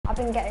I've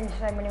been getting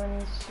so many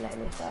wins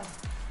lately, so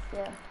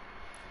yeah.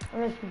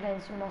 I'm just been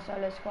playing some more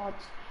solo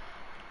squads.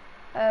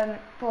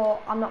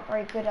 But I'm not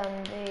very good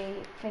on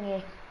the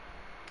thingy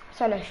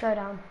solo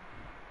showdown.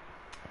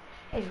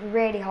 It's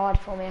really hard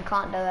for me. I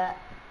can't do it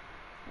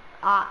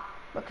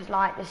because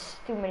like there's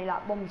too many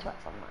like bomb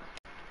threats on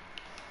there.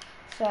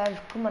 So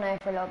I've come on here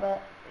for a little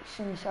bit.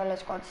 Some solo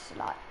squads to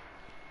like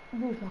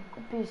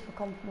boost my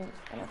confidence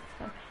and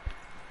everything.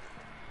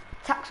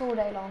 Attacks all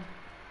day long.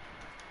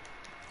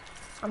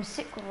 I'm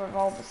sick with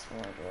revolver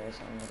smugglers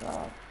on as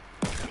well.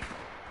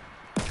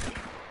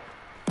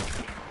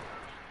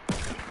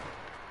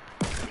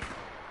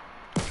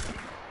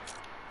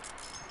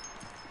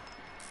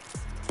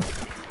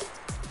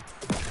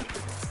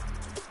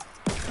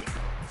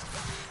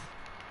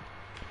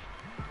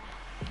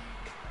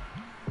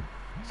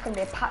 It's going to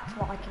be a packed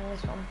Viking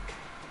this one.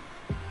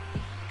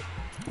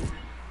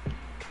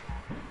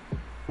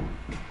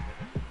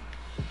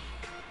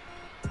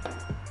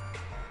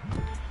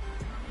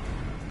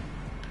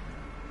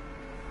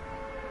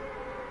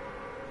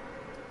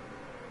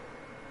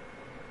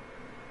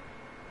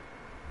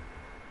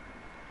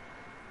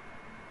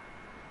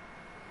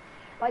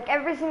 Like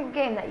every single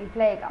game that you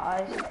play,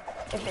 guys,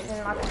 if it's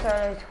in like a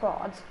solo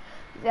squad,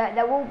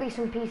 there will be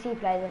some PC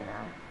players in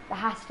there. There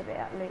has to be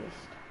at least.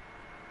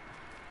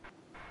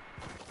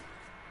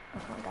 I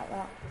can't get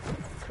that.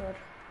 Good.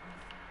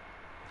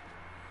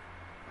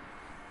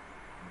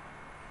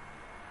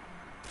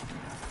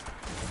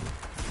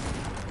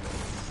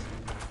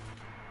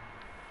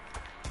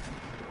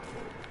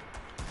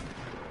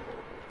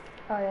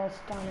 Oh yeah, it's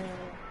down here.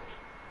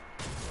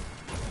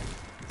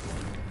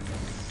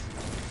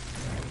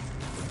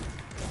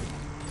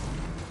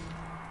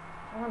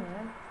 I don't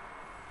know.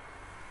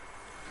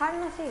 How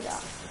did I see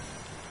that?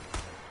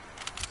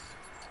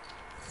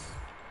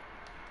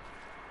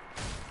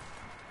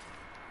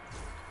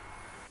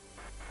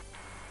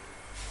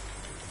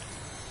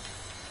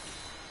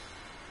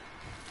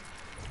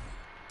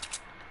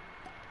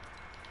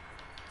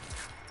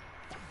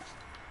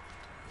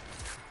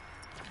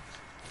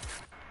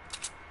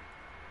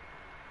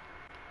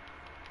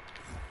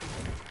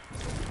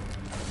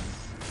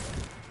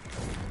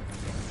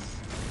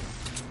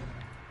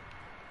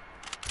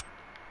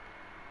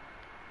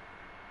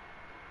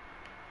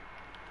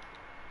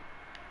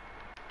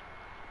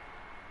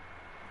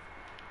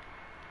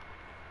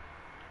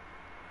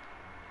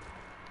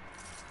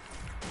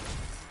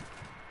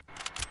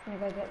 I'm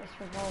gonna go get this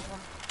revolver.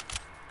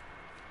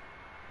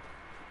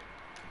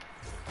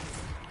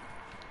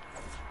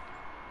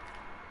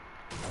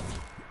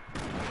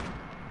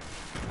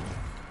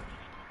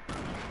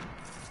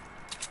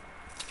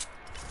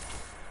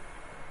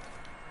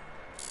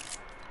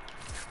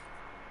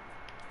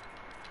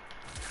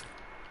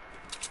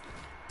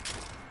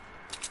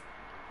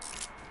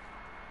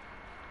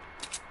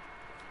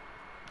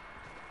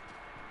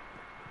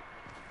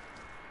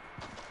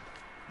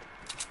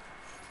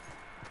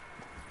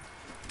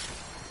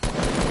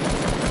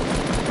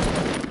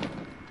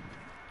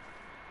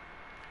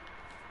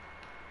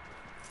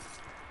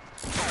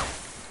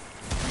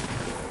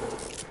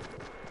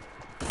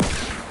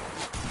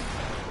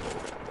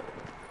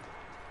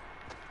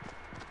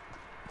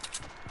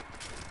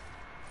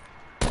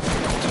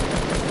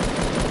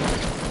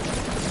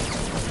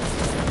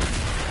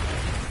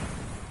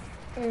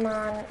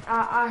 Man,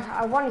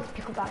 I wanted to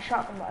pick up that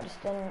shotgun, but I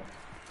just didn't.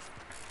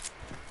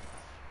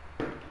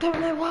 Don't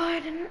know why I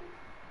didn't.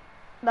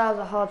 That was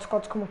a hard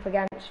squad to come up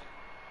against.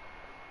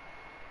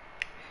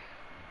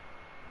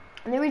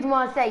 And the reason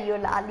why I say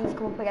you'll at least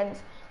come up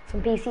against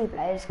some PC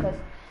players, because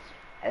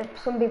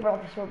some people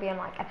obviously will be on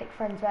like Epic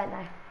Friends, won't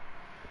they?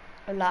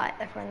 Or like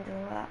their friends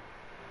and all that.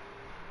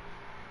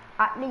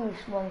 At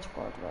least one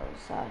squad will,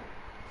 so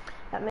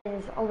that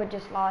means I would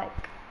just like,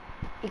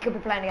 you could be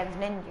playing against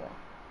Ninja.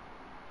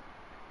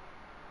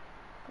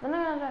 I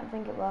don't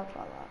think it works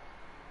like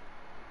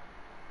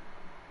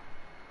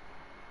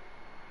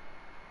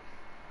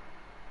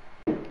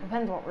that.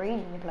 Depends what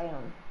region you're playing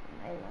on,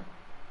 maybe.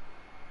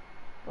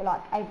 Well,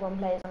 like everyone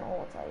plays on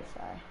auto,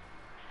 so.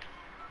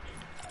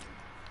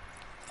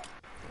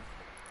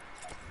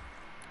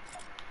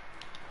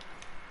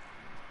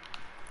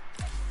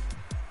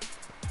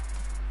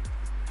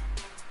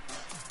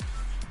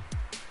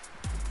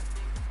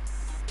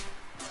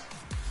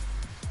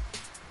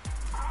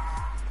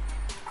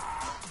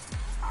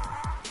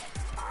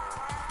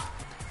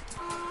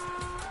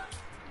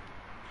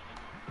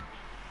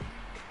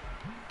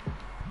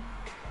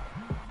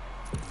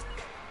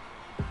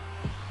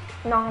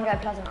 No, I'm gonna go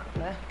Pleasant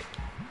actually.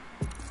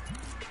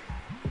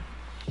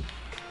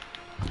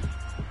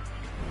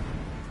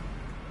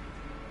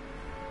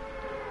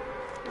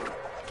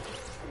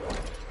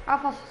 How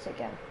fast is it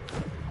going?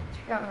 It's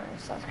going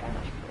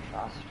actually pretty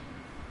fast.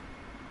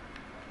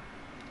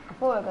 I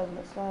thought it goes a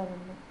bit slower than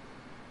that.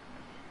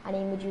 I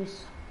need my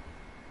juice.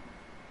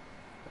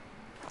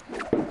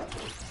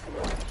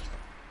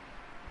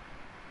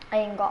 I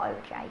ain't got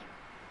OJ.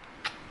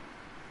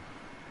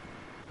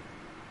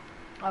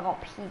 I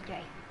got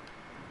PJ.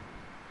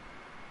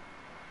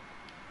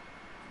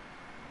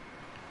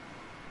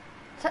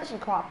 It's actually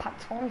quite a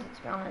packed haunted,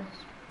 to be honest.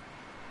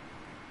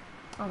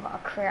 I've got a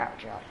crap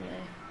job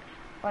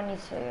now. I need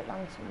to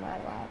land somewhere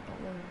where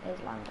no one is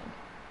landing.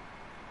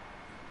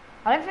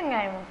 I don't think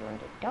anyone's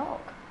landed dog.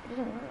 It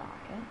doesn't look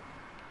like it.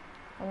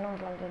 And no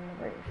one's landed in the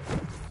roof.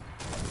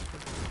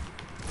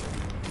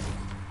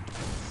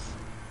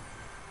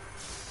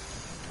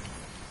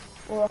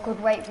 Or I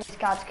could wait for this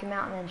guy to come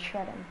out and then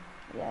shred him.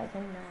 Yeah, he's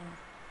in there.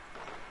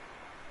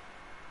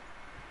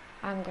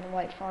 I'm gonna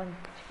wait for him,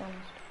 to be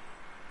honest.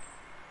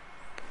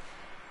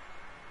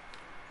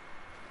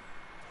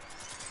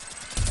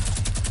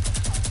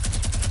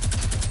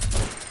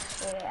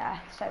 Yeah,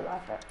 so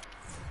worth it.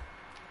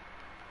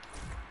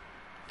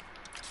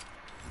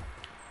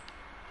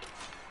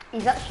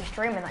 He's actually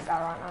streaming, that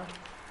guy, right now.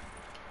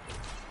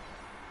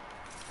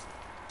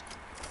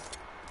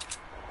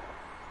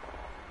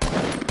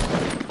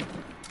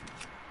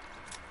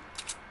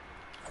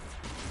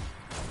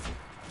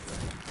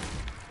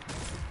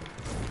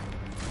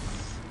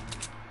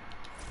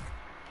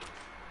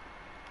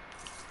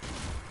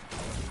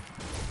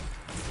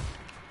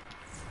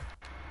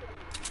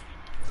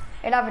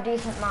 He'll have a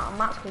decent amount of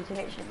mats because he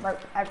literally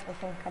broke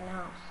everything in the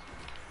house.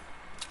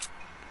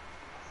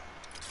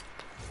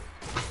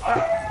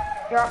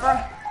 You're up, bro?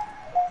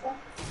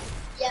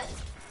 Yeah.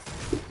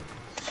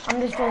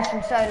 I'm just doing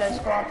some solo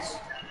squads.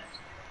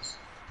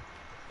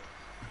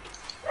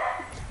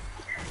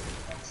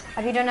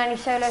 Have you done any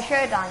solo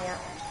showdown yet?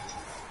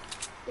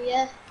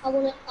 Yeah, I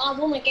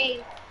won a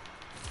game.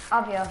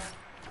 Have you?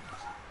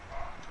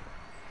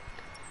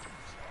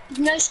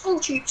 No school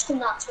troops come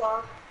that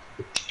far.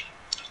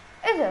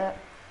 Is it?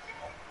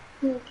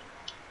 Hmm.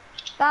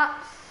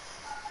 That's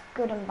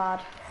good and bad.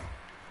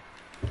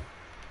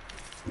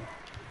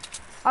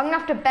 I'm gonna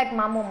have to beg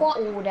my mum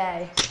all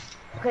day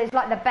because it's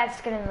like the best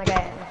skin in the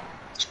game.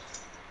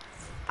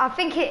 I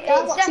think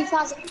it's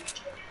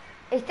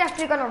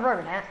definitely gonna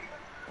ruin it.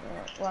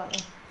 Yeah, well,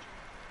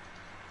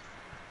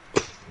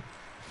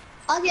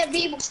 I get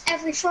V-Bucks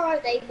every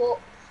Friday, but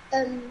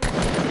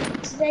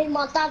today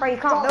my dad. Bro, you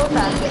can't build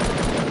that.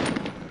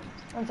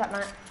 One sec,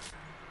 mate.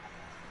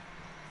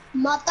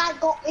 My dad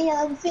got me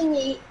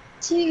thingy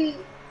 2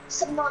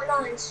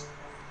 799s.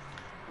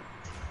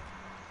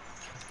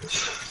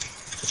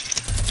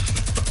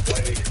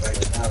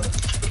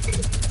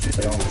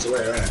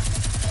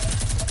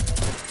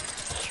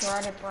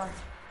 Shredded, bro.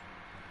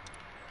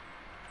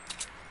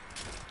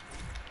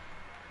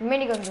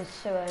 Miniguns are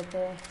so OP.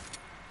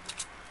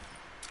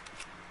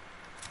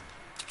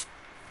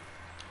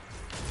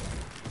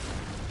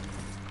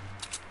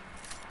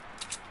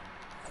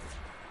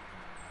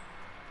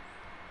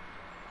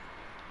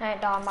 Ain't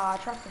down by a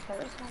tractor for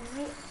this one,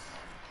 mate.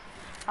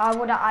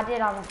 I did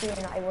have a feeling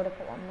that I would have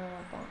put one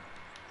there, but.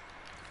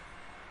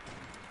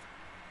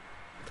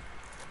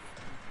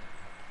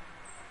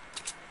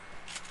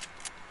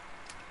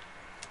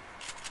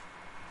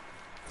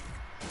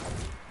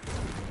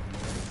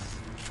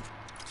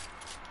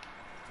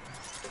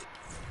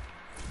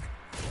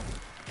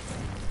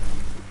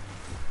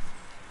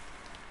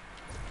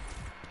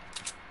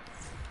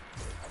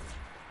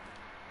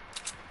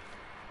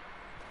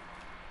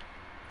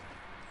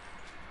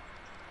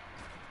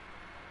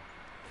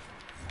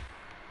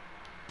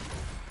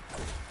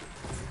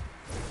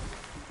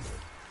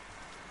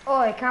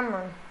 Oi,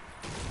 Cameron.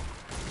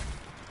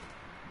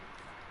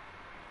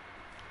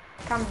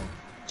 Cameron.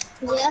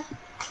 Yeah.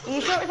 Are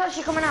you sure it's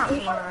actually coming out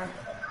tomorrow?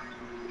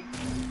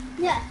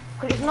 Yeah.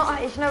 Because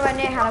it's nowhere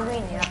near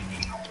Halloween yet.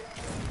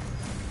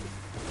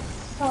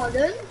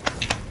 Pardon?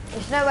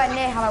 It's nowhere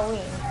near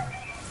Halloween.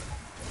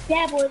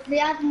 Yeah, but they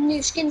had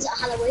new skins at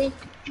Halloween.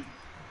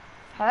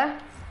 Huh?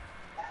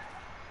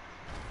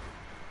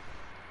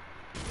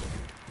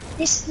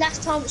 This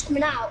last time it's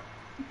coming out.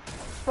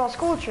 What,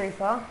 School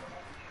Trooper?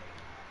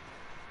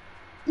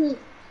 Hmm.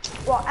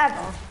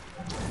 Whatever.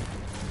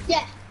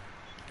 Yeah.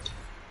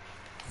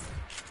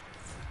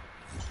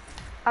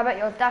 I bet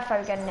you're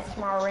defo getting it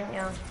tomorrow, aren't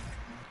you?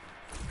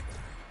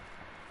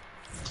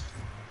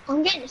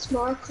 I'm getting it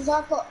tomorrow because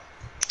I've got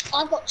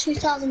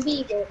 2,000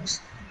 V-Bucks.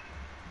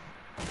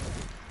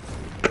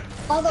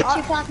 I've got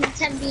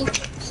 2010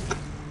 V-Bucks.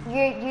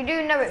 You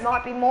do know it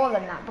might be more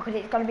than that because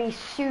it's going to be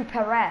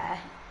super rare.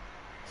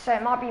 So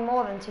it might be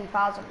more than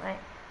 2,000, mate.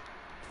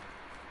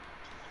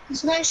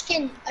 There's no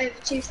skin over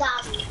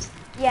 2,000.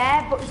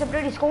 Yeah, but it's a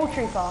bloody School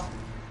Trooper.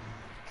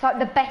 It's like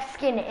the best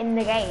skin in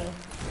the game.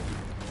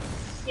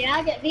 Yeah,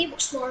 I get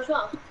V-Bucks tomorrow as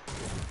well.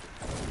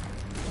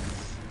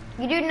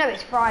 You do know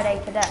it's Friday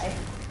today.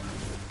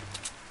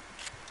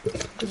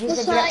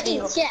 It's Friday,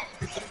 yeah.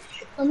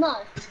 I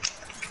know.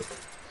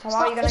 So how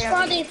are you gonna it's go?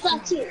 Friday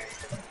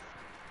 13th.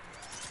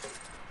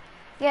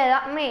 Yeah,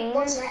 that means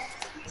One sec.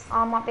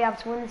 I might be able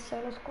to win the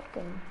solo squad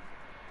game.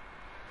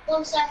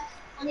 1 sec.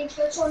 I need to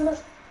go to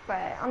another.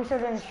 But I'm still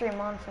doing the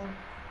stream on, so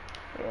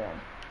yeah.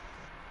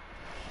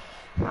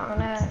 I'm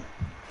gonna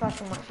first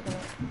one actually gonna.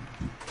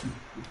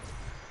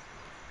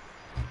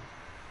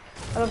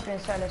 I love doing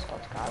solo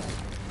squads, guys.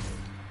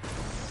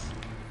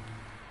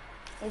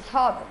 It's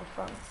hard but it's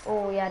fun.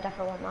 Oh yeah,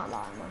 definitely want that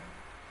light, man.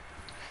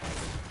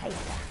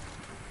 Taster.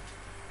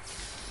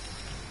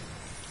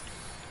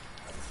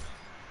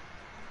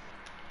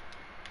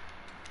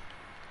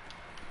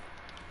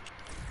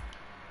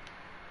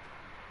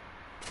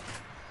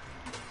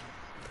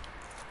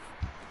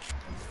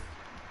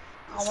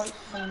 want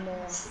some more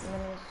minis.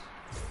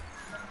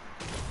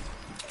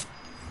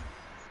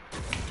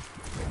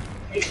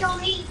 You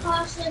don't eat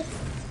person.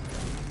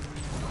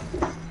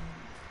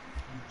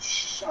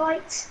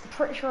 Shite. I'm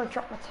pretty sure I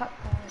dropped my tech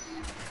guys.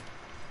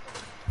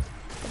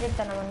 I did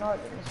then, I'm annoyed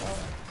with myself.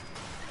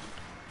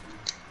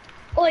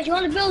 Oh, do you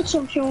want to build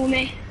something with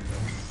me?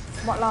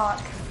 What, like?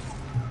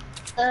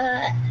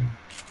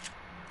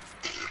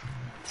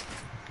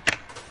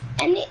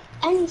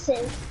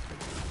 Anything.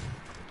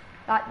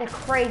 Like the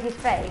craziest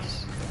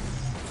face?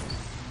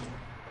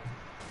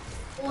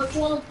 Or do you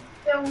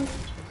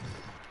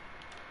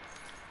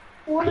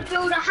want to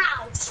build a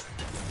house?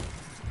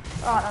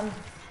 Alright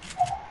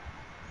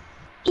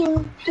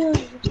then.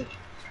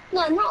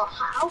 No, not a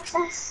house.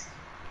 That's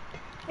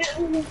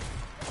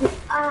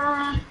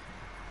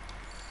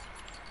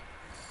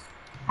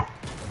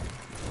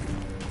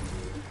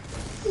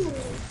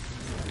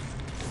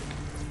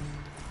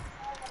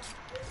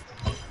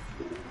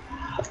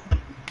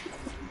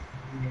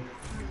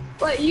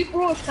Wait, you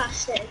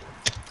broadcasting?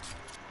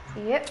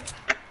 Yep.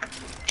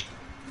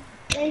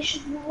 They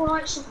should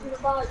write something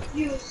about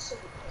you or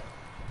something.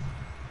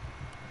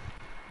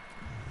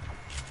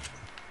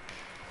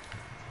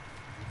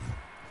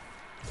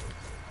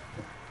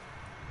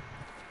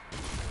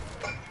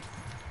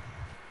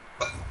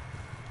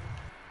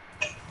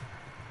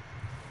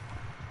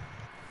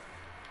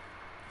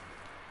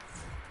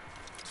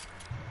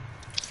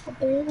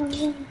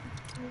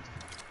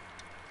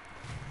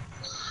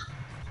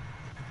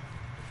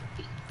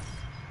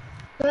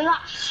 Well,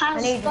 that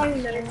has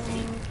Dono.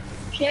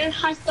 Do you know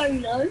has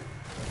Dono?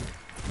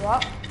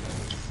 What?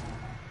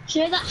 Do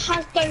you know that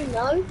has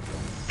Dono?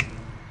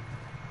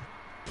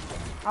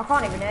 I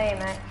can't even hear you,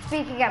 mate.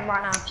 Speak again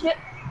right now. Do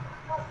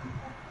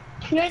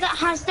you know that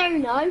has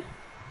Dono? Do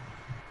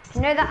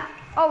you know that?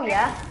 Oh,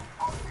 yeah?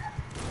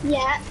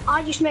 Yeah,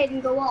 I just made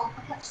him go off.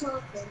 I kept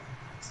sniping.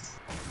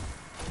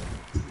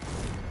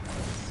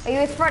 Are you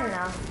his friend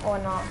now, or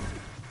not?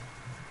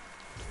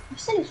 I'm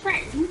still his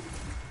friend.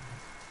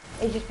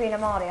 He's just being a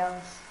Mario.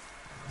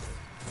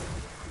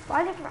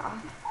 Why is it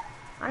rough?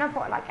 I know I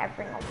put like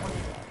everything on one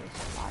of those,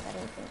 but I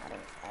don't think I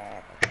don't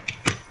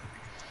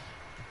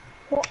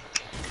What?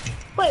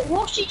 Wait,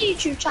 what's your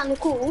YouTube channel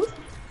called?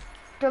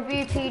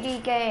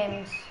 WPD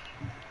Games.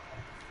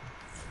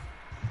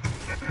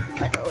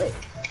 Wait.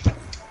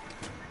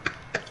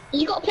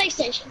 You got a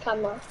PlayStation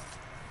camera?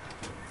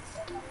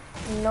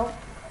 Nope.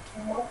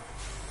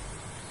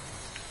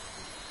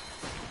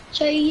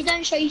 So you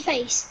don't show your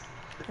face?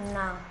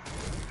 No.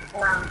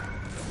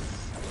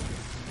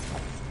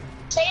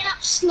 Say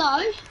that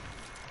slow.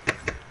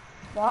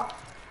 What?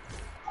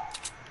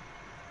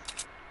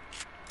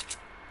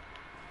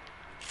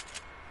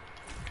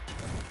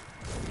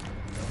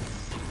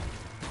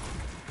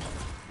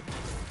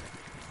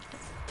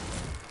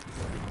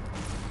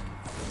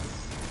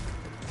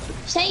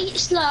 Say it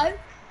slow.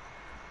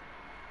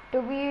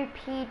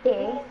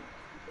 WPD.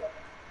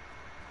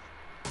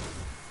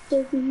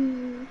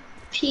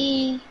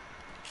 WPD.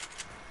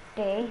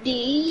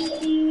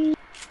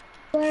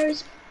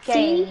 Where's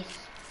Games.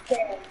 D?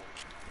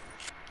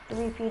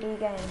 WPD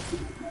Games.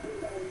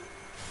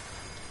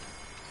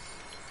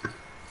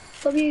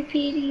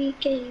 WPD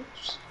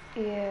Games.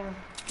 Yeah.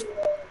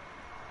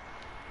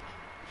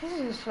 This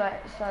is so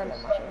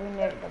much. We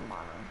need the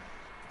money.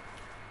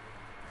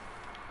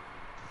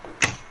 I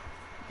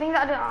think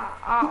that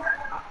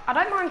I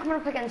don't mind coming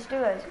up against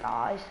duos,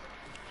 guys.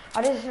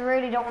 I just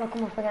really don't want to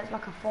come up against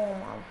like a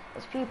formal.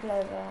 There's people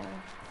over there.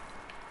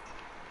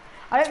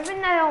 I don't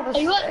think they are the.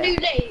 Are you at New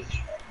League?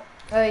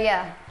 Oh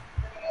yeah.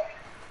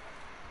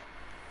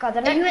 God,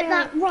 Are you at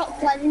that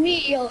rock where the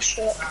meteor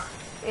struck?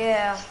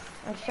 Yeah,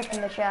 I'm stuck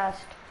in the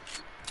chest.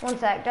 One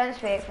sec, don't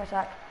speak for a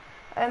sec.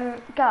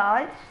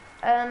 Guys,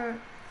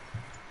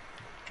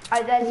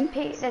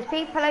 there's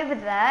people over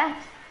there.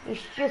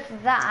 It's just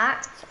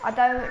that I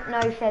don't know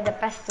if they're the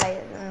best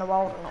players in the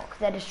world or not, because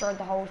they destroyed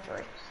the whole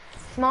tree.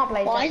 Smart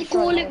players. Why do you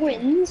call it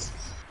wins?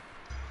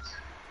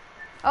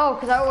 Oh,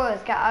 because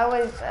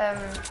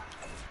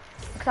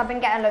because I've been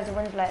getting loads of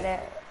wins lately,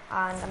 and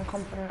I'm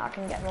confident I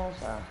can get more.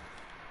 So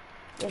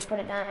just put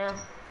it down here.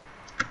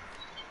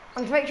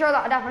 And to make sure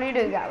that I definitely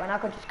do get one, I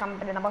could just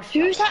camp in a bush.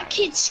 Who's that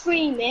kid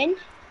screaming?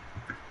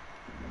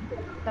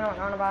 Don't know what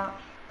you're on about.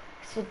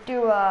 It's a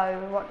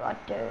duo. What do I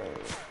do?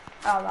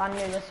 Oh, I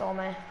knew they saw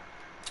me.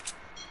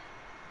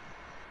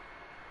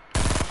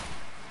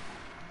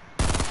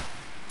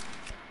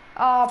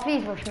 Oh,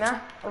 please rush me.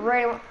 I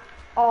really want...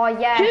 Oh,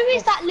 yeah. Who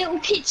is that little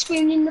kid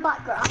screaming in the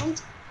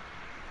background?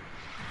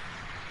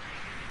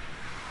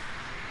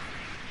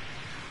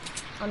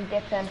 I'm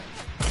dipping.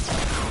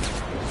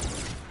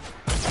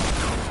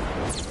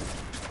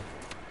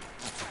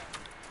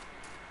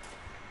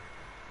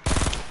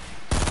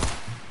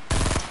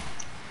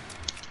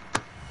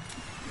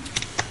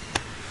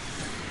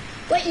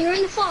 Wait, you're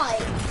in the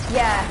fight?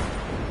 Yeah.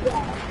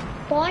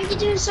 Why are you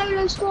doing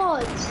solo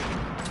squads?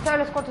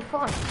 Solo squads are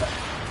fun.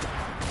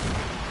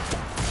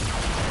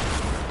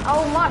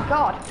 Oh my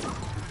god.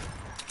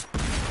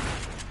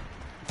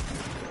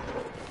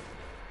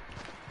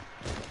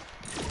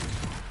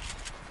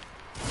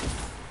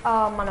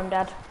 Oh man, I'm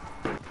dead.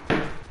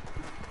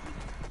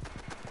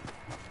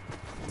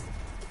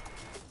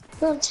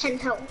 You're on 10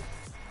 health.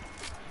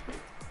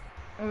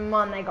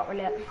 Man, they got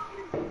really up.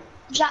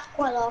 Jack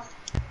Weller.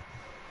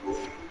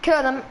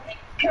 Kill them.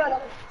 Kill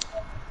them.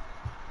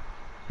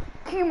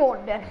 Come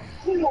on then.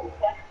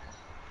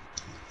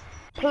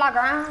 Plug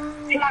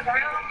around.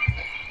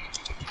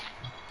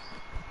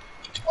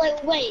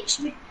 Wait,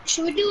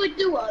 should we do a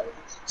duo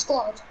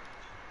squad?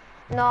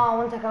 No,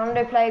 one second, I want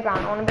to do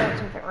playground. I want to build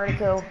something really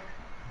cool.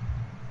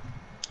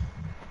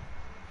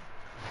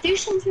 Do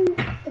something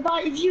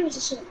about your viewers or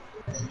something.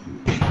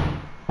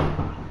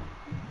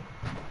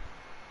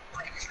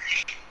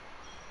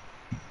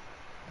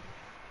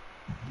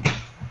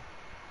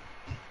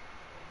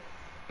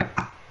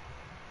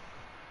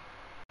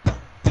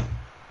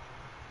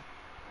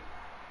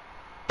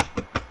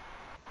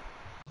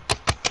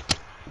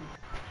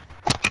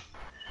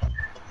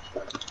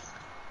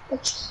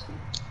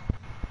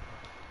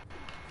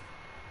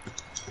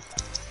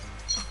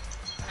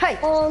 Hey!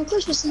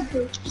 Christmas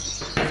Eve.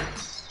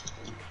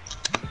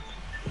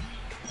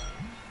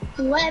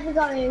 Where are we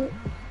going?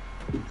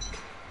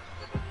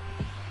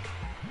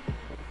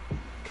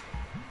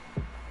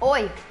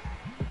 Oi!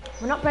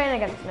 We're not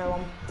playing against no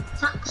one.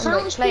 How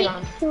much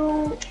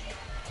people?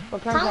 We're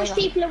playing How much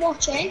people are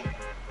watching?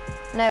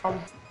 No one.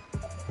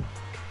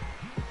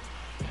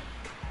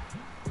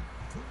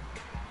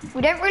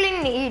 We don't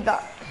really need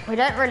that. We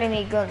don't really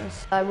need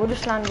guns, so we'll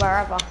just land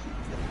wherever.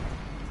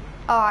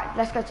 Alright,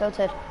 let's go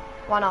tilted.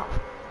 Why not?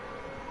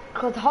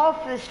 Because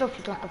half of this stuff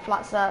is like a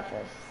flat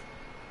surface.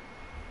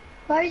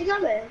 Where are you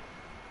going?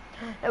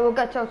 No, we'll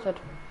go tilted.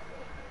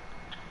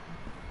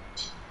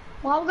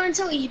 Why are we going to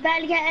tell you? You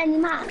barely get any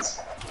mats.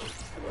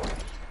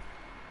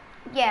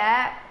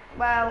 Yeah,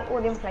 well,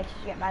 all the other places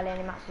you get barely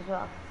any mats as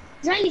well.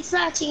 There's only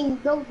 13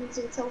 buildings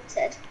in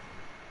Tilted.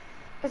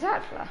 Is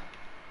that actually?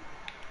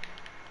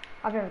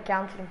 I've never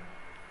counted them.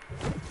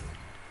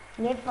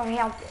 You need to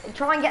help.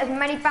 Try and get as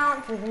many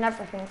bounces and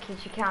everything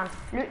as you can.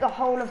 Loot the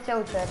whole of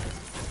Tilted.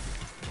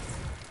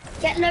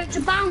 Get loads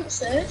of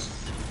bouncers?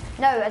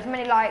 No, as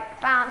many like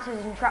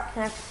bounces and traps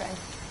and everything.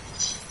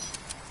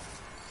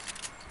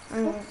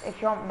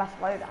 If you want the best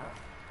loadout.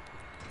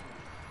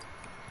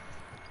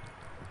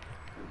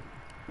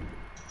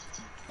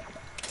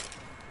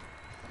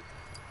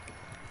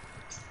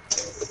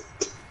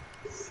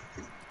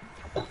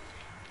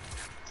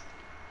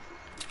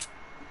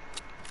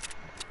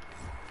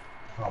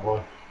 Oh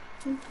boy.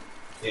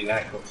 Getting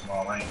that cooked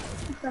tomorrow, mate.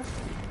 Okay.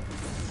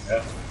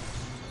 Yeah.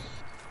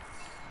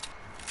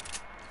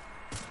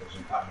 There's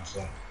some patterns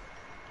there.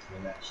 The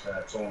next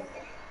tournament.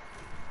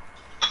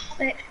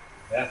 Wait.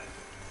 Yeah.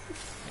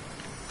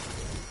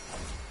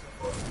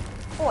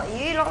 What,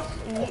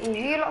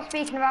 you lot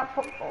speaking about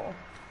football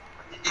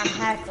and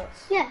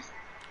haircuts? Yeah.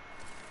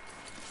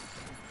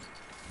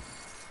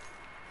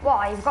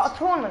 Why, you've got a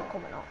tournament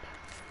coming up?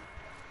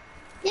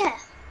 Yeah.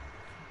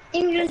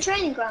 England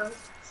training ground.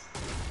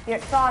 You're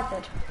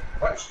excited?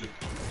 Wexford.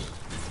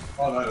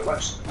 Oh no, the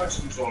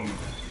Wexford's on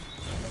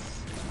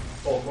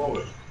 4th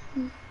August.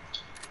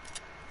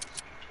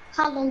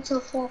 How long till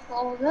 4th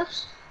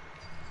August?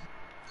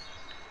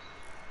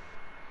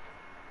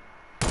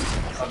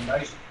 7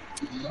 days.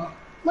 No.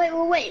 Wait.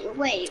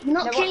 We're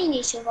not No, playing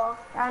each other.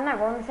 I know,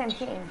 we're on the same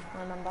team,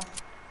 I remember.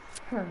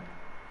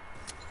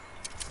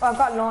 Well, I've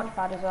got a launch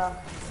pad as well.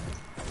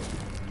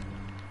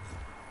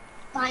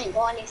 I ain't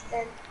got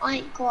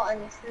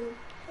anything.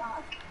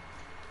 Fuck.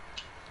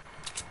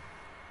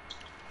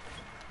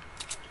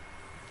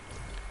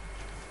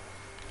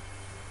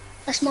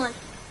 That's mine.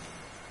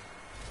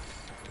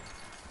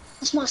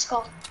 That's my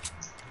scar.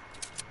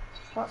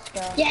 What's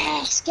the...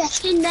 Yes,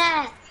 get in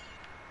there.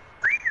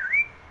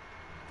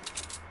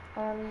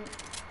 Right,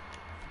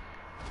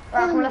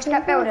 come on, let's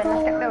get building.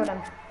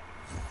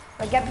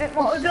 We'll get a bit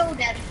more. What are we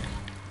building?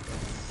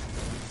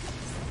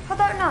 I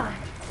don't know,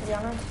 to be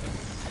honest.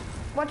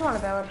 What do you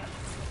want to build?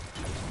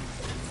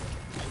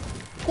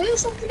 Do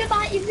something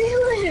about your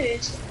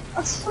viewers.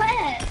 I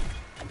swear.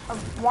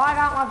 Why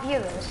about my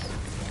viewers?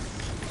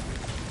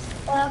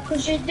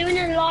 Because you're doing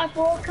a live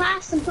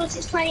broadcast and plus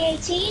it's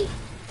 2018.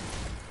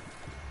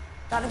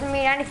 That doesn't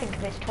mean anything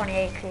because it's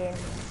 2018.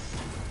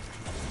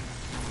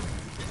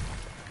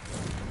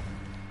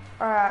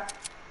 Alright.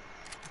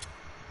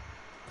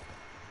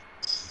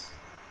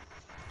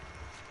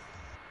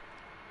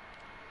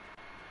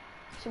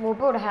 So we'll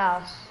build a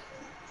house.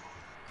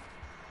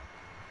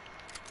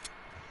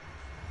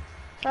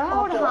 So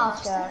how would a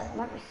house go?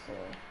 Let me see.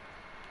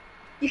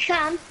 You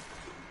can.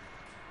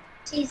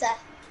 It's easy.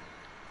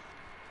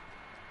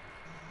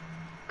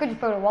 Could just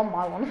build a 1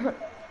 by 1.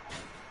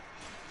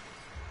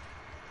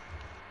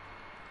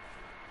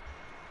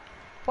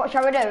 What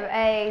shall we do?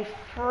 A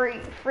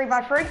 3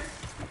 by 3?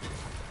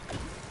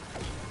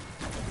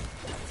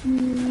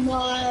 No.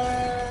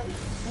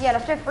 Yeah,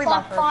 let's do 3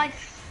 by 3. 5.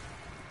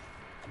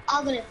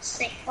 I'm gonna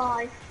say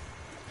 5.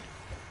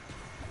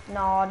 No,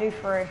 I'll do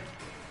 3.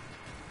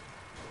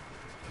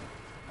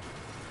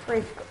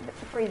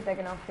 3's big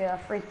enough, yeah,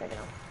 3's big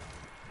enough.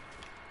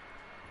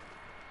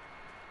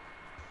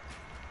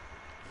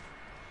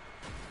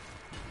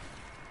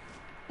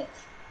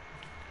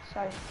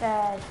 So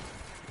stairs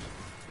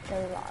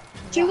go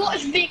like Do you that.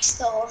 watch Big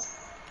Star?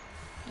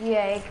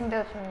 Yeah, you can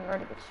build some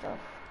really good stuff.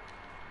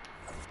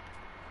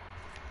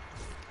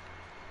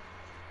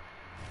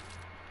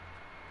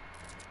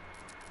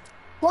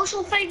 What's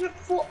your favourite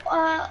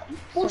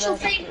what's your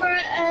there's-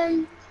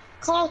 favourite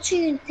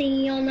cartoon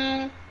thingy on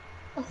a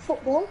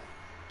football?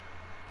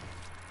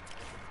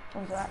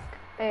 One sec.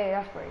 Hey,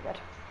 that's pretty good.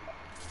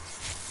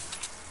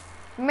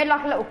 We made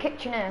like a little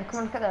kitchen here. Come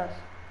on, look at this.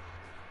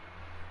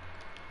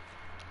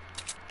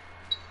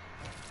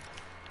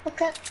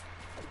 Okay.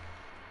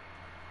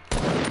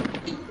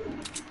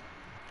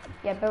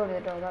 Yeah, build the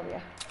door, that'll be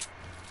it.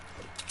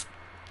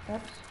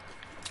 Oops.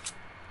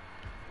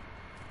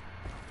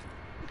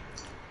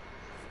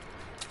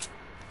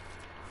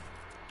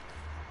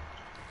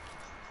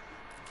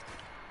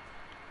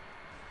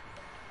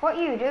 What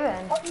are you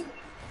doing?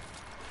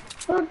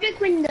 Well, big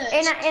windows.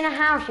 In a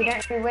house, you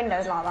don't do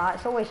windows like that.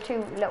 It's always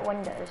two little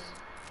windows.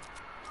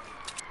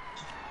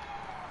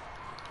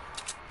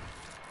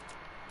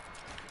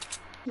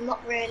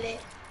 Not really.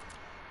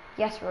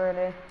 Yes,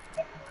 really.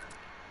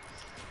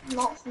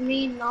 Not for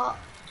me, not.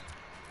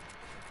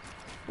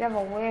 You have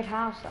a weird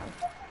house then.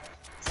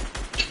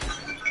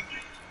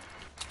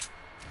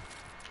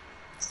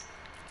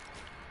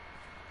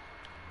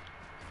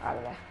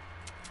 Right there.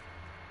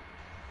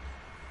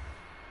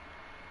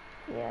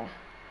 Yeah.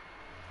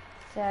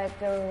 So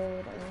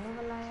build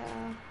another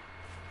layer.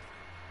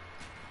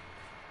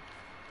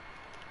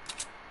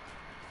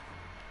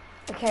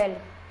 Okay,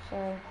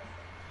 so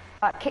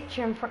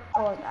kitchen front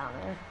doors down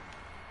there.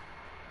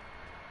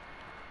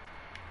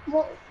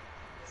 What?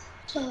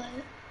 So.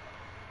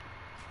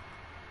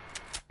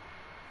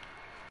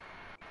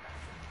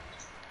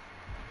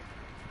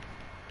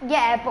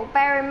 Yeah, but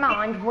bear in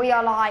mind we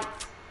are like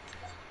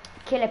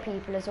killer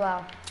people as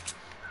well.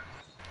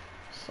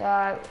 So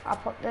I'll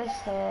put this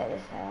here,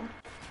 this here.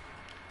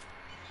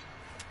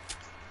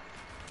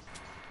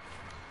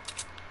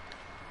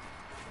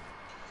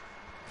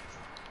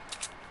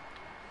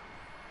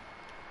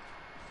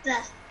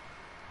 There.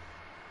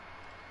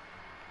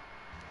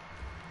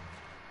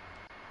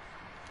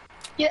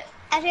 You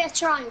edit a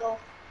triangle.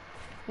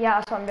 Yeah,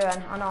 that's what I'm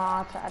doing. I know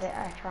how to edit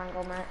a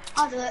triangle, mate.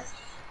 I'll do it.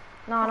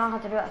 No, I know how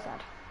to do it, I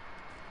said.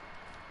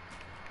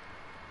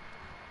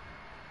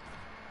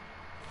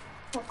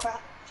 Oh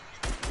crap.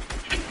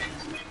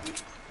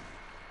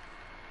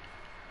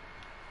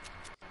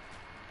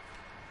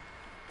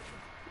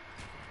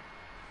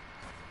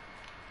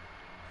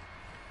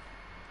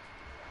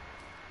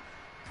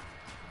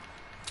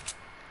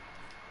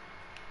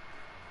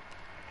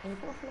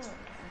 People fluent.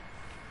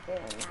 Doing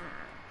that.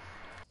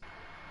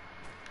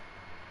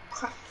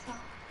 Crap.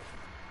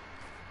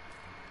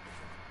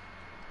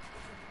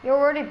 You're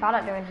already bad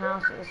at doing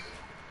houses.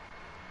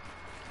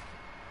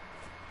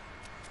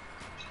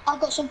 I've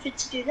got something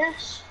to do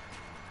this.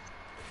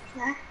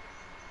 There.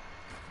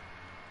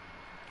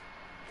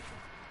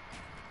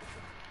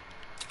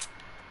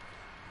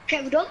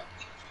 Okay, we're done.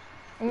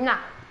 Nah.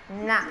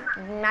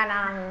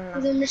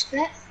 We're doing this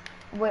bit.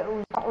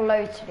 We've got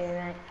loads to do,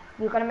 mate.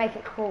 We've got to make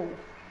it cool.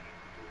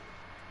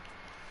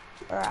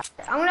 Alright,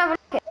 I'm gonna have a look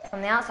at it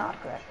from the outside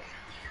quick.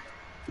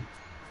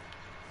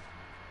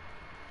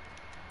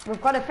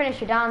 We've got to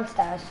finish it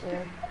downstairs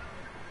soon.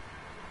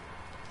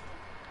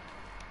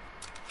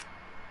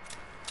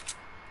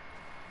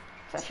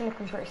 It's actually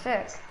looking pretty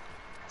sick.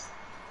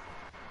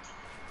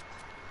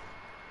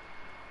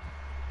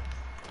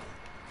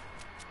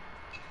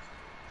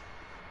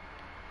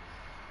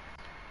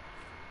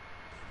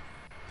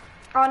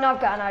 Oh no, I've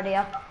got an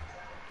idea.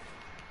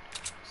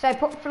 So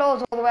put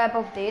floors all the way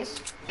above these.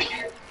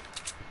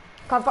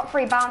 I've got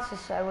 3 bouncers,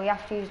 so we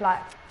have to use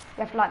like,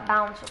 you have to like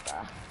bounce up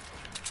there.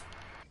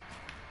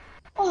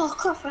 Oh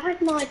crap, I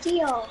had no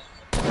idea.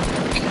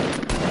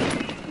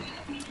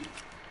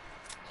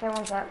 So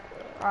one sec.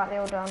 Right,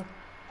 they're all done.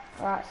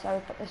 Right, so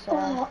we put this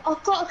Oh,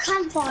 I've got a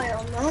campfire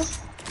on there.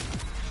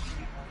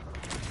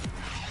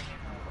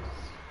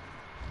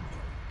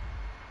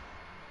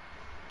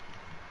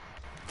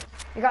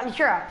 You got any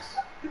traps?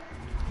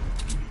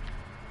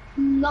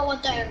 No,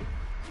 I don't.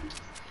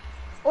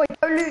 Oi,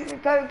 go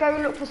loot, go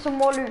look for some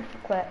more loot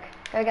quick.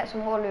 Go get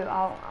some more loot,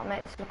 I'll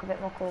make this look a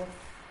bit more cool.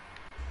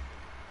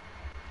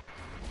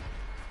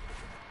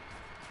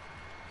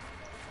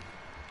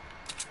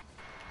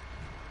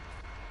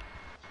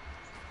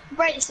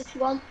 Break this if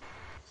you want.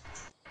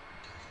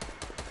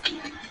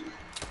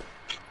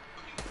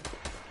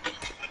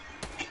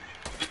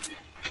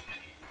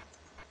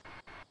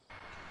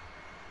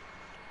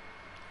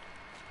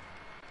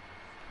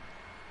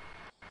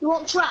 You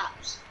want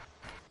traps?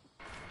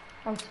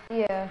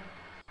 Yeah.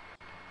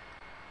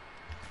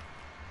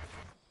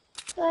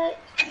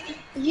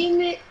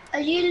 Are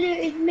you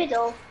looted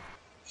middle?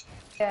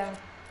 Yeah.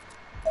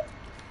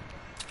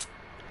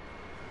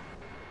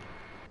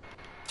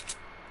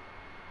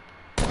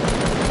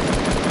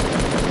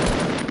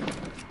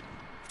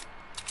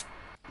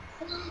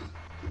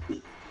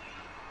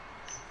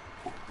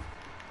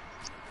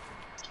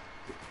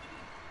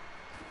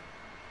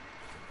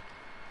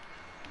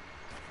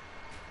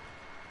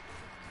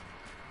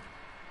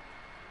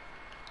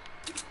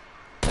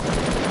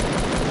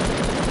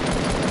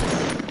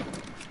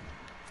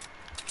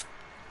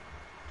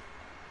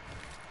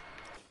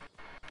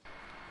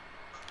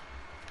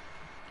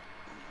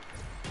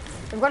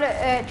 We've got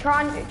to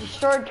try and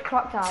destroy the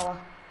clock tower.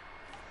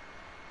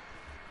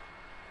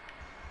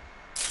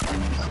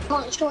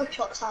 Can't destroy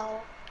clock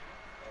tower.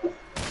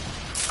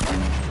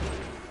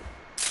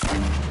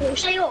 What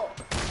say up?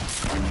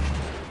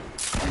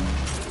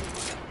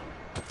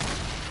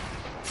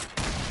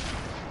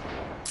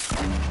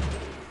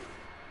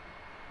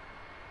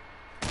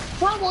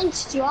 If I wanted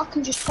to, I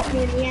can just pop you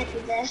in the head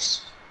with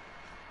this.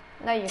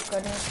 No, you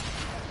couldn't.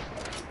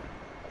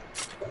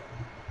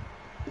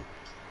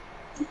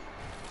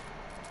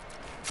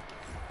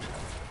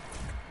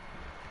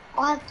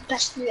 I have the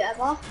best loot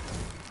ever.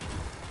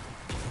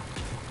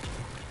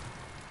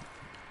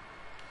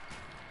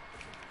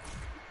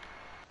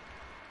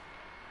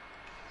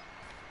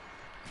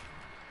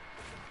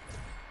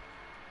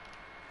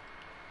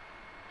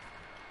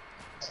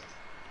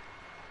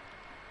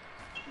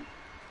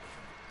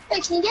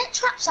 Hey, can you get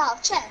traps out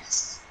of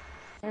chests?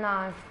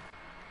 No.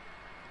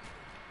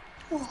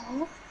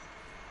 Oh.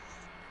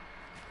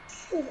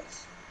 Shit.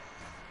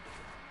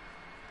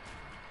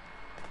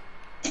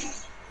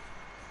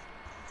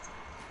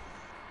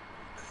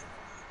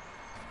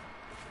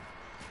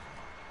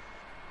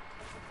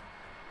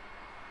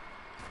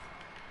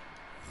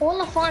 All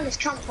I find is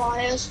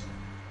campfires.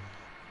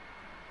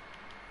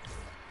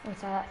 One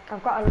sec.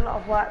 I've got a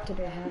lot of work to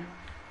do here.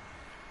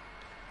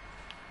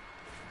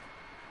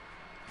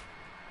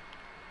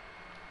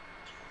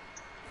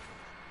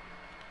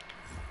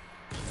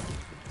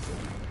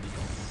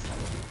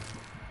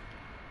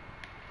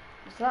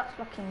 So that's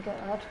looking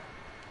good.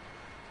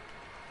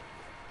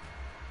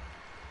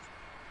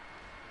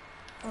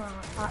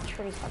 Oh, that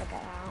tree's gotta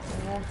get out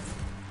of there.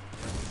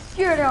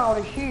 Get out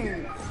of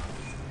here!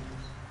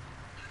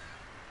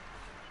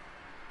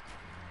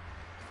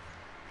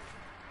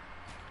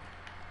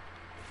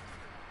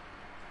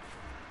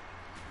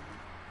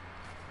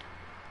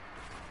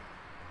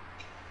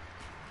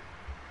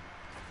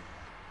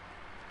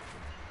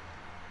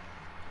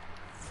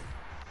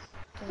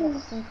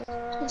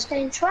 It's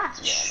getting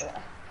trash.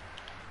 Yeah,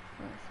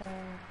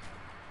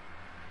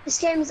 This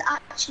game is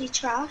actually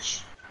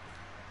trash.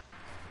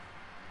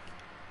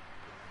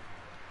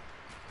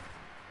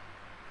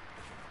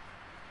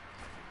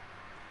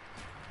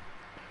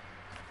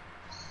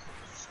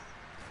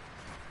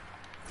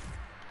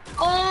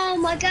 Oh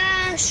my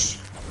gosh!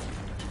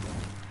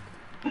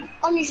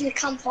 I'm using a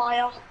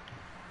campfire.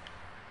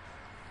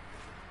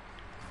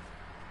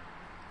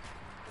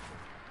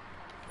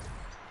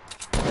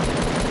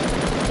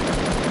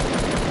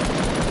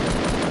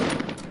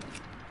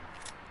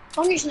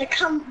 I'm using a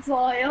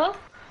campfire.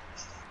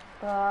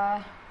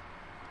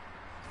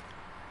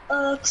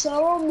 Cause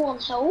I'm on 1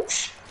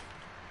 health.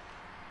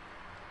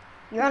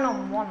 You're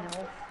on 1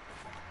 health.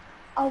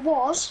 I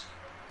was.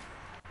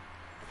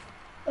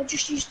 I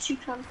just used 2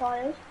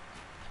 campfires.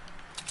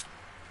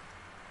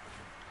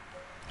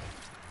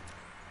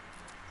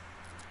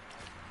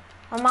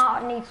 I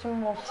might need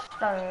some more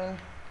stone.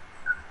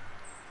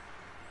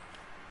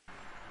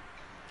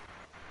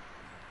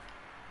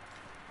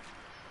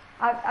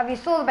 Have you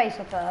saw the base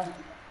up there?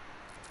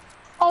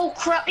 Oh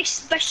crap, this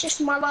is the best test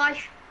of my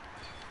life.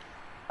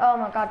 Oh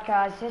my god,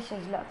 guys, this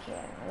is looking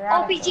radical.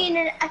 I'll be doing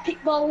an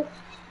epic bowl.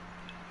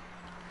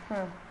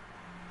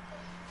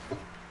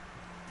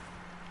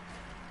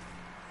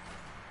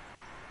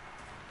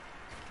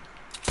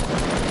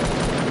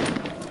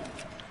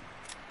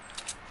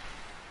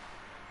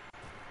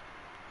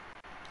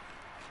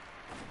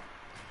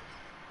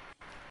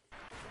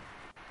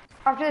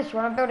 After this, you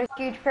want to build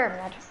a huge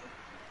pyramid?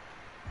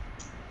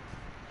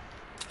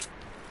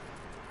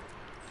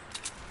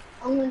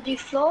 I'm gonna do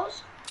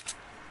floors.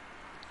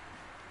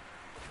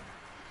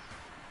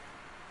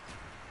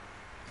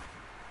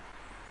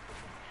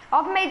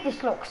 I've made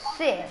this look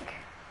sick.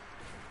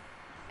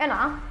 You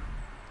know?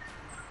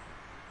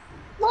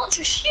 Not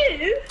just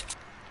you.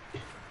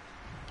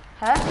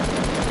 Huh?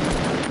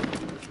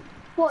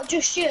 What,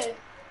 just you?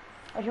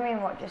 What do you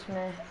mean, what, just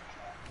me?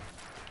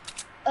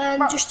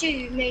 Just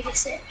you made it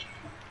sick.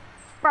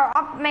 Bro,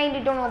 I've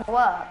mainly done all the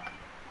work.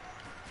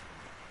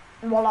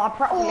 Well, I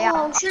probably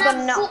Oh,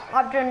 have.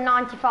 I've done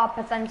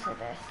 95% of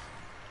this.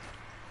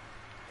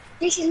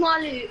 This is my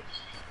loot.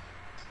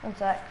 One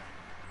sec.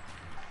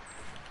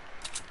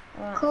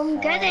 Right, Come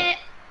so, get it.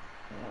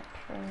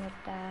 Pyramid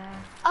there.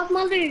 Have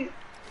my loot.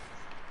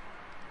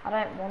 I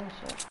don't want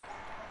to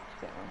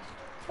be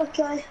honest.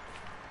 Okay.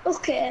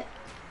 Okay.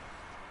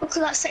 Look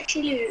at that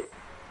sexy loot.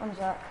 One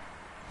sec.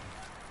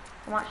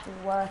 I'm actually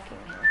working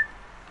here.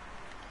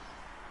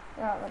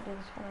 Right, let's do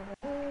this one over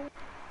here.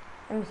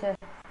 Let me see.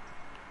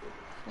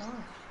 Nice.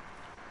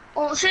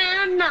 Oh,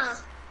 Hannah.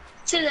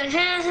 To the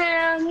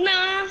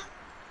Hannah.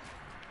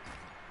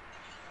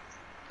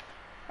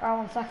 Right,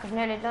 one sec, I've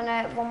nearly done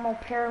it. One more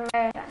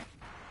pyramid.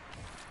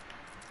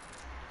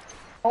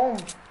 Boom.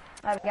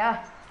 There we go.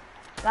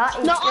 That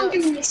is No, good. I'm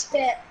doing this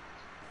bit.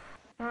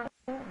 Right,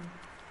 good.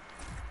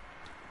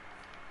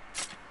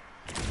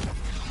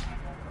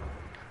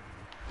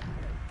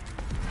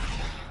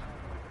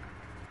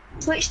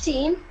 Which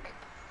team?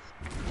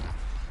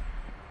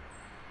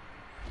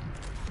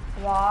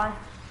 Why?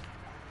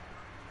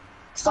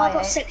 So I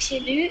got 60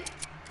 loot.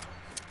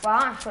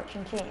 Well, I'm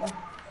switching team.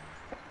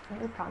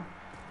 You can.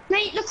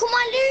 Mate, look at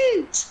my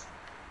loot.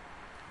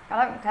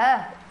 I don't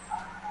care.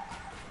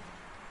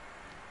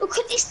 Look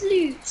at this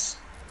loot.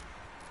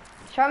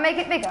 Shall I make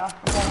it bigger?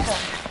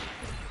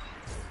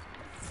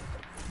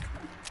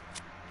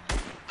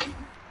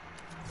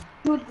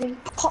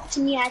 Woodwind popped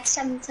in the head,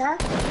 70.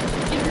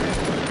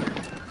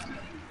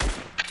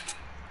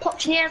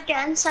 Popped in the head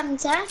again,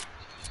 70.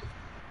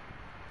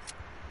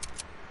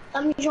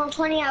 That means you're on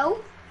 20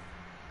 out.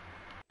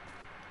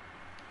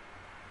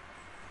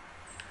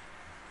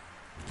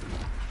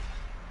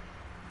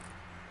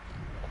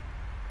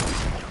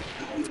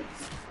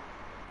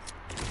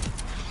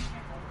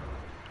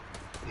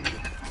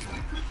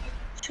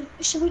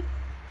 Should we?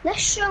 Let's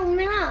show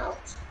me out.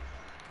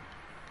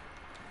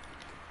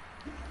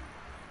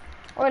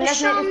 Oh, let's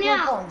show make me this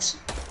more out. fun.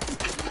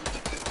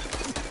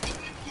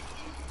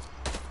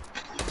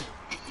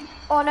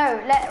 Oh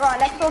no,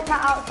 let's sort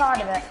out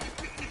outside of it.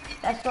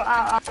 Let's sort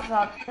out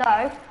outside.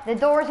 No, the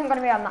door isn't going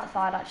to be on that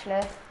side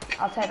actually.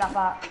 I'll take that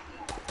back.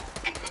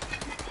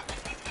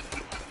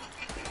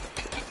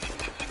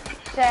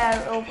 So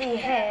it'll be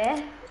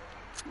here.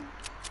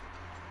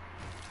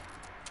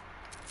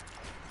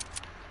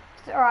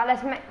 So, alright,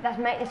 let's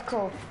make this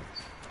cool.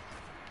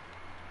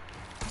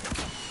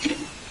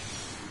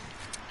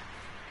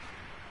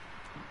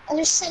 I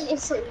just sent it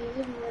for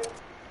you.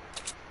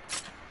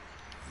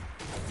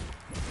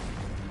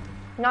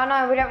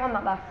 No, we don't want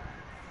that there.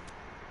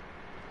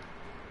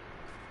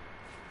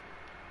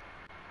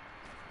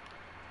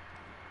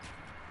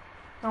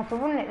 No, if we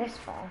run it this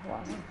far,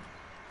 whatever.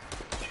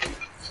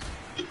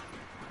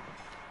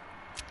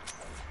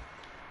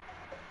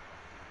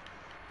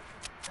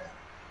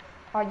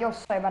 Oh, you're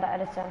so bad at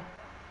editing.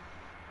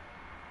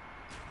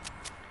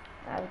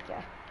 There we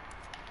go.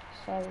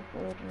 So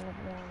good,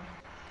 lovely.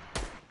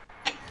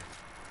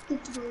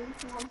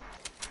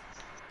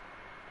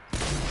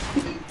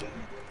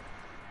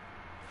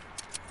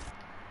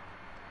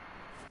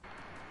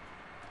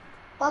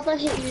 Why don't I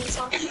hit you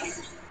inside?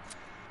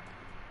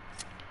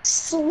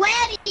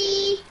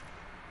 Sweaty!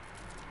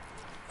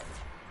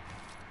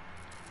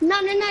 No,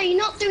 you're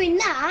not doing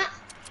that.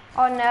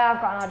 Oh no, I've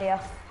got an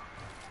idea.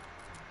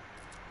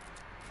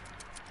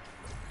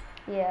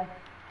 Yeah.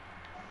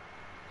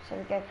 So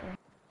we go from.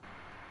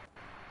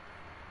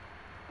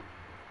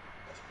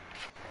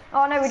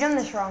 Oh no, we've done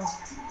this wrong.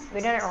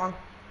 We've done it wrong.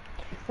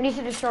 We need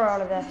to destroy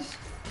all of this.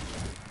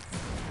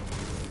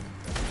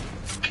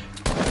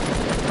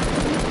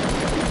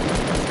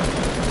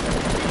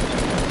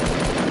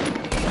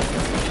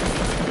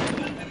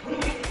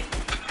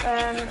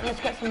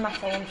 Let's get some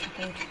metal 1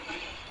 second.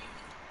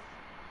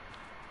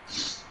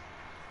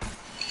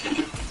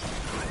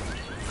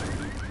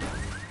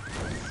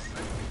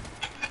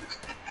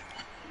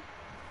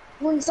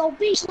 One's all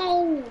beast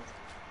mode.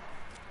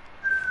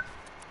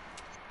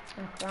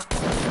 Oh, crap.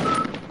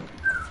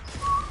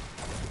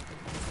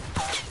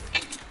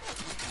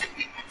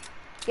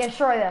 Yeah,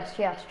 destroy this.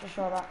 Yes,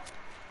 destroy that.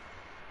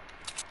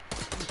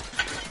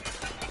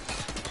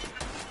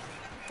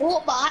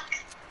 Walk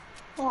back.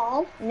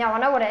 Oh. No, I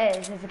know what it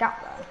is. There's a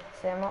gap there.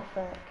 See, I'm not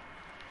thick.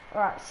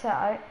 Right,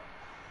 so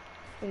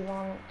we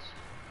want.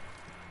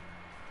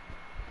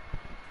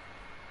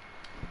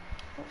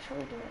 What shall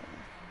we do?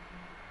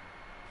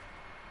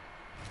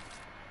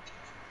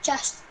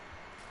 Just.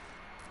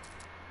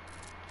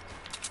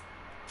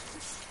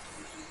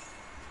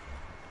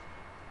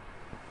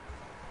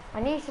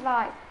 I need to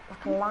like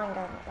a line going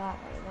like that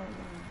way, don't I?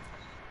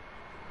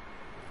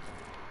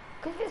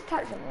 Because if it's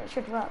touching it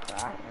should work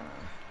right now.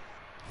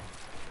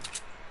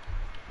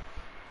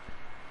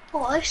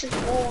 Oh, this is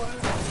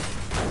boring.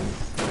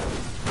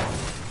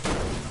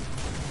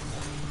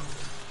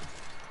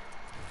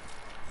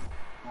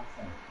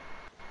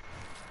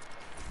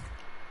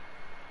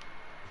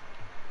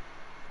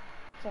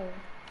 So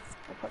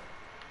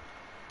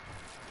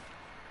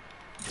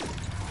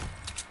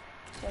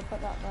we'll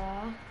put that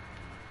there.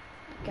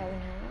 Go in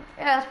here.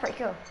 Yeah, that's pretty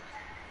cool.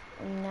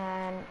 And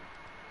then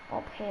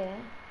up here.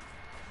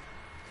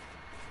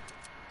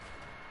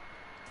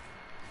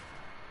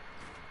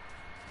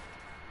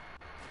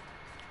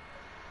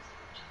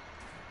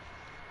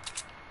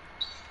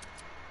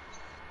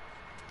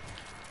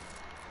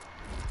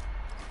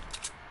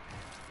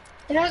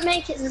 They don't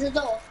make it to the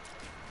door.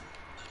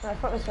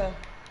 Right, put this way.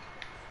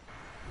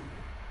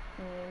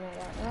 Make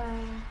that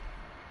there.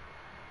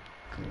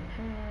 Come in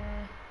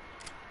here.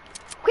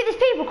 Quick, there's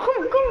people! Come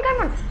on,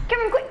 Cameron!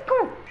 Cameron, quick, come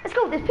on! Let's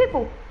go, there's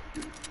people!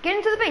 Get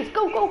into the base!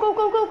 Go!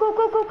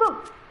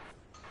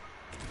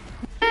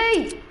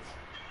 Hey!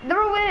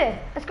 They're over here!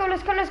 Let's go!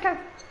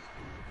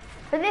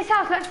 In this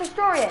house, let's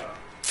destroy it!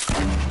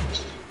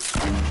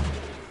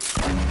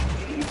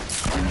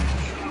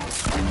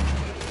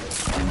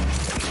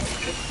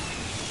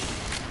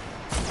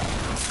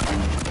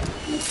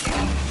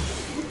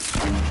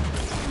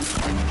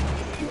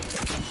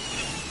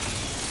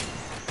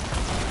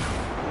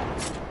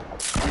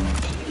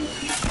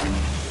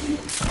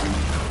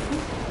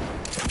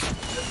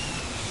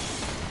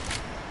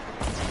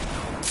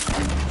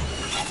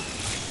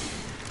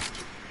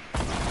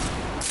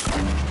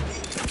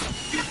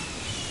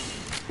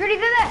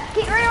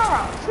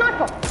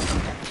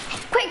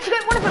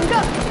 Jump him,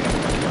 jump!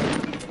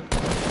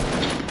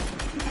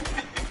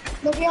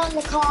 They're behind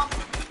the car.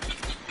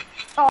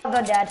 Oh,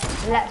 they're dead.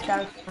 Let's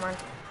go, come on.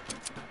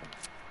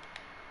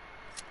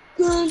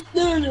 No,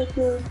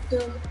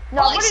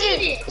 No, I what see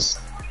did you... this.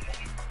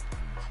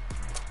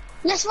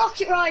 Let's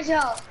rocket ride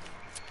up.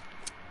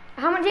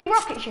 How many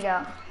rockets you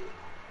got?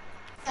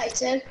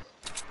 2.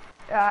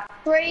 Right.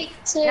 3,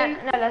 2.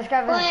 No, let's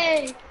go.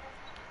 Wait.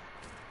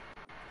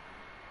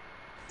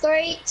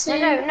 3, 2.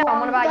 No. 1,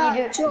 What about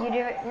you go. do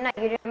it? No,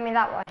 you do me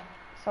that way.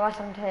 So I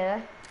stand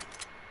here.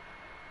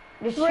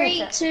 Just 3,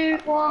 shoot it.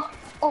 2, 1.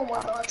 Oh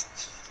my god.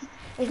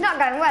 It's not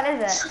going well,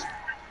 is it?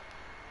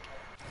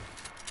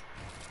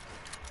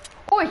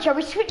 Or shall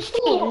we switch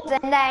teams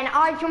and then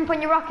I jump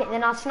on your rocket and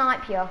then I'll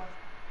snipe you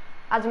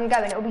as I'm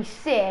going? It'll be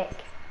sick.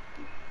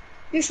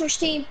 You switch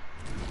team.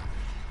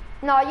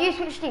 No, you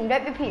switch team.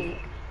 Don't be peak.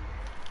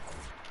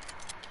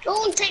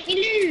 Don't take me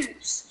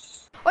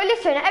loose. Oh,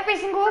 listen. Every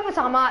single other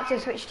time I actually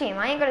switch team,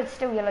 I ain't gonna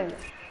steal your loot.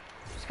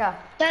 Let's go.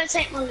 Don't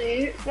take my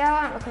loot. Yeah,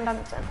 I won't look and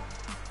dancing.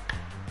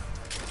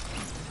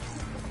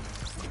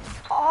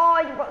 Oh,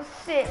 you've got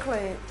sick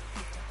loot.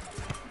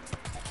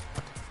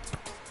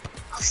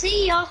 I'll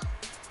see ya.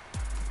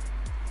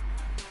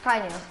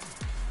 Can you?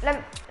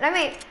 Let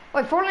me.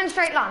 Wait, fall in a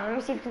straight line. Let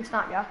me see if you can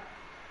snipe you.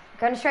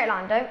 Go in a straight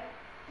line, don't.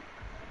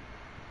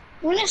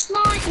 You wanna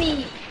snipe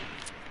me?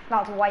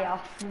 That's way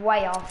off.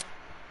 Way off.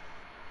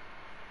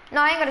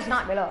 No, I ain't gonna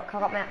snipe you. Look, I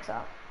got my axe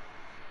out.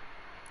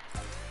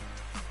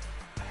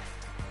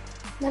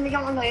 Let me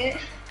get my loot.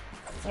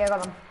 Yeah, I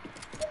got them.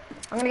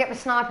 I'm gonna get the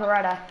sniper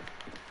ready.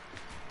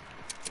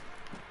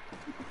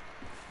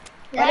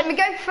 Yeah. Let me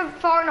go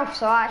far enough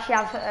so I actually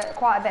have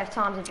quite a bit of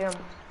time to jump.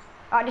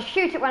 Alright, just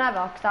shoot it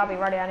whenever, because I'll be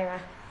ready anyway.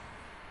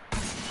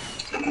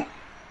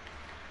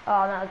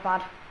 Oh, that was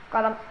bad.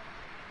 Got them.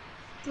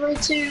 3,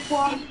 2,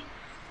 1.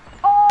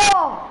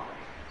 Oh!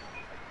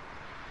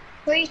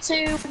 3,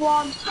 2,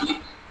 1.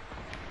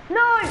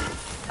 No!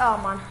 Oh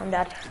man, I'm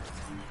dead.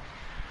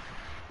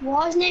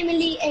 Why is name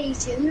Elite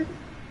Agent?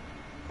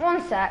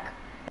 One sec.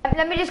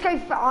 Let me just go.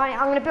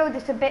 I'm going to build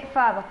this a bit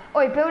further.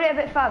 Oh, build it a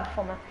bit further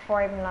for me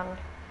before I even land.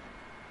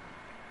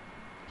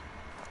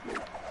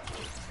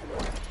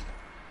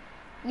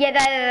 Yeah,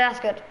 that's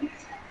good.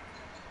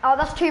 Oh,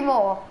 that's 2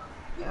 more.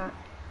 Right.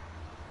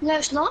 No,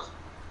 it's not.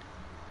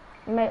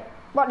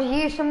 What, did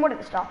you use some wood at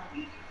the start?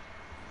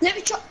 Let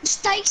me try.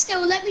 Stay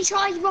still. Let me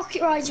try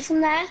rocket ride you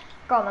from there.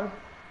 Go on then.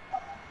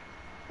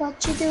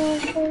 What you doing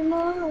for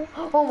more?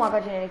 Oh my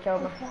god, you nearly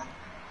killed me.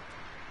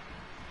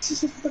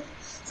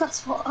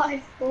 That's what I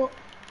thought.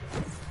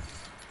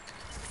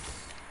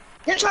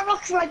 Let's try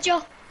rocket ride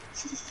you.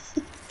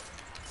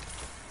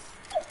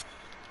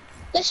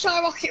 Let's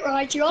try rocket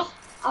ride you.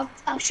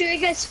 I'll show you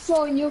guys the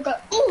floor and you'll go,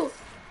 ooh!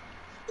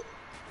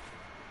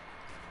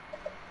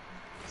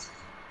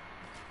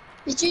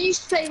 Did you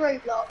used to play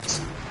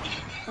Roblox?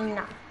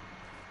 No.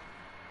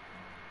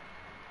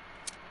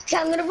 Okay,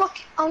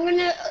 I'm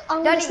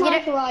gonna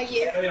sniper ride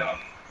you.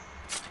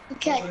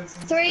 Okay,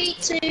 3,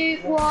 2,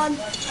 1.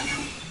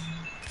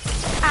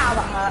 Ow,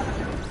 that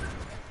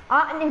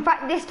hurt. In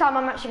fact, this time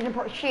I'm actually going to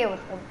put a shield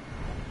on.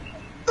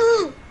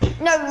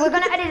 No, we're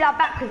going to edit that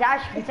back because it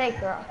actually can take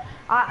her.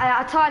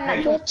 I timed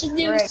that What to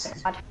do? really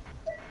bad.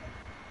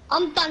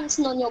 I'm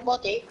dancing on your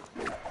body.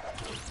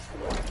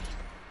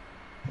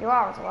 You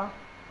are as well.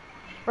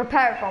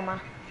 Repair it for me.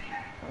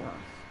 Oh,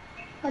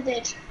 nice. I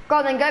did. Go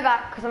on then, go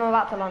back because I'm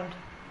about to land.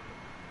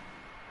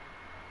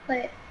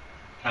 Wait.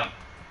 Come.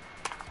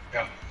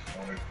 Come.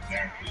 Over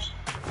there, please.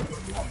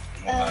 What do you want?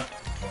 You want that?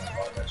 You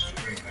want that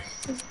extra green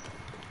thing?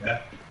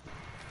 Yeah?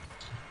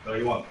 What do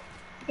you want?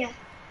 Yeah.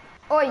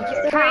 Oh, you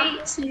 3,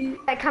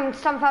 2. come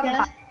stand further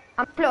Yeah. back.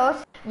 And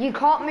plus, you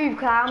can't move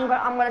because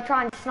I'm gonna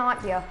try and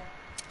snipe you.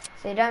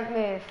 So you don't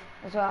move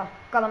as well.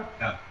 Got them.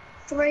 Yeah.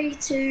 3,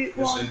 2,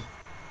 1. Listen,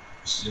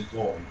 this is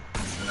important.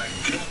 And I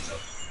can get it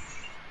up.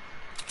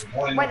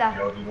 Why Wait not?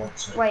 there. You want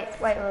to? Wait.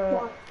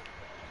 One.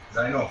 Is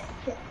that enough?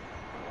 Yeah.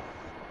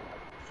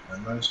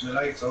 And then it's me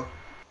later.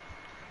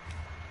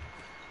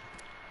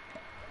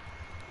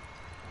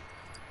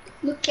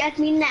 Look at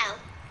me now.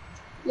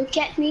 Look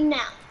at me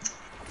now.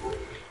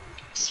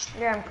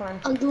 Yeah, I'm coming.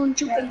 I'm doing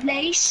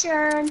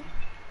jubilation.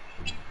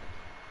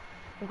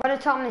 I've got to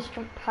time this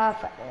jump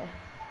perfectly.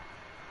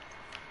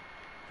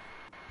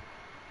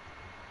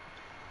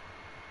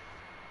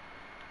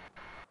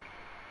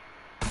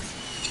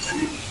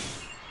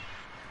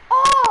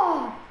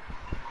 Oh!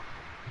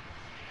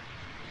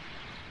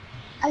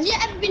 Have you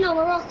ever been on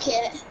a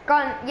rocket?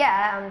 Gone,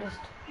 yeah, I'm just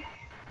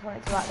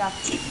wanted to like that.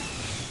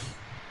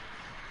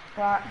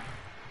 Right.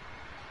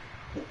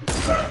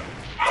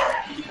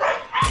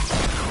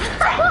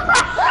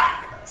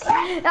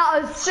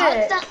 That was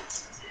sick.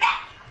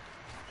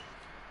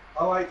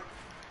 Oh, wait.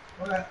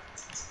 Okay.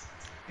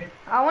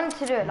 I wanted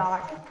to do it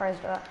like pros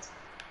do it.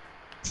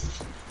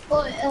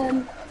 But,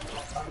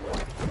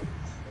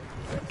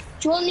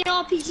 do you want the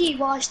RPG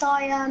whilst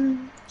I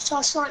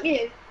snipe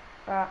you?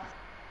 Right.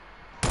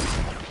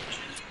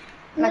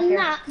 And Thank then you.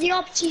 that, the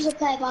RPG's up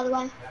there, by the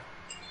way.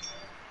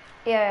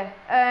 Yeah.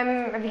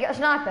 Have you got a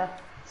sniper?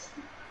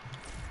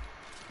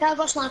 Yeah, I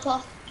got sniper.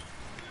 Alright,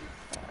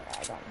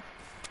 I got him.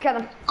 Kill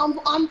him.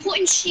 I'm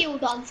putting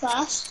shield on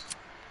first.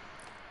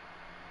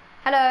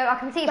 Hello, I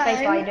can see your face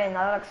Don't. while you're doing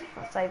that. That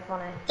looks so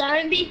funny.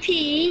 Don't be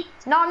P.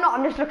 No, I'm not.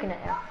 I'm just looking at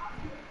you.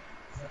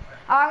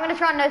 Oh, I'm going to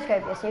try and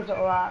no-scope you, see if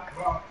it'll work.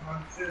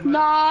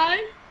 No.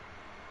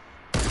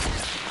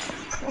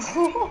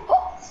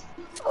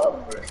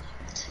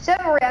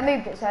 Don't worry, I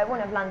moved it so it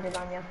wouldn't have landed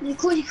on you. You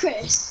call you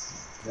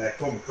Chris. Yeah,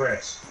 call me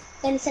Chris.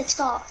 Then it said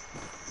Scott.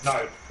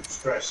 No,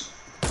 it's Chris.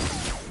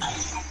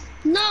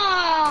 No.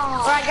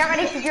 Alright, get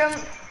ready to jump.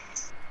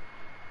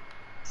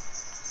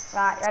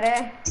 Right,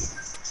 ready?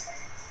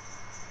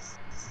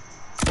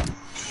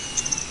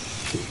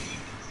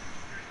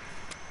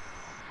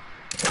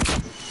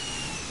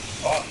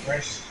 Oh,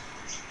 Chris.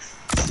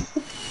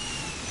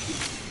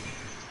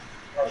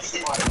 Oh, it's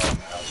my phone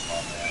now, it's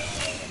not there.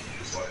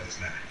 It's what it is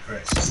now,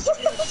 Chris.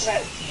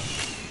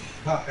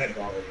 Not that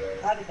bother there.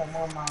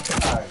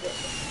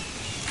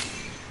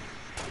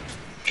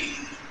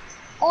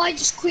 Oh, I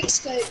just quick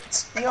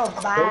scoped. You're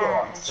Go bad.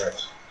 on,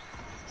 Chris.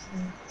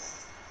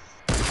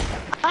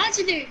 I had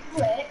to do it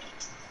quick.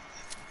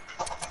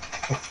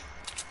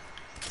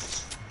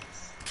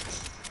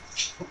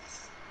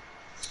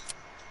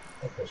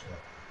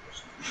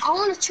 I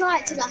want to try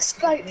it till I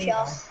scope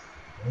ya.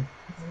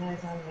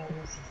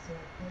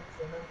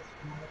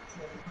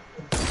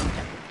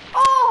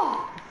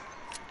 Oh!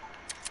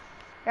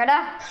 Ready?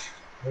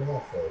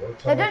 No,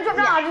 don't drop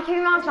down, I'll just give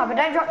you my sniper.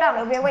 Don't drop down,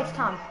 it'll be a waste of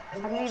time. I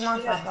can use my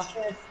sniper.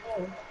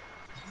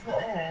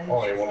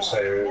 Oh, you want to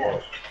say who it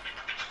was?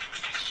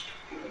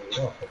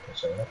 Oh, I can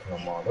say nothing on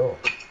my door.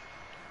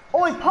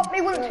 Oh, pop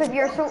me once with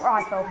your assault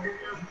rifle.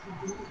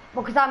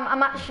 Because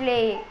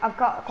I've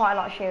got quite a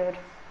lot of shield.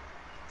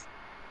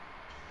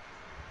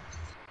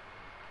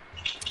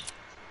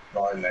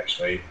 Right, next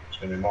week, it's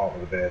going to be Mark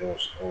with the beard or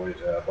his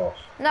boss.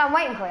 No, I'm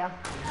waiting for you.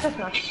 Trust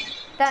me.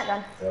 Don't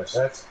then. What I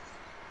said?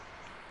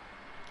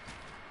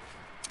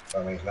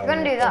 That means no You're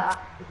gonna do that.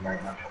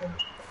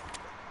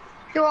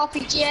 Your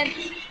RPG.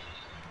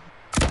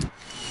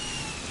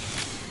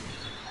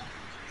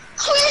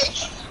 Quick!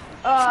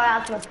 Oh,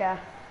 that's lucky.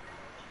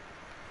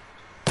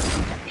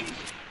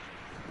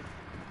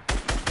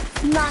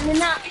 Man, and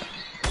that.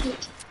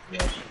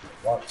 Yes.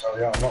 Right, so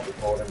yeah, I'm not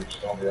recording, it's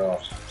just on the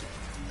arse.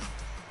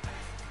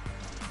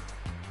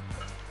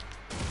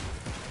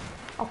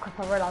 Oh crap,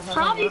 I realised I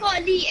How have you wasn't.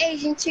 got Elite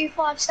Agent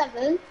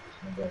 257?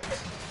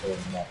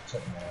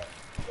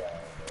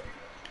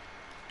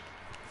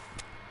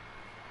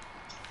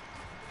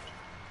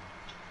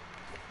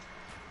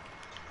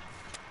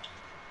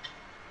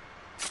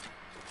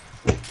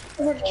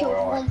 I've already killed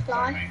one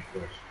fly.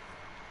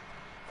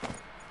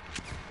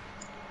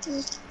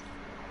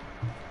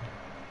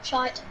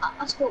 Shite,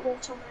 I spilled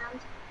water on my hand.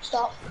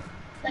 Stop.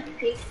 Let me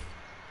pee.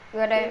 You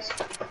ready?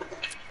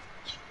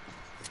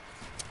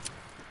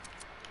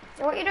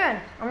 Yeah, what are you doing?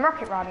 I'm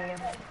rocket riding you.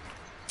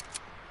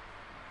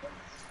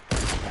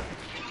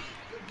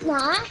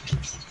 Nah.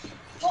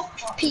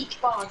 Peak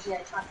bars,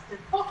 yeah, bastard.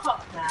 Fuck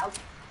off now.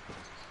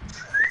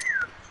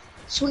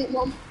 Sweet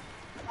one.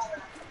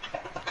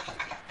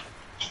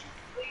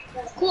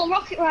 Come on,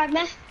 rocket ride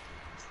me.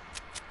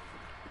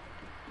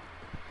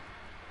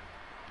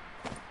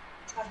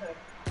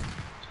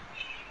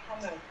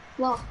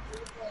 What?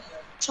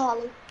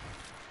 Charlie.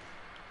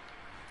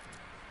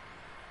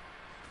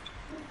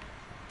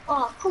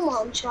 Oh, come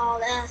on,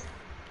 Charlie.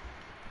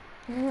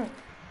 Mhm.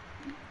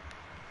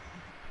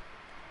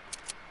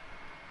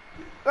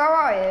 Where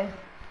are you?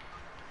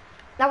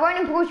 Now I won't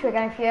impulse you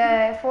again if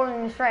you're falling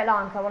in a straight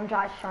line because I want to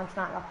try and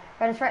snipe you.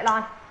 Go in a straight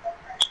line.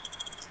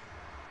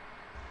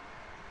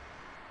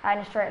 In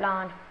a straight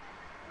line.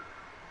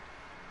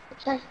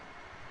 Okay.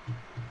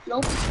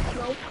 Nope,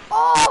 nope.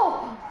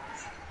 Oh!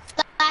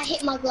 That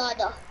hit my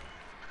glider.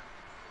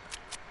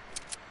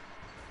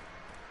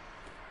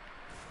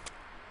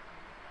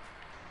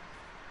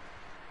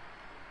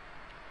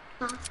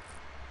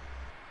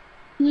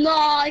 No,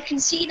 I can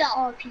see that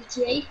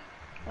RPG.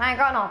 I ain't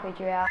got an RPG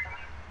yet.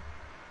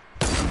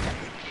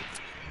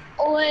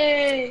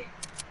 Oi!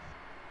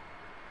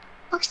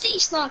 I can see you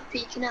sniper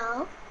peeking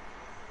out.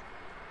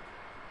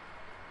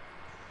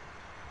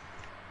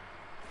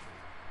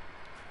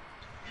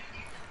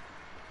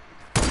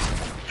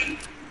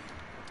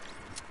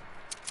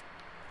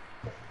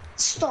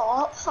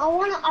 Stop! I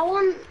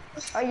want.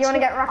 Oh, you want to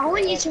get rocket? I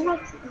want you to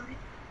rocket.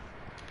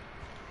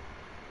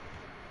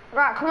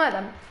 Right, come on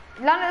then.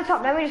 Land at the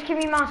top, let me just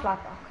give you my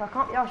sniper. Cause I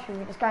can't be asked for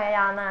you just going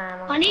down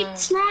there. I need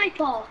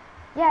sniper.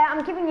 Yeah,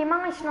 I'm giving you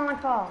my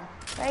sniper.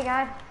 There you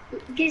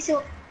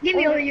go. Give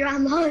me all your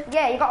ammo.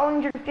 Yeah, you got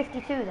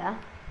 152 there.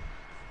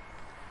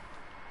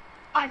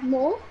 I had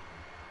more.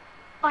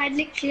 I had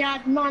literally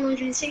had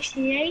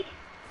 968.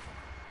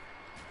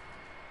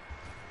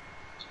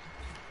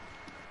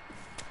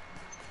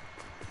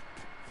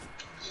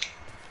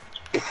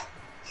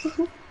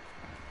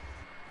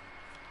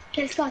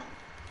 Okay, let's go.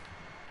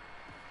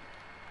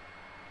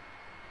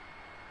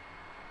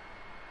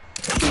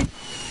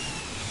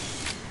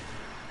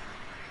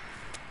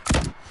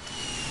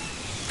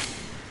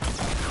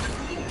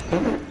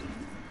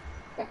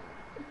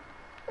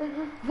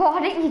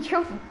 Why didn't you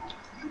jump?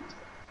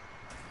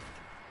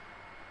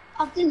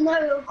 I didn't know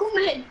it was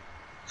coming.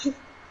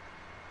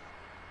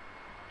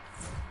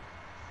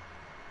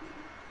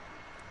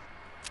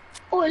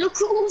 Oh, look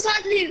at all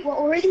that loot.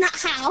 What, we're in that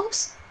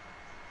house?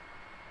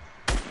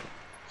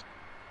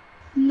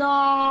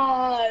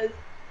 No.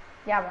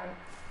 Yeah, man.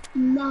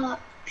 No,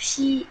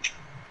 peak.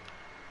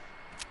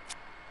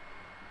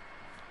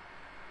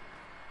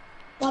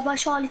 Bye-bye,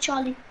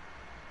 Charlie.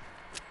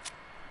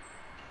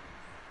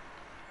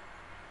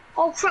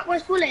 Oh crap,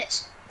 where's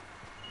bullets?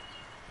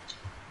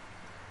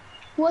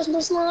 Where's my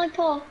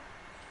sniper?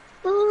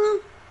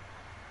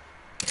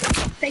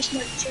 Face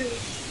note 2.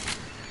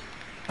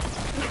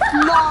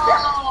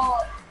 No!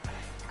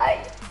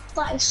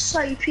 That is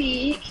so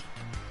peak.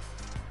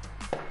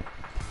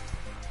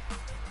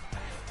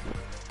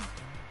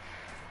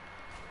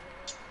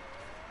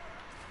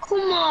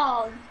 Come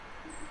on.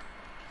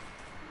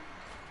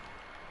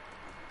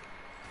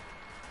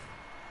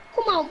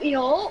 Come on, me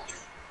up.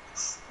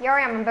 Here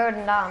I am, I'm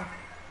building down.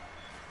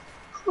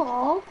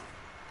 Oh,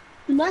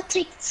 you might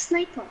take the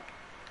sniper.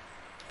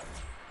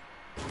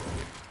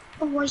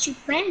 Otherwise you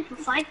banned for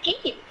 5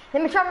 games.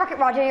 Let me try and rocket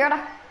Roger, you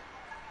gotta.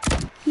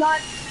 No.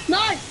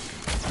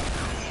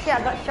 Yeah,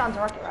 that's Sean's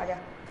rocket Roger.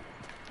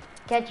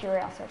 Get your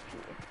ass up,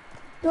 Peter.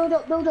 Build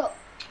up.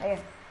 There you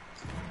go.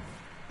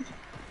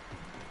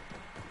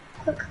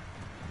 Look,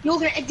 you're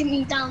gonna edit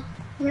me down.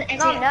 I'm gonna edit.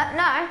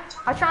 No.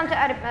 I'm trying to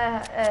edit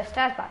my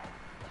stairs back.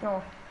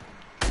 No.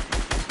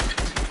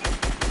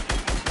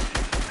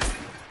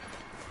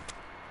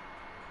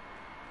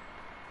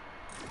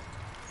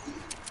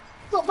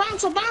 Look,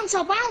 bouncer.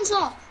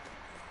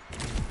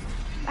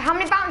 How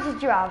many bounces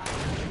do you have?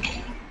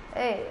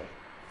 Hey.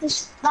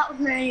 That was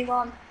my only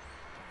one.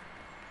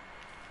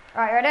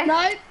 Right, ready?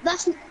 No,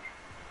 that's not.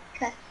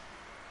 Okay.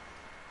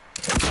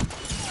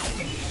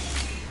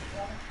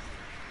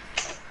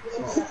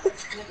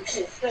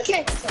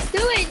 Okay,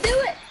 do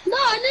it. No.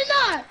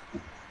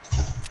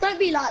 Don't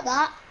be like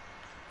that.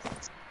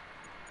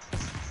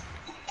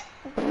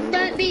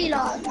 Don't be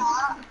like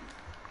that.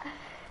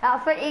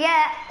 That's what you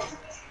get.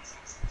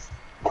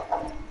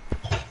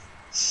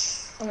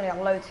 I'm gonna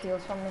get loads of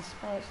heals from this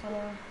space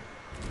anyway.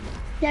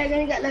 Yeah, you're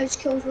gonna get loads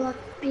of kills with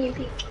being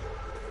peak.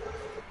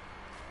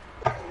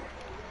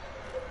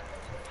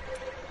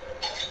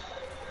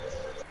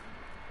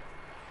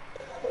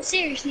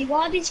 Seriously,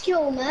 why did you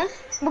kill me?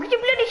 Because you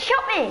bloody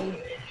shot me!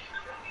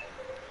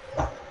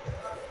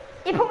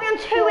 You put me on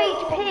 2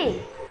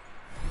 HP!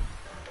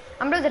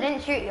 I'm bloody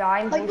didn't shoot you,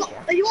 I impulsed you.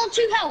 Are you on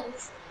 2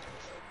 health?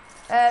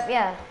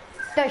 Yeah.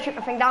 Don't shoot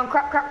the thing down.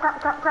 Crap. No,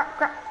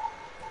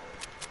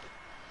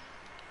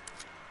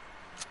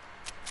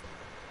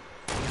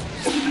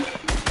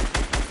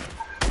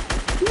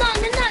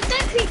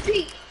 don't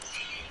peek.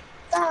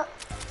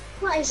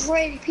 That is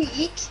really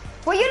peak.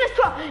 Well, you just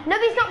try. No,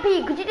 it's not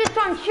peak, because you just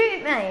try and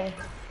shoot me.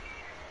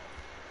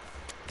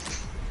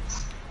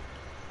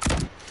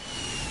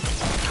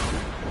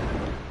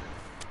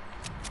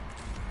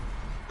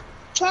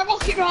 Try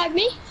rocket ride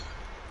me.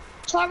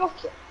 Try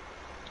rocket.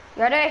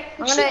 You ready?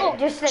 I'm gonna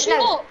just sit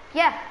no.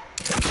 Yeah.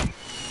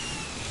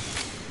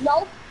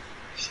 No.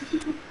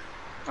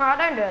 Alright,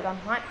 don't do it then.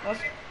 Right, boss.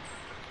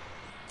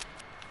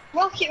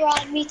 Rocket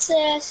ride me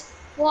to.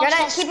 You ready?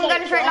 Keep on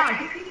going straight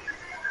line.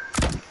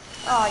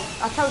 Oh,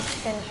 I told you to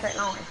stay in a straight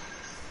line.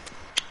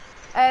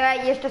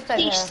 Right, you're just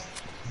over here.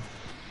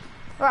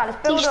 Right,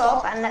 let's build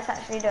up and let's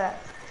actually do it.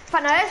 In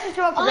fact, no, let's just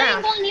do it off the ground. I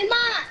ain't got any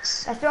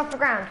mats. Let's do it off the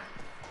ground.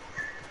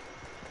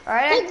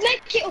 Alright? Look,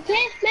 medkit up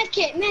here.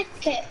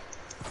 Medkit.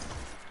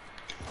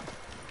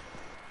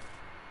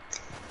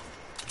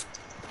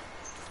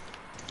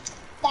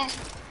 There.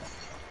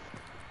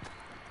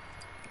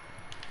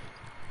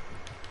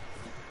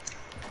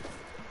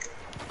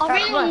 I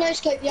really want no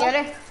scope, yeah. You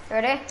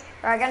ready?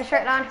 Right, get in a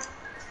straight line.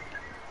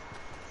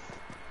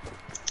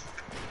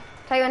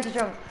 Tell you when to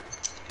jump.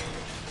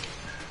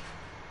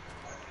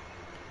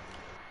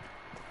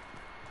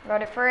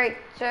 Ready, 3,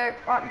 2,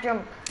 1,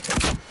 jump.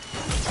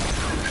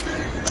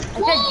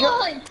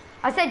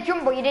 I said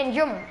jump, but you didn't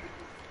jump.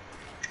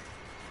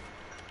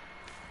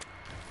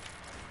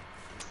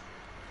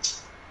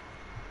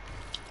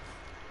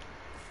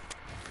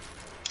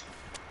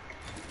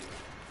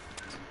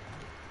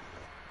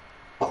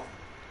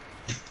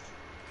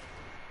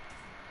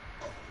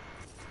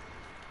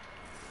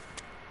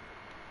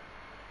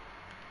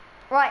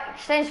 Right,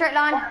 stay in straight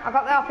line. I've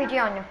got the RPG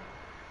on you.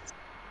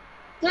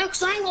 No,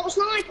 because I ain't got a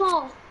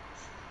sniper.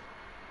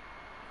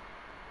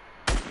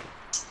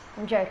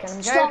 I'm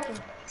joking. Stop.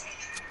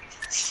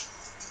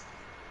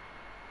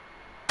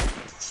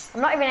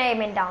 I'm not even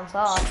aiming down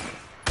side.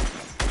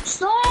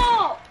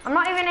 Stop! I'm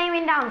not even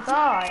aiming down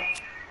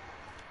side.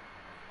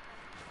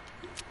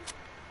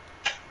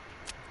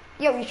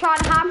 Yo, you trying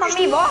to hide from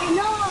me, boy?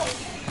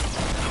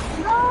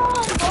 No,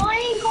 I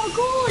ain't got a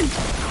gun.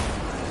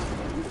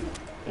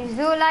 Is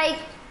you like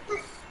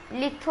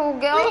little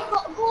girl?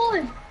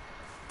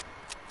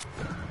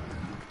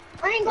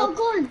 I ain't got a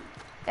gun.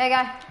 There you go. There you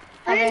go.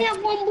 I only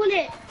have 1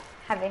 bullet.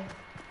 Heavy.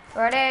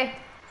 Ready?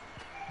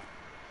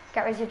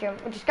 Get ready to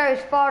jump. Just go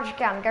as far as you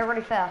can. Go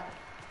really fast.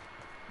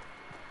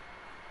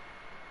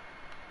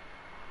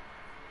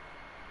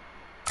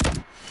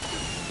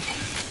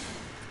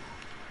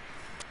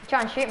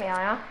 Try and shoot me,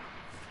 are you?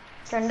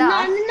 Do you want to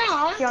die?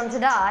 No. Do you want to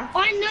die?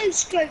 I know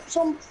scopes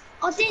on.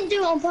 I didn't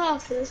do it on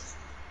purpose.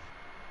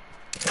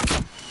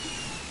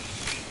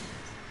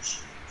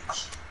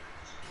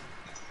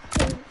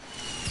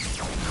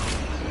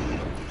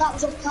 That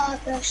was on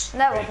purpose.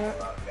 No, it wasn't.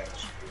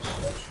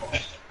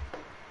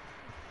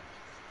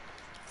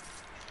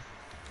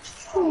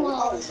 Come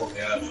on.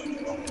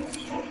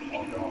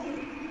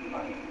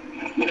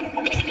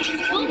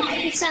 Why not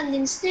be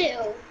standing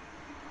still?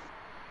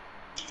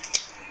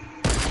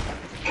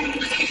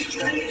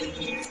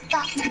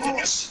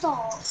 That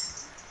stop.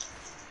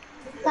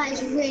 That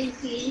is really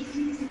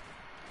big.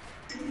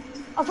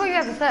 I thought you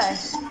ever said.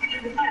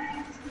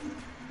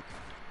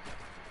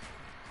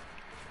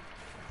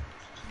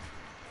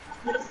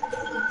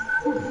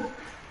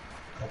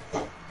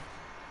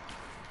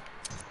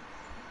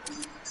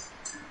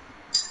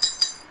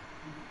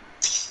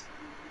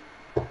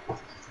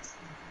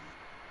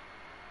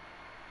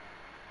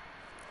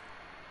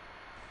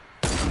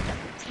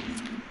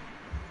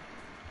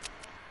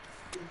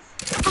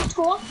 I have to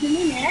go off in a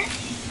minute.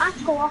 I have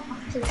to go off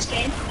after this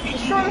game.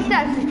 Destroy the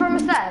stairs. Destroy the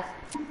stairs.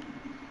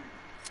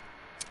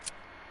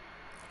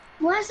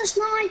 Where's the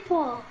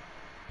sniper?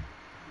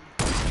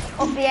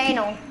 Off the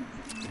anal.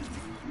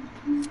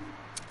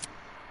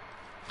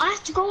 I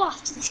have to go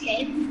after this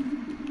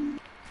game.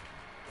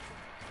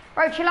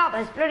 Bro, chill out.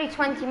 There's bloody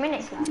 20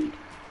 minutes left.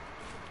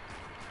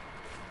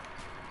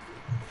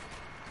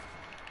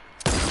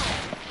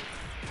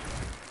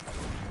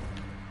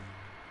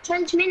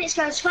 "20 minutes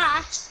goes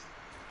fast."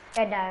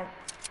 Yeah, no.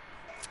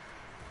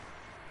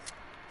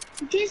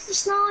 Where's the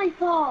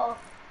sniper?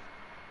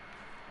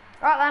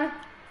 Right then.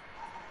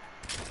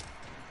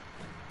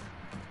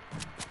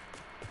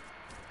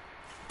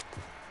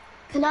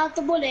 Can I have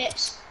the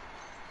bullets?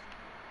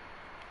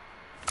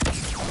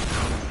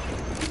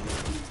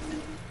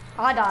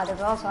 I died as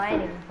well, so I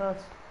ain't even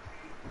close.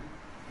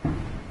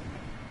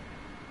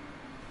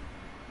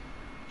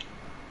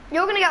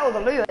 You're gonna get all the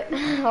loot.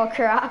 Oh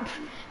crap.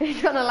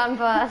 Who's gonna land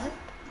first?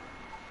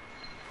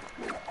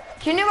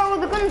 Do you know where all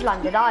the guns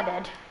landed? I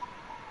did.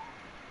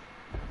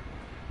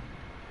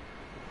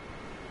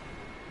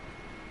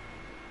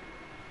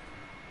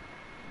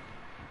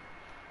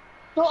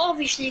 Well,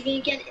 obviously you're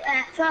gonna get it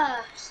there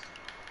first.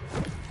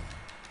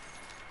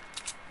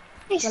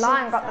 Well,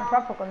 I ain't got the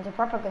proper guns. The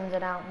proper guns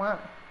are out, man.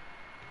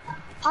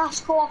 I have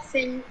to go off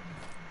in,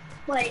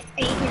 wait,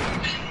 8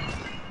 minutes.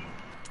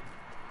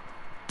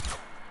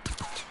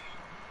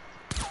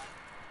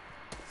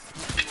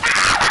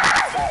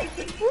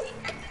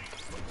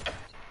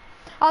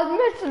 I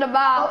was messing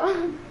about.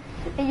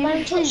 And you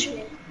Don't touch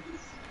me.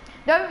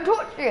 Don't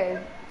touch you.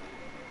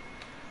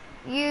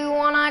 You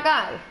wanna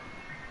go?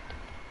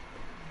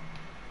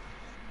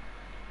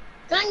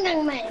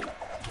 Gang mate.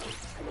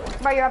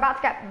 Bro, you're about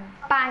to get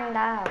banged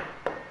out.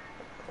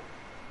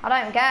 I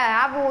don't care.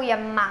 Have all your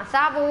mats.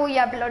 Have all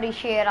your bloody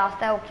shit. I'll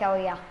still kill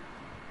you.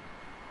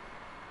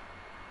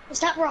 Is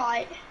that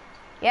right?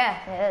 Yeah,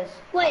 it is.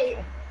 Wait,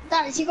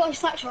 Dad, has you got his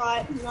facts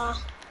right? Nah.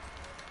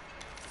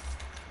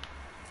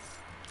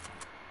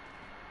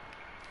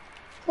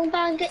 Come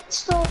down and get the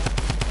stuff.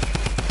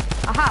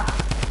 I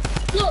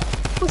have. Look,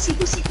 pussy. At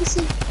least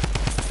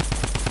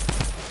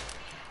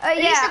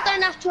Yeah. I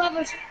don't have to have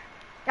a...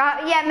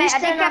 Yeah, mate, I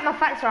Still did get not- my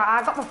facts right.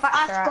 I got my facts I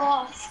have to go right.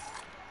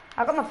 off.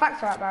 I got my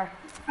facts right, bro.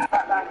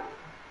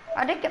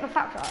 I did get my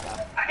facts right,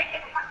 though.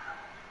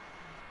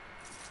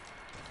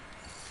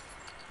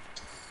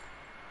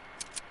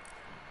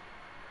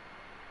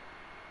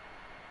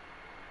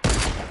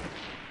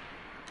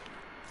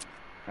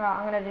 Right,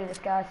 I'm gonna do this,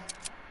 guys.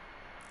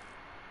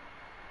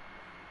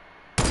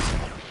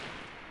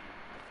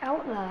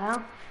 Out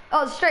there.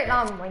 Oh, it's a straight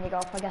line when you go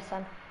off, I guess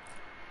then.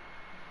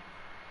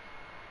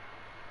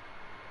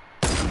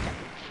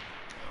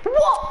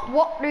 What?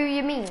 What do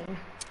you mean?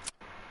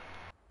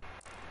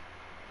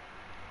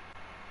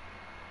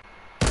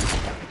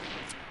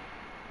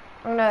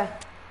 I'm gonna...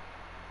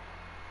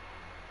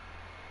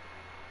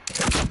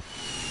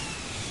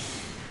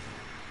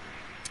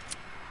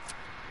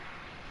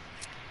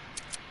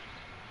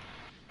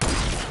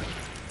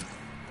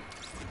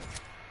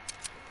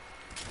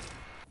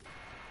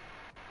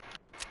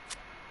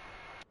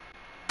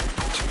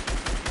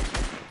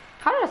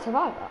 How did I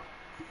survive that?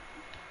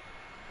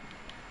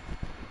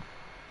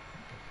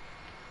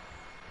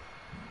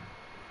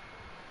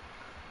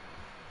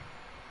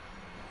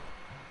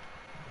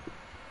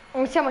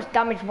 Let me see how much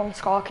damage one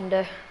scar can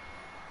do.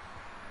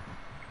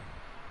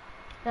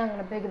 Now I'm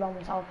gonna big it on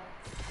myself.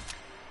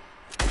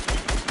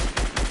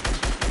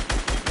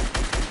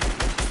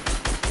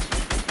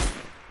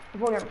 I'm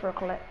probably going for a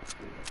clip.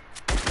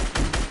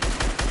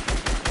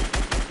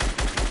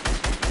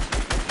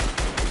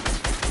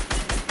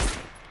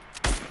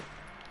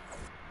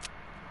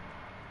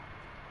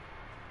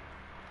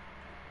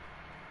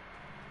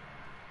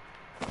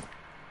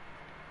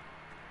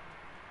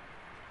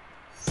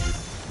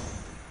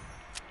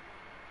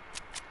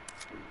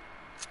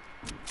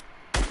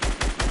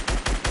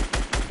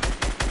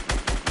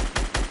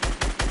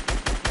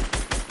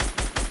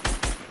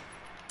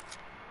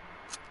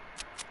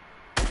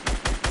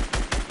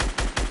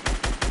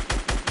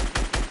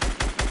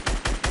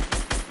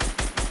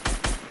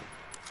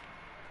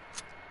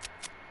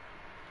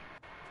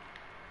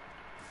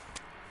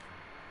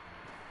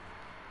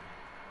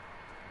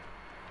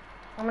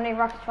 How many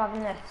rockets do I have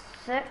in this?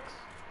 6?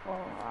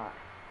 Alright.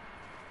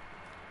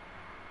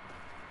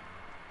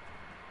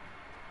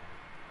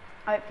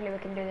 Hopefully we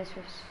can do this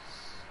with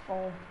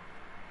 4.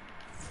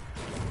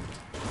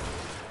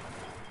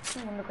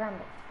 I'm on the ground.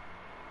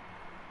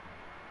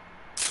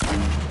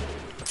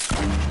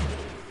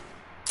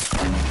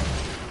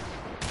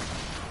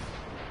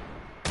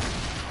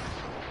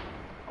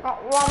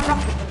 Got 1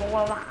 rocket with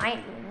all that I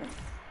ain't doing this.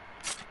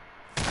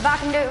 If I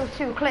can do it with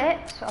 2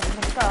 clips, I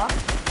can start.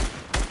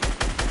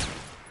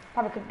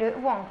 Probably could do it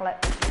with 1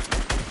 clip.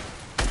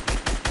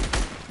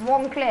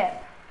 1 clip.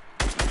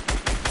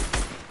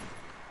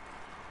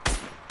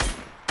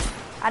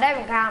 I don't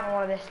even count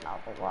all of this stuff,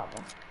 but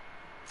whatever.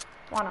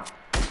 Why not?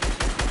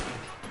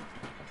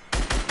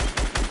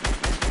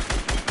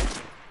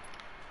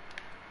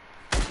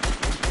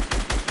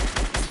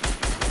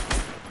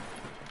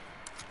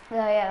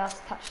 Yeah, that's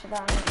attached to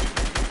that.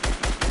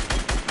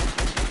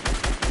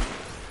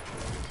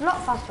 It's a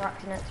lot faster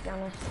acting it, to be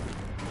honest.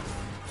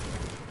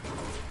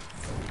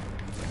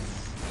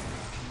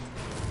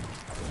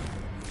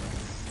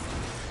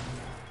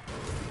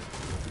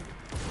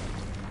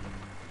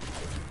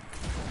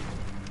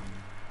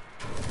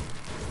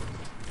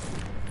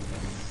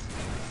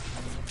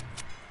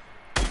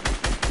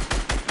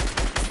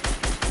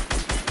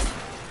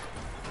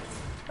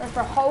 For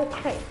a whole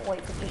clip, or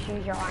you could just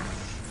use your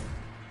axe.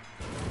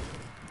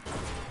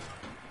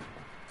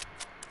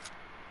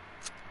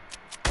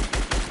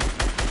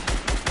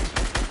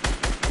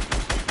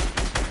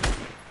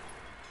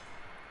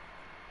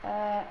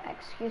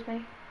 Excuse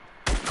me.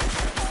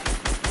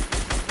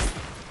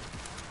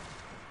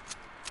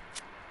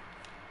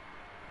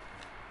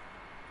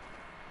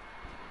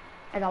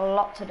 There's a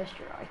lot to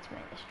destroy to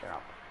make this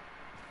drop.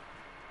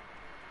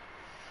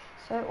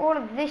 So all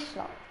of this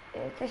lot,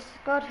 is this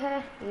good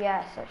here?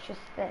 Yeah, so it's just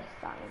this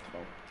that I need to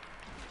do.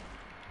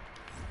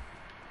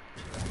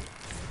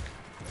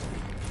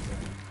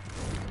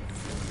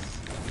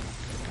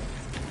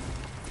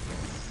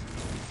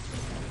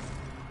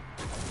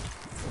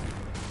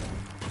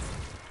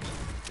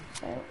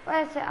 So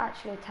where's it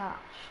actually attached?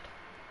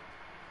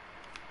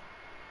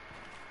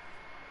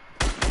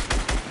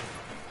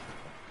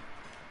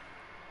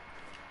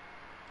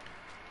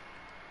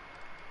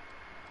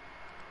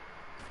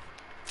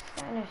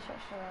 Let me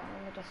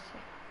just see.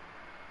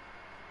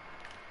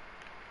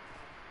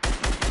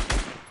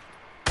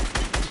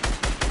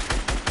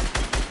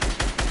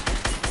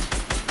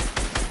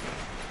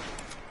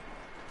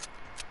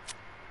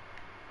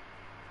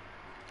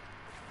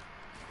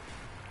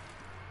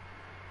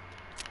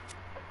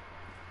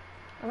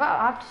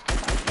 I've just got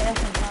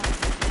this and that.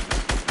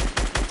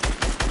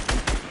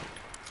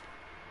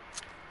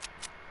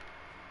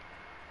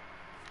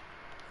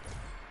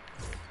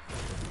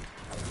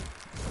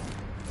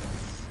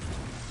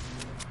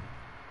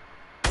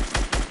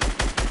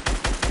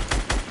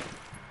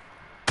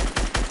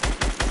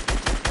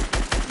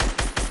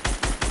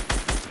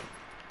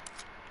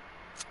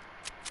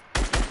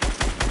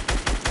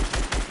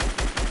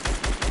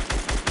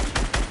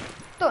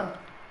 Done.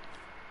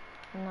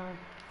 No.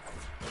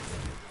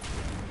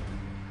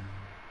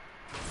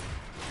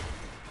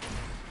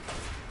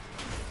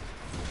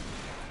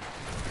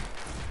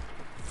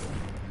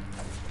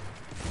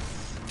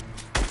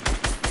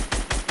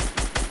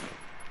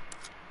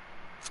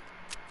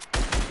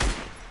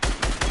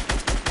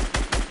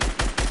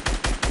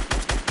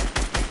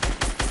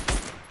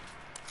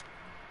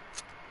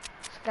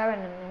 It's going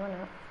in a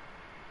minute.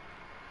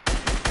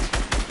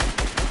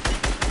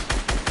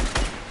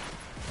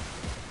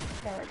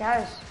 There it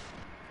goes.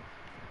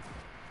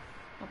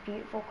 A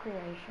beautiful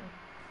creation.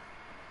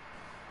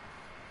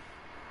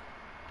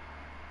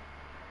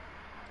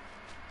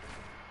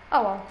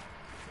 Oh well.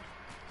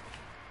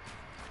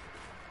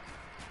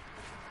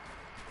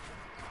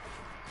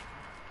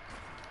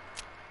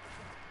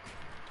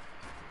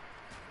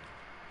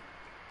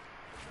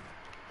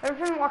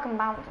 Everything like I'm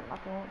bouncing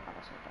like an old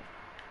or something.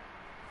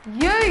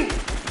 You!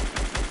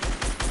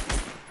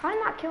 How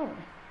did that kill me?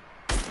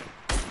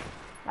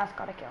 That's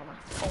gotta kill me.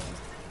 Oh.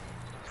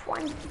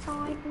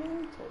 25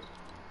 meters.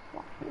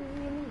 What do you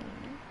mean?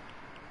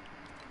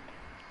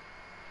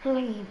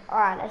 Leave.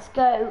 Alright, let's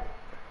go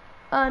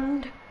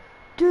and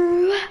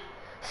do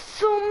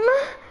some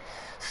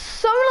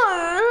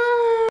solo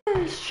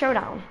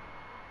showdown.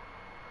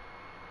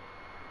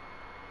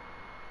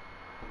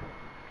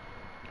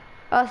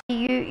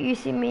 You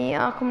see me,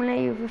 I'll come at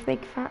you with a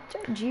big fat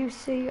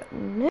juicy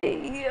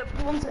knee.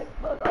 One sec,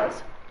 bye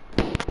guys.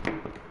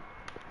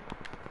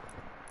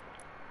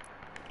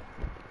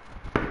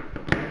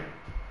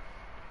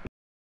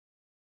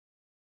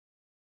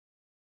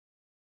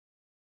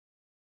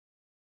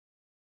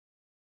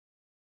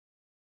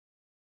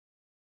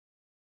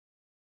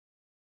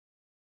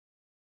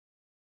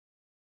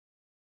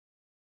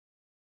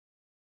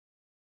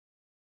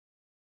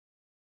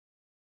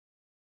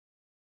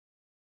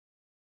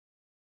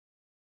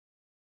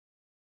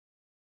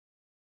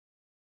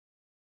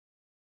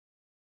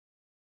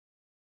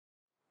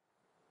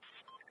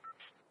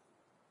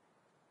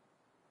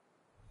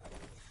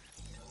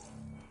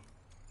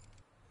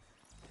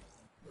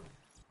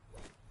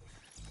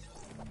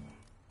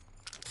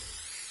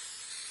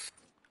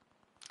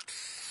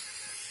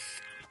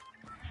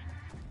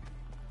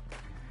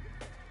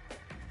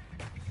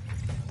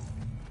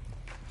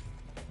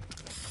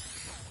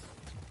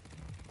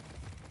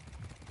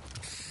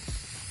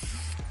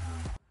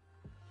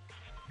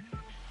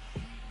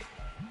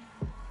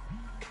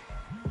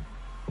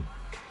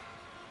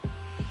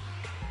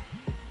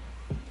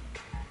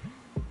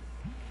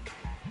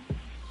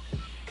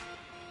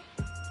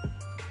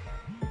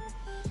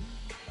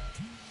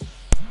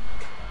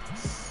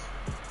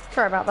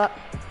 Sorry about that.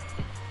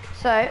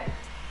 So,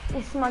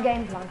 this is my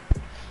game plan.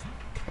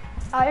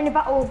 I only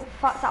battle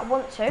fights that I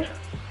want to,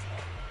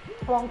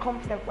 what I'm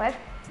confident with.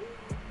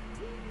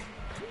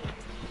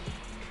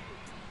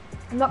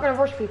 I'm not going to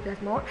rush people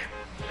as much.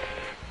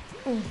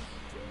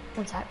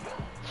 One sec.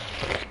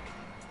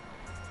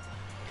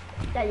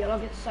 There you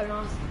look, it's so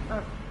nice.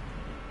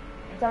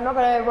 So I'm not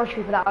going to rush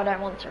people that I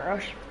don't want to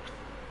rush.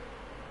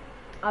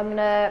 I'm going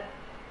to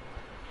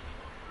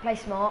play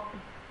smart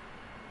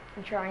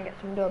and try and get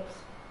some dubs.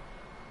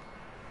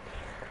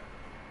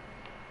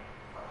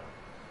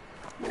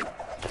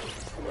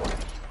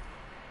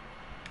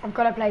 I've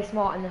got to play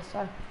smart in this,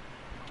 so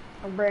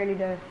I really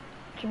do.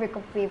 Should be a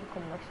couple people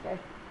come next day.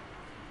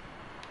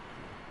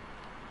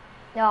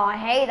 No, I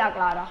hate that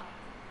glider.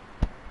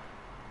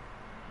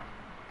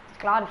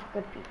 Glider's for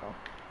good people.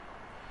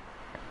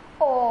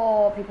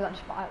 Or people that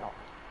just buy a lot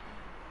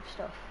of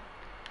stuff.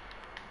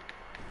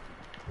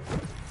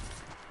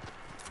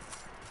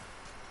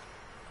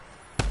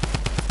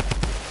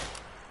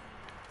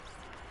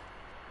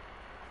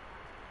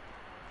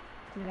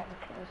 I'm gonna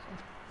get closer.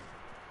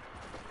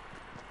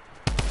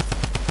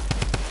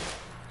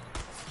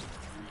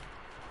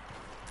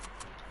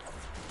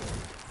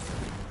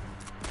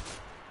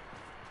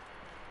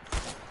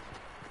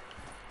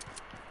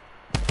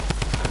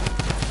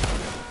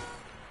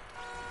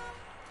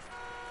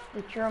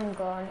 The drum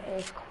gun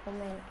is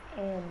coming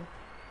in.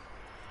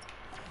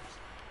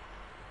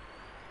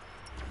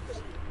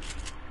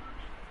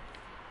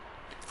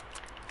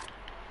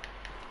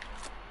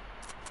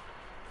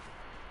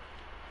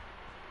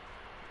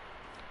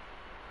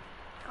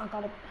 I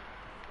got it.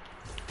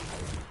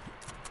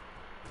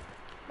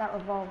 That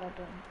revolver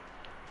done.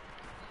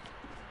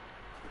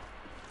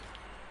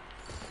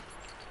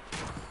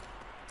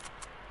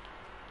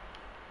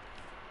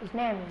 His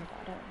name is,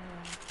 but I don't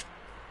know.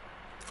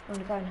 I'm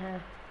gonna go in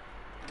here.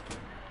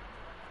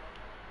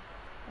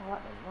 Oh,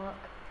 that didn't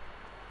work.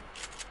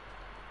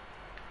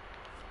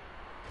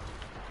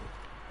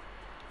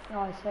 Oh,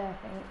 I see, I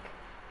think.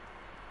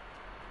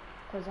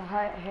 Because I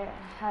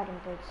heard him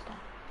do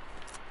stuff.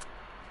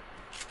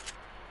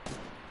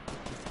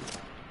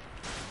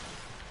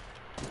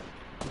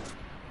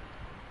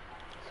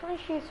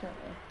 Someone's shooting at me.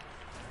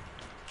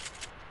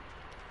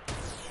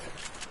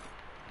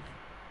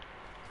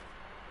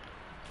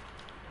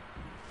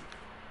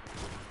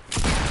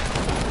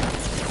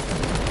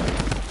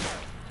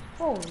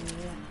 Oh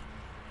yeah.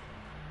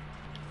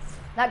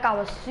 That guy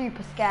was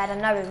super scared. I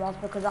know he was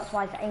because that's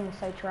why his aim was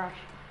so trash.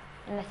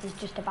 Unless he's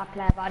just a bad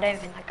player, but I don't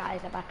think that guy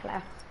is a bad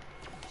player.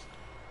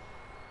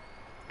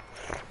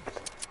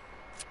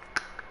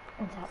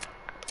 What's up?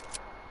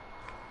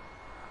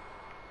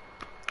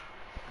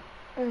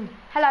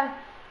 Hello.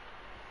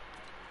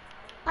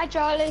 Hi,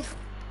 Charlie.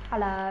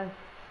 Hello.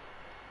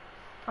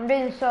 I'm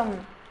doing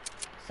some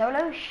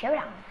solo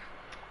showdown.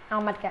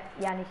 I'm about to get,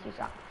 yeah, I need to use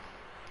that.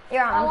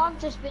 Here I am. Oh,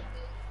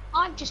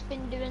 I've just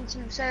been doing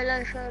some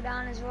solo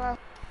showdown as well.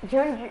 Do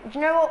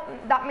you know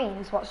what that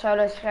means? What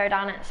solo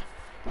showdown is?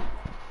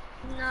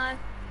 No.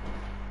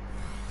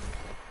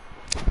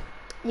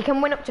 You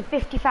can win up to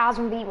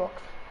 50,000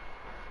 V-Bucks.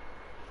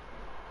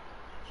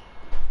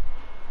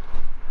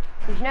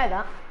 Did you know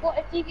that?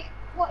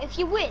 What if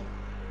you win?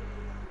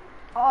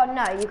 Oh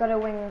no, you got to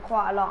win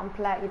quite a lot and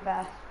play at your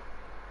best.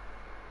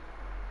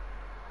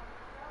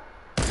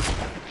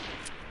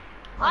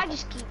 I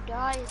just keep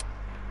dying.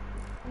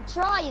 I'm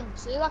trying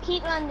to. I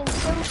keep landing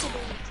tilted all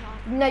the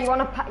time. No, you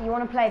want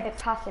to play a bit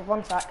passive.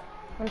 One sec.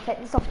 I'm gonna take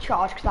this off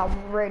charge because I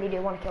really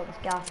do want to kill this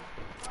guy.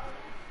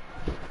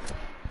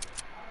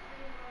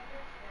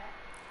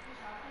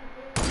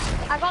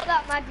 I got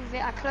that mag of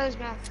it. I closed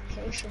my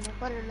application. I've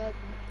got to load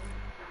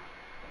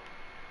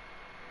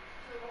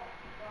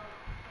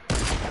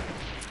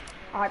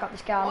I got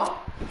this guy.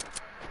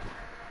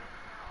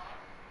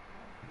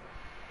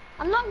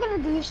 I'm not gonna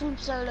do some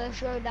solo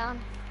showdown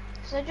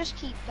because I just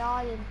keep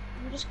dying.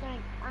 I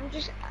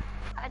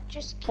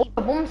just keep. All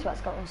the bum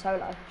sweats got on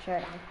solo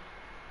showdown.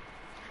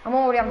 I'm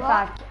already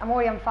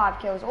on 5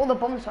 kills. All the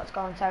bum sweats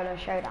got on solo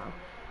showdown.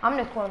 I'm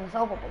just calling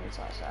myself a bum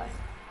sweat, so.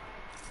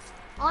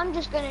 I'm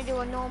just gonna do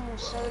a normal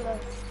solo.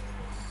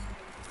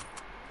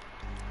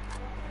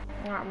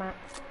 Alright, mate.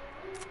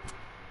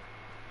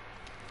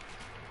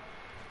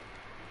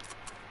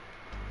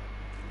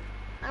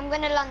 I'm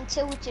gonna land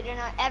tilted, and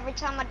every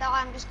time I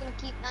die, I'm just gonna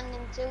keep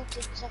landing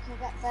tilted because I can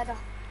get better.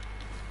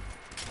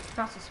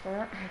 That's the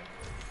spirit.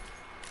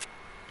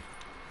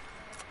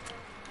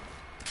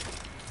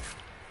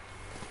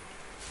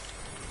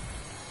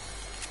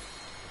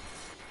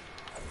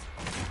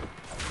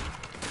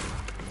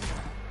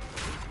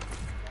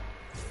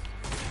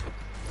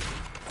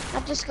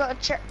 I've just got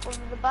to check whether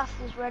the bath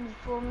is ready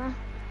for me.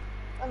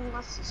 And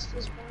my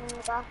sister's been in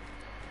the bath,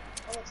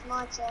 and it's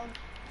my turn.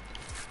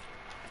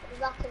 Be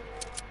back in a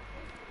minute.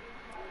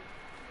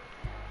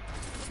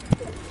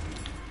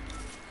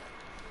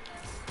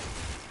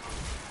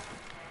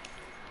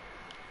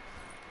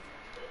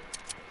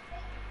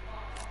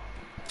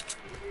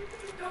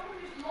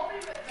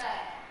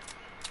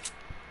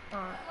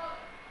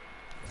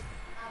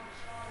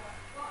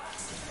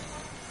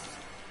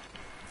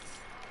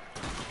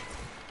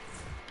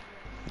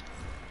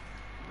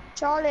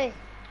 Charlie,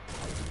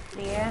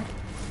 Yeah.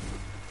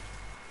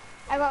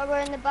 I gotta go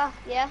in the bath,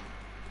 yeah?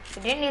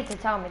 You didn't need to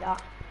tell me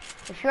that.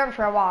 If you went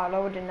for a while, I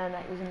would have known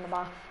that he was in the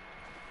bath.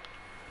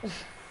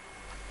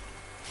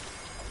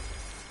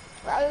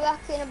 I'll be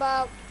back in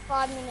about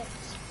 5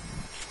 minutes.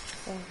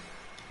 Yeah.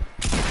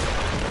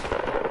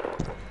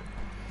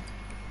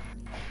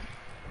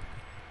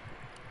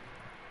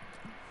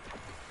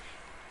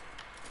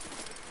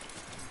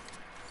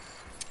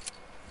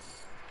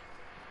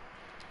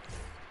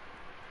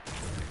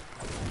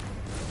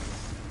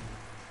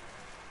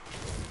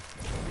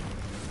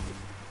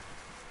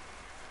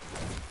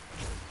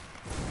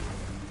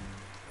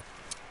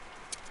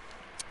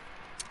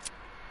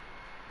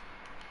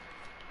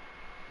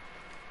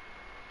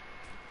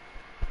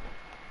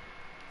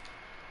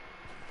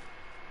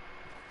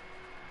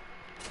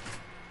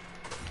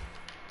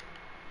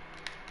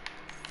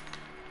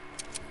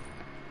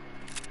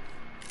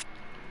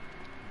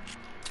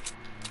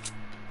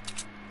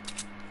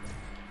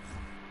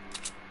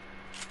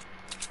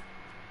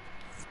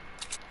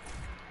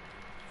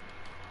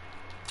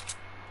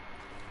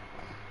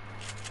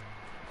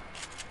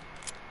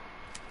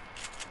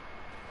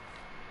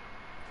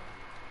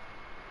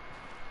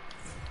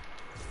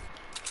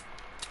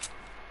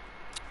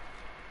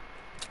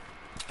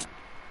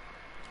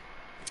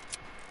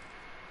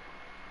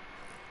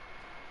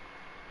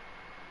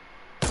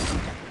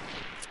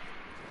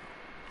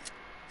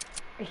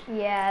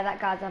 Yeah, that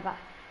guy's a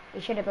he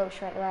should have built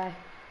straight away.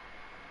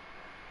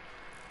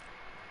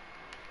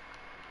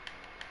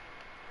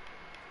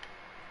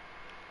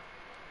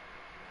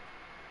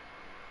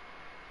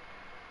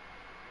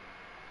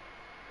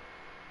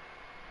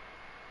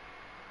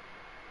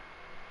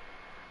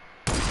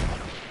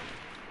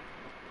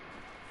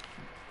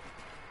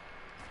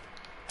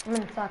 I'm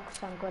in the circle,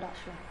 so I'm good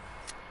actually.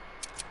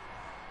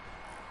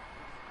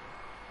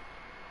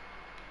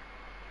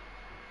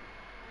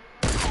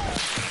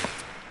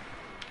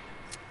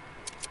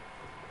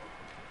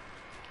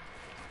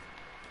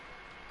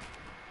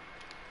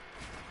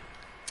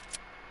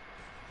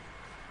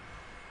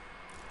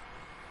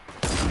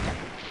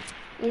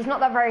 He's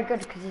not that very good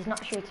because he's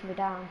not shooting me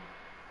down.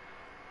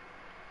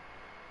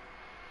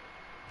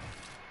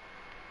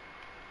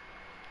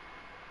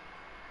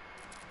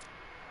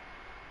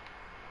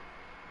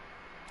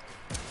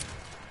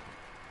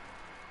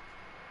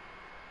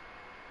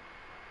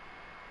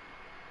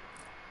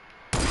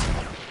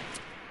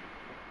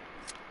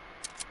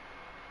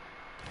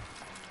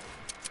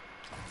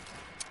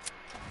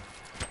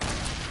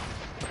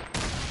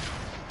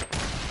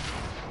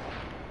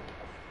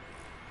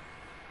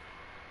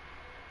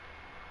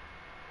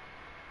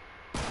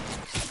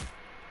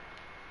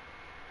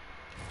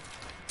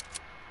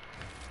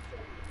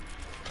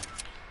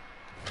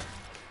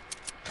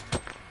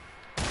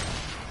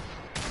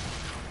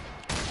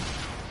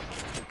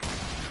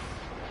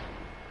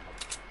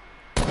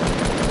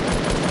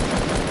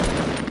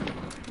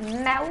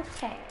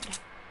 Melted.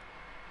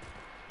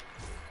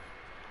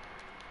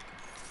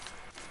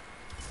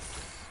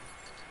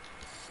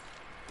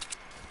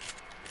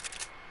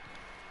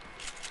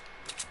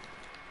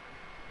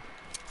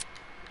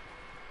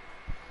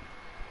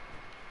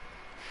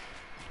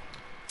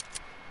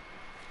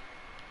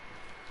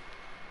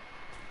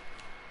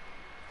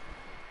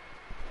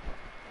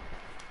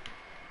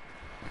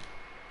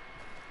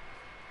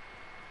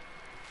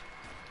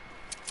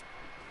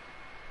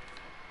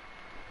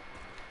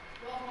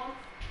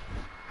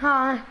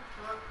 Hi.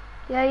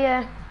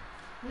 Yeah.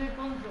 New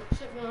guns up,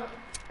 sit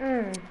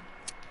there.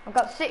 I've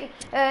got six.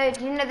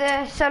 Do you know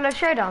the solo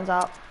showdowns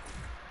out?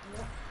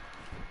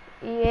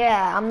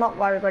 Yeah, I'm not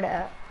very good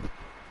at it.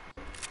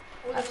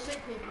 All the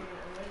sick people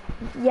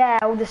in it, Yeah,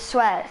 all the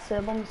sweats,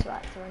 the bomb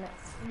sweats are in it.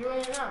 you're in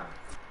it now?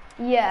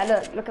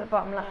 Yeah, look at the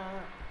bottom left.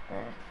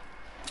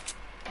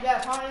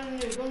 Yeah, apparently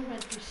the new gun's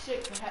meant to be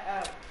sick to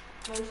hit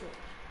closer.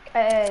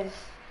 It is.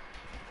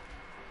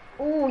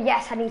 Oh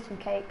yes, I need some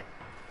cake.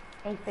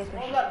 I need to boost my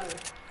What shield. does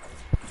that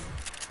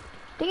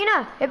do? Do you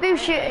know? It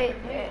boosts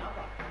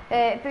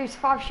it boosts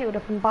 5 shield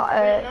up and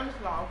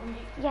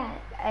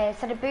yeah.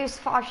 So it boosts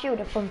 5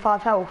 shield up and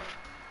 5 health,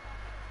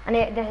 and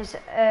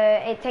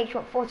it takes you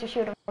up 40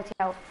 shield and 40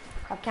 health.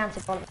 I've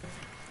counted all of them.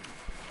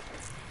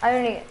 I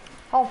only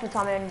half the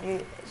time I only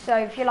do. So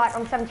if you're like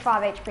on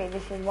 75 HP,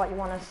 this is what you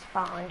want to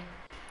find.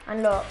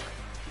 And look,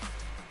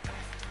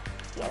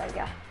 yeah, there we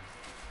go.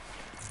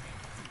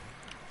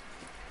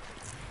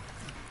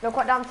 Look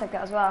what dance I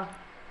got as well.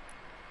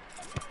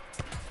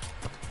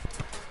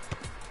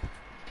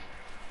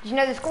 Did you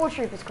know the school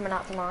trooper's coming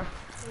out tomorrow?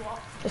 What?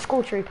 The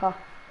school trooper.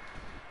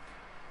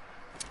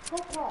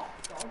 Fuck off,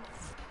 dog.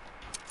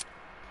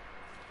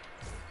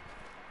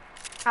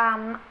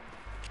 I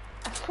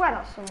swear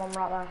that's someone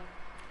right there.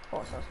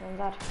 Oh, so someone's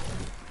dead.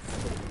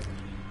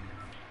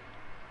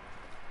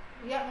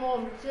 You get more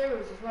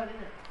materials as well,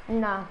 innit?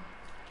 No.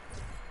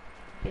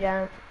 You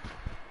don't.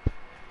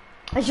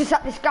 It's just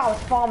that this guy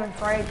was farming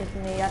for ages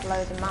and he had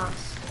loads of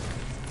mass.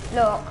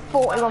 Look,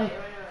 41.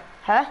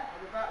 Huh? I'll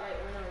be back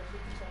later when I was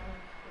looking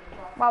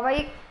something. Well,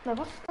 wait. No,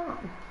 what's that?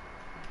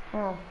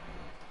 Oh.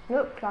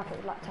 Looked like it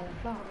was like 10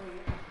 o'clock.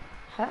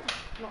 Huh?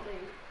 Not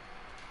these.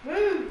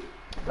 Move!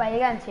 Where are you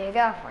going to? Your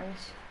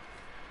girlfriend's?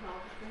 No,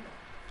 just bring it.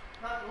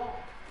 That's what?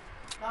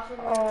 That's what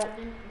Oh. we're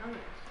doing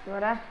nuggets.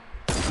 Ready?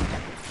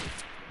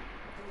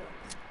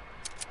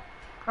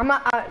 I'm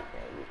at,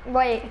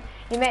 wait,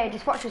 you mate,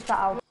 just watch this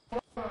battle.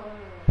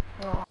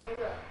 Oh.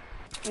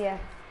 Yeah.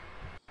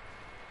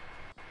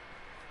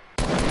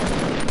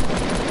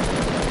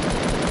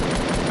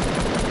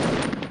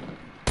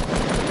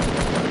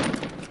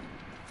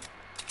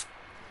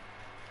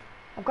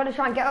 I've got to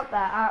try and get up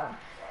there.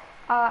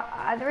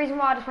 The reason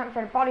why I just went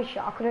for a body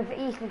shot, I could have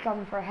easily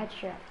gone for a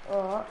headshot,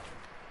 or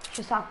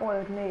just that boy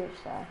would move,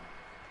 so.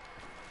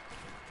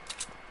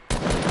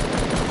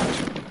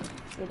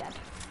 You're dead.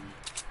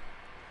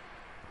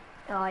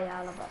 Oh yeah,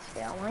 I love that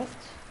skill, mate.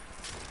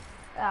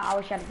 I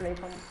wish I had a blue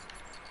pump.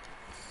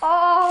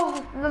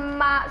 Oh, the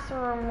mats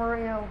are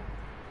unreal.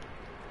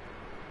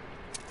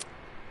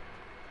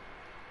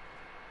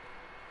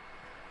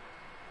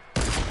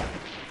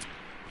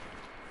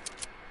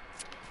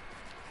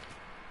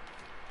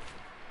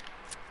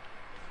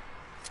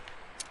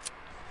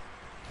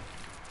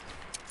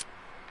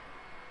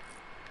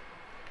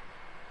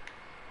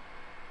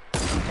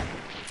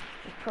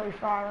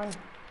 Pre-firing.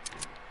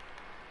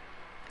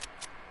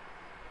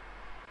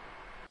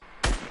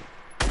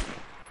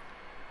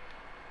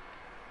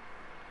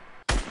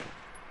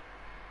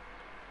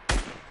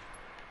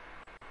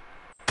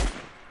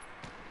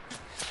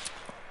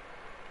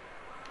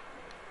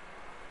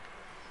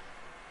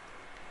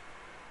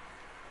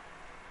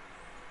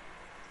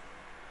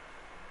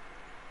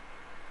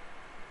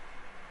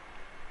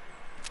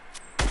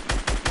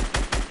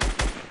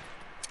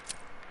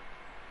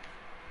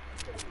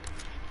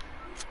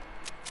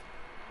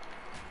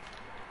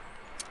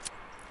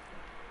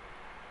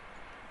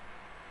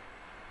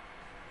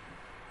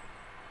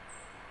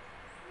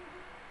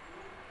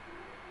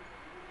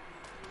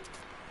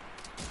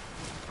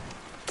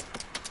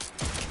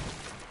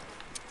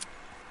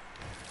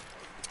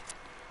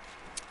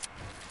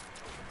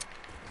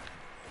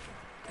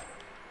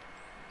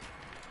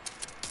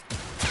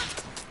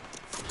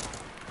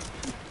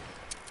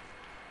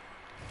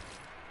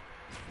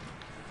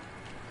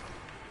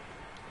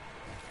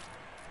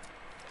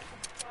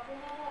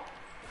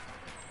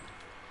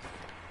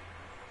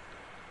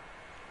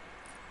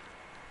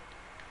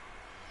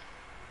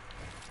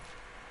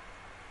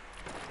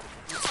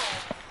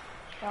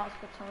 That's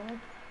good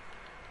timing.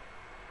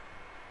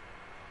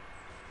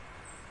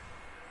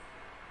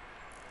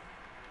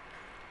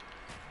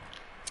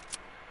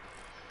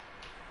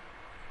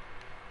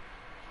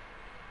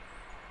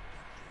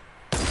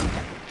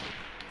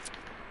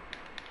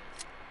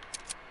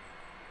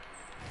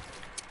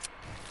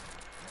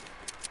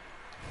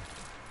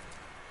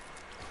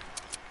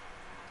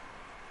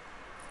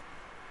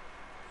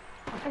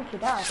 I think he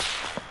does.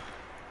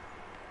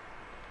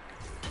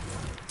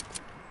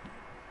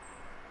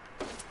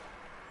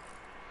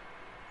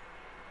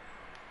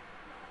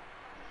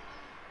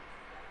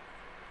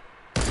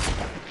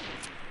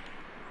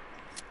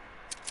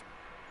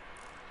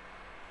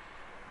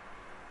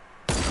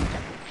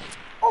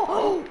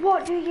 Oh,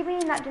 what do you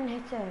mean that didn't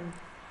hit him?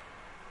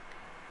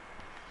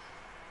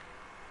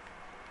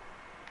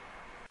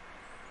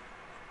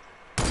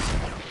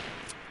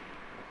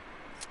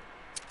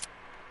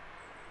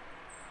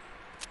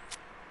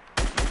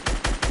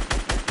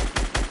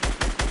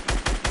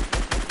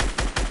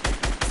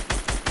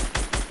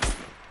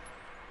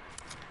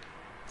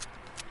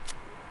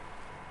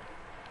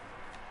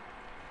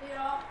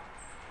 Yeah.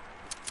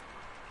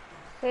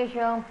 See you,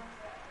 Sean.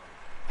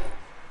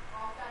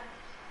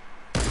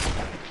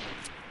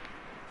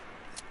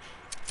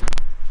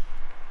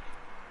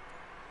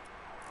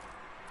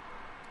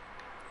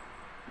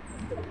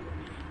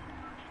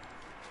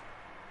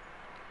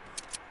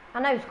 I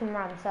know he's coming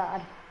around the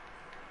side.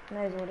 I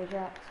know he's already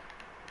jacked.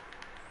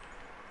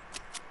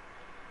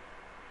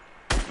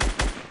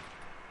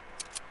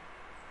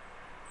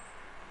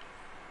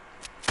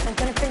 I'm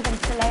gonna think I'm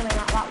still aiming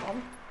at that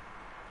one.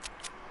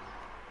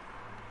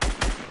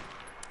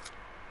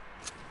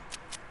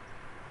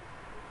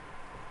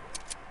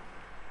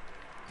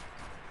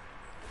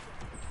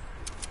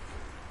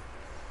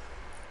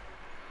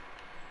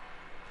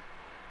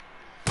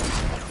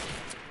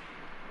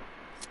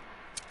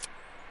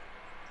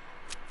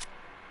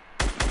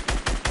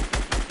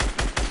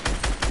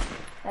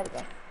 There we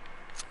go.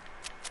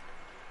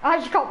 I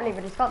actually can't believe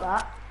I just got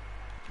that.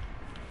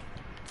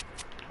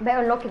 A bit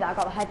unlucky that I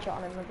got the headshot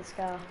on him with the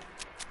scar.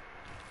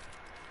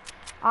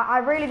 I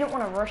really didn't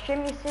want to rush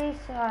him, you see,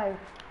 so I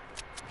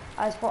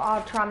just thought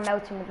I'd try and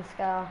melt him with the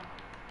scar.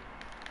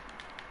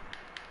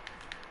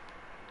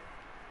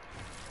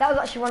 That was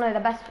actually one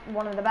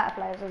of the better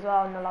players as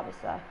well in the lobby,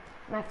 so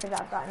I'm happy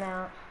that I've gotten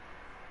out.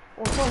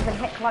 Well, someone's been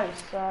hit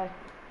close, so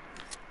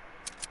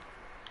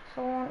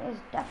someone is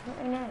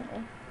definitely near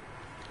me.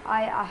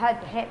 I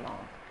heard the hit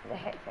mark, the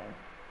hit thing,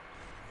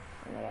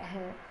 and they get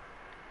hit.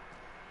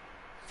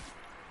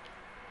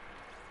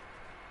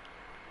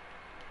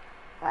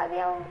 Where the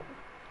hell?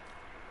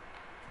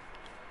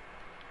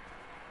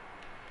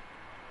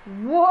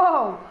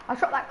 Whoa! I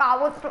shot that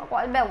guy once. Look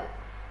what I built.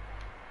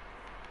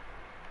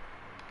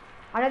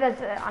 I know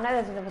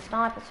there's another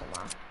sniper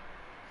somewhere. So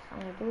I'm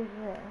gonna do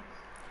this.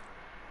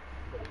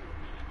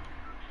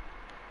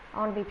 I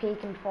want to be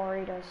peeking before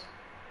he does.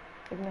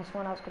 Even if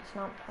someone else could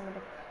snipe from the.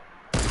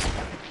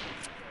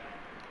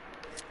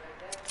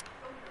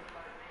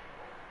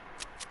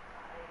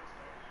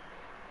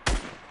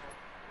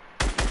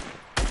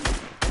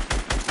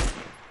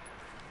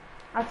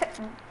 I'll take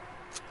them.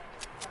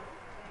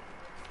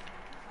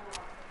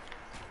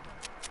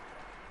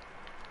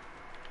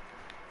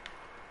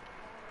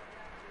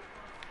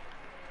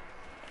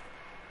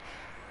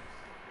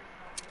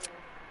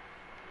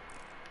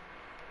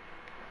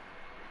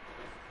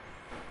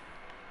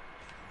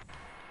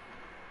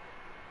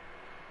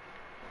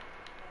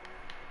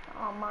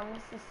 Oh man,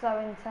 this is so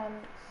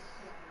intense.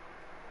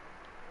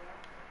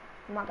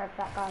 I might go for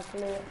that guy's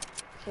loot,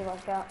 see what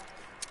I've got.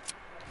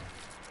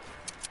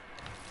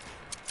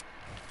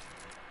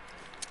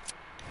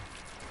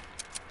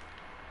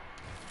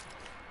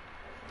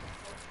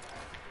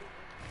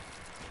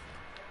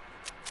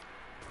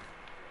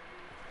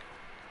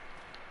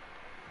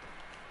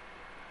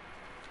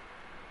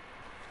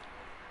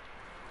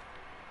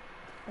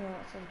 Oh, it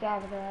says guy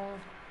over there.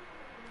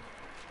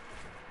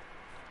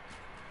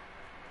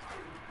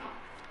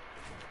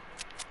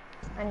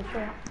 And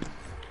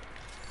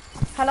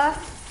hello?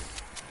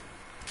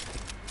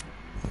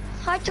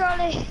 Hi,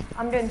 Charlie.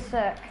 I'm doing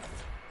sick.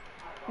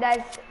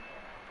 There's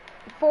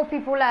 4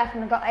 people left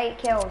and I've got 8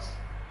 kills.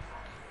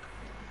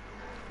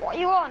 What are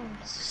you on?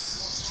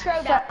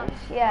 Showdown.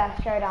 Yeah,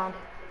 showdown.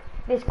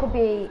 This could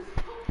be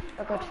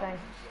a good thing.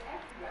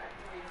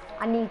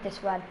 I need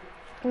this win.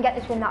 If I can get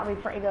this win, that would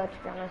be pretty good, to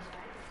be honest.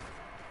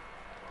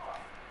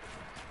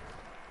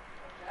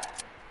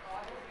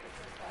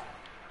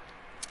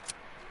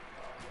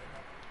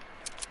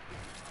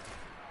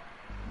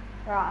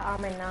 Right,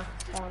 I'm in now,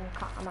 so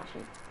I'm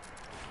actually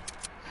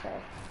safe.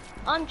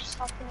 I'm just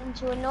hopping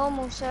into a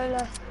normal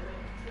solo.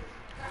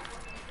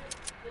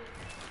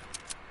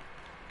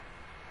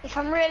 If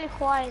I'm really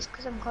quiet, it's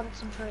because I'm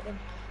concentrating.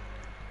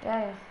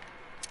 Yeah.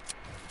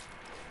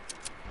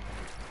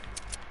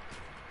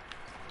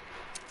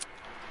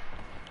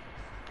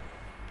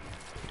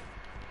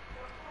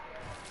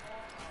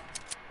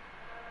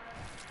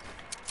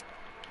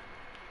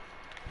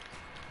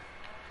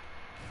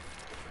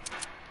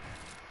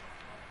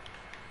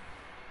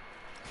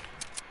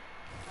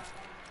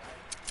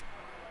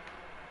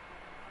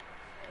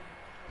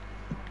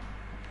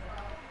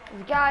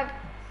 There's a guy.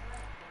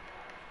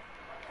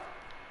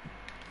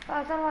 Oh,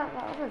 I don't like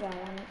that other guy on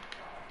it.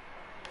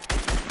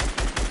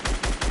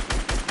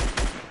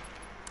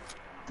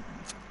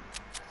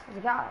 There's a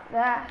guy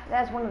there.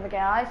 There's one of the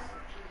guys.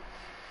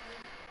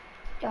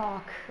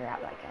 Oh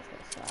crap, that guy's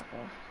got a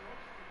circle.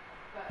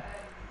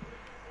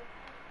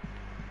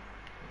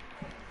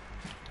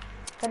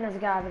 Then there's a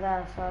guy over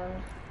there, so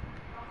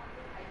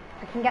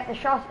if I can get the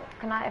shot,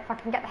 if I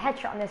can get the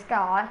headshot on this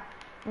guy,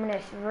 I'm in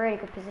a really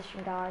good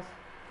position, guys.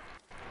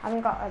 I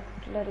haven't got a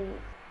bloody.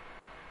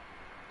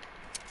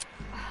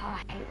 Oh,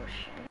 I hate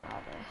rushing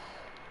about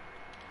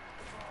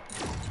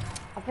this.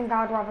 I think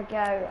I'd rather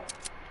go.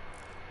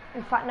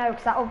 In fact, no,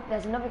 because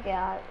there's another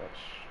guy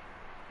which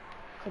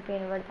could be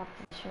in a really bad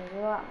position as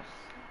well.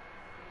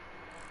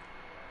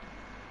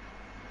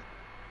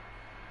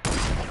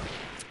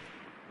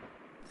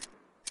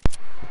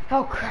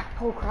 Oh crap,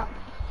 oh crap.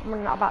 I'm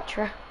running out of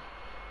battery.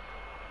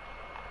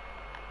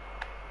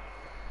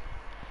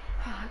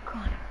 Oh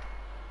god.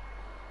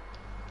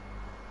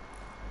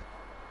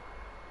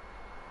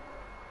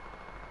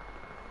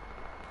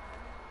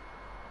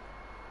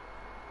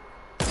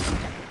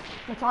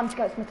 My time to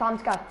go, it's my time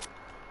to go.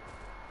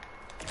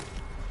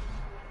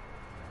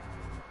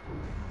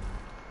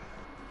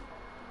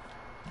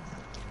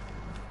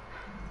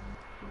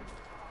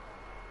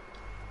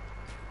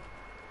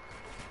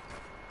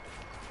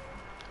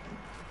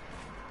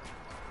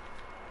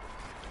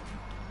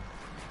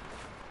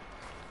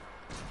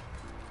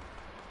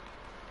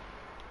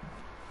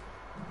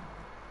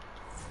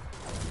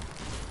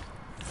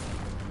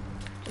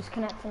 Just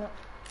connecting it.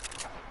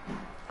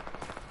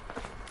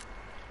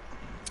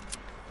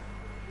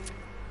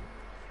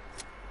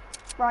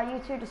 Right, you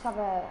two just have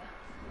a...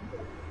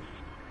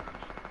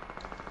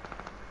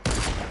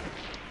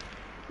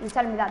 You're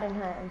telling me that didn't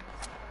hurt him?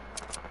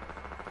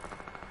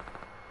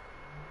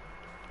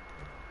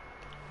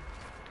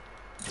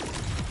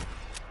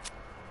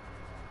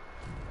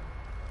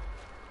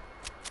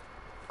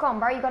 Come on,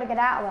 bro, you gotta get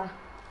out of there.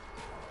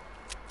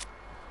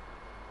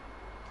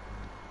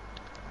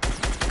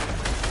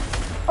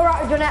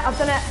 Alright, I've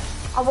done it.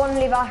 I won,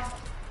 Levi.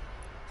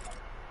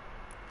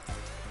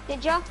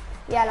 Did ya?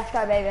 Yeah, let's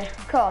go, baby.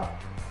 Come on.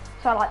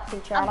 So I like to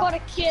teach you. I've got a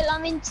kill,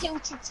 I'm in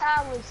Tilted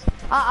Towers.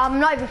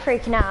 I'm not even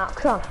freaking out.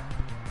 Come on.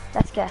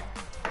 Let's go.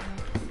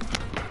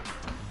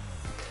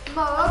 I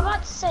was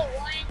about to say,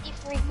 why aren't you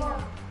freaking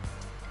out?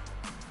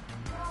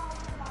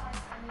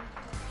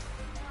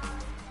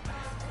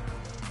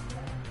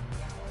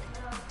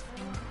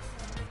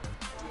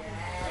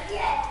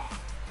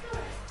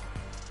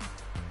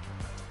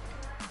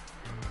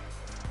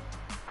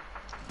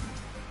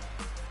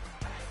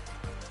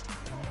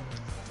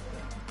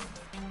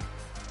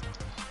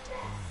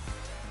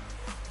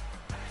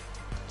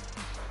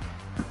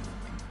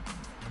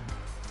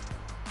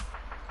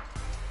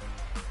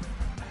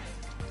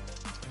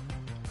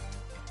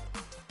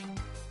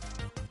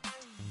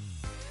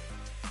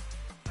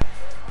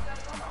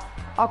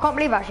 I can't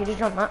believe actually he's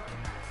done that.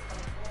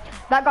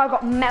 That guy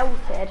got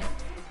melted.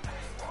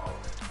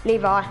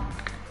 Levi.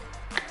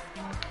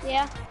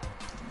 Yeah.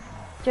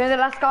 Do you know the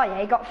last guy? Yeah,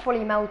 he got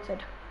fully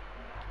melted.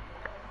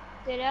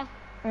 Did I?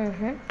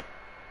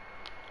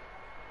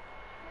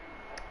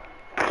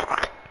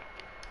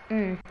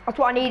 That's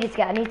what I needed to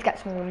get. I need to get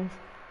some wins.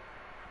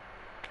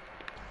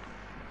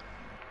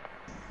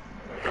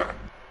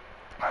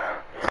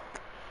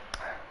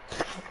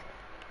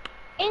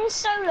 In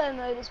solo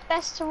mode, it's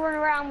best to run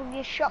around with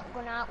your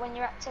shotgun out when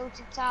you're at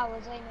Tilted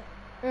Towers, ain't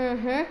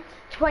it?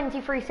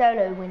 23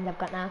 solo wins I've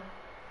got now.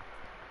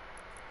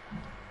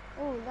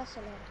 Oh, that's a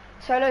lot.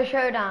 Solo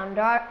showdown,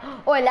 right?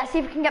 Oh, let's see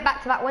if we can get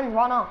back to that win.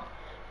 Why not?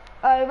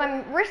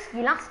 When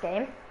risky last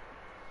game.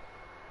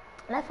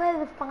 Let's play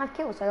with 5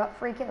 kills. So I got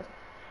 3 kills.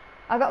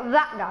 I got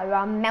that guy who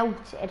I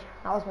melted.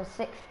 That was my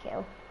 6th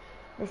kill.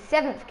 The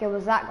 7th kill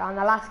was that guy, and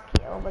the last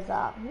kill was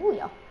that. Ooh,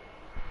 yeah.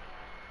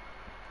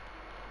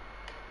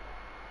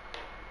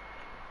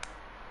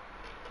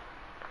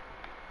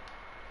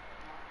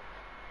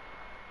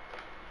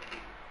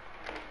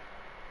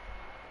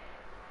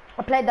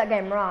 I played that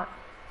game right.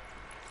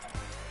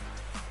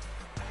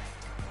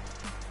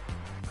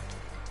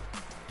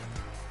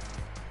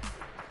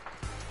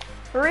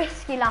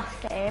 Risky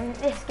last game.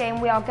 This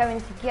game we are going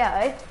to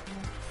go.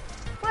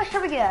 Where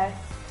shall we go?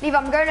 Leave,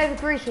 I'm going over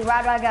Greasy.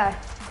 Where do I go?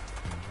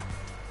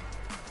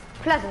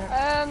 Pleasant.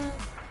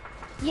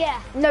 Yeah.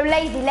 No,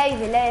 lazy.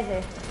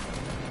 Lazy.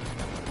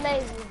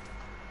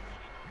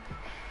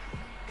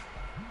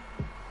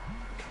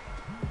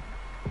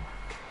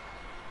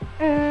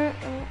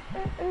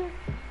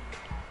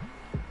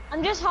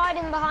 I'm just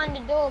hiding behind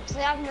the door because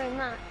they have no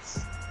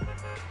mats.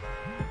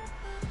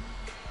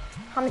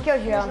 How many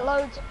kills you There's on?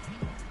 loads.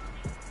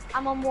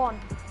 I'm on 1.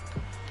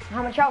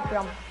 How much health you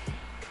on?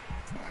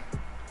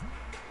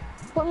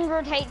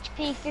 100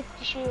 HP,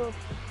 50 shield.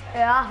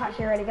 Yeah, that's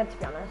actually really good to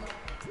be honest.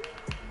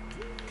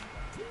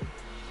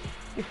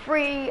 You're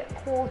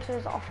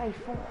 3/4 off a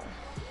 4.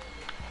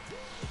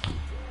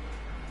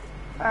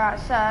 Alright,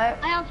 so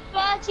I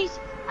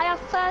have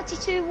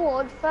 32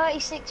 wood,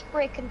 36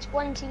 brick and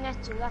 20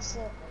 metal, that's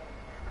it.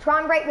 try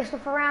and break the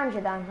stuff around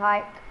you then,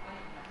 like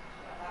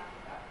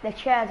the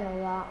chairs and all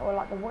that, or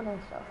like the wood and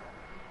stuff.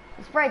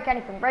 Just break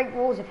anything, break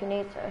walls if you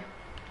need to.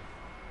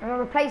 And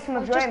replace them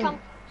with your own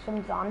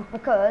sometimes,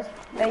 because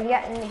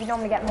you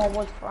normally get more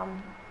wood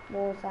from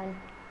walls than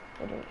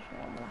you do just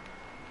normally.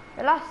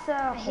 The last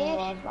circle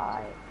was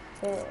like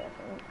 2, I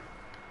think.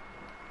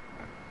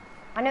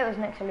 I knew it was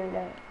next to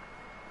Lulu.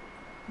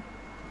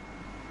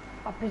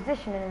 Our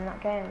positioning in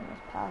that game was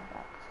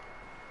perfect.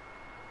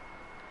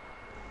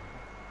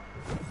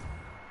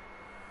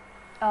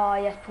 Oh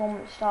yes,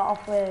 pump start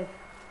off with.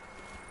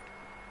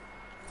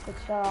 Good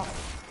start.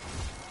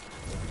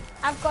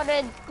 I've got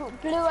a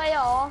blue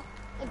AR,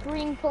 a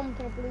green pump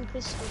and a blue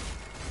pistol.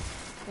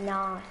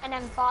 Nice. And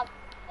then 5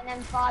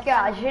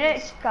 Guys,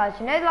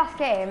 you know the last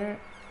game,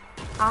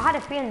 I had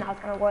a feeling that I was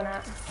going to win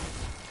it.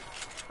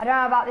 I don't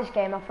know about this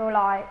game, I feel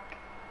like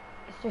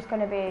it's just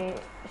going to be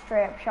a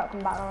straight up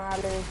shotgun battle and I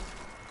lose.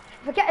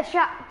 If I get a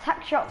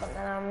attack shotgun,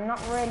 then I'm not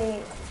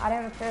really, I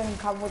don't feel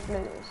like I would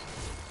lose.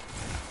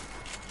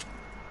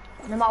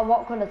 No matter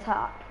what kind of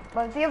attack.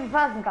 But if the other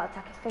person got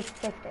attack, it's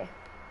 50-50.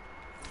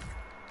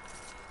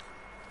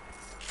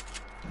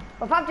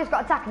 But if I've just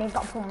got attack and he's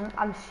got pump,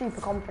 I'm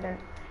super confident.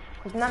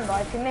 Because remember,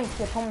 if you miss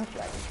your pump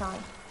shot, you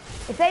can't.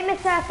 If they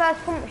miss their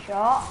first pump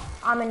shot,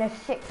 I'm in a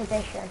sick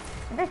position.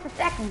 If it's the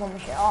second pump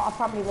shot, I'll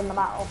probably win the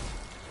battle.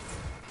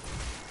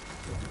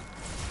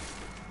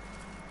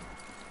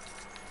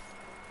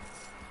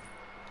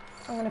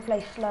 I'm going to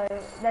play slow.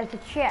 There's a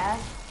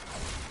chest.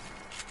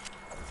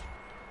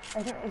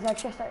 Is there a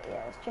chest?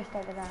 Yeah, it's just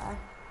over there.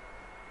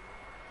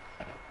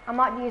 I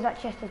might use that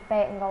chest as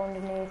bait and go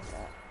underneath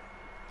it.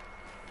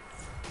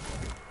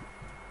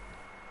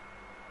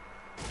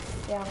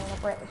 Yeah, I'm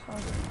gonna break this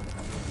one.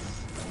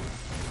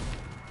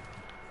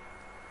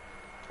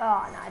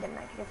 Oh no, I didn't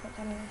make a difference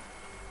anyway.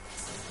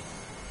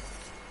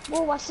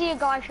 Whoa, I see a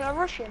guy, should I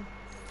rush him?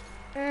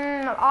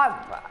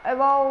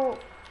 Well,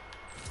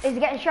 is he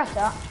getting shot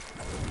at?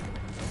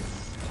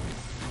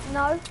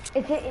 No.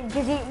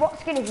 What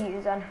skin is he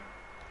using?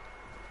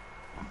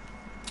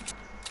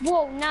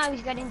 Whoa, now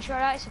he's getting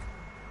shot at. It's a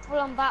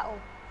full-on battle.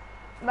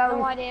 Well,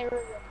 no idea.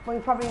 Well,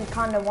 you probably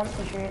kind of want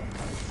to shoot.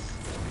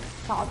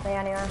 Part of me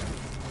anyway.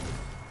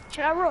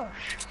 Should I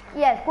rush?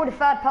 Yeah, it's called a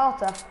third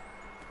parter.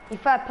 You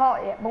third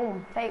party it,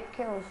 boom, fake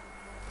kills.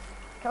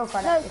 Kill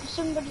credit. No,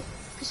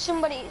 because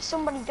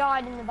somebody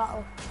died in the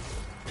battle.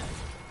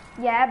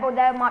 Yeah, but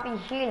there might be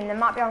healing. They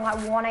might be on like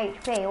 1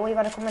 HP. All you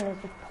gotta come in is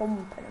just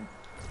pumping them,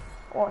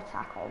 or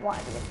attack, or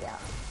whatever you get.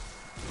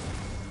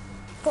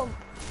 Pump.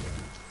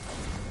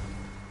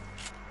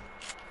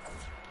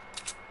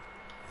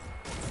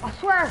 I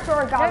swear I saw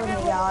a guy with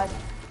me, guys.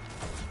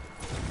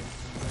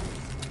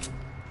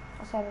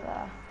 What's over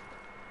there?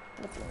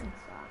 Looking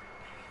inside.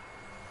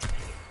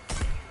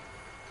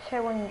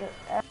 200.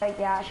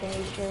 Yeah, actually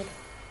need shield.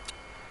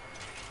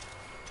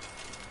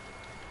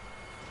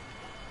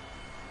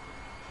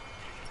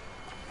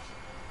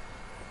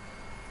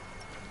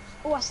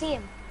 Oh, I see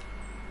him.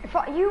 If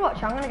you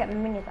watch, I'm gonna get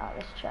minis out of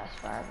this chest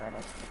forever it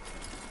is.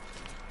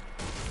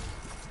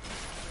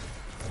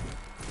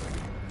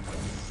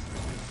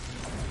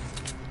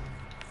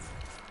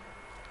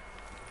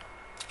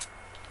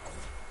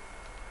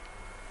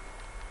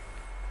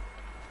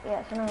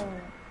 Yeah, so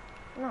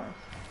nice.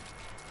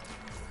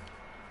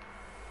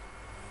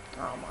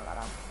 Oh my god.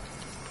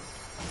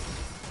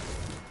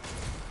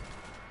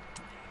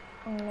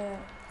 I'm gonna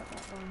put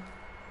that one.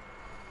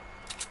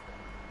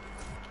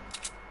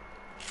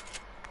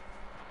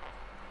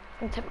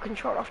 I'm gonna take the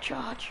control off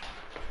charge.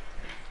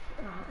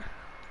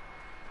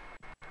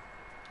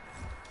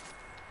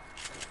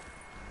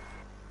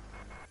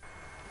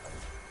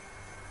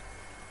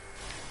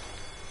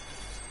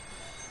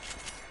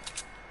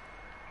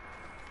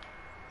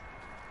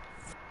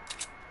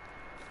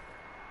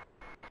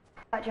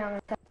 Actually, I'm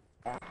gonna take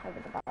over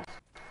the bus.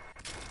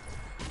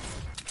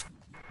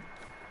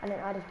 And then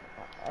I just,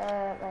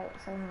 wait,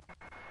 somehow.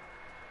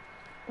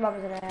 What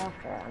was the day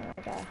after it? I'm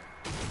gonna go.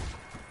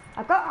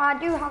 I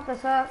do have the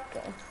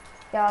circle.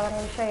 Yeah, I'm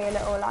gonna show you a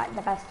little, like,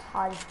 the best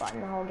hiding spot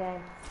in the whole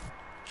game.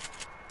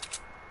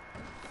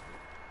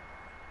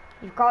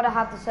 You've got to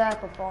have the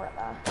circle for it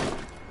though.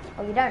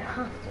 Well, you don't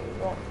have to,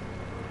 but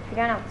if you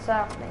don't have the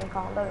circle, then you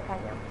can't do it, can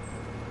you?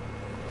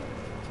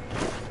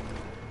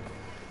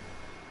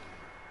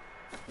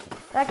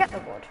 Did I get the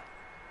wood?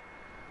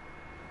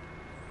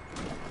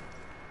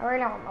 I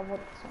really want my wood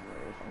for some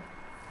reason.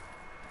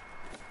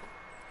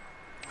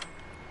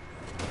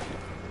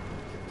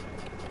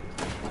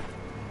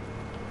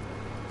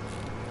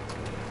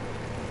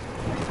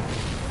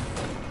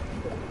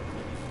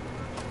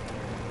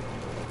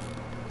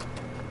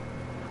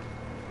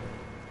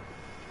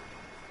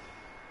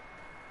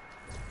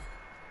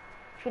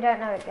 If you don't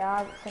know it,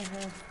 guys, it's in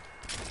here.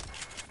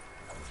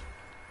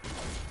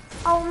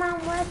 Oh man,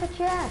 where's the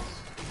chest?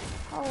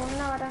 Oh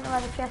no, I don't know where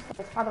the chest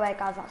is. By the way,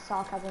 guys, that's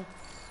sarcasm.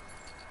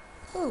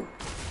 Ooh,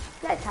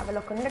 let's have a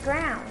look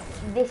underground.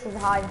 This is a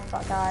hiding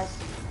spot, guys.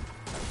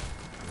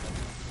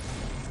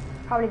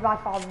 Probably by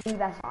far the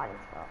best hiding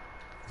spot.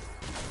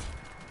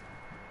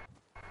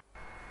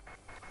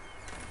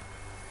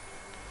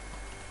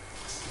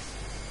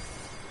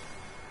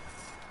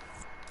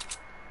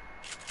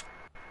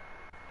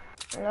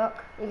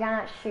 Look, you can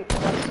actually shoot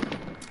this.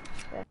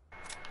 Yeah.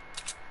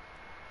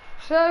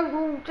 So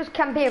we'll just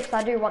camp here because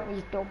I do want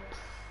these dubs.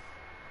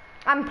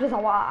 And plus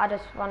I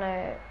just want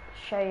to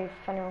show you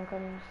if anyone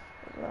comes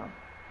as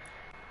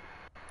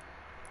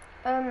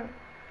well.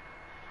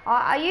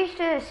 I used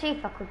to see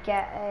if I could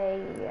get a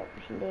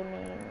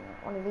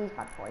one of these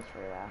bad boys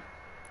through there.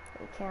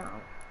 But you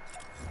can't.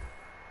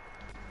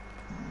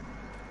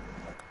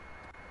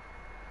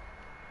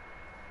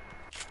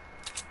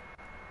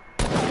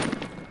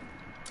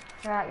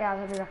 Right, guys,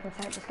 I'll be back in a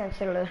sec. Just going to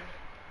sit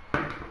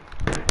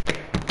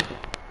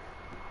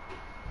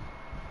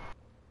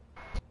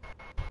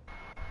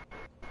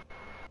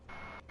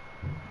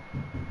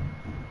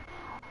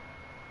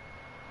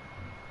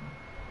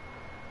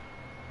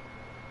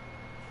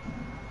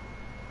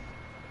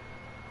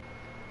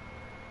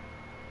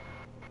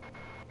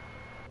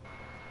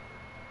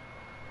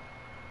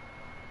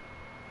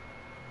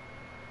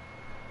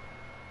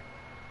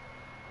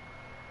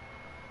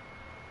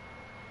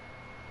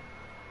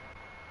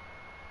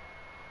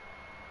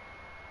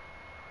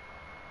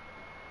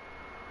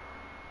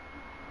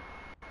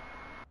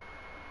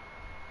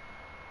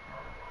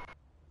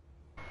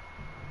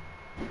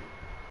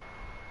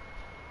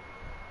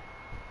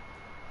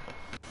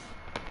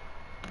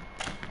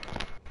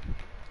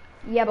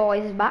Yeah,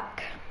 boys, is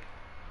back.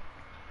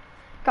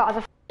 Guys, I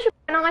found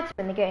an item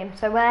in the game,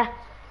 so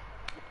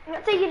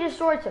let's say you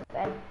destroyed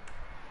something.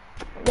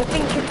 The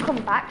thing should come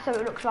back, so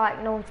it looks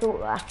like no one's thought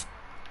there.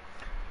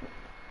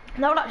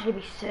 That would actually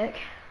be sick.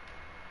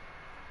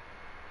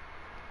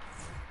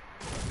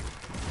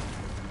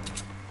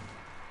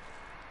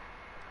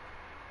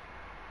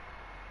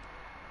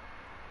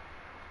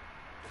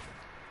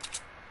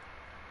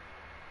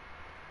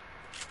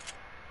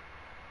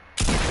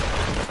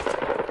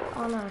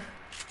 Oh no.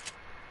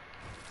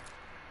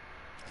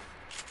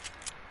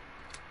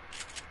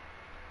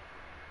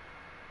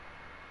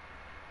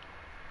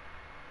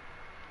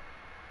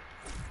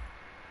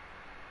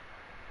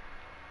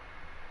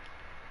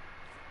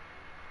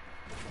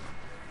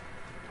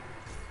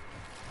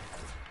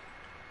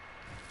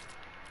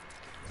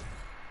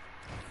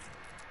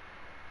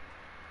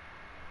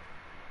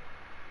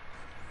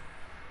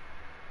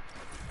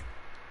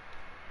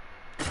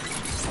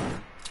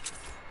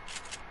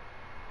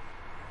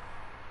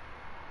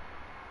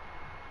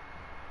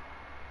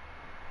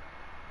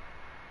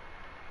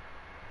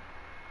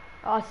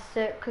 Oh,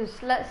 sick,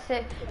 because let's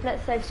say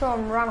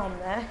someone ran on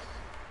this.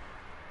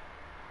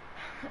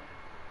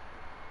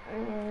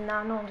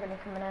 Nah, no one's going to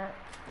come in out.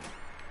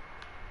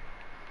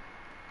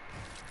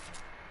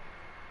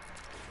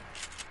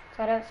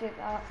 So I don't see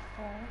that.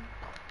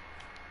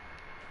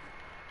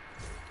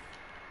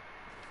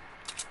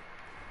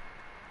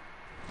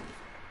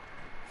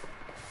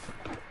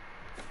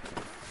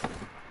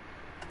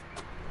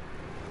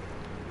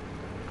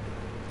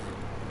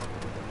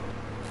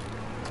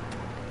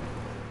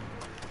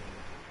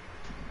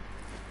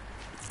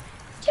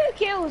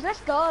 kills,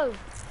 let's go.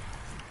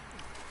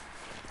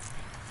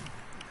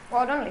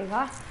 Well done,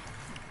 Levi.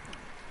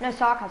 No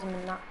sarcasm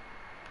in that.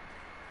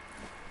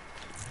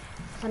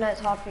 I know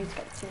it's hard for you to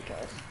get 2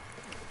 kills.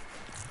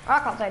 I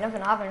can't say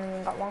nothing, I haven't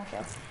even got 1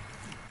 kill.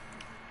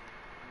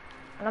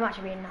 And I'm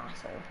actually being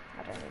nice, so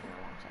I don't even know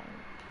what I'm saying.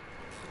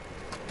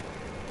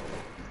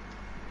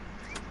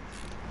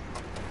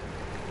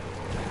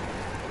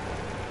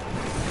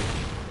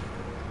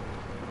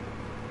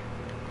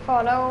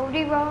 Follow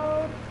the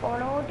road,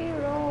 follow the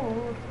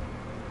road.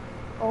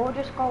 Or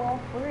just go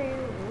off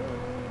real.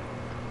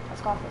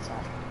 Let's go off this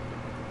side.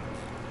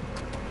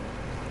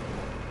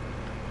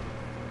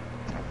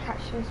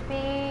 Catch some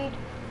speed.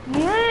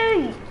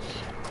 Yeet!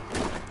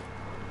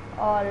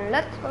 Oh,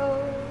 let's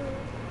go.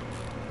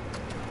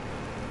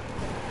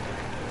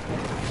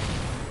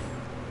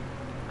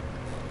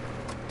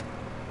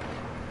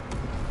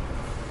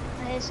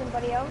 I hear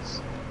somebody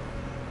else.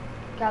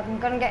 Guys, I'm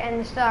gonna get in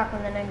the circle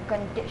and then I'm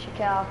gonna ditch your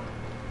car.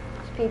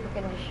 Because people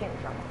can just shoot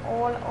from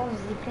all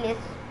over the place.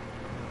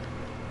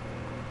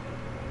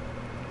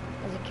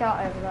 There's a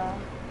car over there.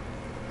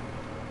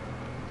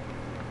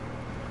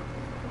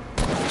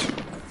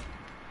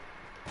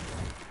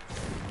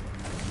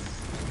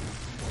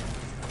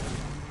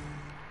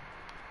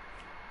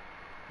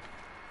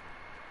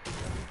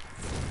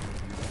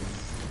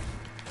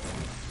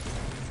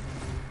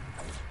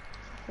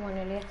 One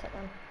nearly hit it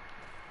then.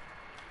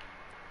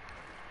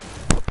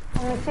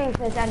 I'm gonna see if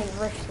there's any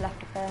rifts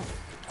left up there.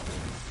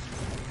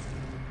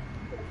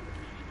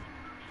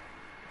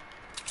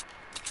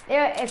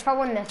 Yeah, if I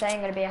win this, it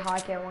ain't gonna be a high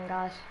kill one,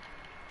 guys.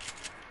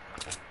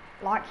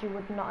 Like you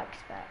would not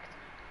expect.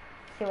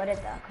 See what I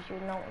did there? Because you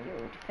know what you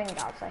would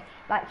think I'd say.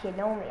 Like you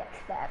normally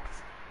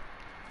expect.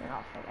 No,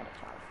 I think I did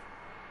well.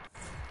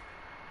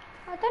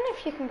 I don't know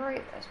if you can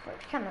break this, but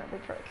you can, that'd be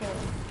pretty cool.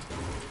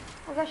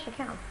 I guess you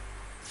can.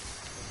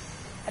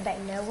 I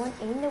bet no one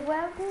in the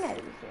world knows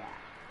that.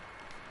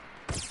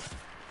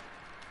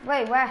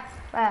 Wait, where?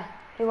 Where?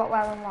 Who, what,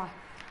 where, and why?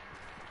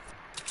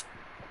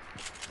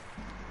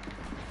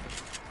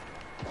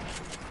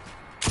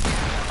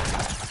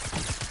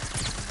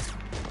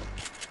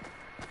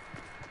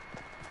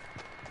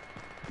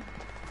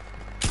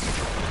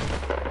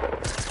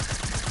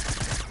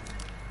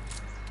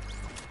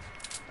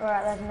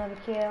 Alright, there's another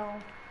kill.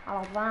 I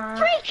love that.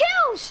 3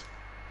 kills!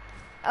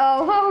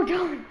 Oh, hold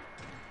on.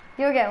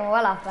 You're getting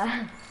well up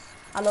there.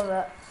 I love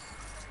it.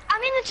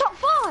 I'm in the top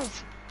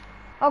 5.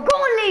 Oh, go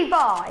on,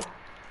 Levi.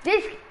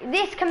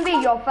 This can be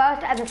your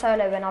first ever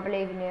solo win. I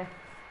believe in you.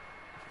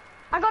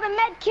 I got a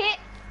med kit.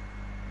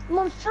 I'm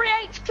on 3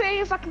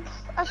 HP. If I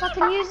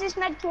can use this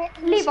med kit.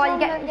 Levi, you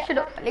get shut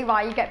up.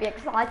 Levi, you get me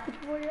excited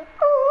for you.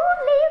 Ooh,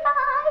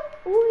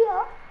 Levi. Ooh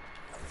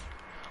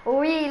yeah.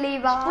 Ooh yeah,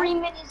 Levi. 3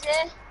 minutes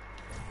here.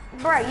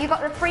 Bro, you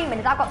got the 3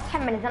 minutes. I've got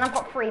 10 minutes, and I've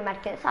got 3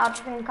 med kits. How do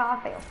you think I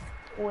feel?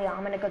 Oh yeah,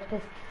 I'm in a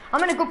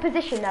good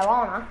position though,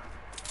 aren't I?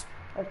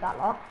 With that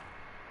lot.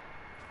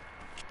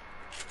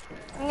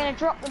 I'm gonna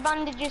drop the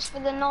bandages for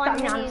the 9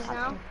 minis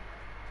now.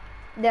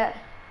 The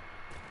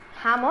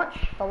how much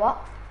for what?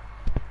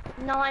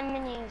 9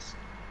 minis.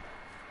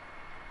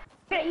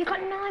 You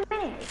got 9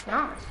 minis.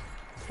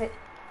 Nice.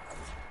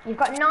 You've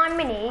got 9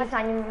 minis,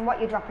 and what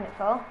you're dropping it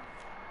for?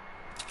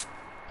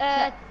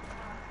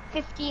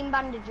 15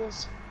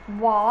 bandages.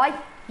 Why?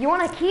 You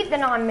want to keep the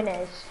 9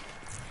 minis?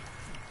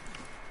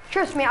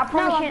 Trust me, I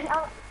promise you.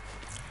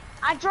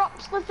 I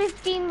dropped the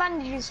 15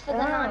 bandages for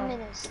the 9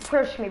 minis.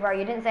 Trust me, bro.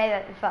 You didn't say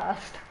that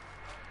first.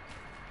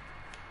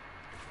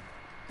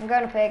 I'm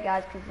going up here,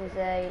 guys, because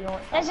there's a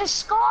launch. There's a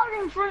scar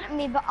in front of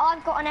me, but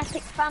I've got an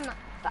epic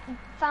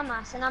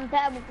FAMAS, and I'm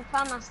better with the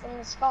FAMAS than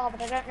the scar,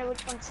 but I don't know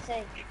which one to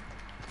take.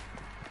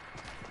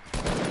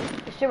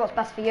 Just do what's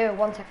best for you.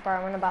 1 sec, bro.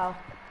 I'm in a battle.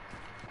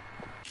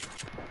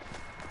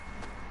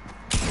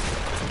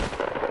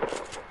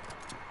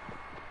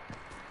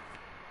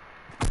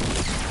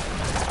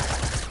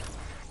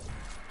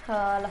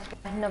 Let's get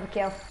another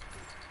kill.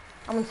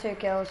 I'm on 2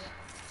 kills.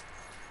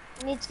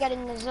 I need to get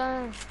in the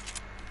zone.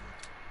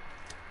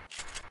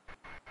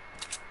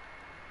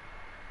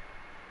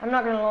 I'm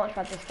not going to launch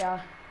pad this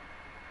guy.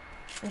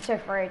 I'm so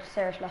afraid,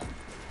 seriously.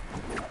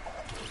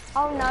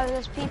 Oh no,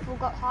 there's people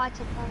got height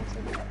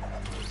advantage.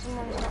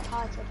 Someone's got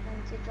height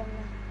advantage on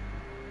them.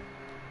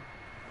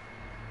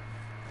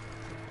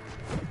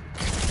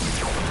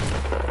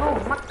 Oh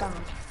my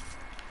god.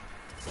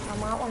 I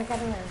might want to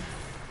get in there.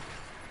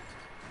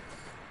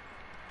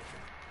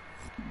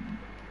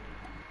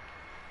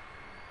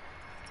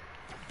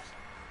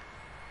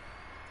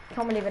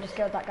 Can't believe I just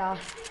killed that guy.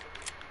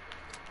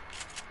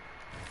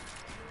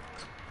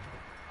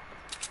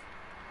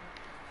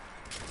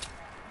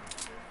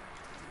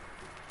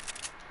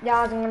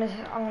 Yeah, I'm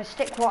gonna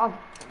stick what I've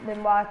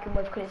been working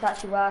with because it's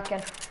actually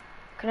working.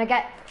 Can I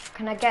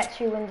get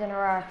 2 wins in a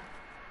row?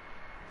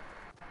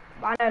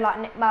 I know like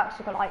Nick Merckx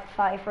has got like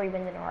 33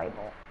 wins in a row,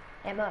 but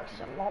Nick Merckx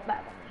is a lot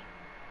better than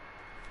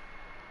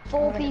me.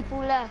 4 people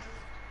left.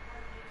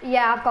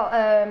 Yeah, I've got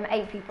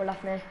 8 people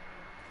left now.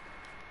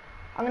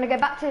 I'm gonna go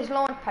back to this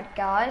launch pad,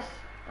 guys,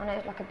 I know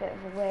it's like a bit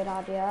of a weird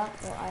idea,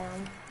 but I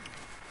am.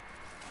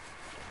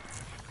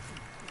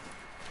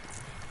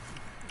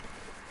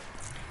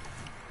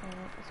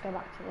 Let's go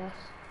back to this.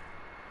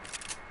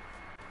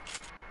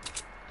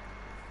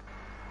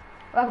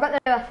 Well, I've got the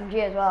new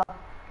SMG as well.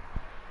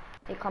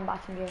 The combat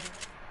SMG.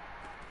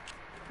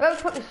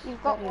 Whoever put this,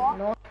 You've got what?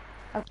 No,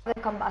 I've got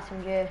the combat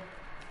SMG.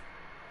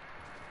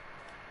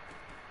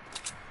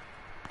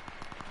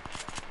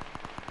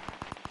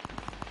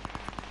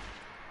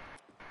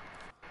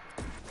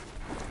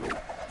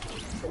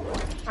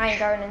 I ain't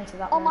going into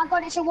that. Oh my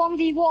god, it's a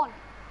 1v1.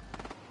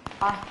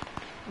 Oh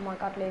my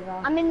god, Levi.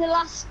 I'm in the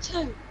last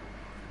 2.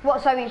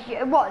 What? So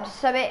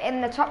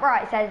in the top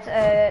right it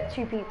says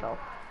 2 people.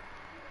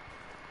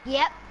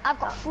 Yep, I've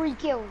got 3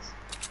 kills.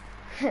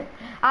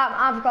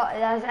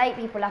 There's 8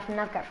 people left and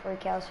I've got 3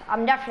 kills.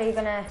 I'm definitely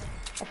gonna,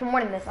 if I'm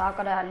winning this, I've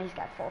got to at least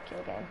get a 4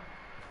 kill game.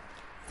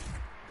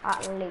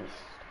 At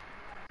least.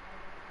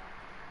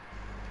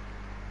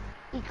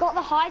 You got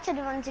the height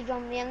advantage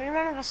on me, and I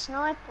don't have a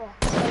sniper.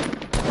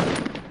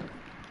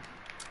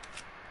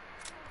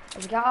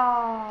 There's a guy.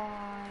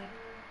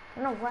 I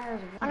don't know where is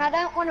he. And I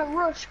don't want to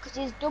rush because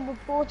he's double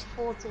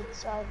ported,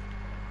 so.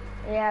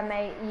 Yeah,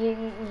 mate,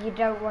 you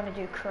don't want to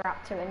do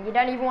crap to him. You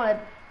don't even want to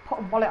put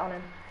a bullet on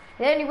him.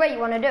 The only way you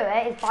want to do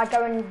it is by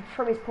going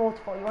through his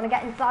portal. You want to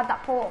get inside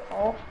that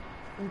portal,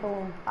 and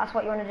boom. That's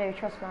what you want to do,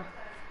 trust me.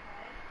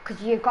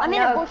 Because you've got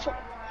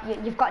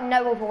you've got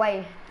no other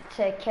way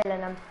to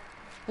killing him.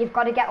 You've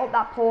got to get up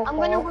that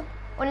portal.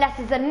 Unless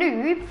it's a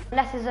noob,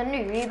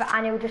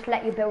 and he'll just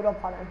let you build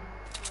up on him.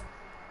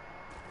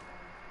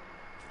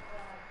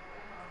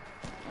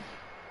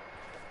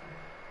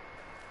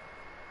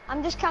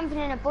 I'm just camping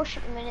in a bush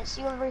at the minute,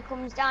 see whether he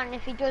comes down, and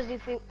if he does,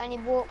 and he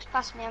walks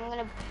past me, I'm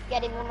gonna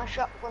get him with my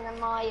shotgun and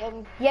my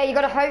Yeah, you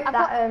gotta hope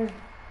that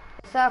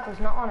the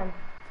circle's not on him.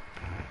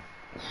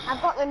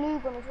 I've got the new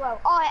gun as well.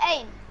 Oh,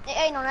 it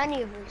ain't on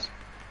any of us.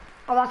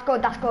 Oh, that's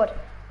good, that's good.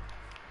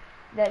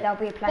 There'll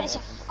be plenty. But it's a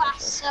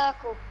fast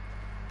circle.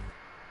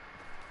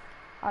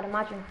 I'd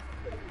imagine.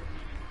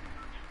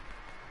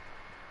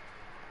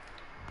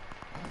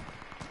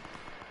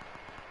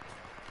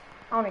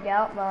 I wanna get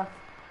up there.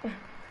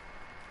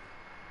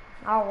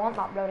 I don't want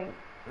that bloody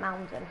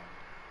mountain.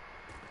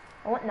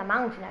 I want the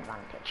mountain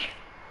advantage.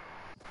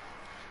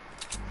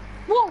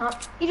 Whoa!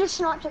 He just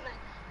sniped at me.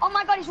 Oh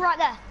my god, he's right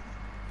there.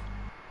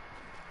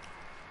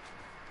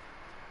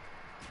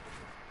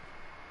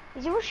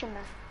 Is he rushing me?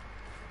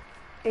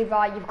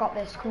 Levi, you've got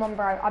this. Come on,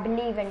 bro. I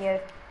believe in you.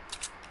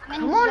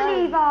 Come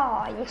on,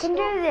 Levi. You can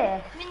do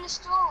this. I'm in the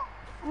storm.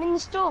 I'm in the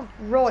storm.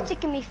 Run. It's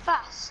taking me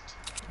fast.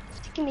 It's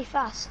taking me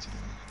fast.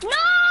 No!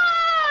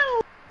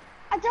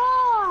 I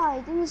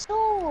died in the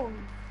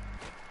storm.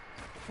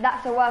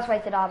 That's the worst way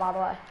to die, by the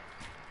way.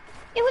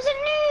 It was a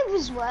noob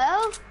as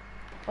well.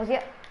 Was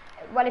it?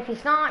 Well, if he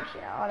snipes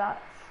you,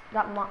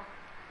 that might.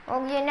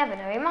 Well, you never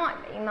know. He might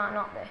be. He might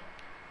not be.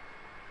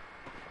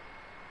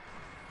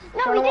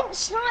 No, he didn't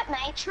snipe me.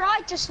 He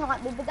tried to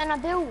snipe me, but then I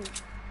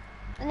built.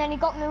 And then he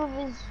got me with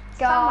his.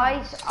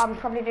 Guys, I'm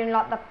probably doing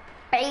like the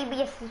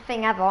babiest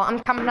thing ever. I'm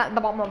coming at the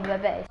bottom of the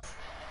base.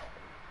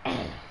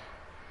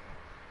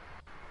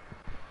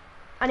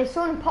 And if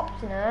someone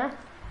pops in her,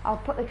 I'll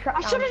put the trap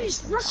down. I should have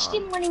just rushed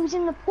him when he was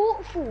in the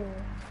portal.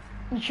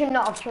 You should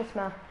not have, trust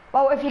me.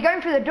 Well, if you're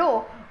going through the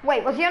door,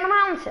 wait, was he on a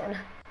mountain?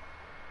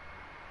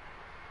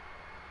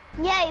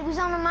 Yeah, he was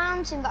on a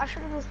mountain, but I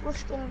should have just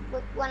rushed him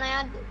when I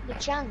had the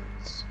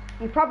chance.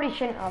 You probably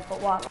shouldn't have, but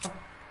what?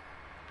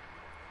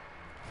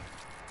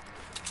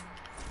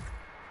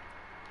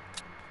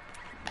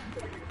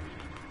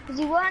 Because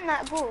he weren't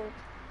that good.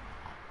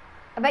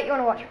 I bet you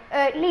want to watch.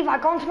 Levi,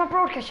 go onto my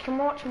broadcast, you can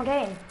watch my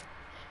game.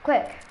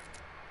 Quick.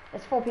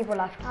 There's 4 people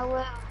left. I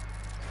will.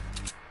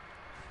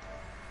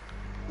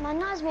 Man,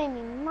 that's made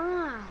me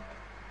mad.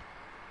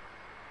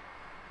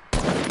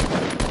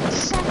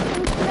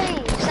 Second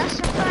place. That's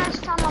the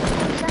first time I've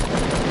been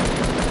second.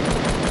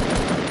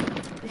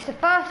 It's the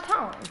first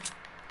time?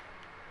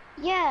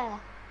 Yeah.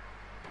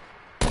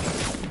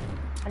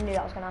 I knew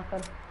that was going to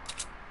happen.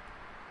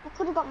 I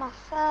could have got my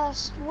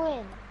first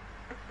win.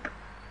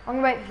 I'm going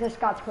to wait for this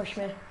guy to push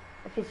me.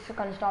 If he's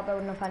going to start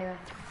building up anyway.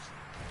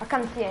 I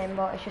can't see him,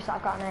 but it's just that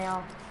I've got an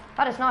AR. I've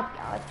had a sniper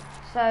guard.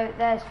 So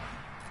there's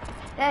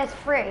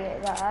 3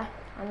 there,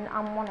 and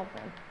I'm one of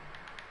them.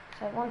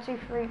 So 1, 2,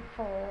 3,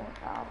 4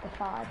 out of the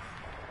 5.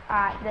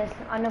 Alright, there's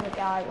another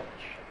guy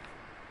which...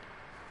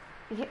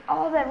 Is he...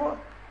 Oh, there...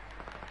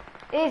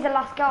 Here's the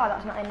last guy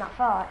that's not in that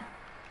fight.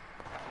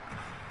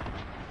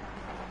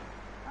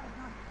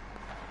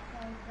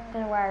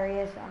 Don't know where he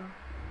is though.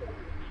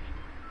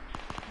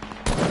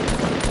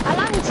 I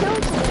landed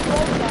tilted as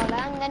well,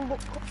 darling,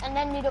 and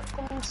then ended up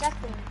coming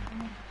second.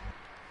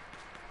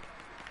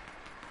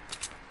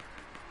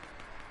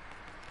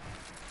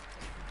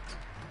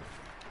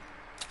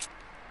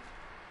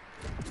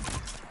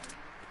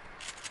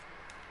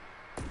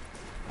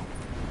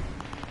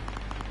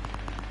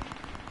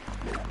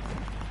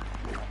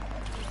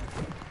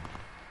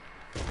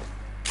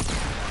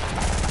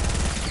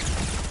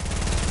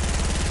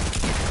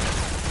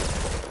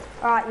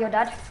 Alright, you're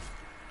dead.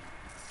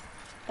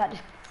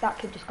 That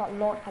kid just got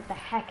launched the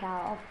heck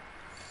out of.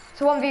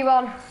 It's a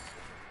 1v1.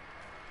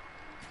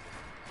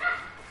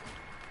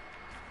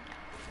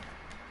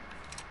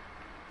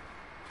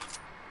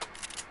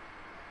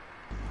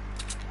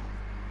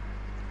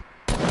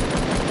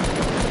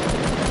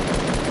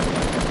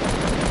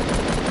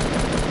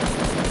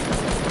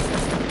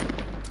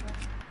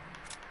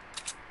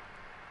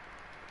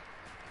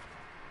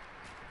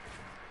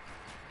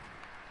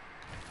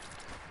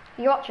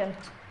 You watching?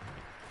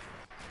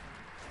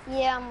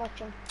 Yeah, I'm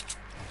watching.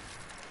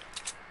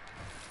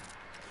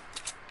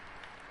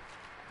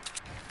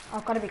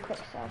 I've got to be quick,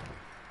 so.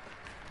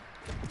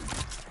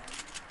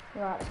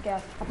 Right, let's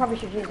go. I probably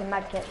should use a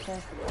med kit, so.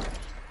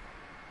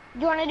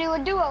 Do you want to do a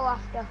duo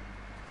after?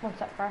 One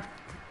sec, bro.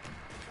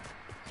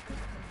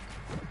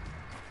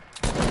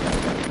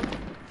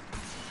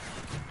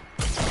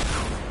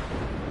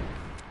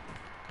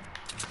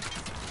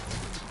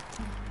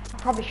 I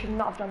probably should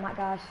not have done that,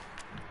 guys.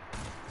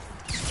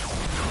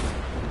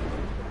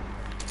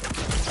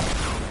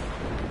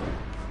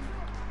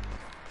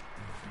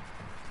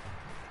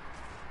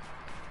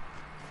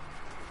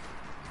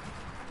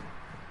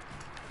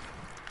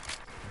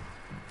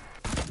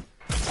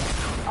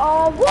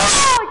 Oh,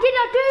 whoa! Did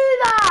I do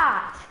that?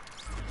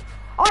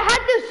 I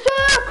had the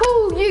circle,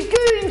 you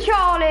goon,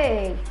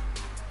 Charlie!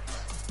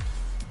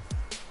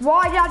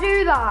 Why did I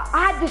do that?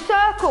 I had the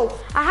circle.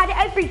 I had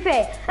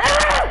everything.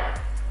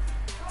 Ah!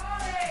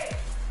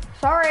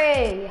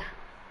 Sorry.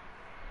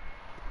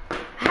 I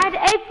had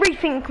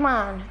everything,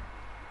 man.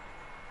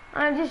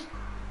 I'm just...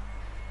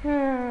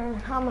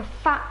 I'm a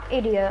fat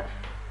idiot.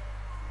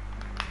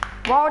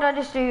 Why would I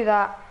just do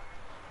that?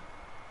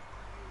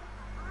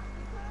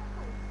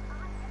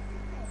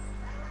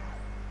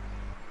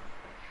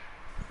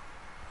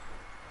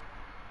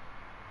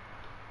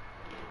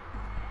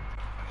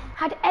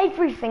 Had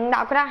everything that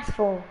I could ask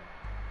for.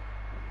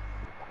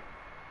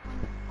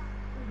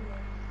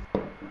 Do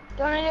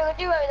you want to do a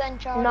duo then,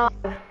 Charlie? No.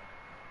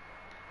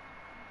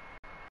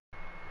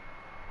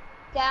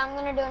 Yeah, I'm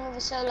gonna do another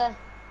solo.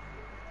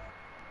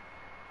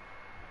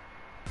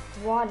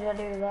 Why did I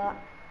do that?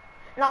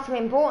 And that's some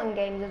important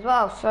games as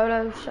well.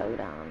 Solo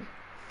showdown.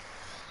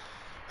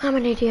 I'm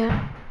an idiot.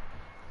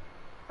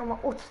 I'm an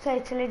utter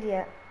total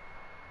idiot.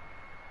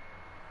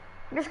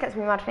 It just gets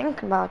me mad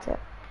thinking about it.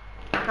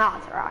 Ah,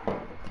 it's alright.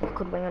 I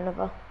could win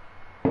another.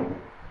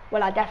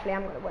 Well, I definitely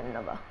am going to win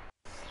another.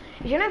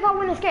 You know, if I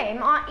win this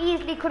game, I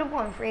easily could have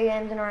won 3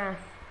 games in a row.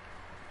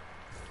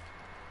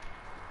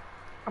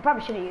 I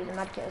probably should have used a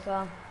medkit as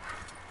well.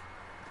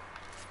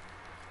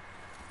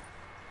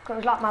 Because it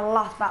was like my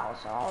last battle,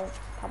 so I'll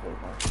probably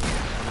win.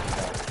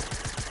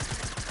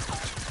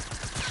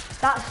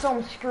 That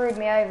storm screwed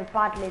me over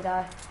badly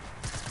though.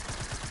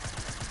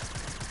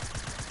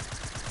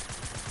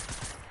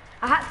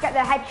 I had to get the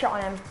headshot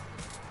on him,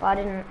 but I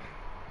didn't.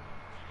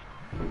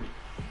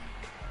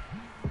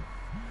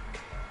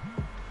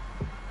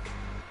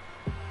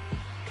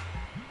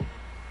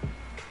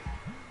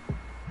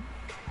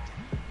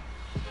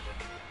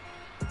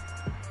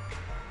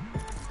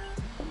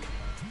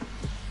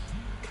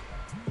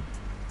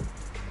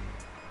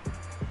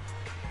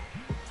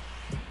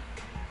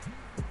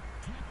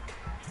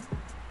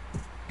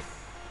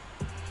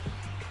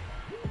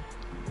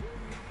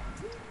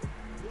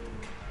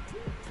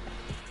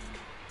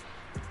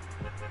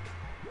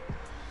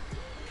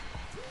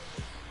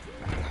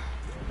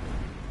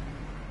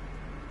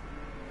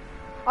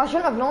 I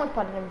shouldn't have launch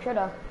padded him, should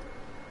I?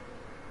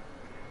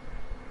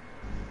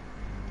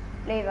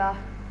 Lever.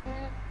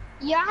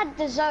 You had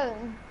the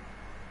zone.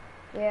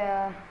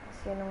 Yeah,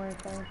 that's the annoying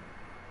thing.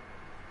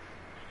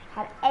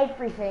 Had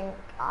everything.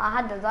 I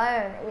had the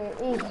zone.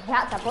 He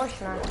had to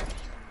push me.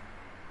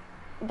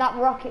 That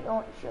rocket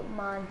launcher,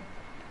 man.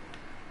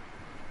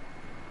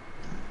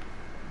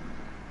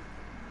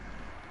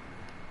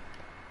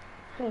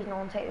 Please no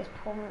one take this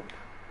pump.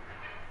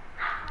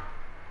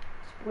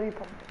 It's blue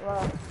pump as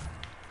well.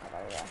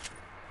 Oh, yeah.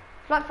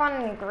 It's like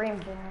finding a green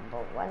pump,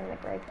 but when the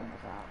grey pump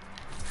was out.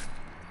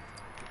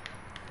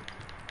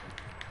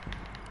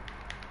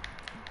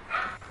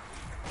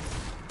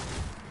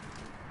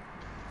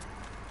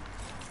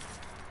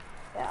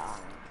 Yeah,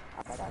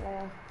 I'll get that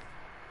later.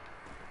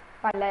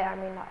 By later, I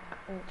mean like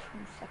in 2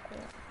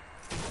 seconds.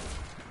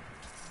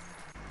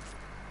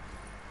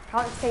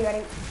 Can't see,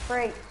 ready?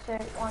 3, 2,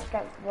 1, go.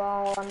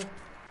 1,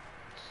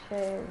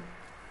 2.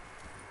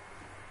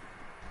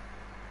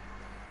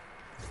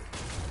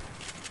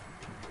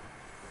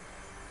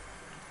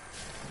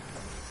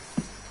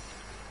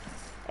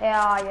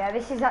 Yeah,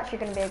 this is actually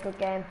going to be a good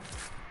game.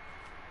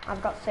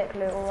 I've got sick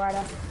loot already.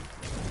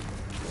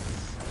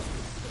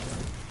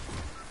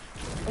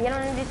 Are you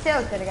not going to do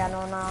tilted again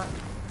or not?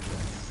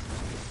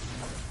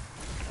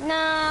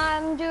 Nah,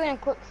 I'm doing a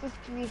quick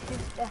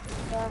 50v50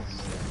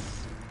 first.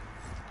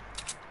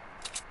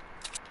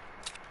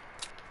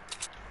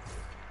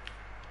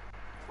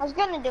 I was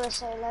gonna do a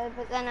solo,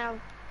 but then I...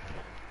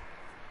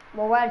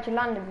 Well, where did you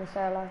land in the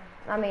solo?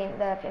 I mean,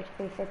 the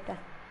 50v50.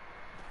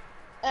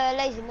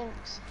 Lazy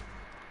Links.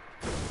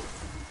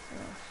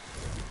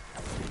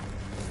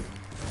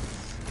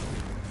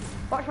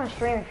 Watch my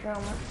stream if you're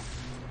on it.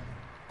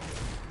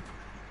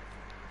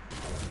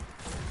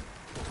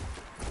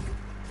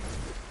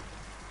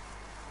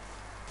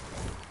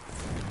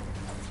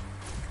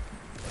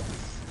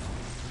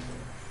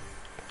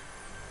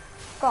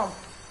 Go on.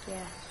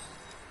 Yes.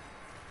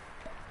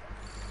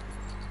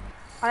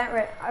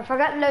 If I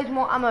get loads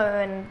more ammo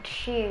and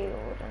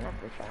shield and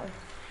everything,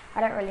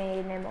 I don't really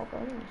need any more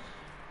guns.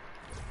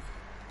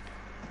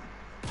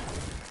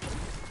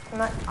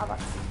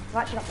 I've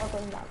actually got more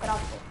guns out, but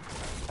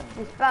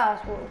this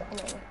burst will come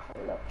in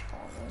clutch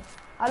for me.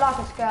 I like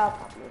a scale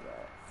probably,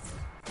 but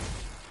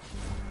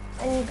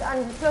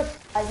and plus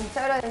as in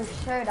solo and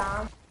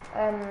showdown,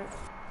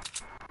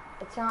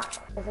 it's not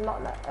there's a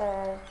lot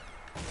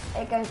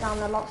it goes down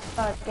a lot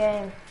slower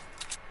game.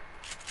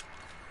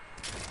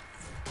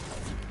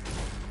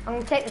 I'm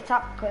gonna take the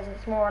top because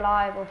it's more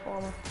reliable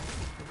for me.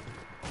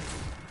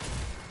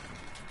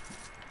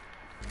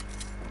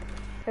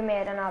 For me,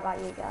 I don't know about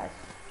you guys.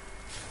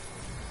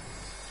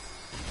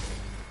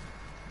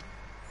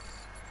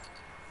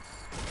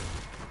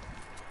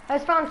 I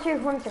just found 2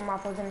 hunting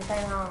rifles in the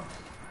same house.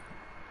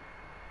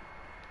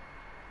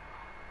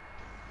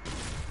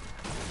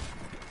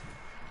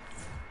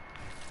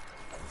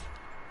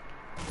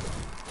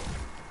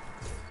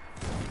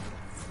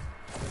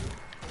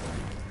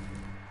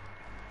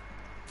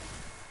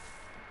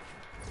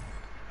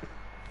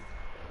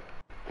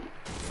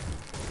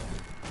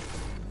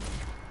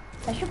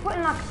 They should put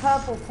in like a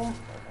purple pump.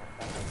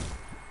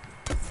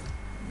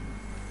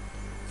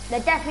 They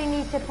definitely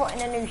need to put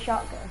in a new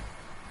shotgun.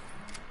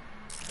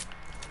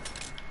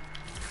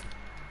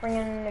 Bring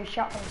in a new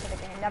shotgun to the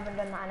game. They haven't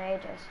done that in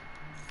ages.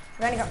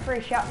 We've only got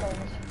 3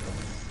 shotguns.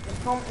 The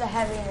pump, the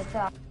heavy, and the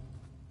top.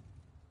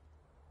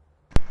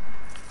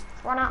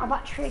 Run out of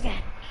battery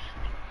again.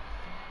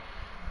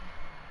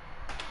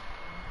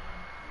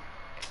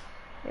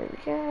 Here we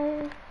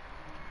go.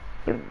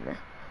 Boom.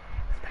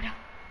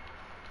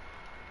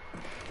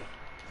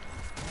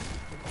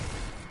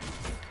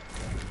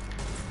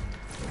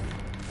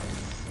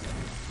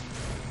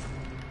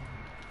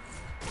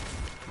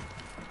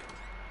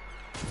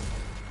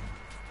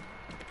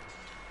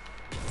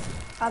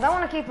 I don't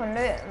want to keep on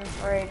looting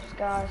for ages,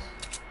 guys.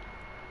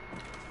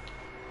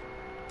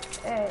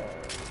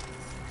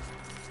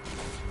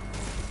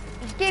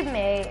 Just give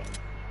me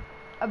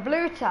a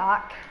blue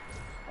tack,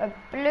 a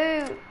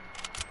blue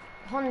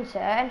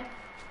hunter,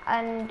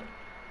 and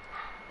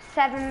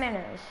 7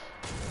 minutes,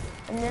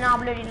 and then I'll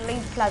bloody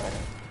leave Pleasant.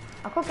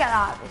 I could get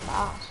out of this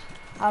house.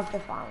 I have to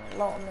find a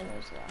lot of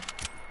minis there.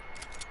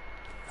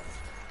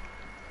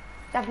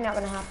 Definitely not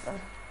going to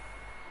happen.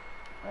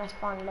 Let's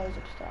find loads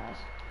upstairs.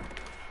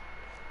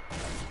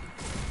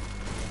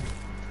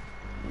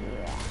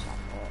 Yeah,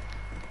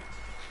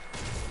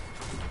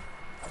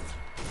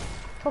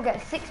 we'll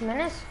get 6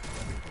 minutes.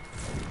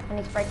 I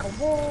need to break a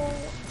wall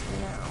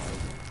now.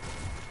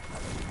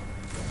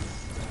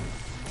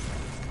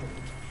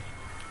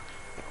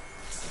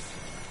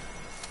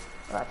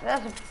 Right, so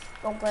that's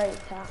a great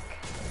attack.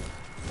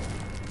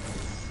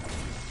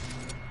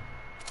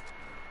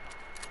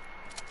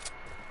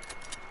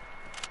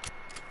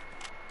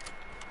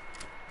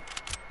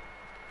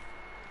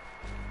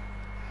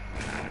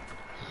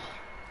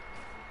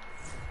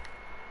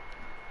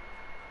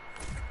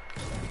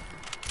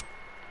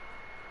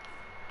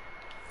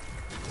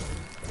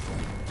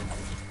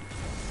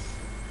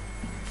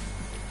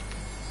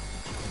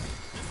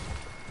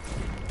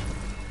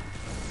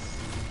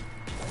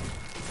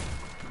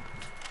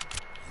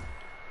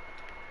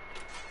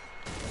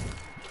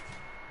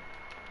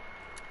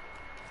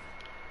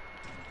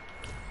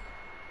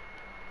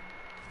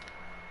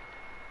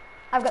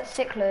 I've got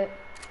sick loot.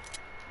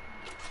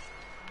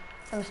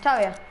 I must tell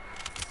you.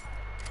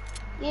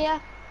 Yeah.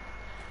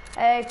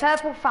 A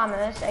purple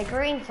FAMAS, a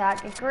green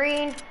tack, a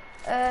green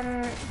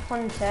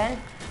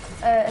hunting,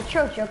 a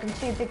chug jug and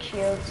 2 big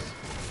shields.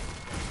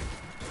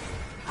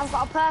 I've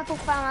got a purple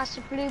FAMAS,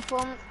 a blue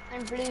pump,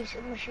 and blue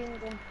submachine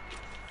gun.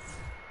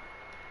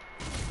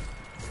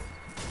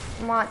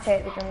 Might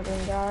take the gun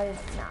guys.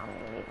 Nah, I'm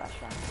gonna leave that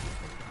shit.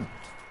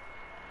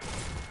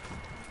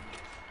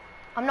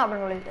 I'm not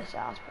gonna leave this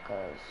house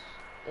because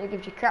it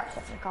gives you crap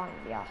stuff and I can't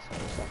even be asked.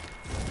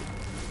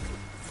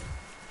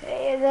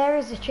 There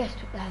is a chest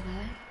up there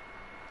though.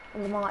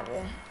 Well, there might be.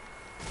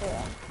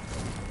 Yeah.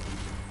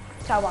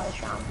 Tell by the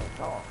sound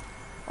before.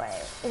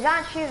 Wait, is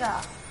that actually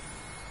that?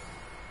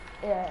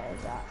 Yeah, it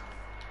is that.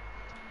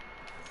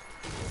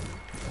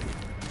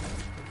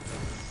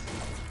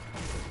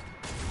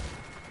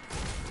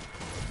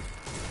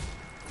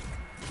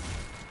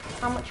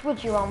 How much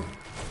would you on?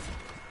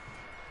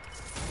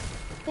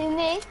 Who,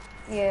 me?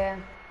 Yeah.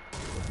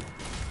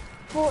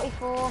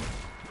 44.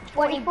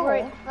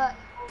 24? But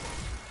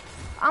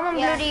I'm on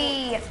yeah,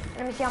 bloody...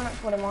 Let me see how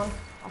much wood I'm on.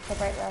 I'll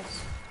break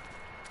this.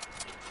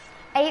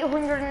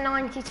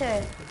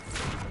 892.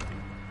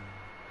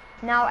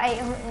 Now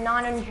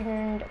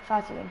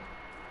 913.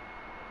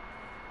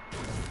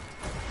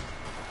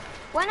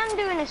 when I'm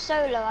doing a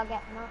solo, I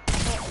get that.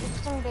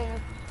 Because I'm doing a...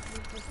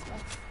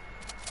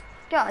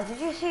 Guys, did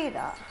you see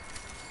that?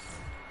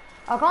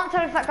 I can't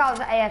tell if that guy was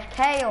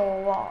AFK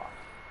or what.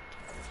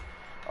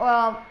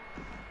 Well,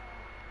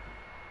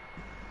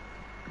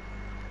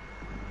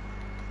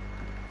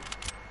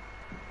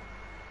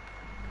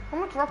 how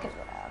much rockets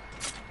would I have?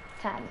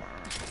 10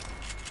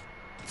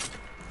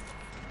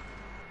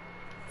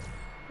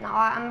 now. No,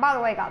 and by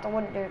the way, guys, I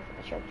wouldn't do it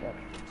for the chug jug.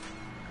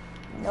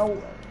 No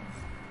way.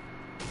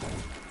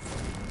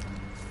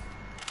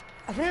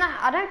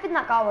 I don't think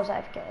that guy was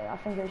AFK. I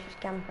think he was just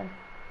camping.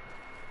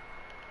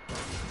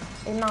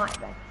 He might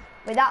be.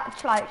 But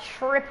that's like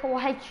triple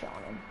headshot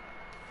on him.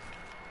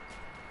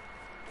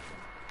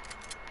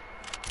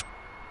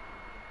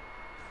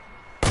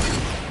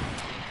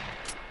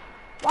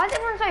 Why is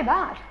everyone so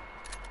bad?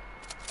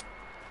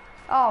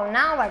 Oh,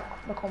 now they're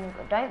becoming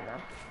good, don't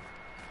they?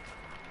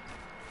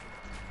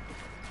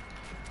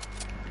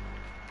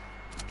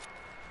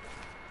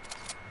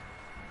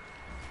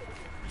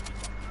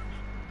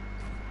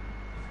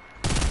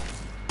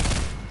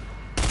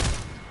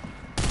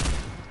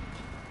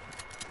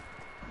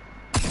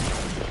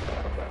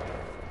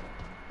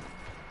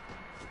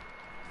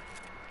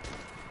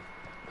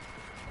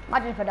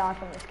 Imagine if I died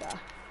from this guy.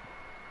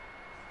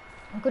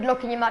 Good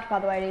luck in your match, by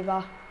the way,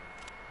 Levi.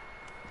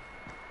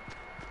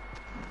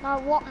 No,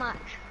 what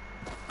match?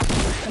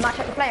 The match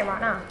that you're playing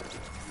right now.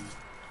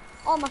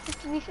 Oh, my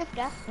 50v50?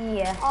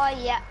 Yeah. Oh,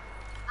 yeah.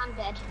 I'm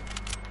dead.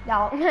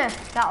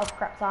 That was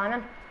crap,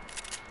 Simon.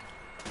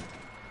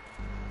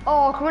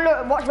 Oh, come and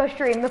look, watch my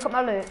stream, look at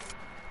my loot.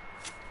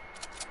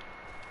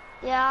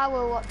 Yeah, I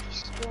will watch your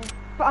stream.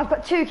 But I've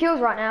got 2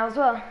 kills right now as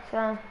well,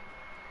 so...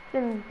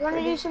 You want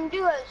to do some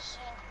duos?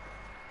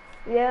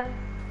 Yeah.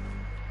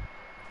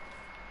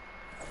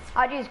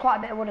 I'd use quite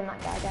a bit of wood in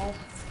that guy, guys.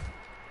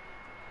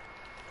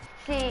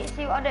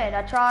 See what I did?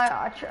 I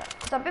try,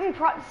 because I've been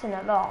practicing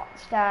a lot,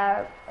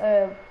 stair,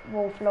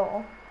 wall,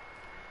 floor.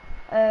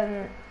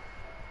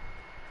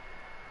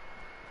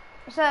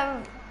 So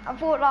I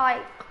thought,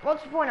 like,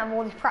 what's the point of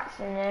all this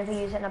practicing and never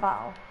use it in a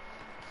battle?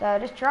 So I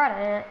just tried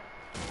it.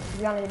 To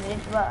be honest, it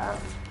didn't work.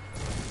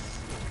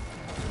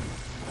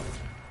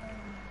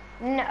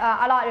 No,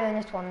 I like doing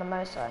this one the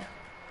most, though.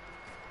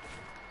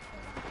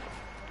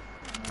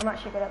 I'm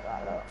actually good at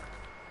that, look.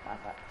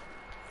 Perfect.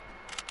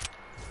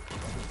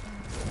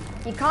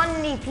 You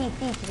can't need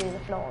PC to do the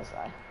floors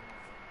though,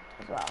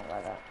 as well,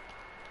 with it.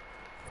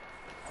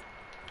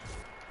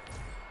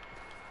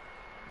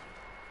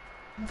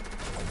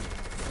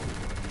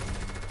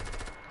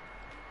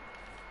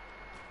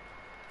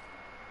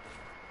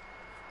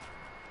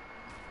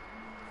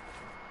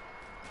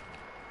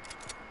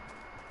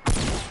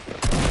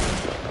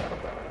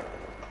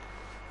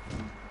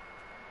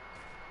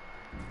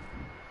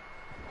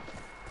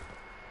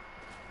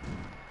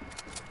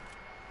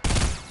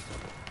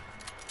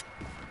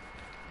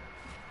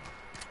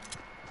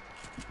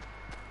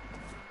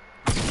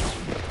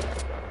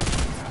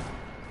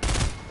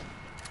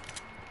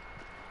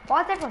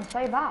 Why is everyone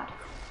so bad?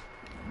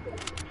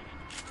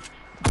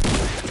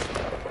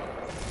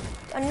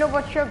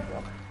 Another chug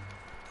jug.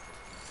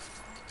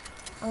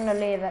 I'm gonna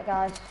leave it,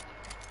 guys.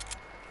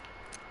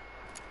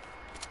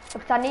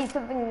 Because I need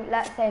something,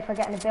 let's say if I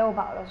get in a build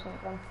battle or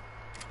something.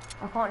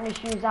 I can't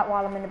just use that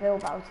while I'm in a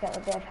build battle to get a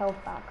bit of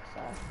health back,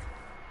 so.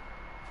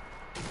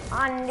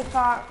 And if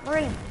I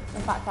really,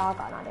 in fact I've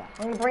got an idea.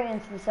 I'm gonna bring it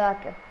into the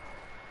circle.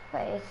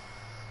 But it's,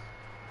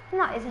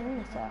 no, it isn't in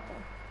the circle.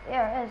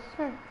 Yeah, it is.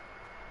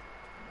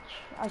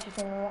 I was just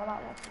wondering what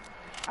that was.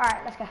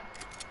 Alright, let's go.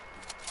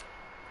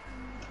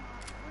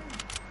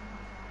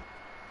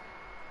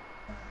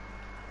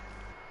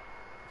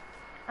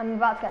 I'm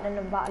about to get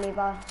another battle,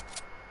 Levi.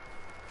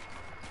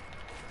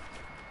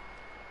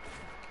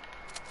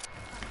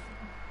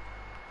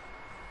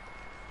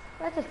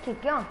 Let's just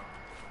keep going.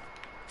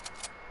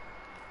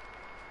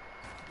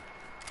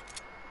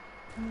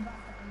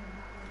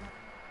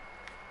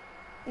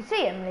 You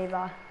see him,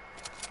 Levi?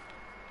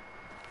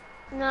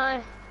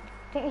 No.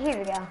 Here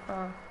we go.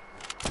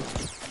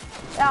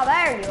 Oh,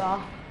 there you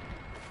are.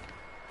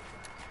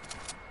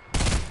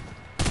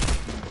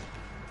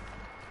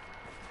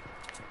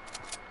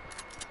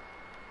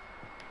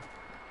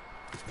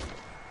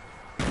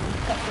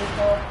 Got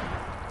people.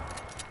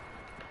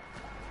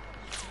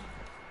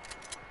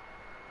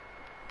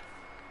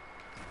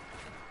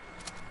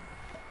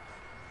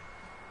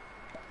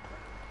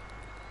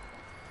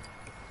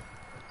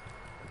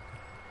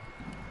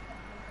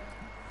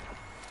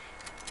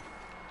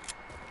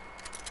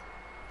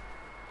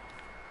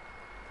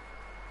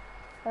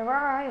 Where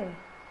are you?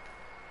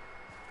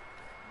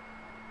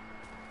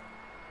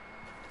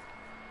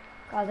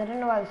 Guys, I don't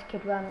know where this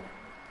kid went.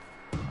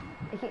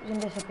 He keeps on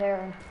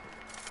disappearing.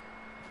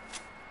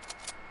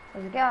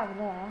 There's a guy over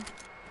there.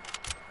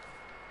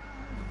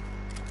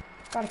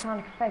 God, I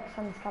can't focus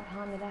on this guy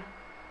behind me there.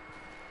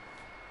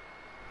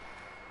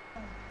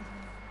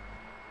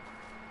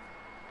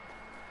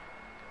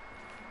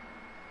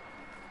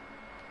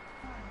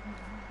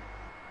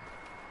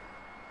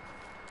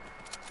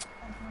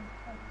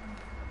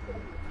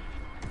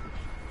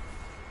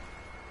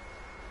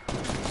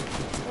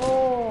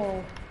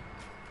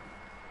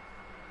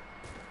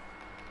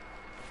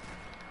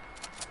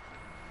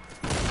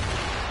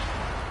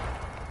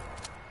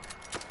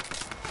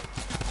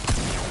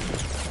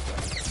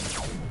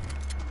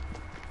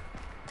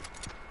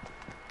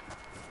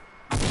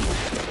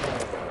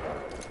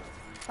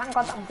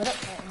 haven't got that good at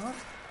Fortnite.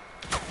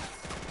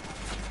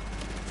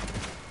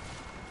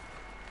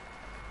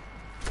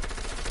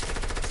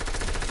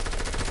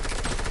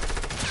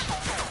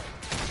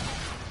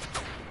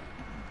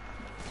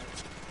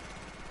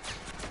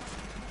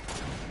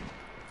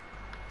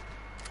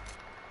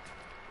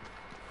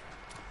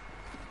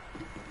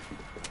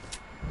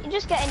 You're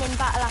just getting in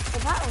battle after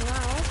battle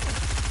now, aren't you?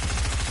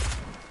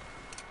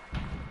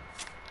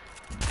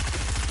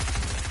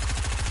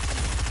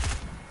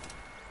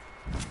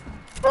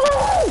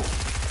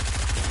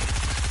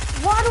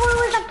 Why do I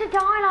always have to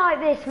die like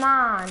this,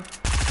 man?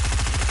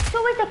 It's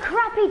always a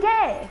crappy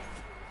death.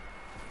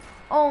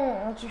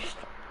 Oh, just...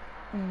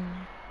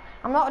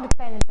 I'm not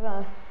playing a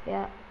duo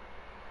yet.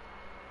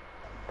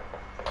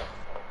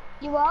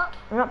 You what?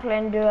 I'm not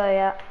playing duo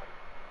yet.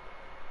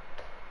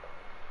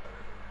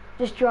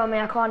 Just join me,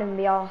 I can't even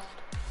be asked.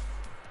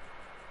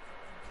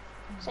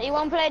 So you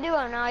want to play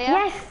duo now,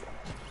 yeah? Yes!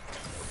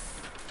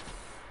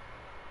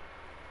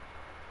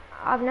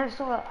 I've never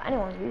saw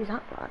anyone use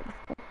that like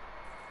before.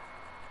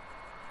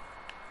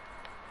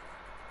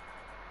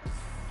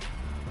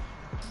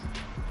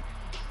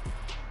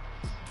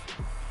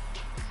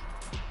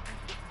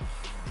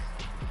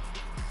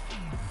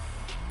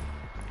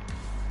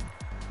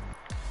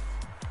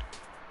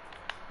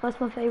 What's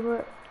my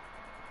favourite,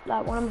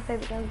 like one of my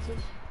favourite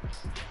dances?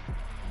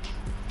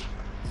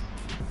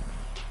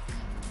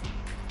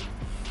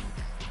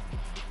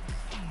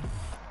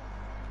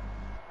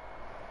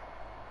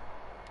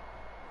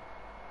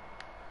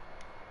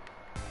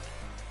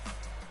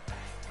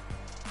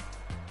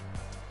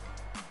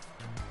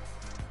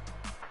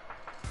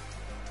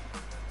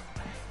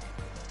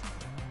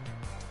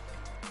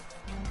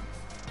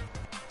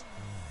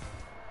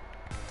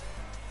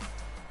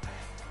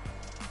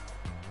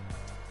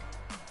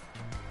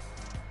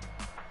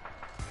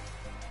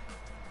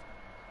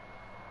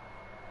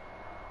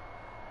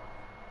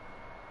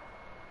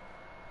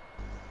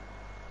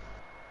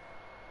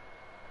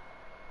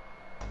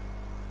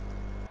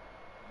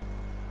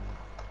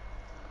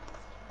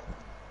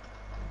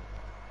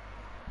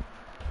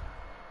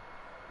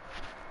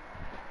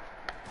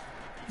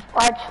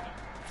 What?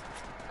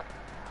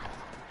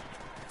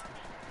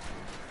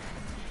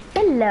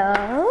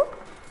 Hello?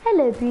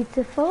 Hello,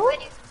 beautiful.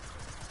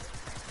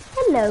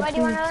 Hello,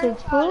 beautiful.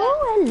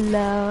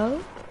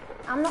 Hello.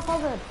 I'm not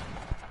bothered.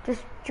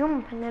 Just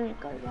jump and then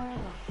go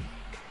wherever.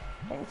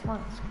 It's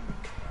fun.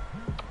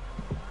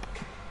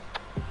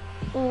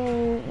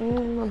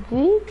 My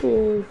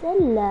boobies.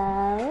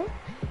 Hello.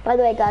 By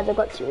the way, guys, I've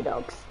got 2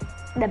 dogs.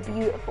 They're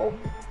beautiful.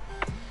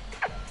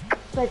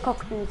 Those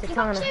cockatoos are You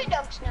got 2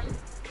 dogs now?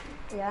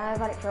 Yeah, I've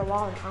had it for a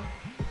while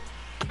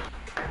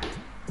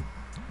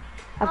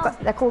now.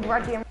 They're called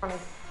Reggie and Ronnie.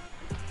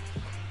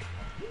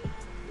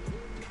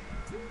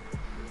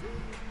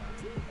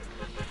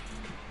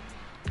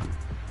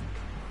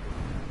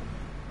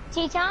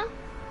 T-Town?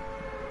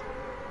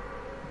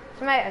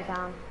 Tomato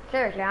Town.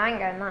 Seriously, I ain't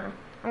going there.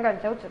 I'm going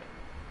Tilted.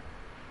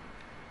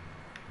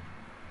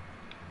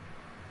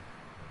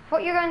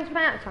 Thought you were going to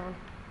Tomato Town.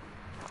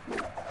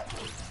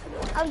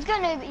 I was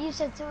gonna, but you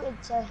said Tilted,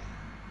 so...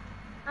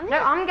 I'm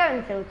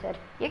going Tilted.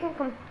 You can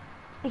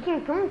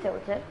come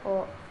Tilted,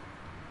 or...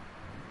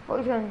 What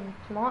was going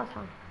to Tomato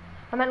Town?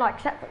 I meant like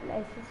separate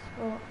places,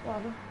 or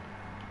whatever.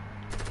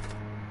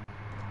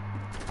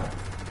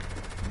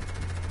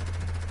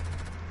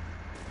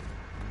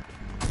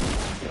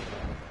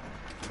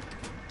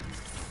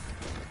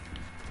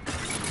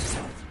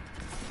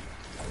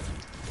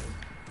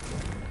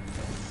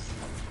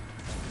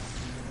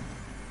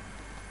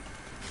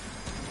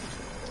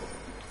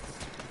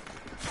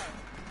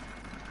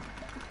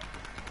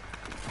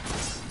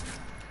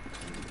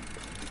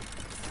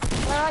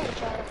 Where are you,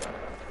 Charlie?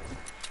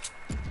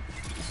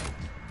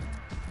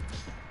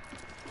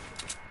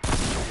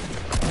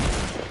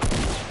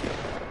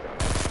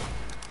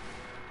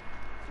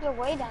 You're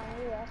way down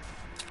here.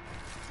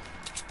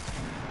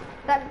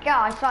 That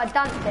guy started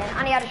dancing,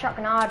 and he had a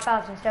shotgun, and I had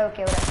bells and still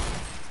killed him.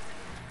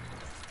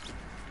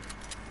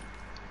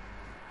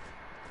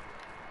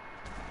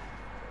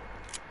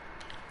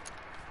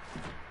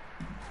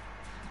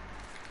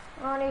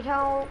 I need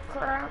help,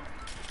 crap.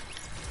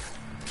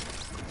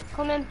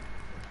 Come in.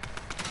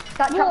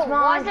 That Whoa, truck's why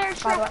mine, is there a by the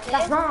truck way.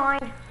 That's there?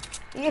 mine.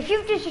 If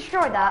you've just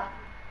destroyed that...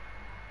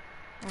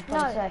 I was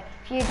gonna No. say,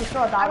 if you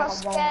destroyed that, I I've got got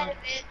scared one. of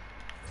it,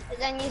 but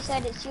then you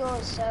said it's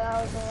yours, so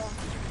I was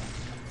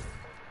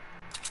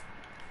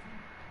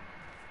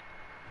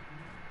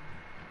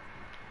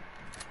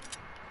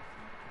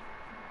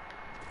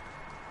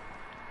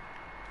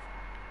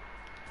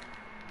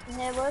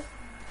There was.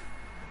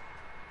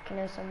 Can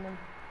I someone?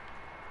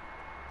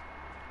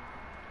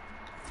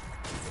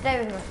 Stay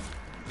with me.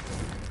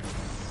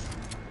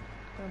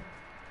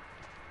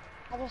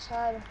 I just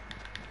heard him.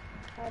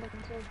 Heard him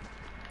too.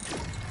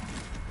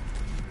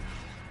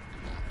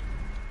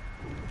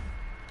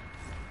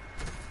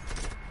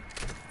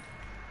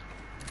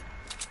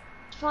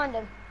 Find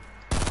him.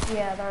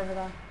 Yeah, they're over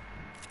there.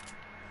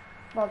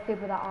 Well,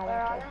 people that are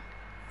Where are there.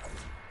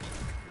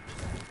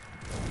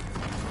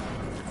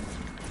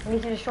 they? We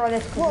need to destroy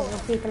this because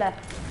there's people left.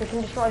 If we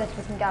can destroy this,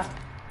 we can go.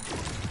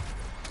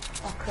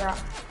 Oh crap.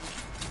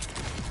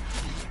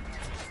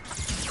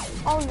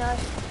 Oh no.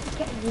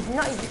 He's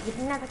not, he's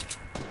never...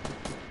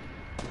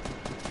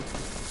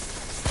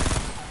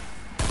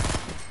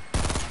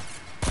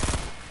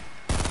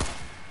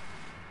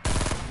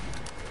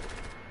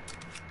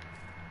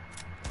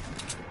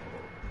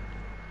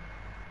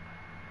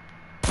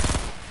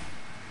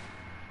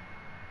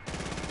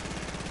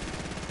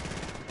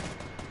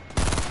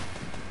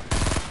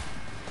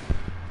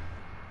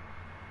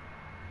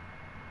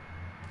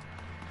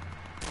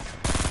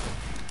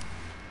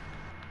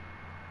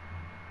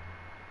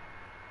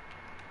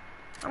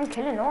 I'm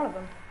killing all of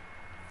them.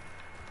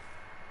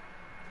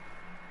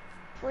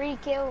 3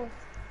 kills.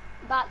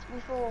 Bats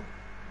before.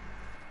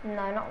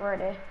 No, not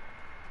really.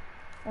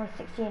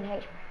 116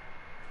 HP.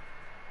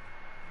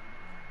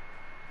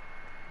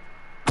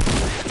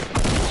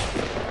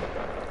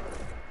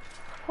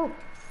 Oh,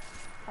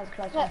 that was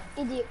close. That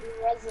idiot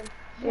resin.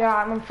 Yeah,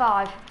 I'm on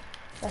 5.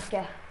 Let's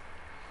go.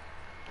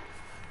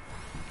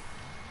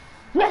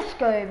 Let's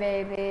go,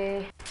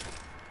 baby.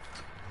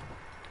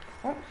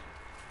 Oops.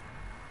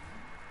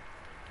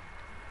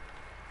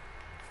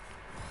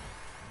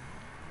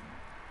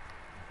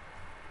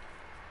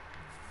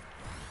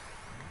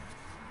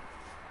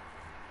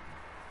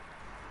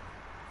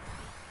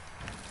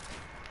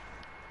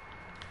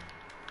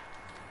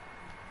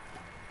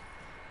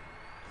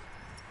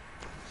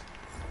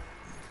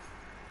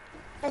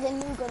 There's a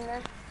new gun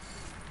there.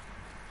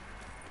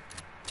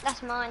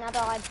 That's mine, I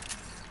died.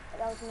 But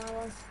that was my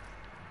one.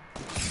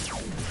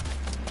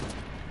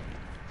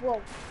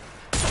 Whoa.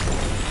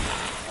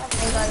 I'm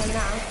going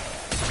now.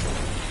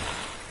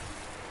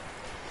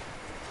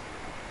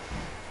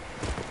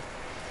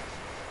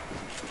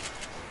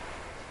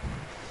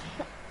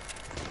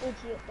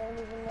 Idiot, don't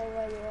even know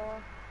where you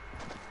are.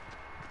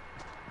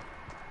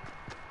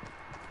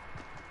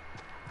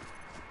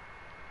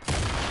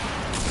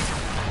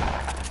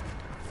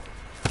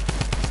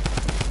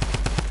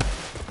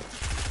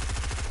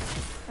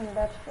 And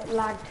that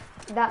lagged.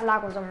 That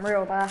lag was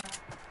unreal there.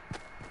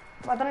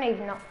 But I don't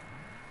even know.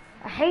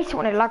 I hate it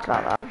when it lags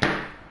like that.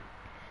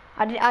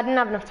 I didn't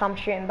have enough time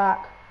shooting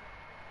back.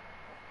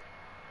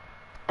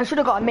 I should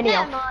have got a mini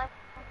off. Mind.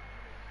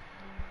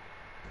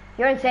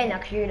 You're only saying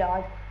that because you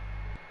died.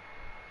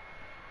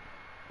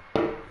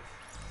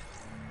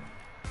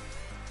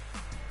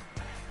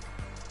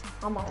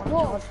 I might want to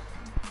Whoa. charge.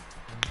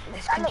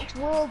 That looks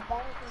weird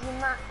then, because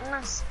your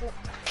mask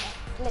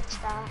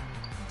glitched out.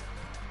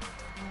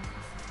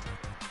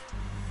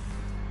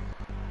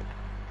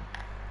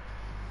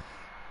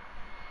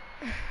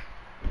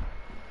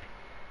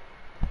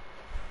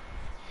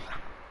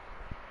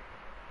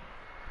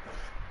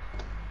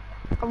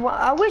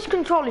 I wish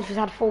controllers just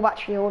had full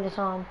battery all the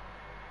time.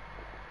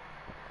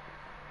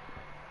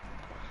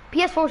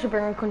 PS4 should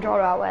bring a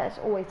controller out where it's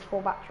always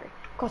full battery.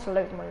 Costs a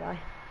load of money though.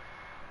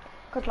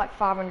 Costs like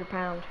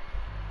 £500.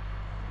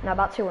 No,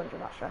 about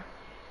 200 actually.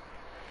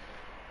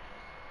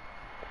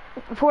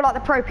 For like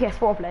the pro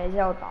PS4 players,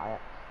 they would buy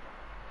it.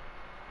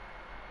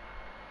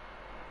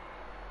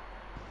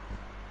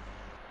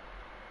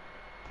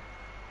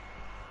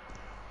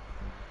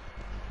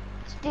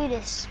 Let's do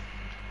this.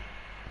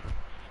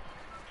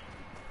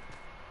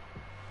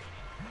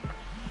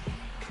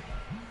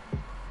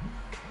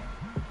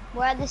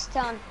 Where this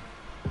time?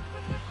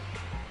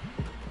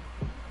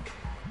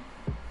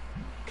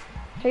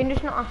 So you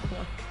just not ask me.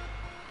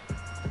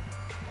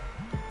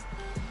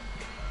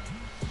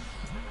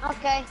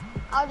 Okay,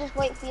 I'll just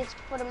wait for you to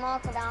put a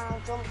marker down,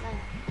 I'll jump then.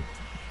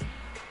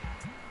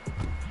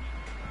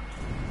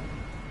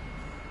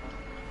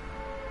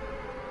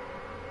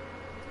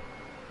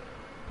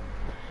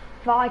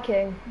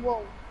 Viking.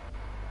 Whoa.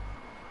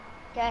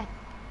 Okay.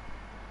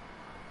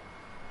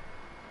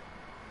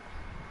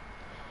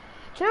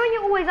 Do you know when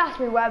you always ask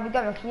me where we're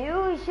going? Can you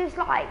always just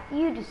like,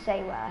 you just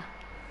say where?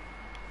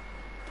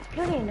 It's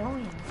bloody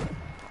annoying.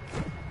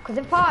 Because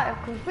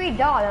if we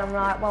die, I'm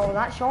like, well,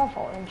 that's your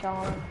fault then,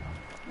 Charlie.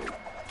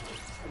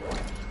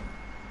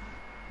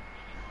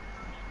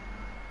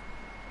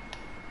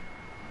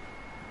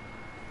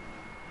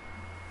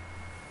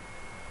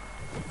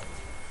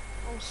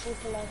 I'm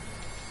super low.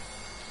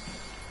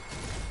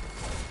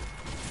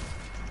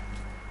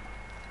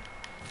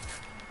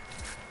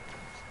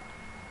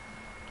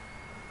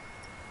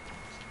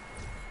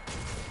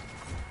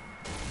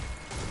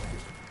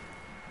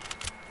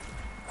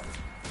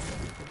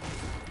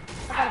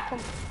 I got a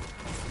pump.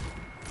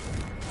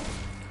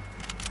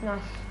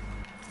 Nice.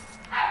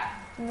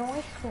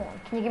 Nice one.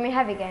 Can you give me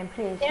heavy game,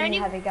 please? Give me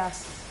heavy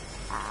gas.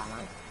 Ah,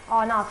 man.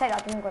 Oh, no, I'll take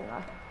that. I'm good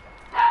now.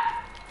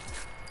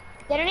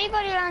 Did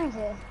anybody land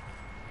here?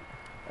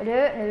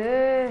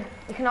 No.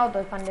 You can hold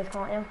those bandits,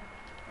 can't you?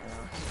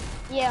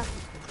 Yeah.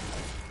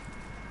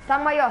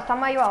 Stand where you are,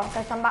 stand where you are.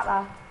 Go stand back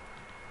there.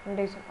 And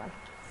do something.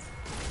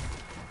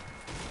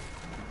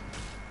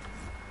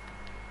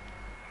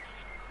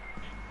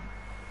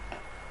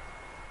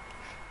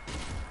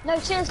 No,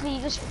 seriously,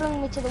 you just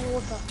flung me to the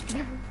water.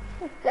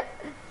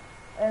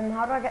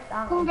 How do I get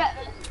down? Come get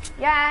me.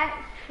 Yeah,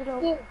 shut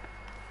up. Yeah.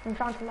 I'm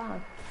trying to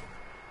learn.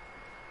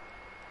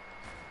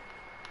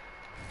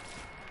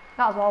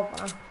 That was all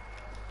fun.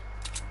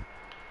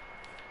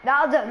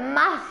 That was a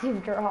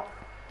massive drop.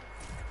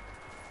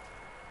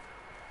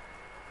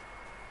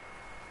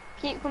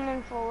 Keep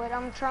coming forward.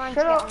 I'm trying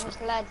Shut to up. get on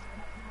this ledge.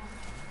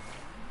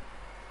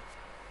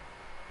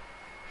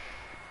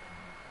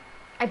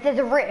 If there's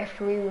a rift,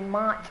 we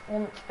might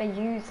want to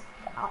use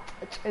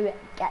that to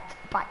get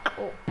back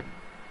up.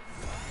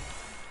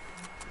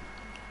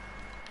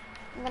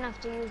 I'm gonna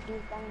have to use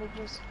these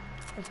bandages.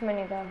 There's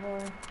many there for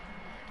you.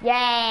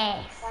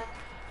 Yes!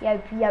 Yeah,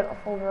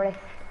 beautiful rift.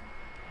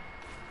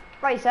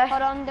 Right, sir.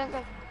 Hold on, don't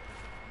go.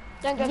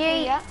 Don't go through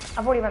yet.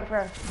 I've already went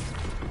through.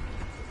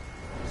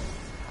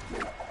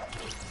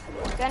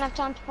 Don't have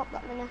time to pop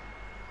that minute.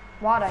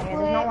 Why don't you?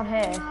 There's no one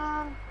here.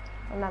 No.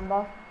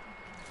 Remember?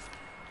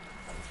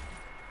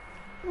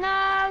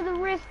 No, the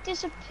rift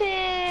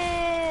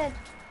disappeared.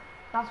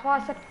 That's why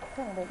I said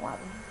corner one.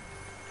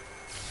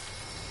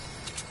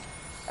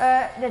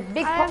 There's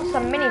big pots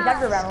and minis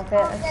everywhere up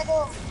Can't here. get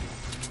up.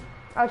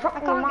 I I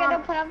can't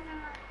get up.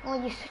 Oh,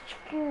 you're such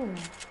a goon.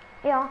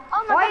 Yeah.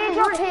 Oh my Why God, are you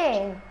there's a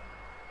dropping?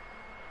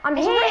 I'm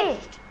There's a here.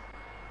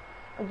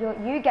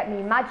 rift. You get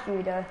me mad,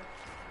 you do.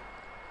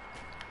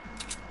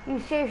 You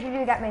seriously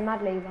do get me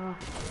mad, Levi.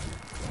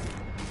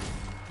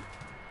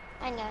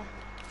 I know.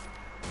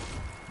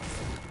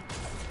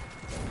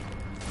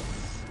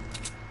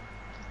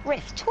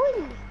 Rift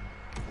twin.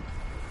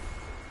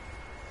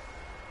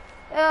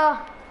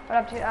 Yeah. What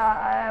up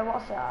to,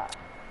 what's that?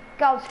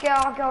 Gold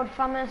Scar, Gold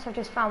Famous, I've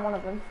just found one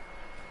of them.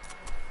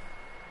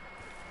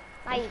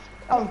 Mate.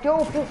 Oh,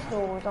 dual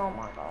pistols, oh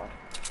my god.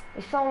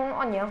 Is someone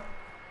on you?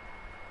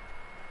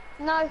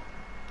 No.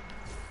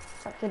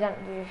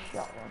 Accidentally just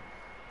shot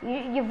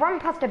one. You've run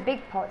past a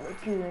big pot, you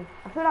goon.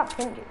 I feel like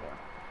pinching you.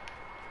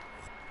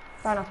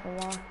 Don't ask me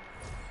why.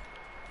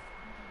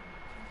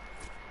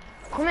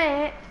 Come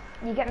here,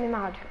 you get me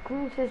mad.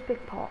 Come to this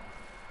big pot.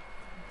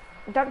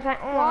 Don't say,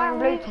 oh, Why I'm are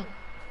we- looting.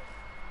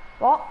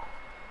 What?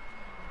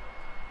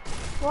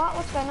 What?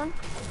 What's going on?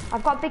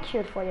 I've got a big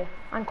shield for you.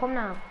 And come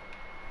now.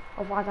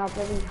 Otherwise I'll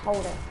bloody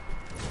hold it.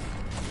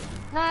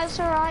 No, it's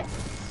alright.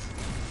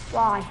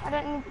 Why? I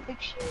don't need the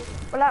big shield.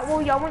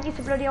 Well, yeah, I want you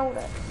to bloody hold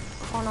it.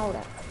 I can't hold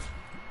it.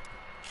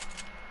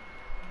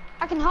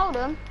 I can hold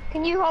them.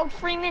 Can you hold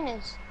 3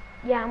 minutes?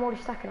 Yeah, I'm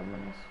already stacking on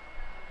minis.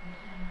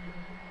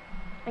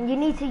 And you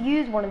need to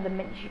use one of the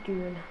mints you're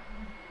doing.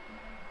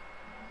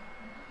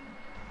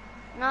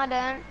 No, I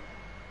don't.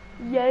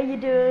 Yeah, you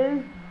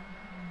do.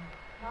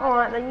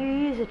 Alright, then you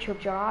use a chug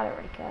jar, I don't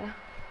really care.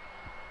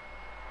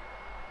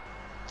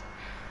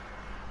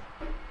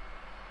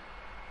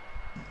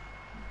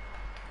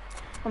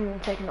 I'm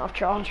taking it off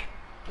charge.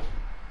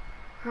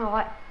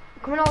 Alright,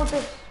 come and hold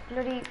this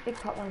bloody big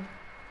pot one.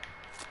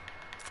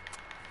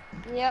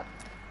 Yep.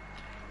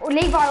 Oh,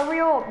 Levi, hurry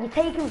up, you're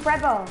taking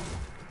forever.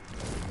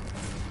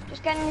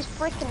 Just getting this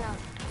brick in now.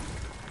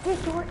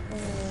 Just do it.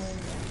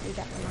 You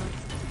get me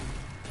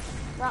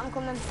now. Right, I'm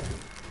coming.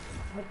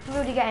 We're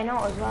bloody getting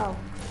out as well.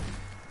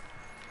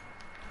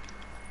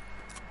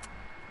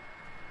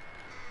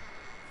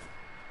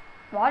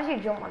 Why did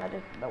you jump when I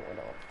just built it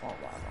up or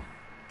whatever?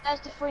 There's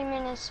the 3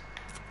 minutes.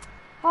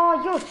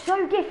 Oh, you're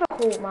so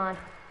difficult, man.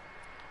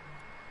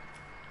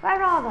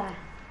 Where are they?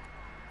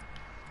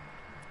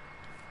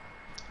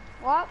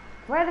 What?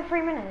 Where are the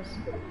 3 minutes?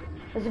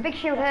 There's a big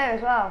shield here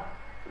as well.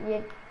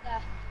 Yeah.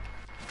 Yeah.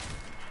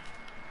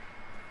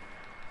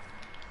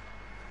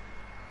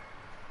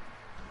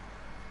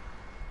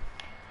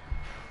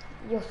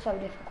 You're so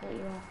difficult,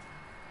 you are.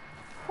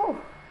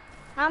 Whew.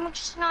 How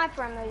much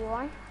sniper ammo you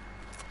on?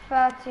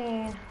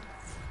 13.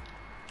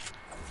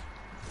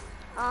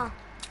 Ah,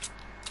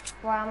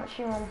 Why, how much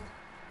you on?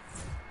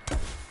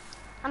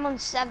 I'm on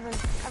 7.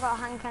 I got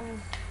a hand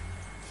cannon.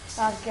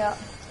 I've got,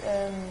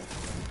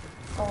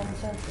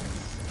 Thornton.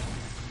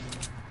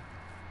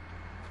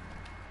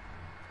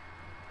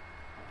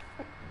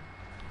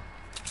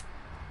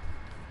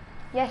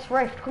 Yes,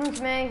 Rift, come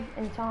to me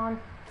in time.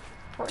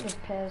 Before it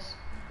disappears.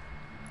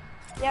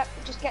 Yep,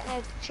 just getting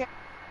a check.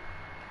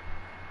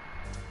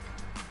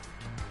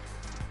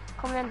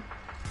 Come in.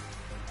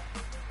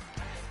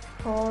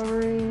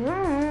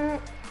 Hurry.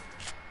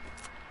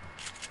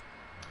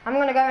 I'm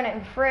gonna go in it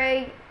in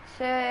 3,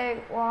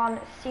 2, 1.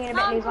 See you in a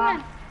bit, Oh, Levi. come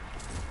in.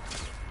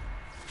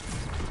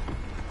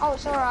 Oh,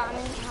 it's alright, I'm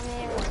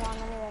here in time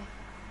anyway.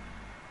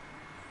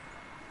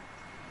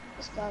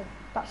 Let's go.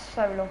 That's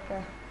so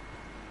lucky.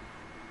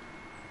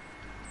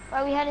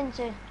 Where are we heading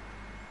to?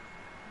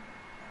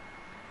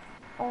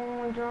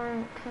 Oh, I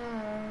don't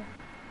care.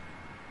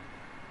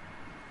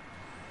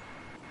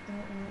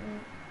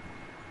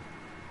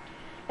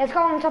 Let's go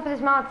on top of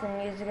this mountain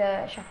and use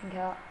a shopping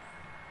cart.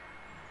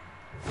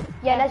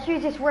 Yeah, let's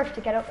use this rift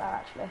to get up there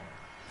actually.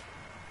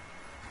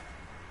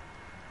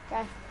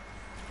 Okay.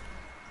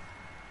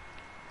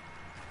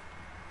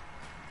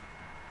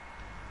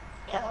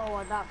 Oh,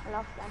 well, that fell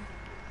off then.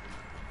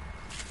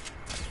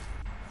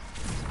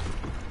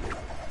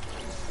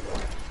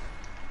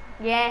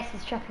 Yes,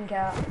 it's chopping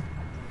cat.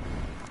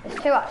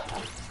 There's two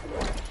actually.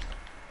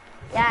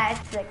 Yeah,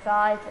 it's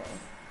exciting.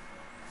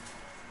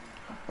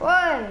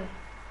 Whoa!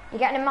 You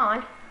getting in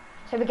mine?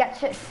 So we get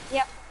two.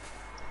 Yep.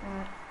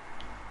 Alright.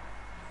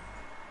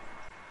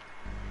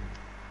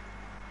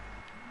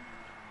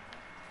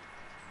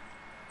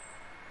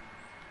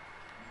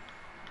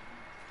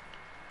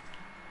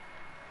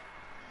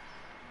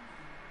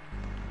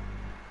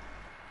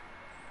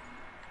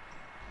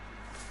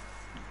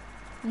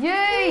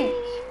 Yeet!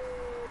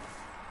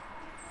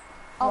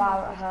 Oh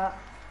Wow, my that hurt.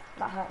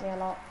 That hurt me a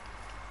lot.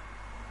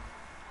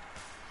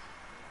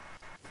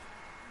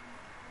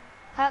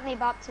 Hurt me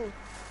about 2.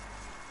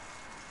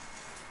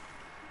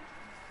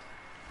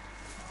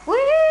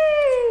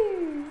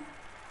 Woo!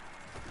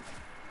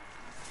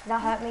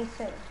 That hurt me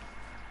too. You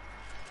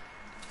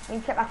can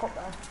get back up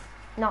there.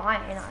 No, I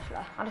ain't actually.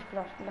 I just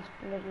lost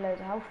loads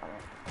of health from it.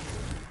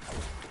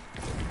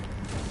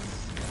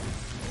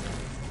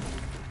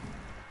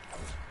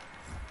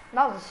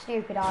 That was a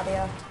stupid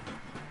idea.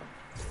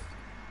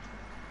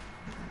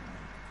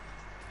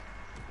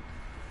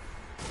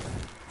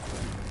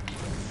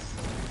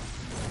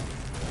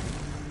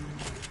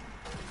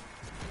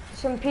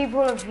 Some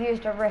people have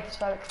used a rift,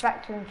 so I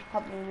expect him to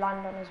probably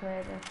land on us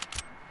maybe.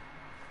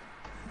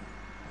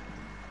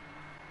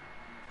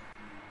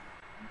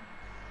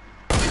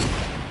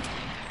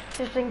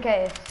 Just in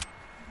case.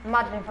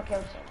 Imagine if I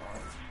killed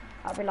someone.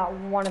 That'd be like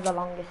one of the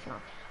longest now.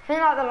 I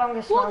think like the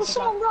longest What? now There's is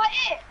someone like right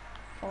here.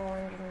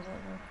 400 and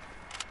something.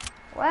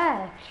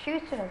 Where?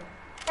 Shoot them.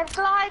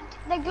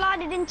 They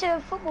glided into a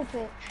football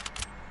pitch.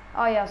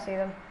 Oh yeah, I see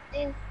them.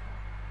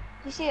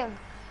 You see them?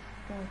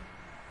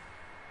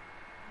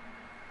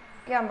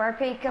 Get on, bro.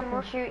 Peek up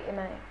and shoot you,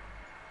 mate.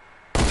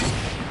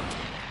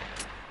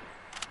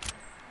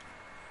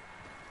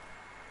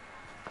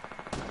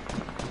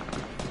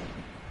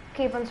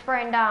 Keep on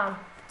spraying down.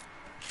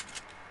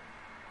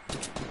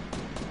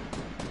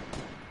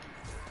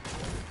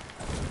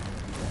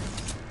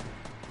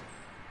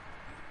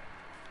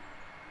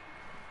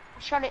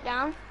 Shut it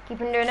down.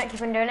 Keep on doing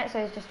it,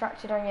 so he's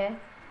distracted on you.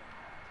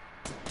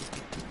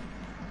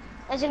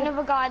 There's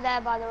another guy there,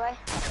 by the way.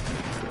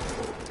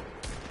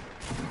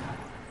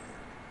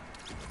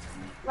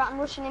 Right, I'm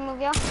rushing in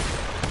with you.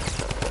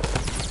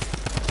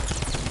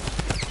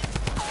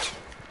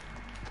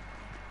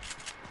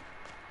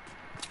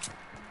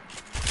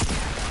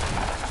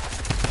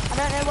 I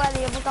don't know where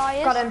the other guy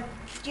is. Got him.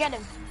 Did you get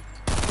him?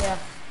 Yeah.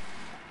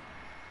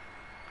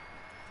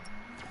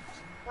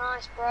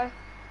 Nice, bro.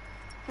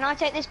 Can I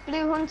take this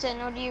blue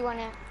hunting, or do you want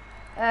it?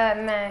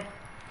 Me.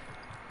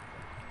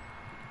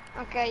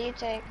 Okay, you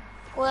take.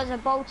 Oh, there's a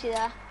bolty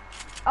there.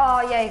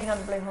 Oh yeah, you can have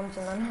the blue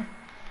hunting then.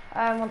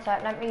 One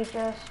sec, let me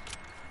just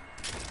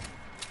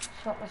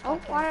swap this Oh,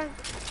 back in. why don't...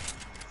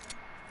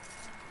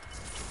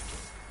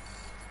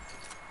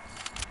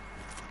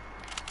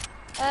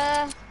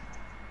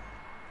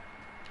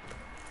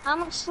 How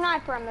much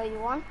sniper ammo you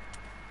want?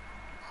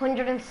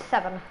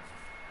 107.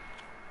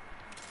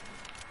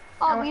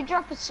 Oh, will you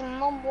drop us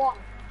some on 1?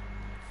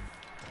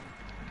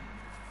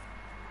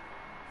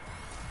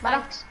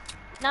 Thanks.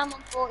 Now I'm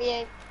on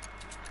 48.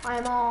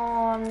 I'm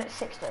on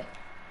 60.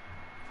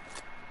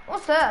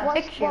 What's that?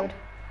 What's- Big shield. what-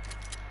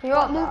 Can you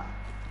hold what that?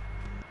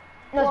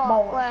 No, it's what-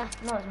 bolt. where?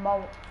 No, it's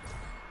bolt.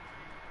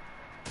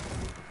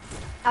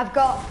 I've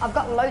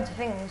got loads of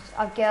things.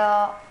 I've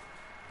got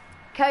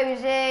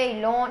cozy,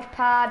 launch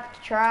pad,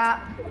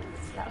 trap.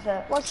 That's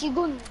it. What's your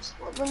guns?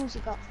 What guns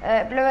you got?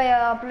 Blue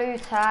AR, blue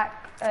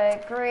tack,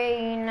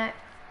 green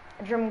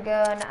drum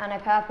gun, and a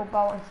purple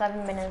bolt and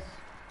 7 minis.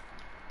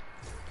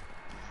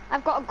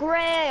 I've got a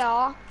grey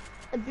AR,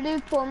 a blue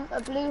pump, a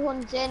blue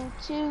hunting,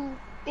 2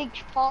 big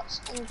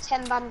pots, and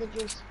 10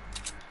 bandages.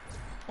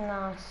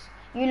 Nice.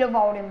 You love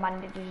holding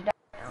bandages, don't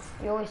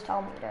you? You always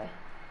tell me to.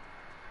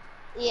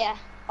 Yeah.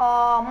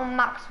 Oh, I'm on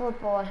max wood,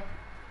 boy.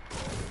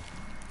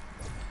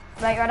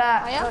 Right, right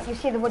there. Oh, yeah? Look, you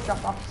see the wood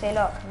drop off. See,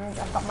 look,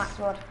 I've got max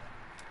wood.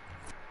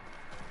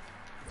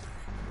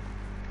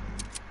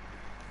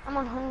 I'm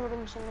on 100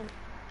 and something.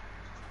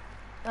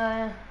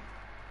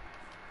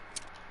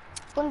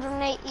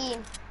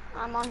 118.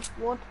 I'm on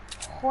wood.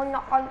 Do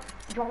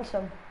you want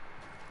some?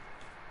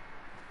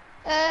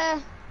 Yeah,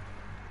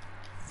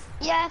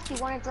 if you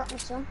want to drop me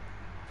some.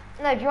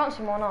 No, do you want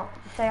some or not?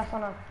 Just say yes or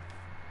no.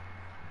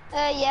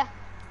 Yeah.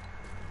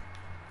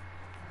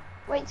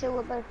 Wait till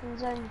we're both in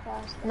zone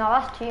first. No,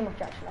 that's too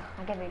much actually.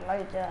 I'll give you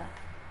loads there.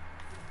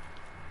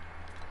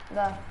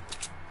 There.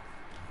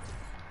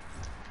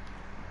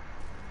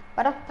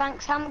 Better?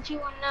 Thanks, how much you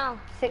want now?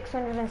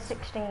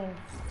 616.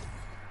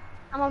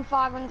 I'm on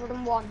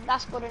 501.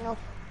 That's good enough.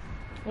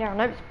 Yeah, I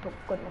know it's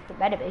good enough. It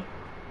better be.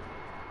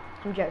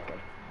 I'm joking.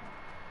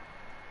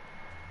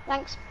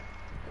 Thanks.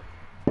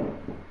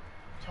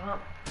 So,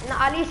 no,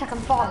 at least I can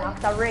farm now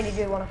because I really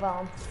do want to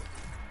farm.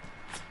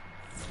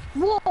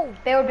 Whoa!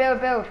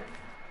 Build.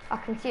 I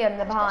can see them,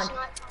 they're behind.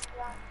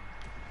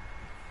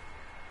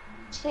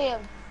 See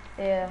him.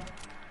 Yeah.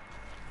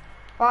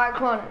 Right,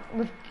 come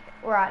on.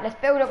 Right, let's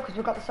build up because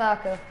we've got the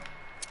circle.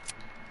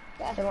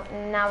 Yeah. So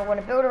now we're going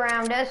to build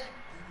around us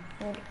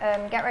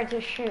and get ready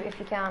to shoot if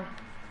you can.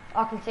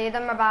 I can see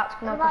them about to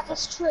come What up. about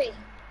this tree?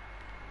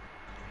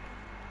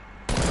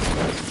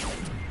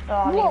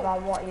 Oh, Whoa. Levi,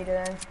 what are you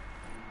doing?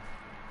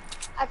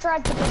 I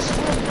tried to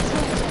destroy the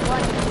trees and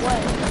run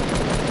away.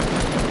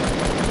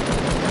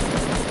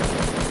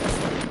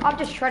 I've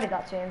just shredded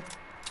that team.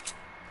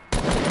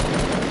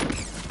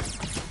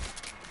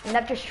 And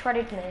they've just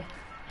shredded me.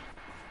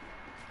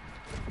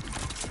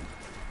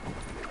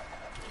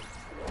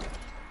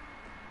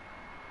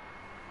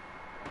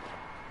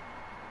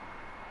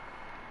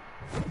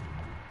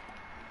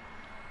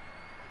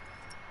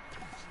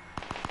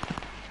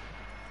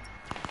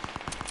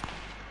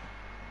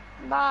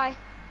 Bye.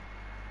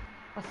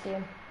 I see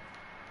him.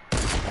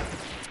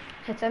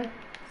 Hit him.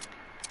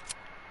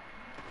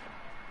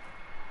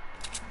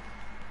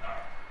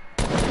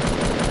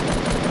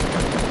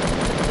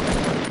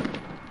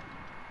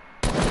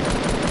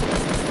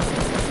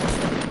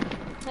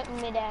 Hit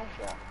mid-air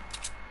shot.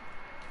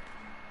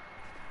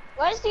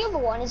 Where's the other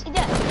one? Is he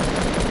dead?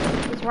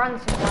 He's run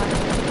somewhere.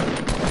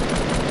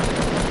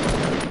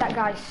 That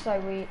guy's so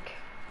weak.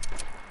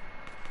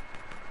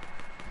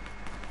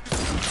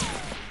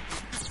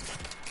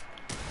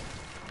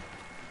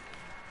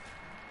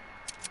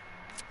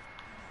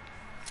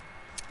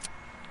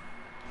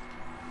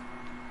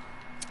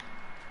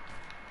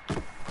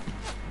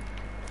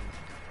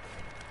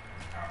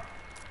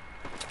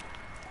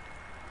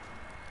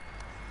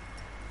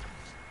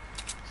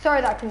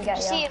 Sorry that I couldn't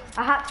get See you. him?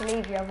 I had to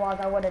leave you, otherwise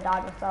I would have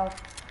died myself.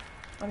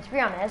 And to be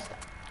honest,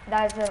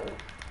 there's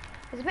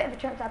a bit of a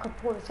chance that I could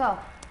pull this off.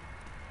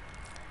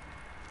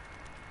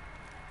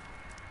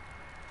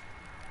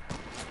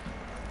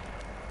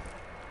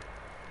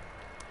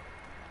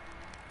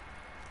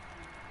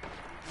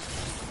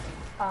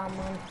 Oh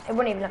man, it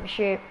wouldn't even let me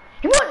shoot.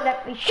 He wouldn't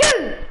let me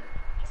shoot!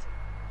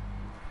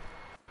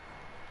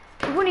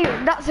 It wouldn't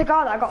even, that's the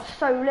guy that I got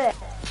so lit.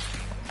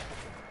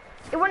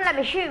 It wouldn't let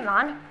me shoot,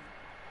 man.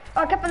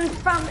 I kept on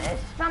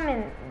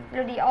spamming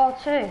bloody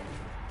R2.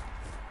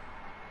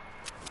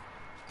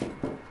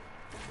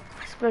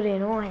 That's bloody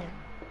annoying.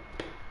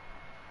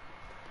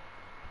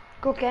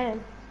 Good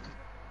game.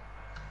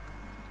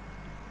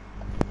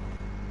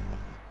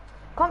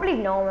 Can't believe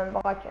no one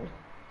went Viking.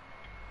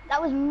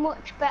 That was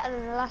much better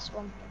than the last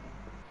one.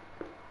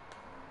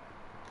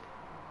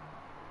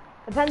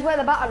 Depends where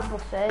the battle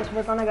bus is.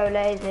 We're gonna go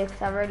lazy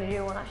because I really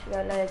do want to actually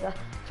go laser.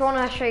 So I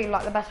want to show you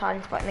like the best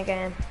hiding spot in the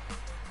game.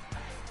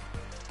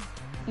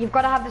 You've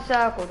got to have the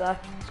circle though.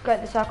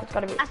 The circle's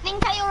got to be. I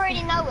think I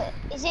already know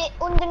it. Is it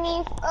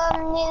underneath,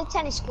 near the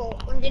tennis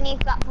court? Underneath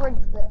that bridge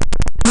bit?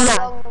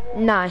 No.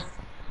 No.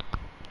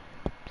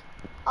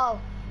 Oh.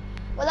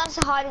 Well, that's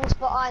a hiding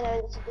spot. I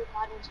know it's a good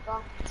hiding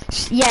spot.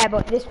 Yeah,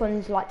 but this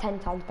one's like 10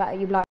 times better.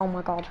 You'd be like, oh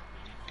my god.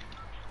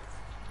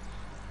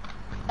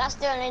 That's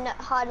the only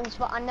hiding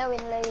spot I know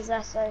in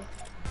laser, so.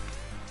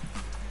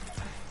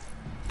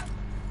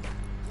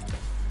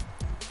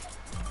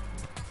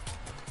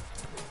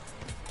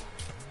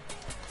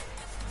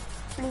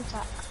 Blue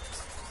tack.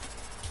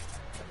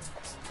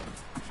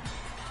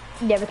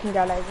 Yeah, we can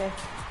go lazy.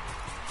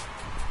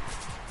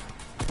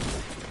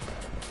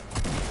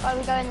 Are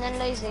we going then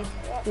lazy?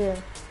 Yeah.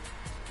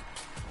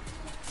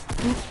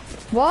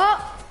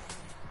 What?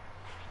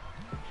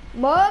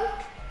 Mum?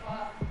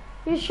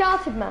 You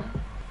shouted me.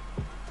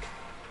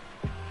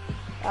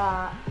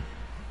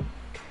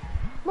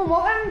 Mum,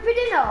 what are we having for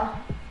dinner?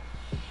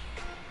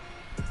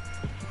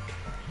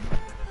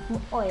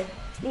 Oi,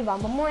 Levi,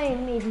 Mum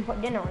ain't even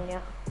put dinner on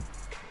yet.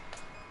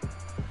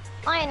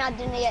 I ain't had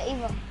dinner yet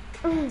either.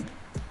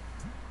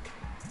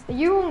 Are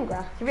you hungry?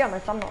 To be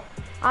honest, I'm not.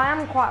 I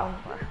am quite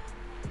hungry.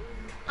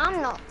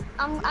 I'm not.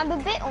 I'm a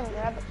bit hungry,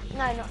 but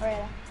no, not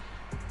really.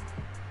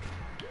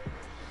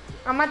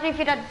 Imagine if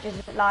your dad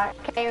just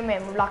like came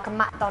in with like a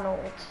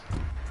McDonald's.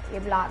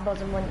 You'd be like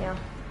buzzing, wouldn't you?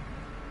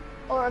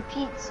 Or a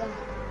pizza.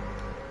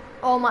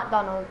 Or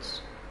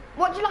McDonald's.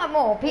 What do you like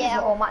more, pizza Yeah.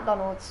 or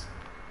McDonald's?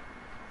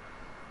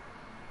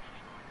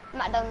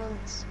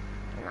 McDonald's.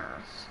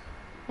 Nice.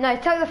 No,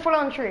 tell the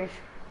full-on truth.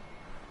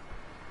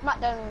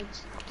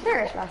 McDonald's.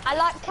 Seriously? I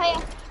like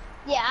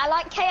I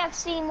like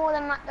KFC more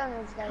than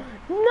McDonald's though.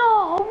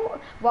 No.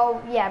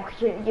 Well, yeah,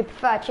 because you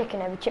prefer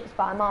chicken over chips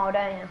by a mile,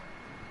 don't you?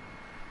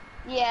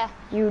 Yeah.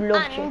 You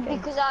love and chicken.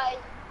 because I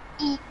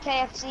eat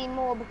KFC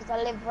more because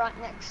I live right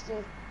next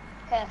to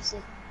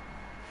KFC.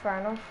 Fair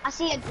enough. I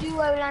see a duo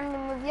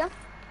landing with you.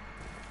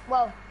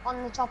 Well,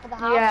 on the top of the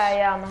house.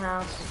 Yeah, on the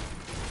house.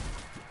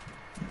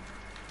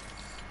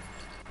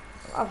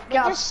 They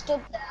just stood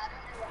there. I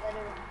don't know what they're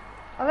doing.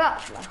 I've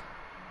actually.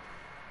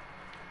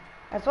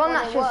 There's one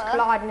Well, that's they just were.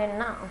 gliding in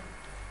now.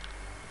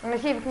 I'm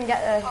gonna see if we can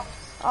get the.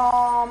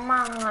 Oh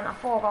man, I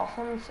thought I got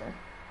hunting.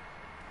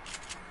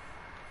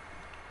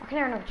 I can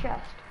hear another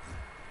chest.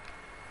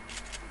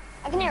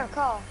 I can hear a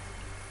car.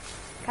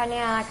 Can you?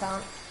 I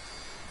can't.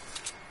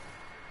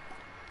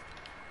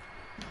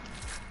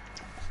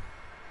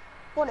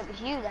 Thought it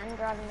was you then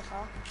driving the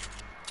car.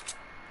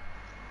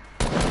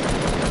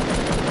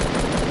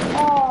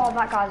 Oh,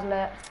 that guy's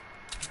lit.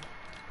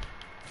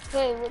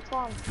 Who? Which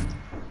one?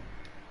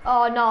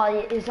 Oh no,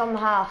 it's on the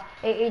house.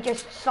 It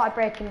just started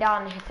breaking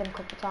down and hit him a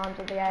couple of times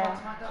with the air.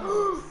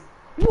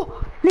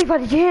 What? Levi,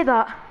 did you hear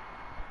that?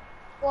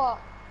 What?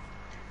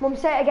 Mum,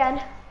 say it again.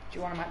 Do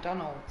you want a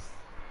McDonald's?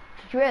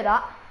 Did you hear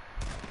that?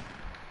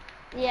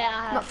 Yeah,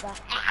 I heard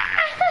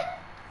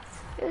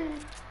that.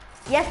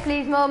 Yes,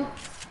 please, Mum.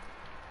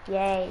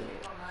 Yay.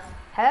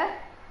 Huh?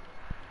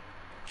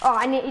 Oh,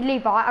 I need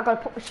Levi. I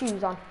gotta put my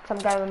shoes on because I'm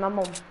going with my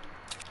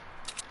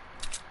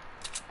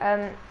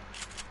mum.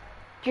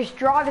 Just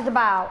drive us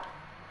about.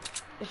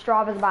 Just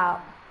drive us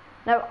about.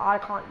 No, I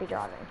can't be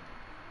driving.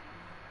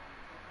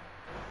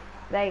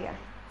 There you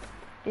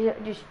go.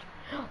 Just.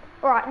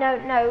 All right.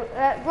 No.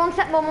 One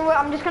sec, Mum.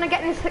 I'm just gonna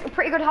get in this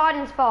pretty good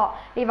hiding spot.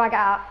 Levi, get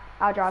out.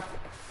 I'll drive.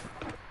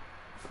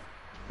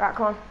 Right,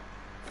 come on.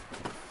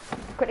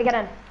 Quickly get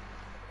in.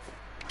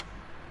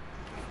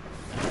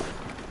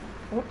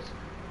 Oops.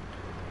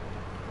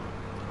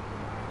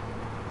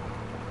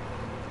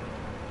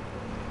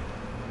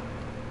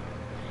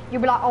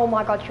 You'll be like, oh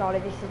my god, Charlie,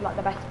 this is like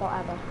the best spot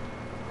ever.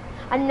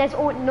 And there's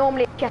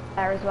normally a chest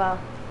there as well.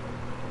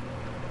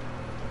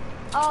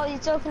 Oh, you're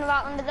talking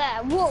about under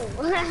there?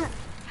 Whoa!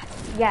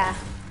 Yeah.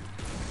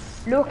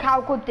 Look how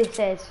good this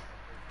is.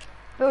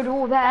 Build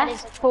all there,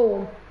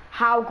 boom.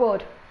 How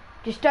good.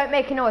 Just don't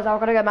make a noise, I've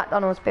got to go to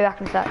McDonald's, be back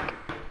in a sec.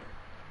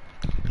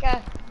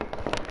 Go.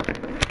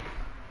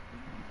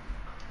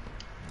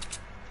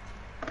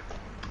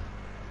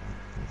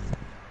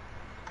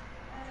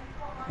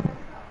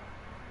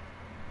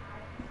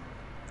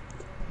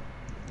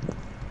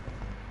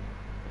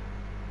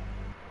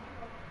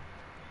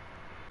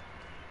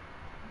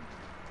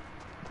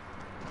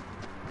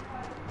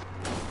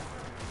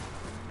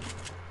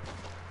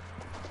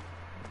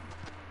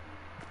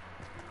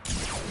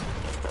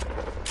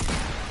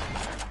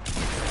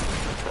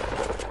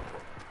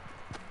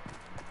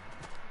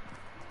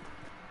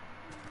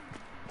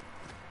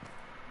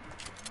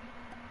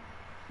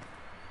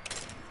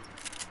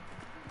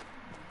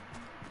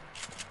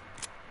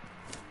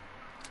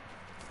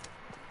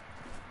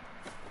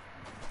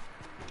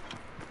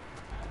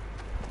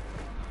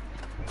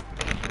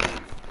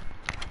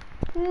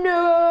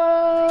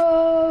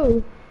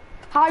 No!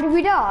 How did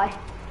we die?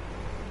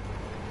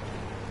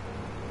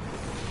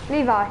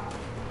 Levi?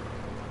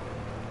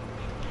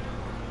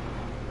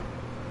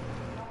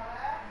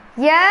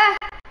 Yeah?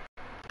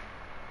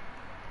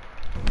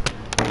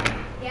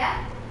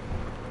 Yeah?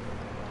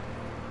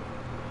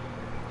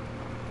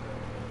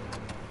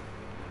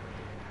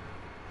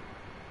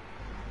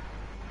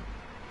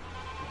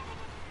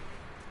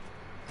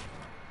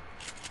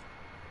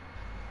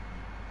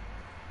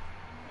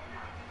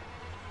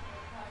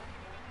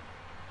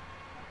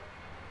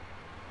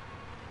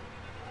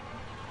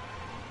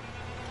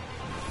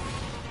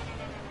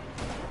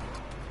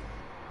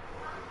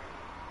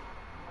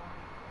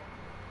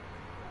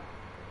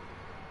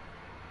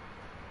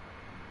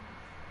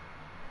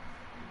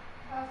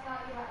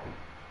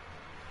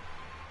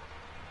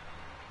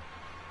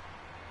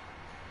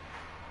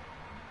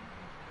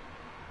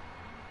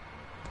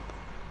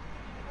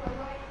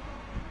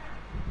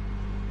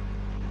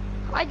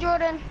 Hi,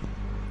 Jordan.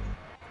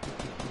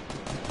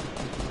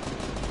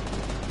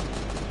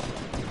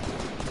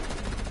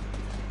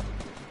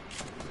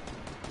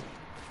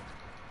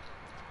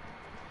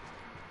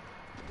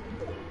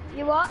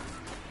 You what?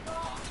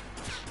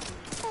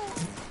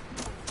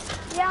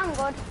 Yeah, I'm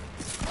good.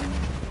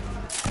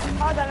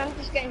 Hold on, I'm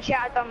just getting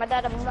shouted by my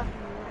dad. I'm back.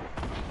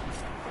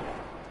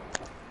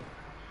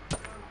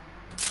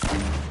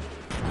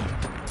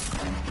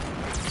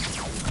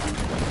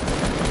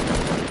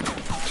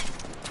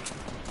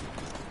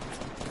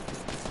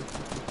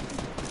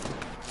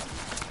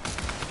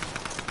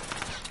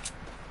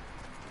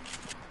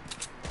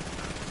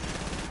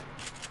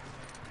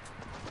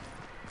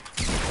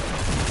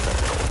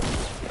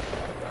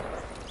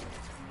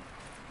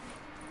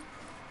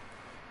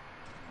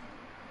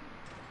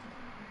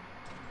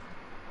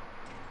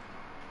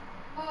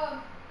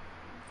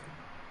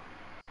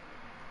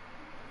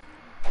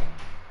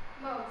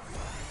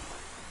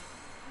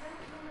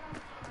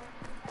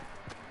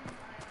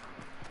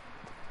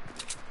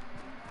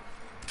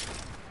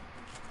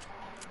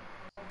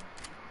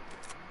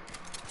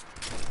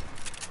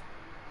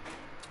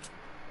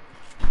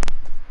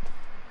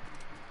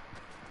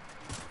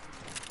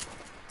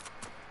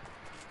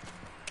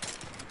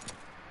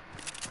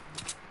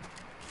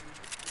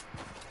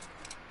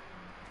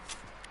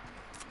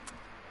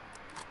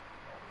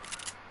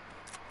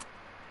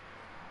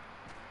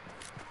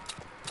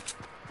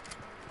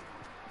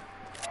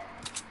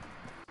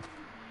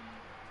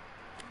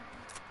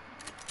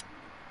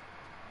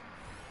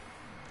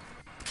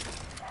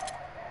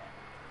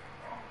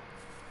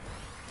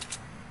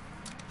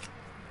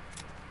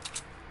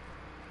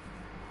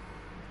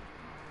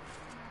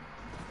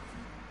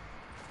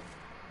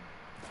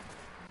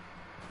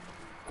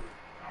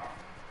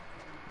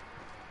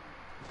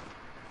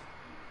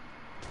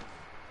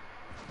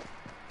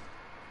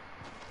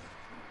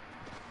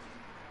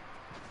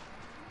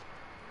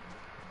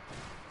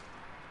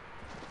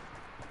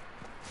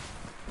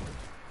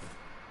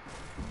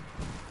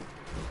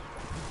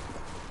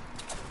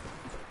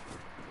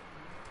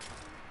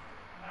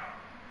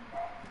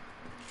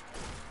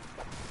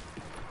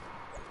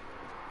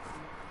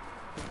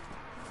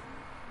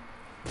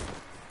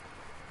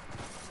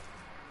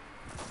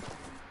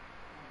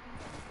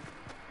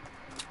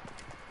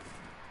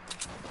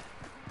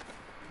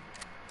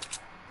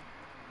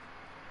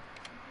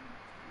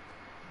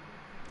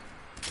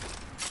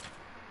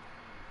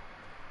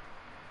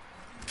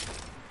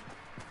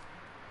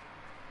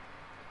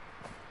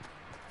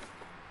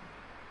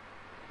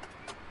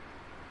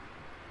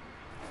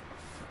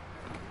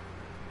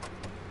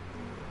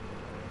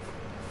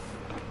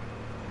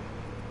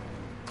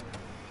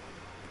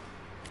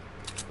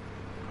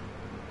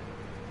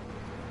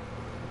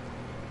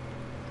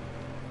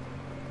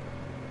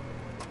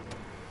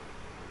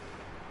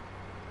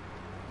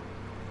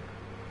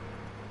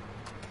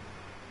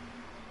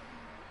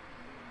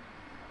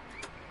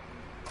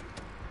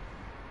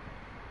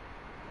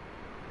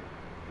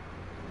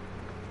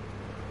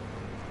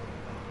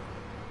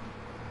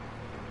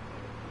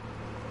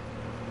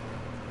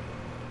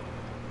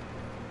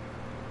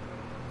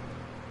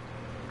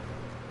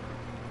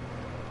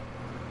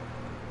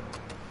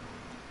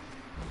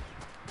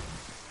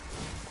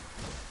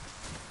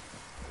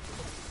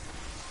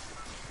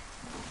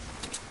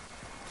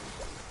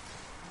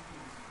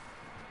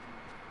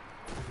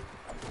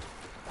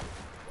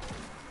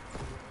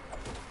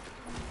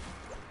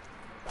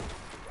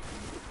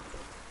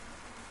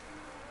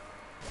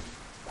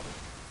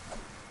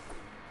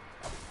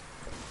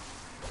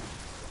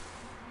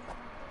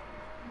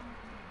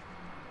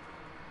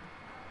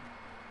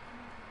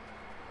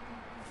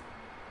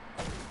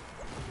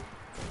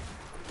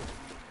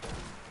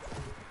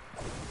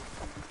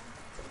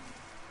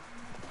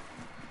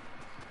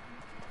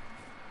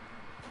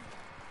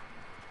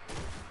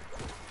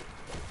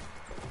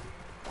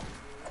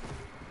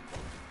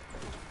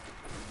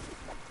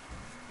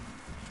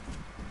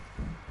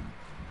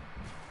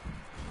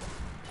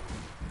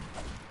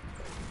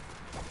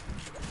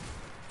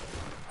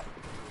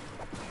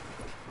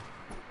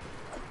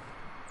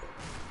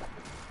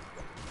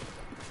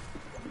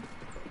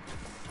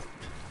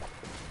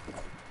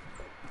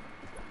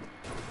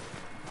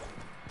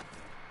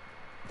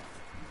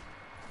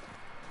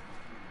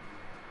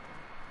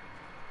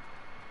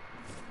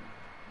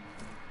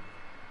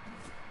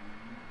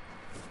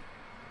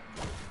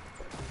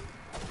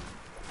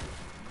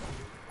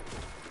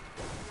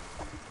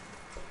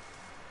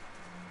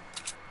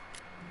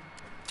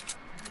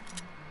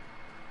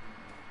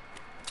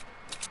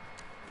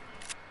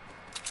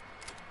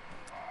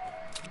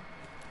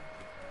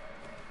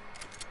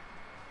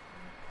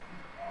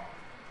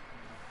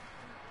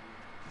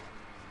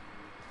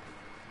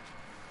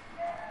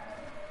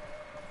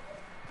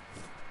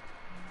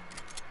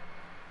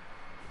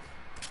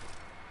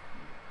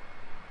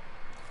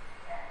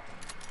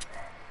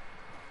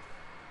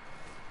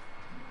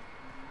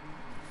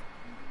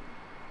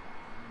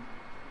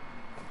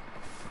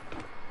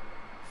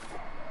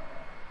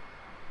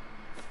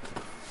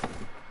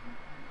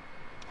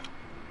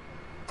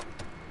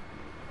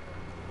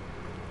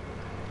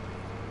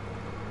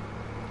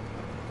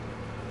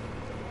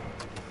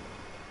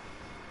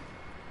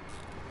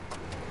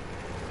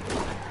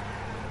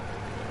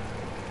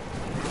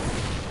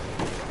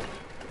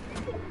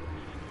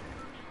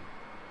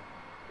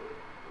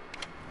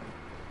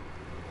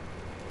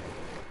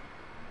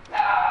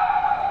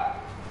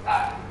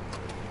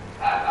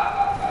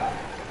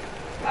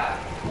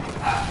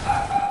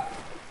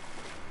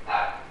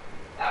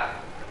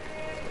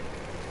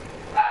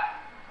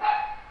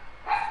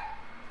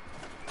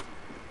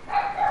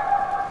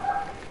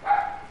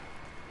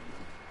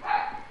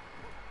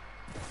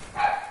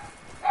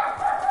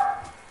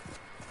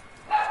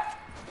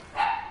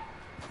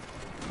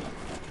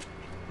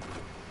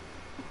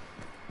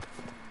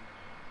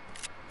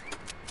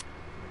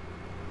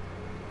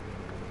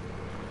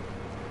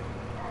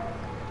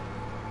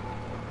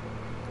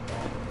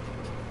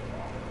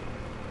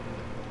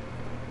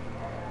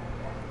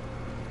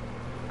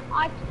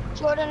 Hi,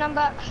 Jordan, I'm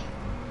back.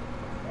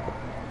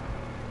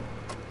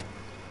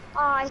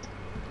 Hi.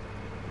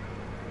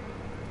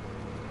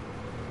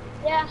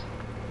 Yeah.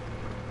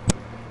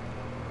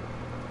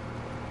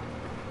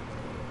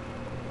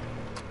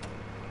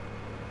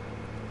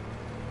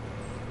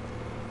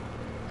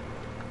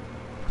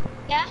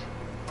 Yeah?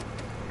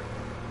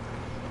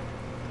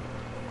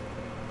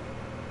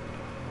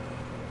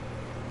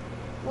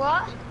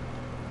 What?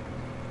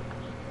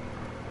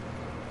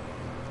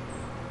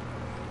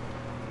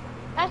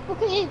 That's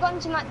because he's gone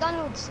to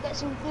McDonald's to get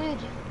some food.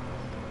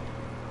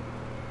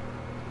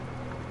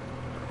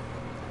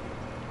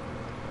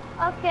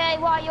 Okay,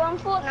 why, you're on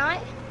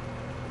Fortnite?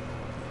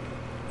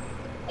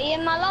 Are you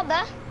in my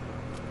lobby?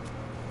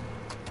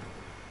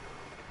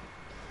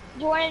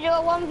 Do you want to do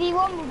a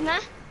 1v1 with me?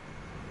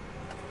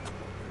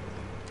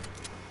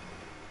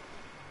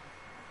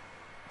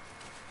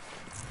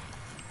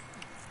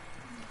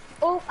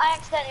 Oh, I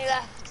accidentally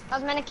left. I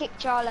was meant to kick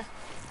Charlie.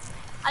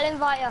 I'll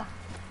invite her.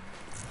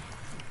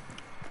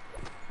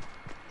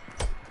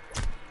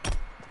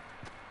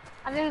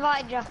 I've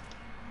invited you.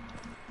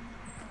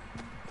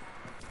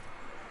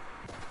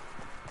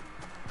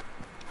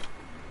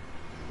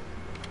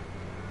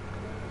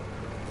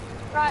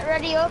 Right,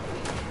 ready up.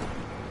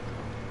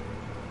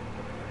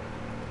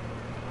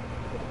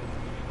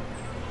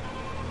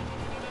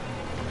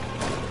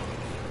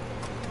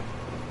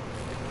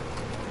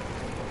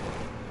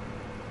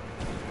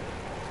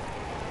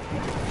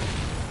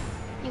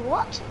 You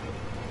what?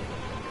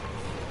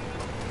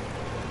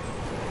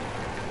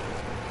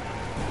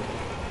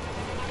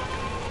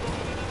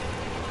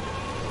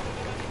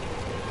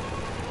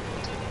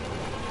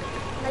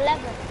 I'm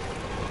 11.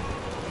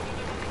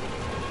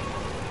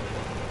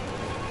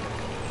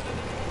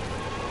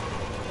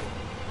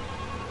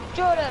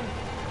 Jordan,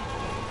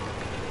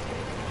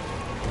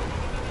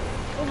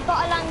 we've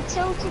got to land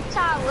tilted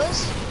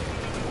towers.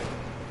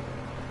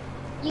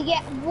 You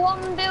get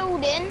one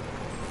building,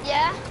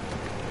 yeah?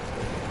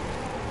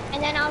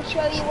 And then I'll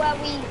show you where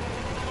we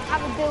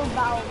have a build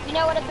battle. You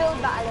know what a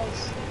build battle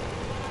is?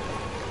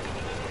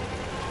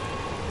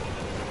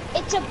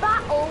 It's a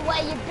battle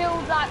where you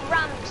build like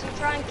ramps and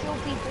try and kill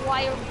people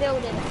while you're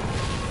building it.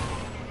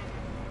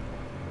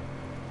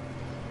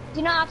 Do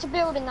you know how to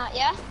build in that,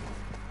 yeah?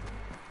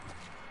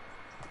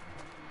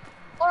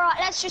 Alright,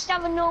 let's just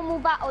have a normal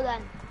battle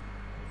then.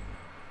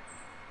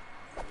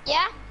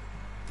 Yeah?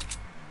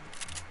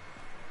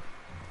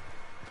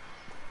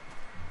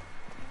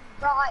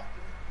 Right.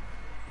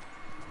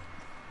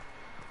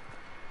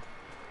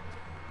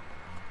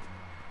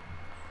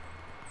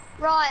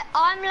 Right,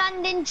 I'm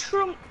landing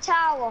Trump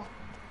Tower.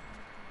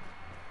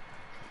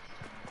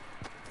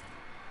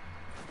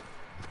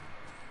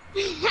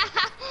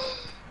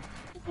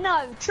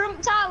 No,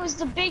 Trump Tower is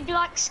the big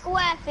like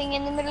square thing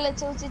in the middle of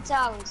Tilted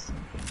Towers.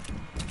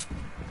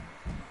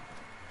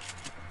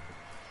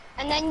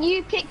 And then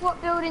you pick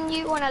what building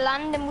you want to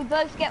land and we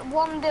both get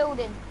one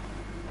building.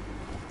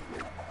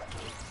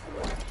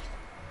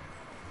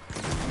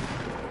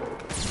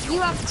 You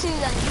have two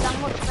then, because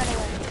I'm much better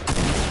than you.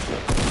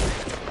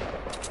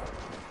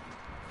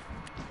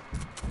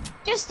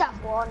 Just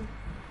have one.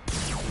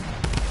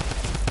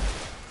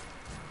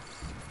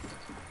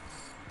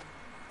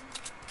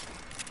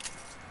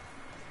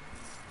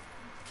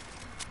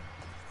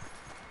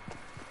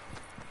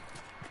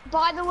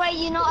 By the way,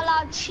 you're not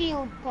allowed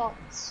shield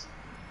pots.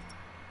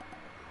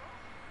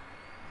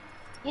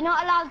 You're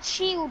not allowed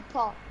shield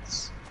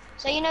pots.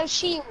 So you know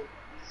shield.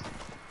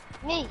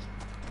 Me.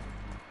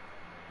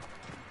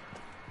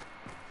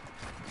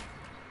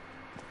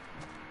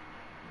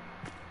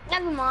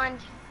 Never mind.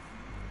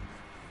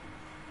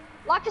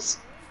 Like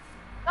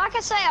I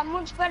say, I'm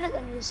much better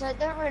than you, so it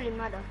don't really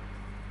matter.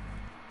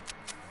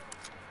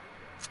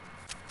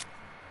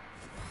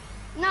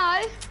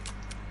 No,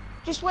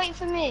 just wait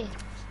for me.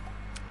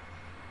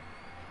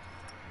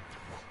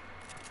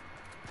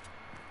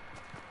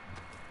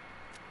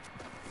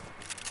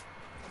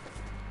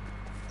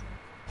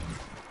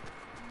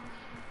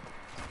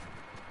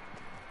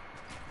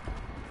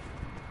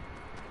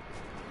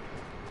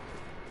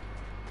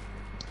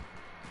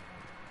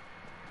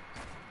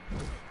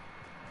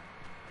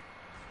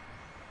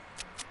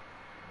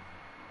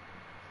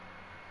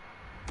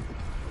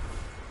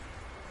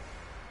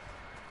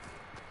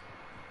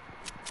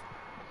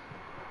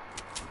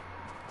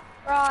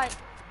 Right,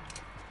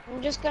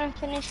 I'm just gonna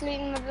finish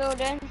looting my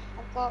building.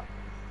 I've got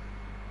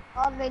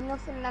hardly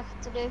nothing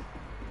left to do.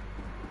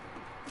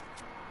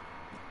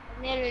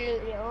 I've nearly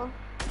looted it all.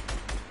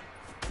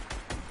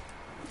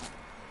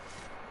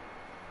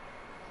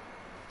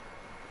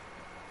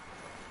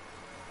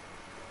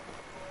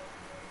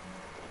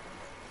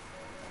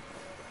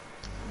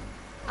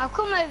 I'll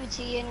come over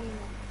to you in a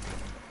minute.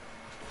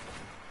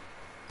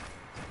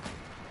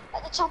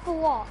 At the top of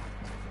what?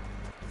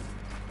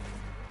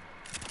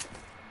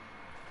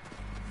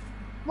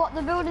 What,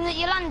 the building that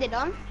you landed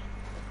on?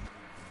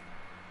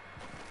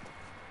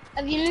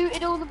 Have you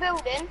looted all the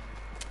building?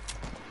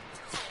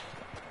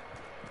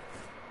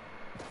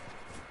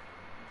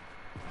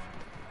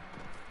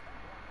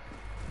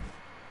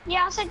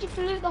 Yeah, I said you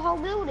can loot the whole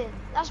building.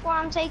 That's why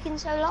I'm taking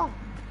so long.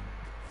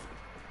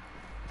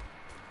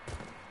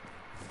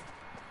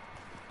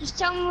 Just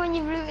tell me when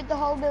you've looted the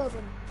whole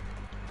building.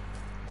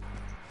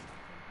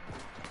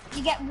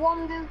 You get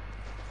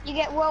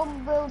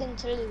one building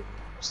to loot.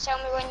 Just tell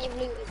me when you've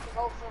looted the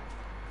whole thing.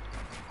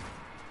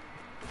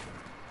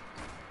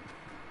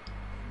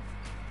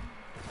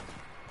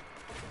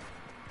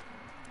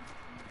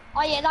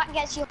 Oh yeah, that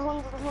gets you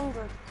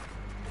 100.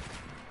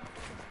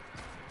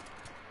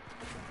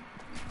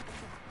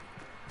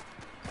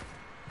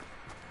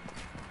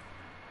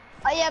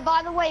 Oh yeah,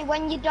 by the way,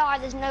 when you die,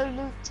 there's no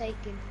loot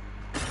taken.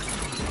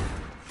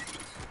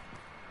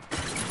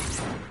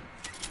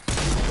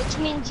 Which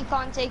means you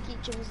can't take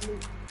each other's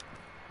loot.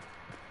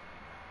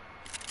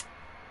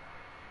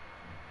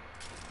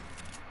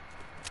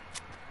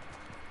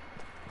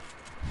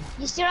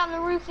 You still on the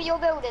roof of your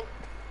building?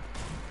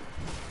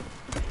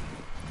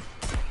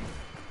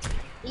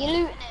 Are you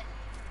looting it?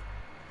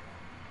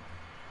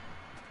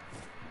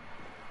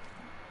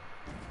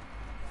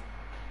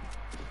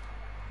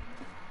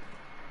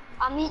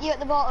 I'll meet you at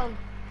the bottom.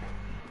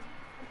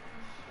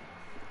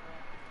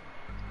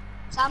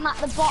 So I'm at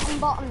the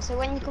bottom, so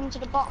when you come to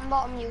the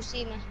bottom, you'll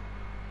see me.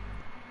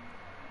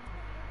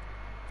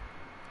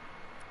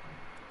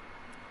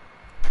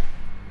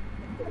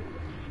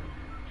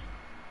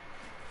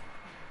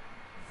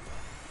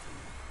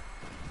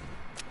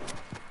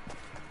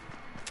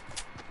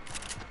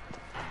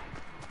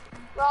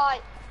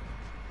 Right.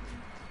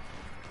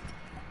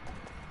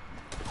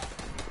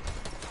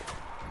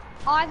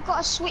 I've got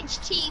to switch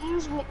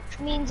teams, which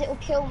means it'll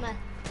kill me.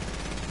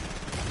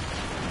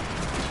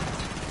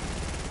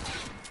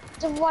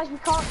 Otherwise we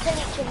can't kill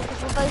each other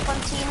because we're both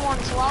on team 1,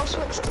 so I'll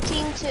switch to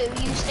team 2,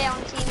 you stay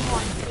on team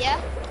 1,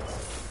 yeah?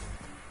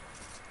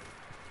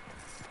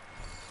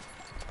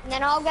 And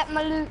then I'll get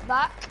my loot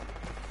back.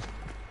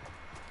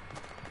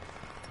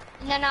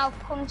 And then I'll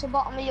come to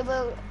bottom of your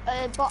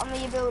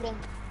building.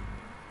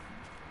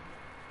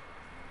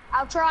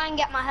 I'll try and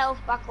get my health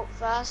back up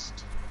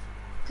first.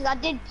 Because I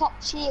did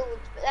pop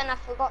shields, but then I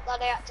forgot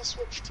that I had to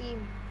switch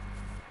team.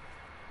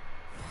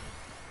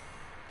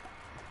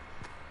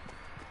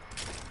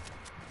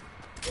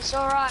 It's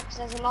alright, because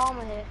there's a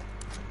llama here.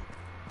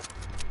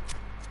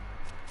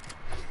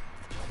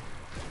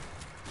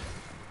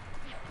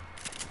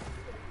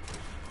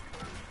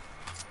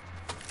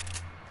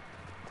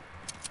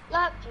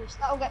 Lamp juice,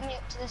 that'll get me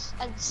up to this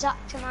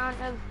exact amount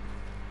of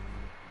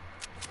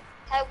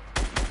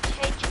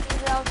HP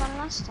that I was on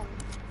last time.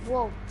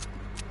 Whoa.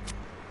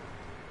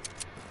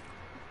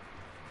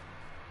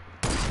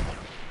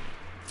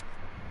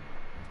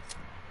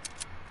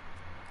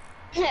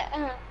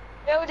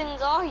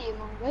 Buildings are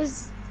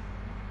humongous.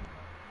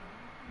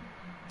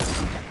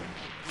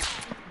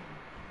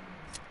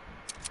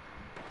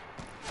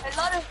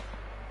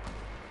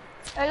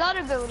 A lot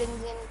of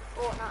buildings in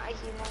Fortnite are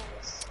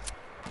humongous.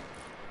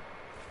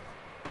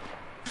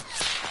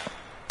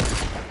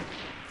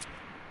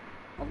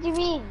 What do you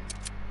mean?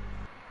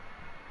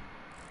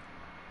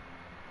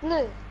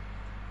 Blue.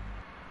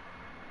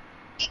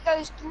 It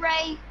goes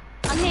grey.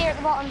 I'm here at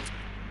the bottom.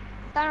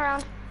 Turn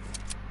around.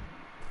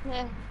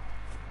 Yeah.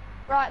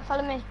 Right,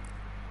 follow me.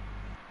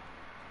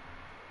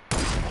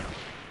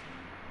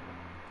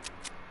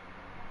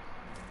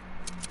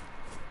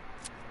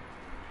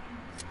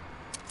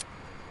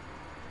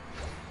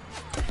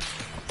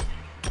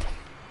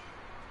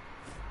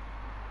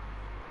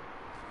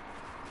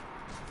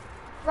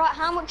 Right,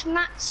 how much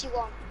mats you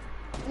want?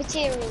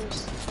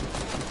 Materials.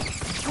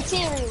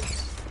 Materials.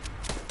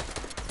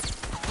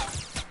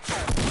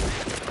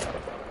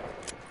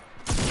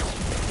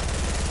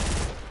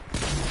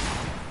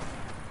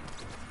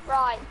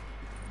 Right.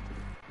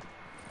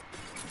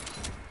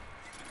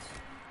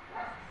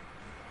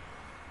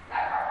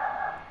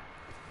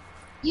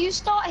 You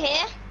start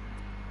here.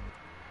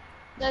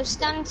 No,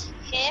 stand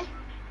here.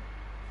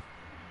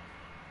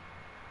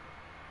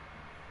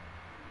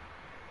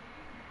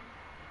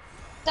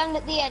 Stand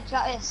at the edge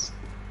like this.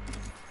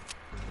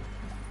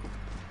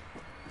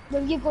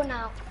 With your gun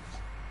out.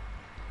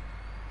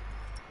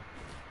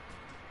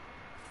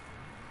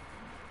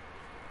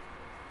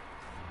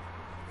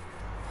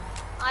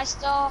 I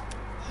start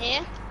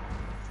here.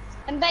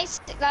 And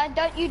basically,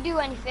 don't you do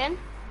anything.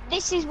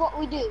 This is what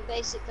we do,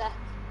 basically.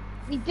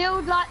 We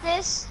build like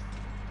this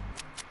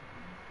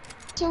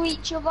to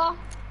each other.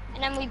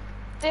 And then we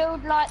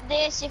build like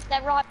this if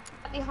they're right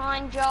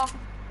behind you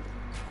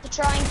to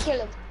try and kill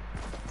them.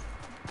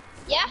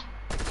 Yeah?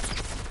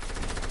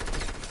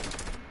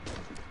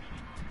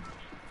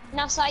 And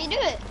that's how you do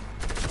it.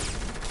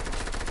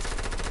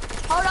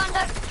 Hold on,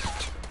 don't.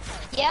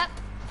 Yep.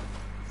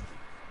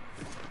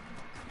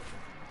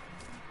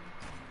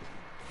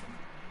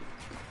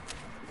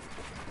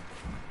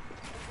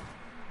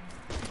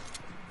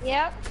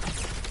 Yep.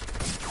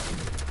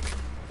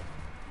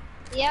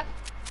 Yep.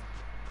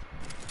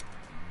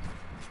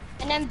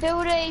 And then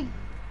build a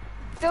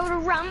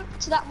ramp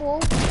to that wall,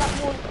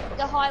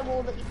 the high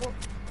wall that you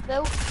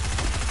built.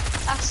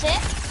 That's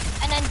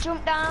it. And then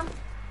jump down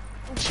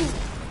and shoot.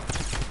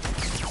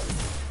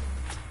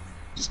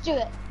 Just do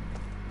it.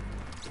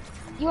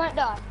 You won't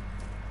die.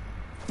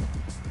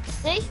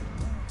 See?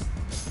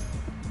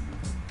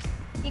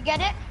 You get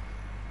it?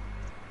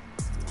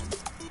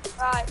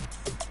 Right.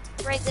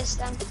 Break this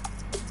then.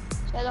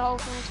 So the whole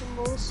thing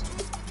tumbles.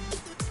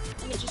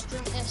 Let me just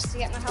drink this to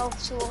get my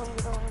health to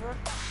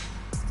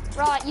 100.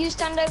 Right, you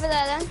stand over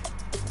there then.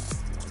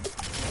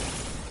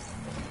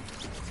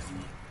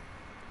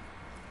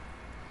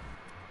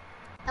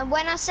 And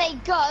when I say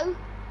go,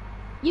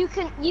 you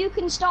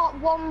can start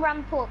one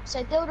ramp up.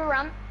 So build a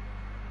ramp.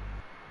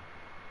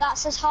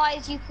 That's as high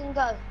as you can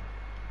go.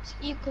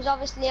 Because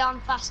obviously I'm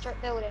faster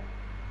at building.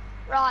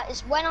 Right,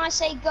 it's when I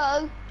say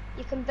go,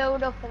 you can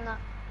build up in that.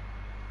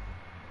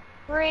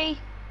 3,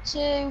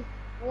 2,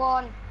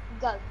 1,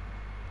 go.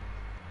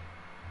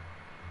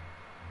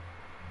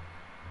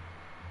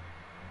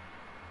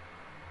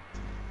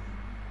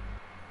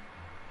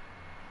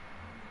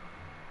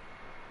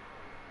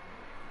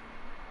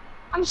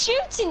 I'm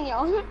shooting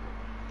you.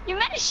 You're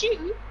meant to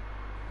shoot.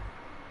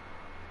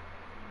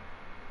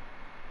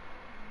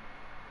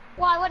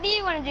 Why? What do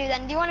you want to do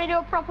then? Do you want to do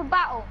a proper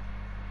battle?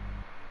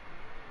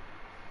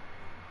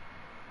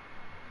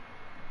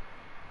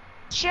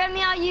 Show me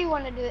how you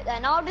want to do it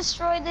then. I'll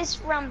destroy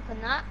this ramp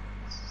and that,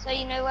 so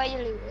you know where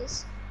your loot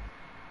is.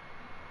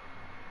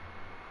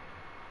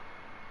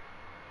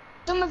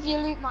 Some of your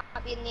loot might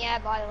be in the air,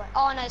 by the way.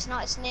 Oh no, it's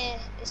not.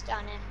 It's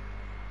down here.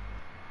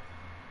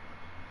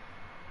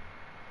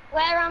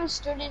 Where I'm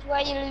stood is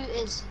where your loot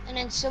is, and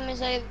then some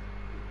is over.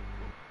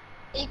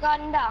 Are you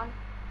guarding down?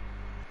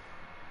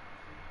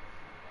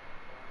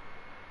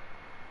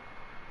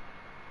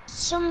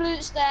 Some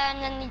loot's there,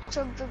 and then the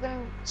chug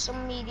and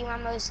some medium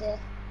ammo's here.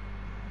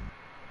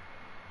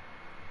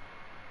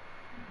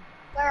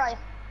 Where are you?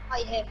 Oh,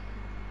 you're here.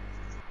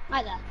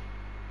 Right there.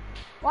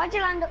 Why'd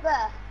you land up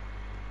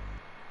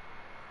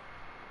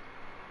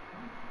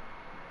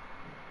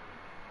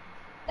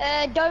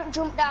there? Don't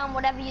jump down,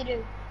 whatever you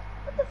do.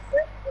 What the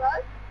frick, bro?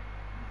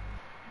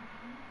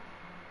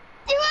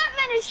 You weren't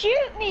meant to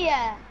shoot me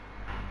yet.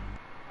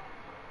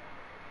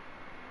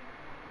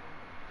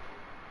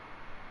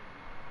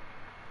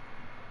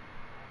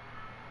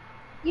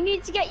 You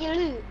need to get your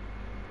loot.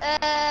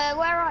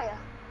 Where are you?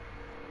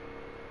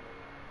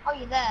 Oh,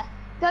 you're there.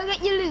 Go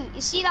get your loot.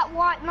 You see that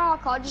white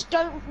marker? Just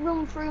don't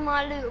run through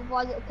my loot,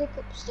 otherwise it'll pick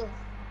up stuff.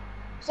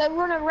 So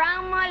run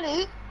around my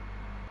loot.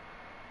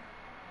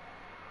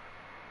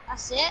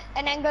 That's it.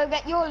 And then go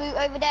get your loot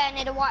over there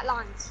near the white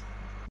lines.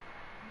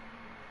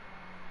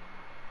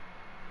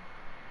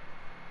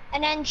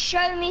 And then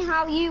show me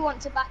how you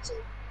want to battle.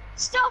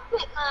 Stop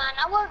it, man.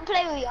 I won't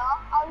play with you.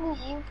 I'll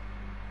leave.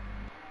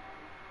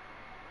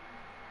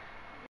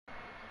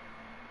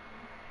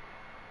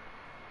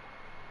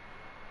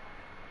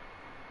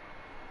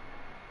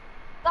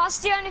 That's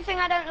the only thing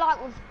I don't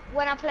like with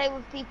when I play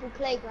with people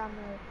playground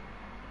mode.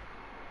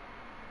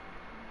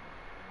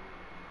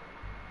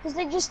 Because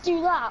they just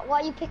do that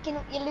while you're picking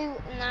up your loot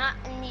and that,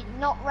 and you're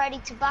not ready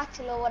to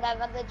battle or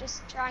whatever, they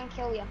just try and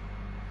kill you.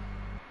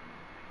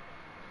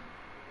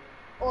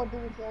 Or do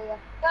kill you.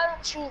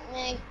 Don't shoot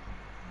me.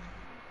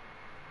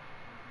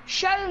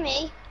 Show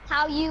me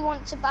how you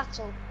want to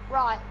battle.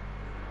 Right.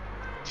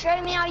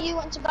 Show me how you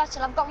want to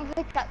battle. I've got my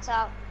pickaxe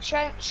out.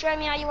 Show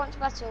me how you want to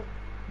battle.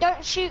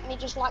 Don't shoot me,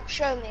 just like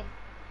show me.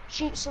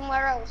 Shoot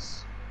somewhere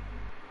else.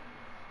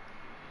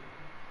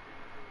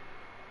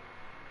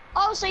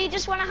 Oh, so you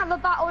just want to have a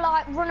battle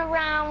like run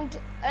around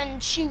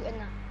and shoot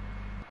and that?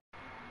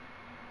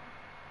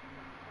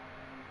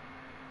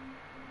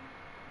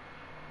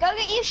 Go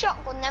get your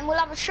shotgun then, we'll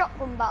have a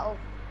shotgun battle.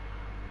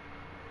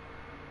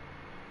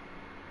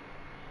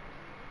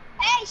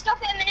 Hey,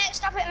 stop it a minute,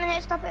 stop it a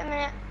minute, stop it a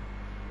minute.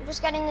 I'm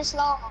just getting this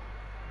llama.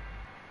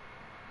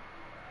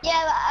 Yeah,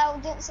 I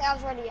didn't say I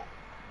was ready yet.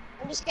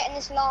 I'm just getting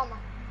this llama.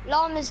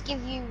 Llamas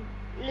give you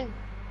loot.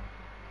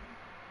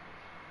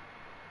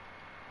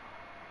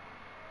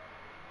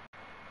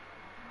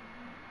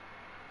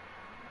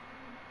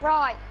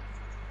 Right,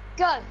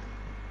 go.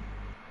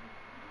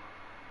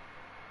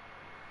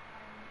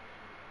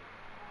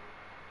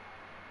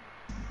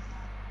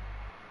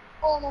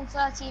 Oh, I'm on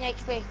 13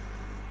 HP.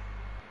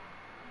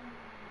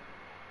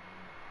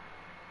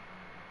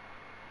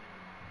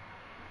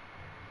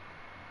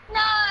 No,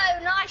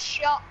 nice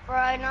shot,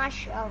 bro, nice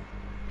shot.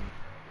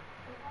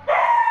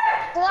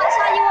 So that's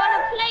how you want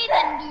to play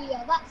then, do you?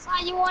 That's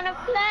how you want to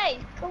play.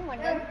 Come on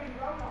then.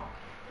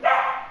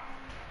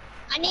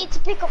 I need to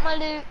pick up my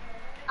loot.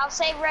 I'll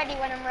say ready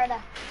when I'm ready.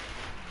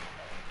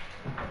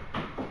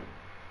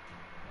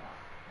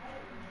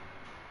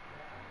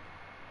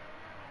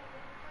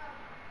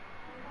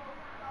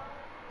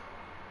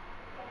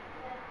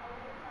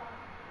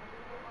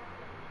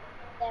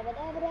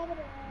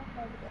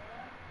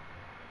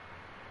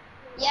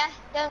 Yeah,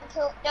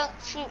 don't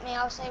shoot me.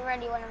 I'll say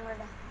ready when I'm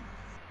ready.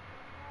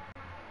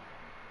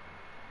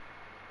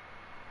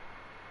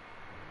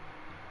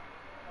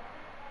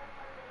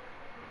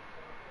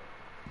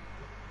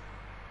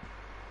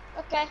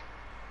 Okay.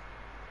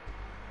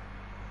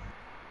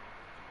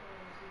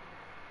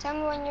 Tell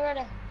me when you're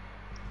ready.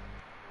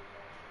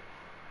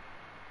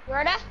 You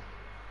ready?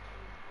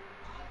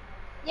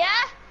 Yeah?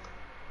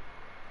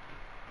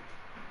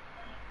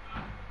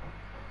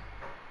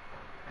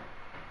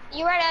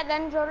 You ready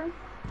then, Jordan?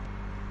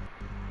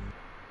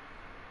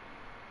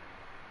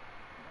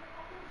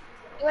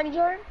 You ready,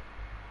 Jordan?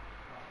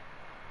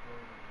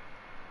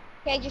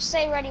 Okay, just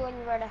say ready when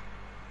you're ready.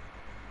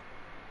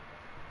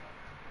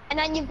 And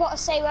then you've got to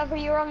say whether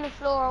you're on the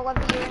floor or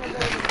whether you're in a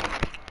building.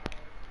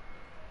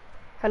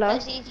 Hello?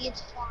 That's easier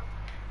to find.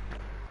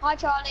 Hi,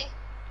 Charlie.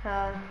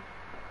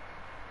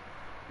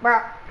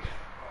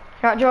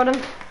 Right,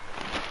 Jordan.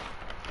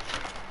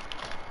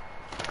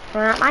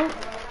 Alright, mate.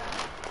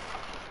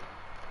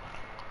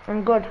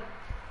 I'm good.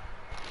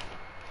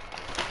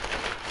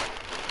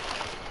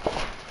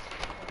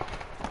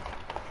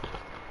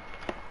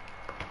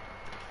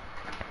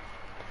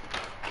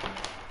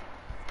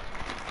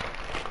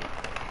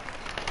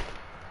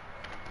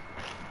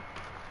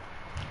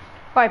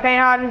 Wait, playing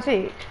hide and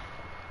seek?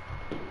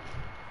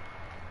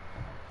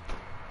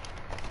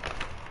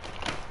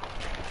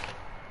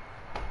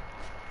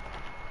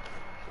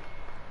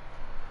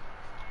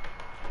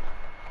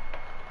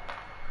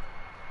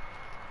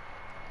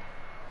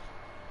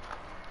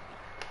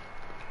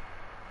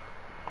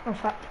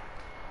 What's that?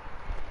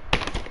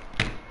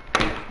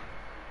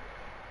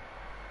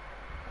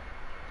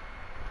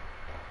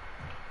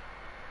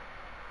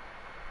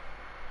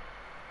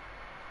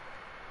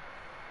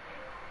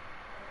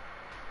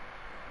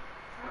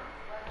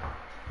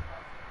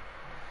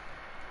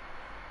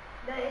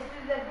 It's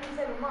the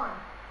B7 mine.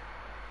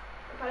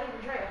 I can't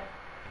even trade it.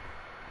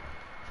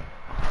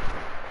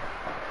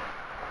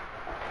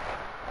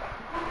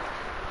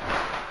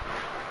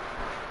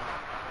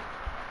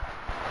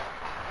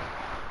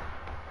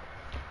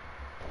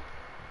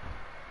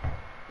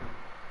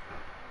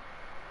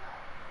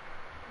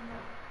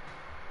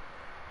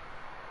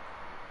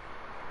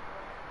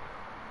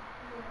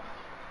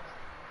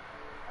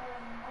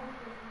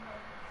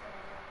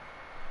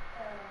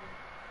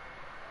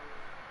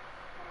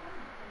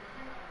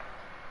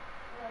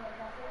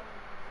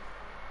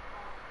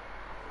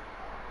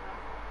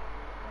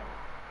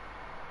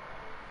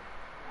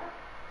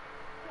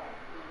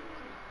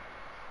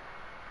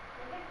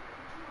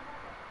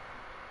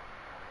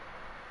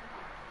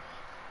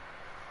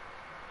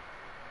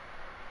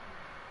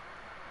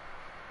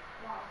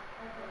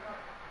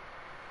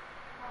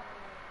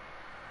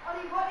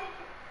 Ollie, what did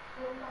you...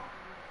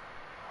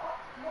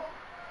 What?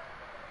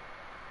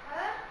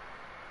 Huh?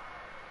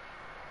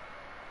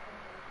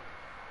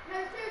 No,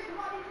 seriously,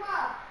 what did you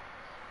have?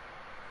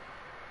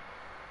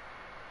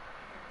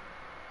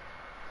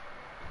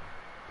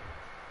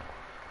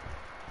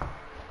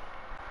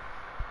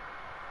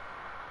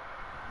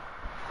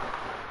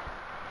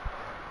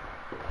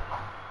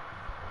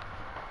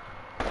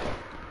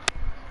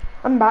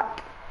 I'm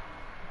back.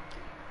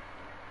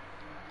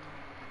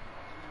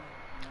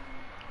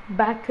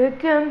 Back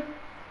again.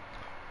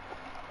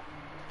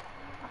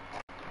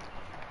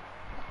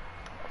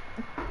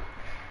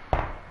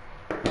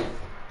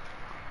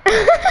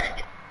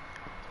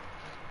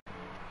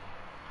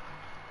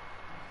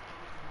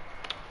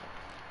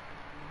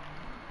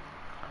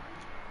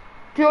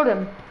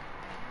 Jordan,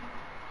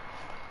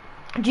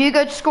 do you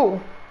go to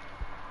school?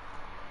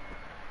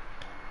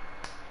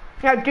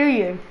 No, do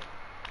you?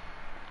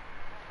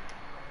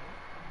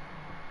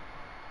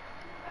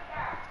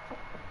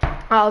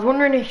 I was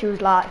wondering if she was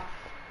like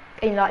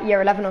in like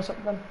year 11 or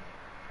something.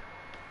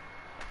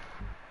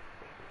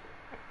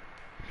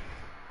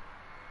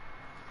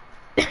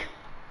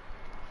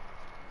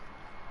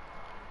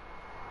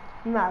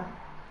 No.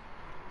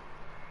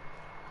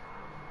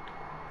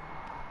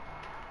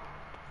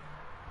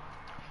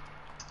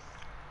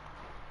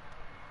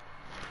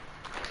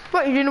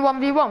 What, you doing a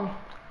 1v1?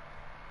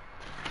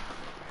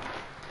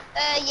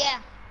 Yeah.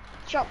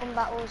 Shotgun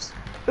battles.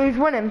 Who's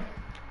winning?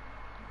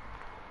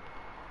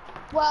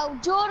 Well,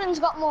 Jordan's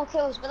got more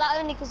kills, but that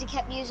only because he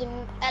kept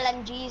using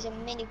LMGs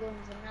and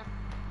miniguns and that.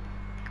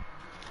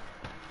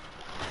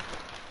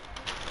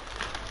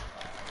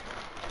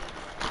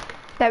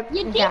 So,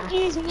 You did yeah.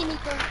 use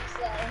miniguns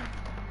though.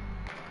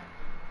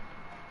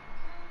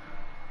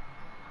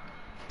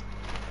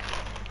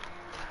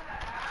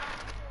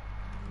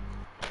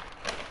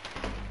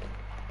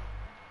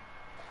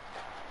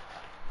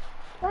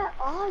 Where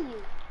are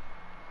you?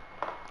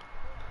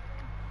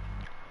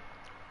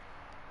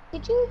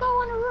 Did you go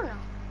on a runner?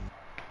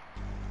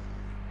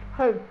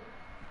 Who?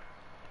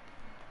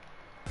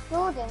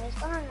 Jordan, he's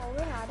gone on a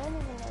runner. I don't even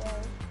know where he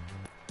is.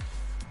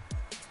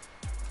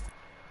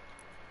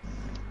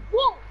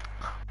 Whoa!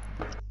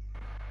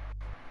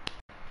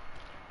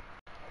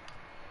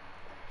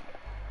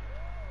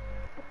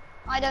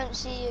 I don't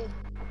see you.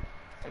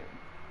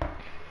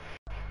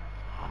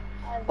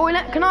 Oh,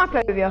 can I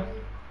play with you?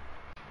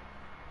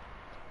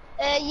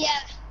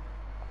 Yeah.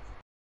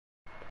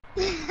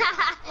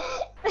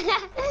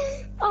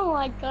 Oh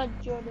my god,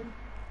 Jordan.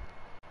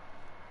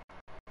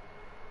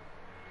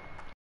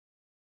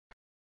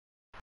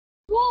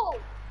 Whoa!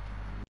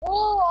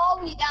 Oh,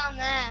 are we down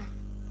there?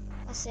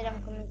 I said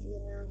I'm coming to you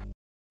now.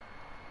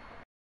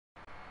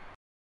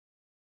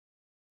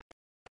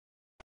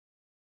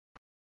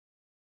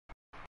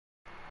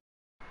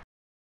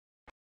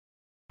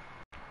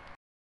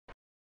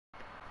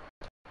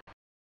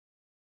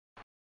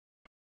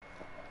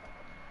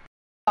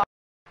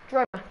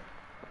 Join me.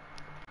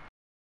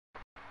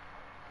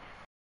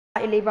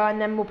 Levi, and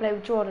then we'll play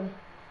with Jordan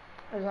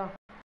as well.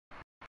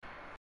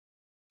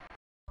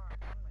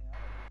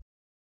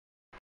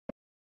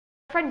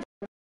 Friend.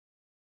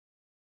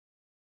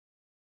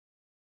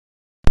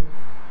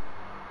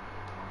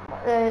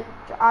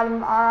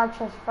 I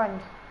just a friend.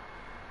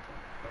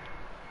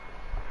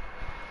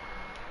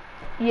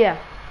 Yeah.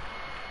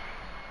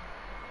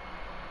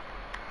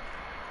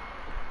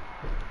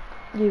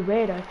 You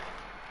weirdo.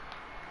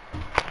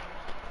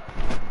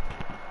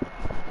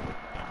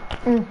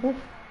 Mhm.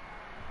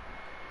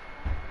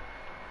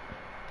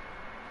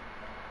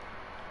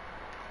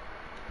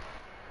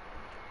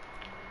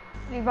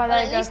 Levi, Well, there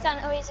at you go. least I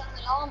know he's on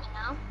the armor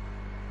now.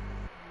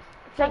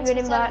 Take you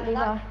in back,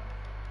 Levi.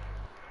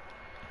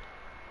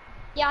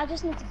 Yeah, I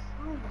just need to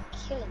find and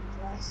kill him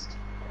first.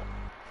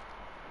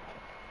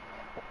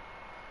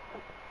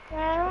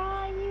 Where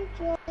are you,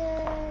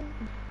 Jordan?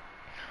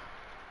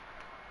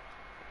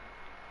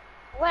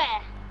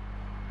 Where?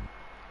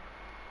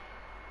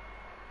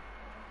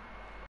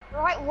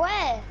 Right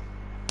where?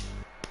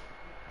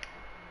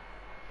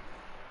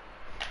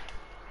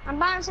 I'm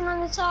bouncing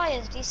on the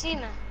tyres, do you see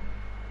me?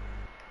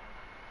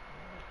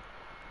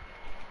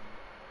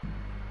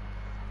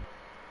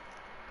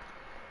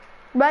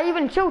 Where you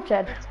been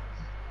tilted?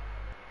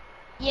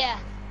 Yeah.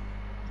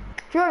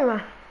 Join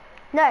me.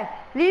 No,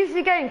 leave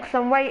the game because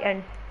I'm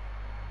waiting.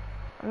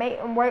 Mate,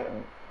 I'm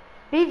waiting.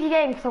 Leave the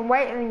game because I'm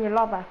waiting in your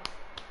lobby.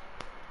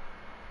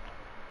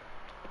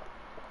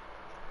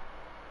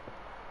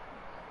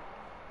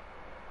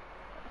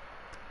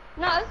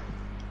 No.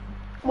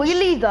 Will you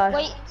leave though?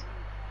 Wait.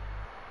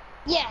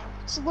 Yeah.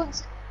 So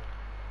once.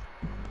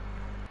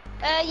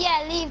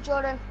 Yeah. Leave,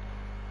 Jordan.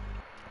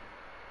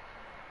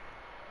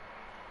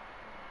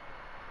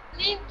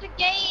 Leave the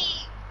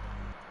game.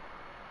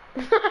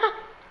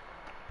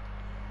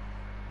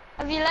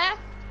 Have you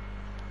left?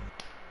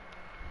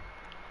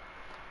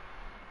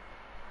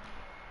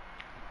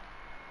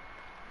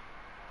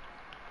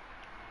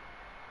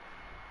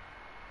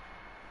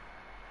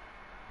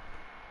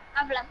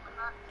 I've left my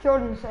mark.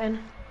 Jordan's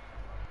in.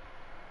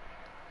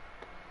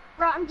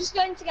 Right, I'm just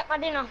going to get my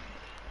dinner.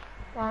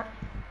 Right.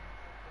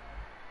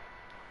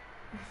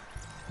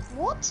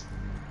 What?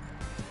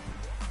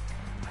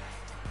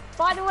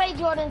 By the way,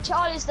 Jordan,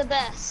 Charlie's the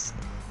best.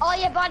 Oh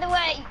yeah, by the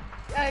way,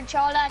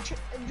 Charlie,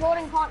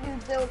 Jordan can't do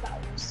build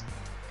battles.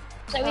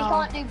 So we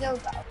can't do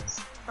build battles.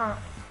 Alright.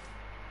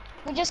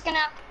 We're just gonna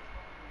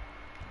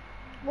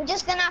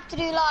have to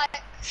do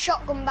like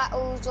shotgun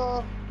battles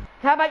or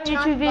How about you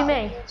 2v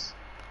me?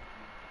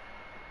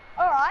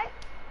 Alright.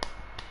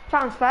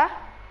 Sounds fair.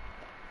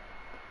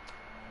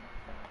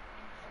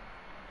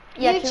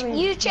 Yeah,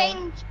 you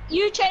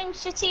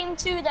change to team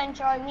 2 then,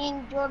 Charlie. Me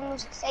and Jordan will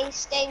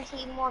stay in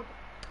team 1.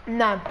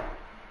 No.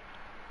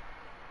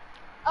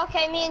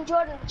 Okay, me and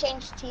Jordan will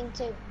change to team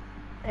 2.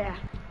 Yeah.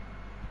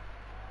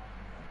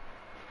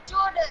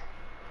 Jordan.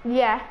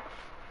 Yeah.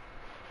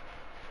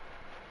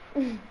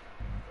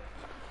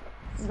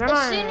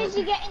 As soon as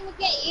you get in the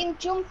game,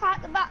 jump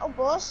out the battle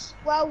bus.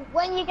 Well,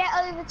 when you get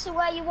over to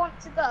where you want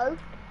to go,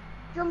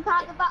 jump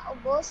out the battle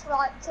bus,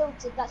 right,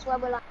 tilted, that's where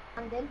we're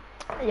landing.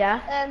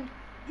 Yeah.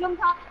 Jump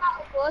out the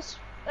battle bus,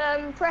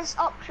 press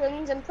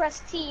options and press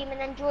team and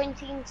then join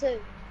team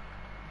 2.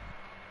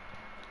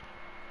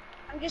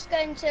 I'm just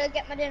going to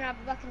get my dinner, I'll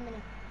be back in a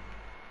minute.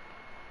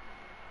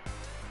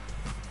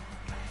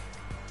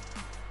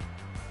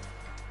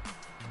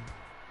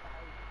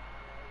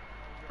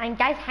 And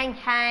guys,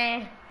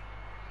 hi.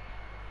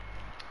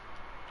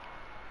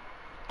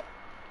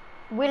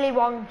 Willy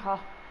Wonka.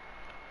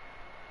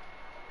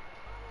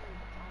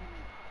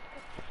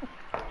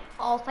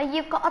 Oh, so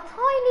you've got a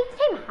tiny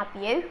Tim, have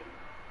you?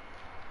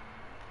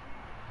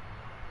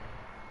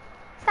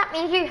 So that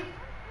means you...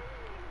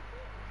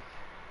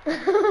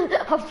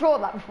 I've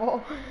thought that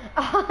before.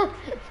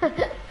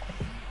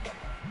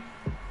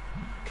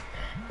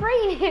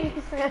 Really?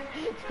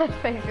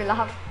 That makes me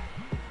laugh.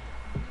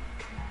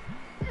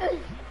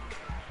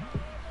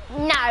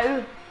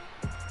 No.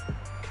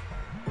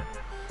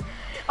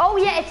 Oh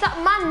yeah, it's that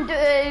man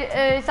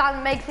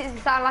sound makes it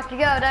sound like a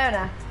girl, don't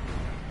it?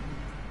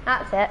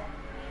 That's it.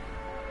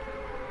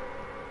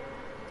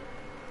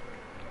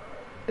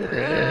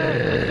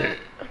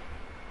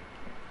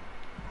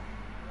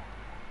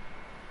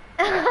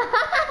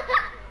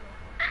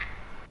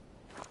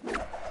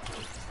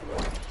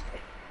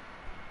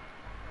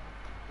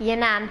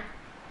 Yanan.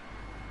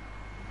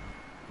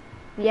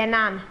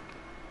 Yanan.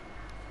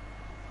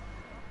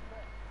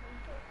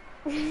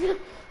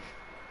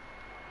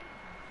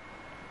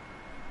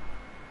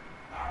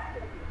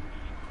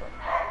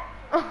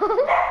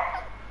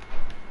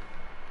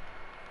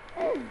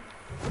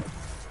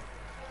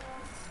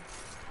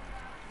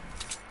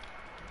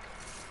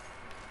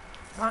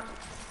 Right.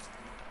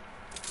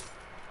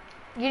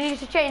 You need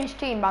to change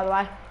team, by the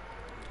way.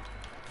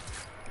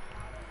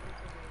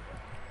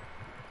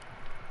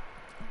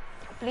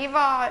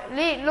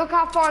 Levi, look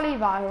how far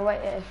Levi away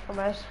it is from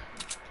us.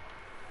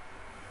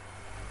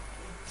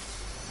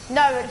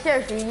 No, but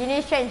seriously, you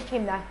need to change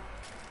team there.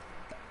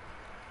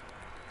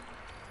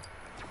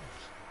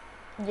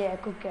 Yeah,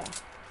 good girl.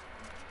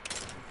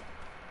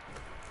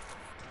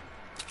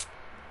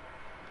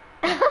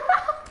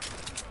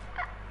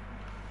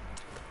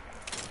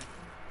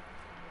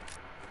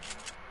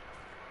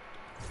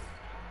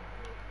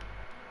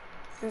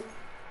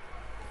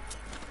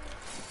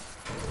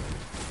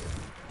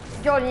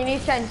 Jordan, you need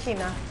to change team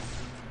now.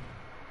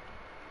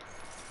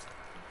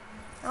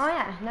 Oh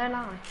yeah, no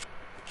lie.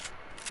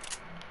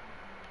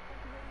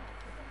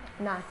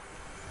 No.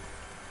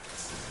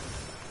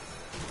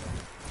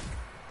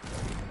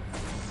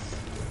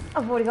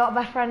 I've already got a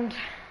best friend.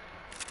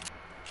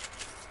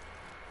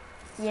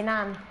 Your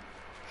nan.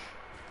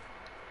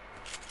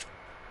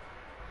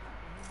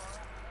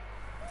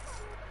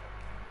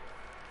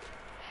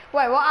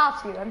 Wait, what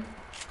else are you in?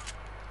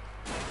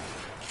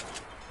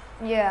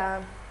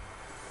 Yeah.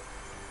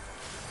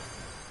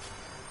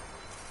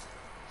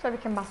 So we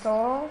can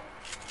battle.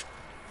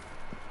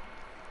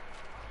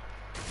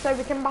 So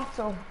we can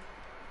battle.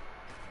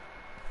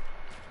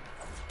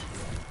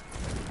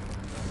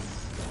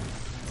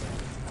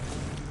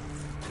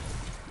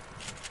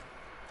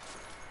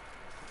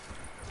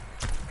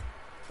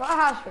 What a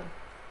house room.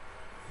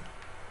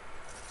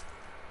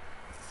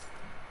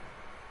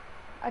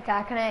 Okay,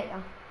 I can hit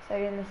you. So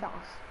you're in this house.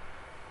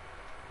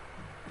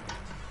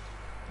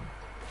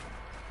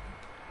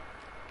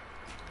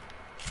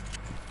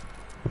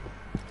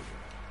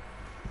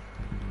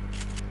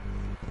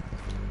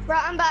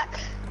 Right, I'm back.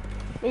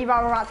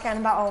 Levi, we're about to get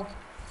in a battle.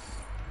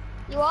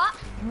 You what?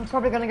 We're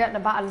probably going to get in a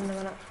battle in a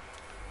minute.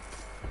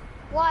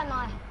 Why am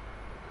I?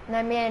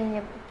 No, me and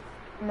you,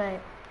 mate.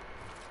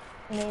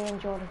 Me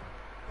and Jordan.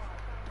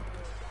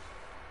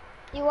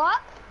 You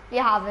what?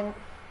 You haven't.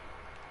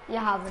 You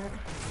haven't.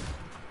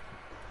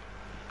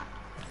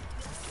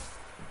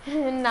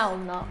 No,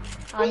 I'm not.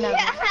 I know.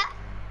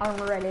 I'm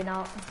really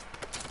not.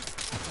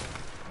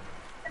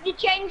 Have you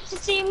changed the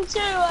team too,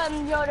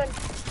 Jordan?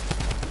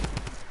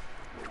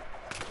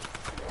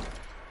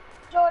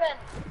 Jordan.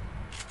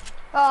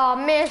 Oh,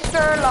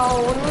 Mr.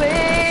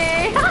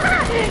 Lonely.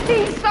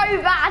 He's so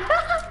bad.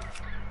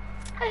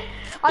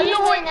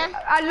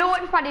 I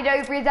launched padded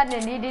over his head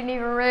and he didn't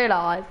even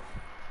realise.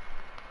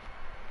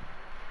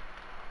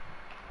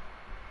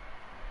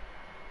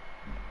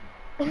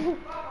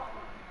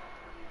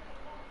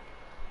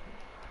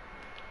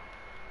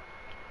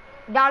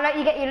 I'll let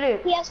you get your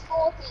loot. He has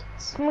 4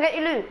 kids. Come get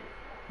your loot.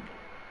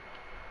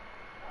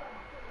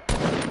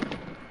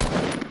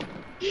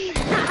 He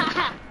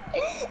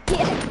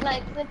acts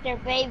like such a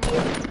baby.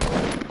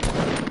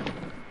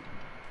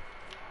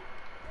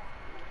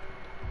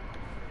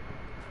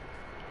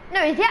 No,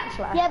 he's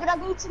actually. Yeah, but I'll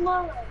go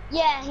tomorrow.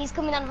 Yeah, he's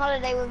coming on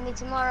holiday with me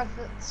tomorrow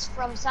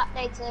from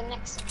Saturday to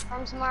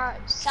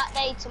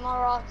Saturday,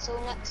 tomorrow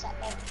till next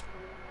Saturday.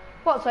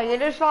 What, so you're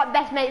just like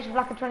best mates with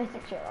like a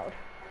 26-year-old?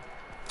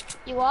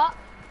 You what?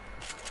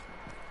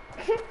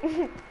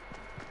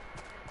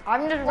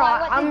 I'm just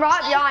Why, I'm what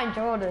right did you behind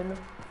Jordan.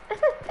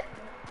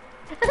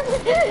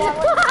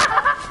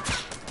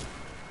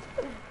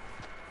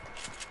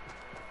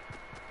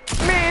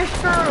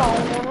 Mr.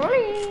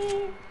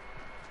 Lonely.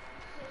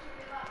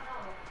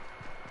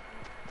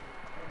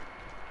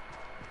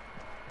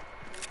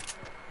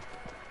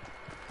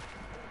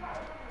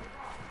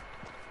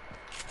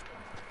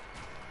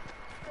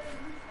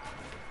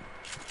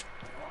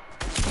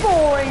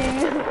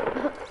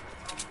 Boing.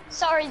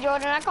 Sorry,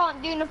 Jordan, I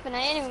can't do nothing. I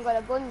ain't even got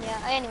a gun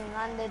yet. I ain't even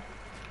landed.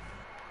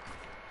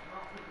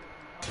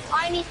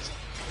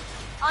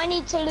 I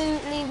need to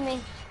loot. Leave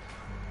me.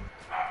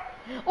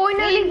 Oh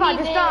no, Leave Levi, me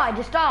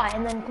just die,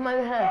 and then come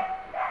over here.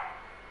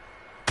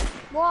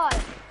 Why?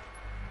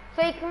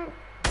 So you can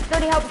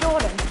bloody help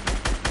Jordan.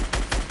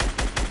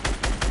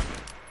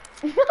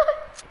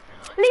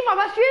 Levi,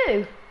 that's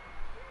you.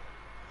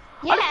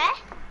 Yeah.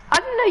 I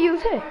didn't know you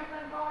too.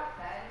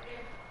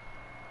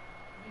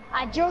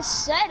 I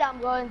just said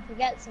I'm going to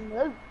get some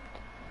loot.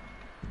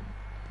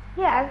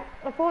 Yeah,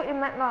 I thought you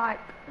meant like.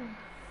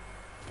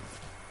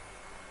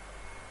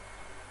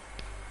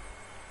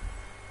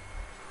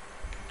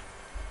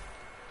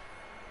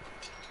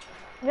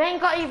 You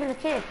ain't got even a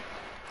kid.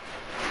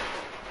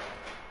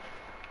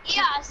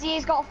 Yeah, see,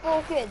 he's got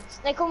 4 kids.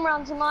 They come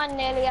round to mine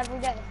nearly every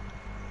day.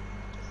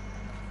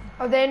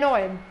 Oh, they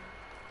annoy him.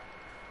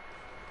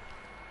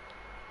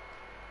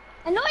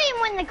 Annoying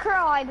when they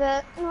cry,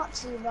 but not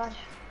too bad.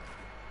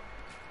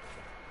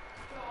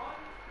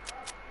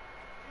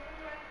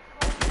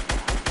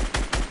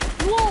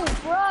 Whoa,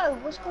 bro,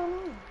 what's going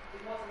on?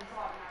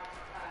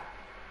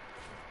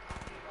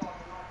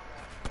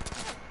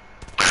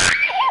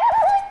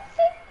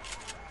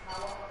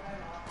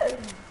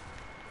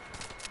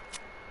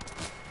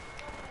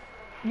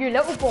 You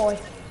little boy.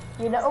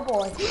 You little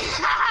boy.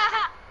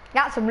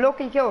 That's some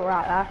lucky kill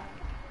right there.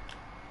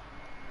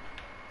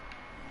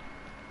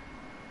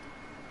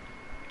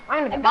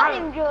 I'm gonna I get got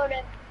married. him,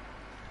 Jordan.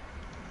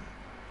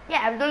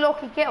 Yeah, it was a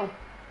lucky kill.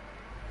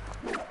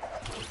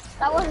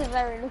 That was a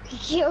very lucky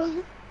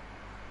kill.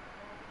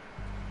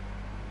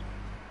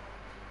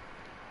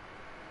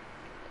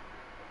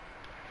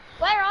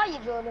 Where are you,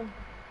 Jordan?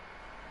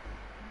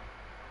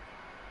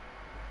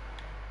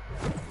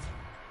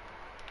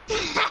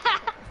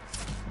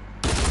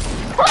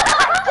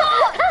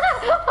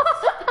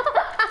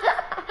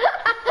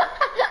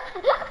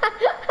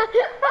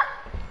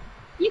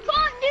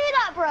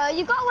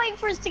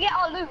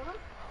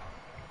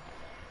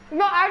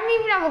 No, I don't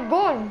even have a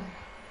gun.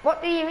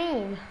 What do you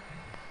mean?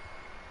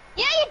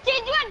 Yeah, you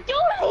did. You had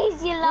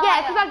doolies, you liar.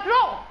 Yeah, because I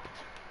dropped.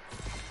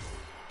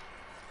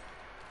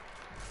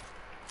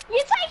 You're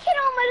taking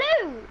all my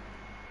loot.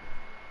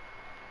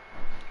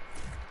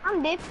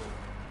 I'm dead.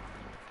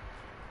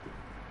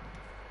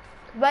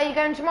 Where are you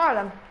going tomorrow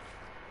then?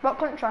 What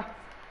country?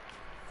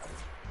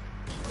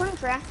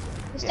 Country.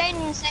 We're staying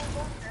in the same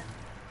country.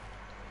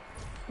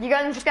 You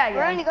going to skate?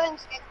 We're only going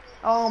to skate.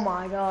 Oh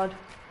my god.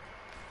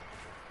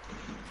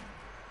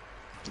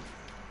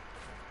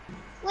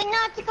 We're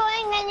not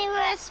going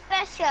anywhere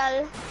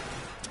special.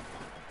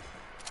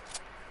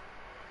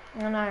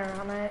 I know,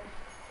 right, mate.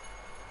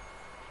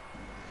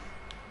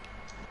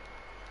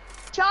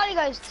 Charlie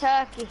goes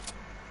Turkey.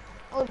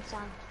 All the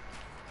time.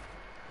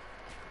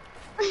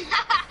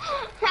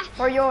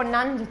 Or your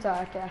nan's a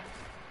turkey.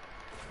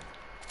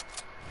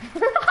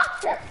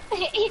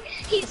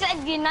 he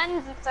said your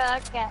nan's a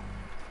turkey.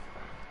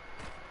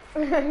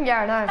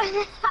 Yeah, I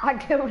know. I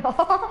killed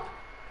her.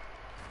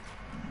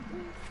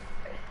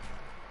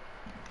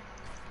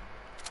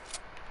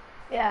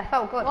 Yeah, it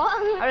felt good.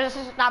 What? I just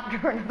stabbed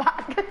her in the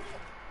back.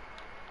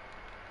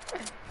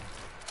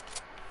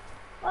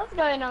 What's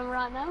going on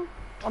right now?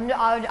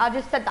 I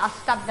just said that I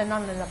stabbed the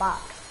nun in the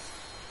back.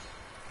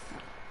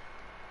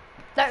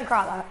 Don't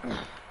cry though.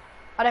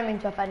 I don't mean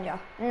to offend you.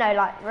 No,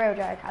 like, real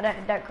joke.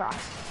 Don't cry.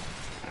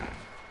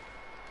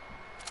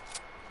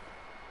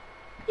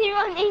 You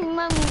want his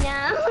mummy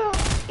now?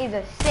 He's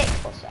a sick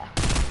buster.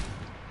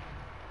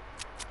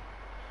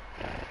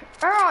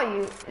 Where are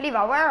you?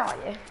 Levi, where are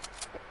you?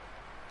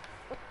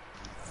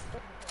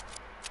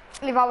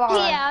 Levi, where are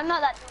you? Yeah, I'm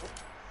not that.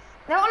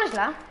 No,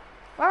 honestly,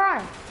 where are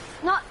you?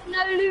 No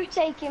loot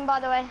taking, by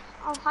the way.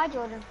 Oh, hi,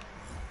 Jordan.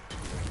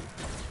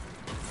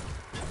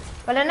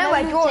 Well, I know No,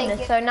 where you Jordan take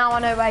is, it. so now I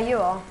know where you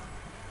are.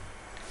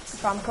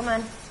 So I'm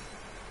coming.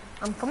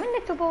 I'm coming,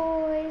 little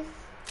boys.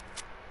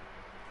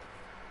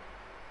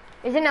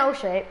 He's in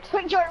L-shaped.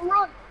 Quick, Jordan,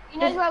 run. He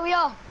knows where we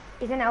are.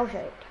 He's in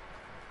L-shaped.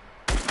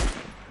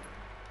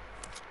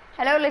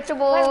 Hello, little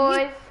Where are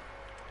you? boys.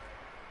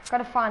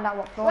 Gotta find out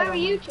what floor. Where I'm are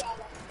you, on.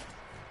 Charlie?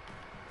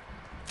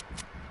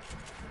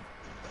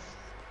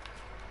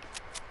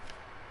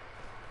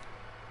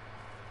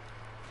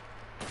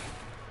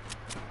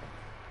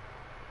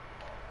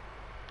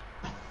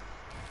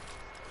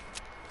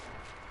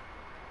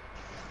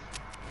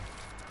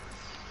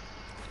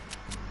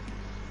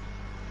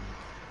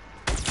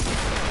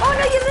 Oh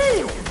no,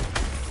 you moved!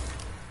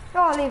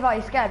 Oh, Levi,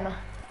 you scared me.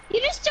 You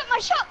just took my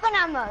shotgun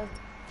ammo.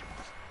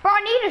 But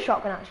I need a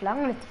shotgun actually.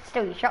 I'm gonna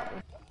steal your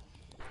shotgun.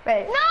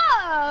 Wait,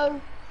 No!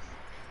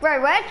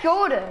 where's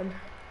Jordan?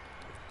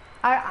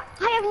 I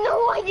have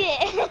no idea.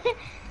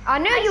 I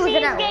knew I you was see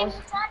in his game L's.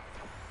 tag,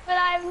 but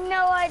I have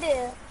no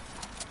idea.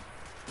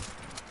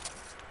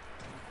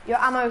 Your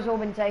ammo's all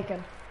been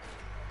taken.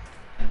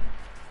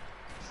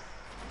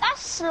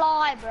 That's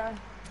Sly, bro.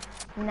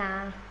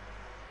 Nah.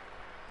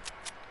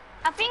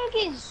 I think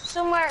he's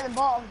somewhere at the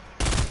bottom.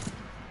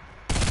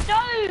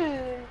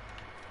 Dude,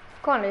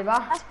 Come on, Levi.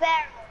 that's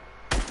bear.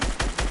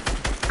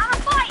 I'm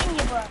fighting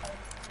you, bro.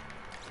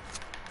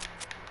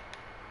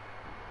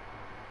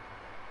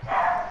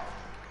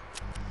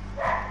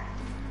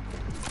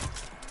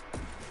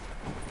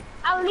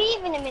 I'll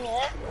leave in a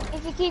minute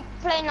if you keep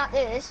playing like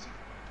this.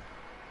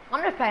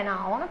 I'm just playing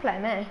now. I want to play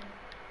me.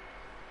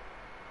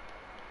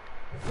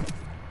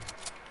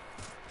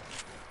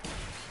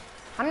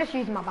 I'm just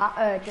using my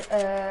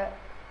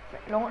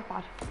launch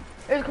pad.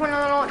 Who's coming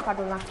on the launch pad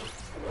with me?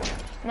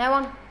 No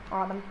one?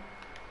 Alright then.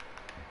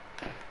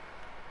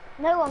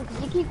 No one,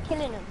 because you keep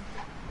killing them.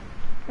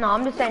 No,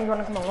 I'm just saying you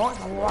want to come on launch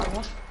pad. Alright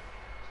then.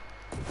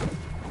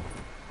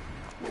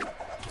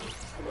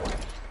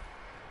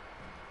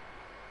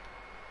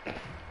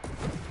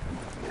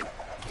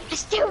 I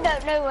still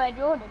don't know where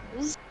Jordan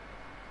is.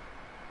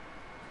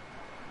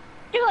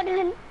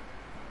 Jordan!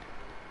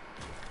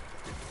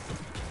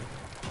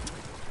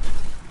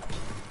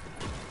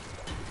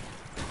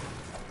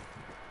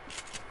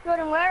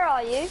 Jordan, where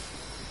are you?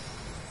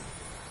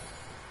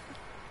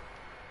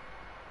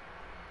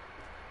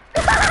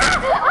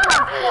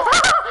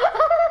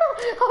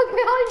 I was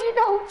behind you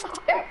the whole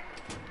time.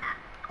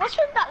 What's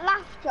with that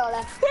laugh,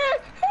 Charlie?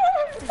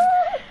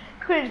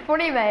 Cause it's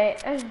funny, mate.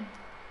 It's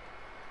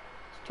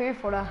too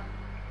funny.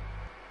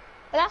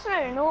 But that's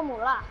not a normal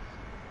laugh.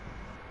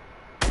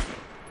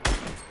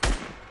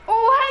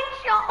 Oh,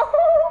 headshot!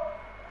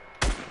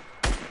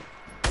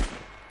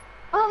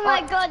 Oh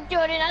my god,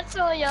 Jordan, I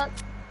saw you.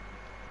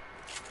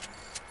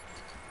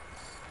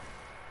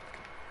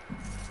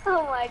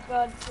 Oh my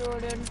god,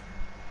 Jordan.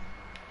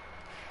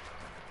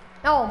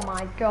 Oh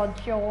my god,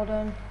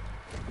 Jordan.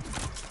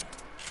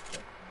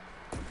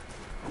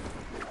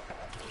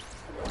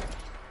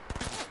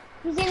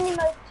 He's in the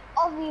most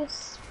obvious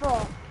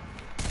spot.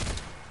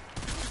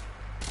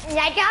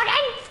 Yeah,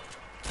 Jordan!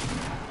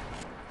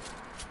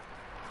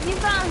 You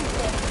found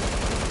him.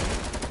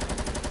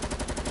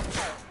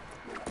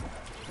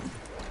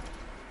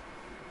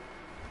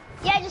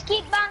 Yeah, just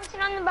keep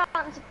bouncing on the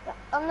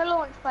on the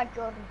launch pad,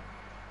 Jordan.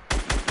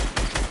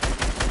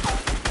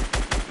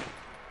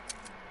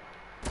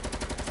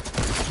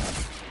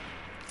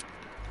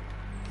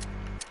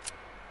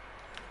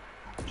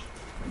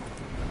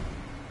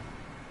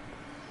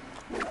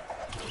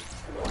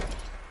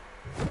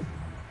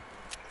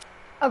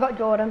 I got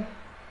Jordan.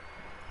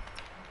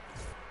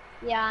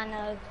 Yeah, I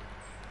know.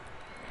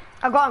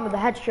 I got him with a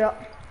headshot.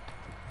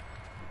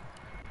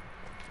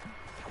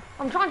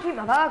 I'm trying to eat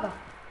my burger.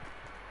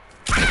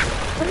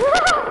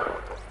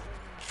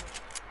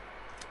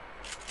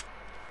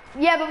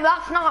 Yeah, but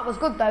that snipe was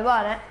good though,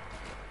 wasn't it?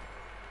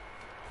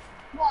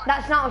 What?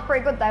 That snipe was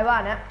pretty good though,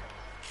 wasn't it?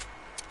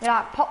 It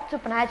like popped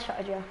up and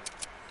headshotted you.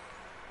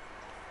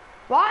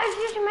 Why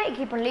does your mate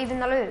keep on leaving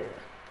the loot?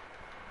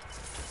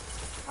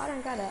 I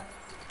don't get it.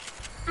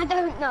 I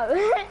don't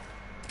know.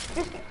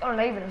 Just keep on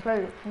leaving his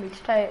loot for me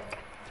to take.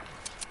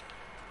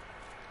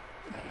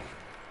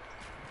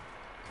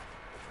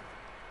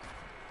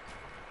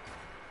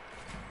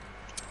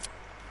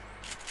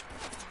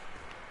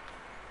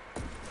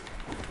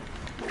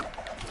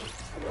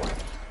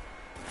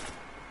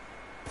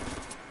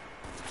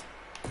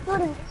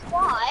 Jordan,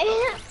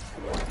 why?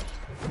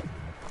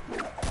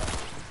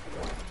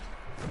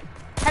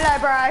 Hello,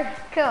 bro.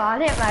 Come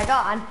on, hit me. Go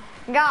on.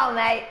 Go on,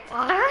 mate.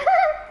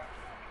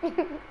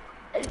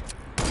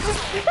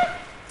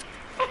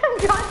 I'm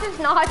trying to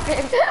snipe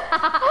him.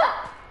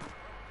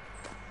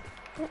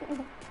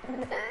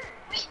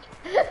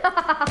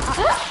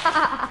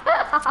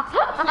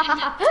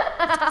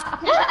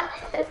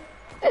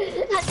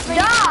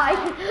 Die!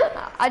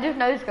 I just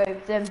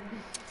no-scoped him.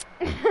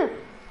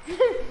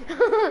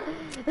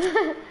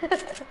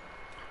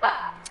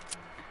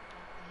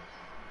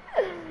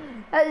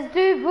 That's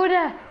too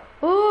funny.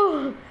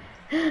 Ooh.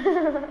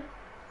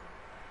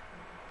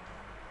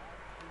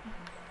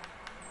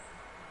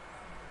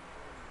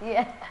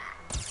 Yeah.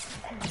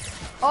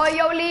 Oh,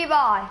 yo,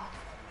 Levi.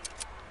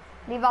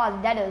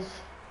 Levi's deaders.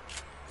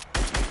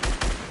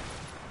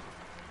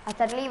 I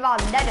said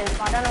Levi's deaders,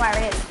 but I don't know where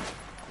it is.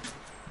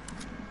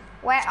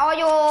 Where are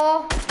you?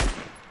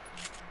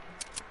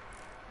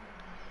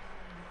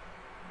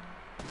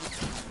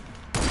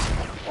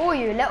 Oh,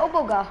 you little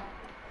bugger.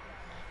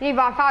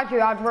 Levi, if I found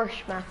you, I'd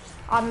rush me.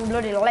 I'm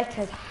bloody lit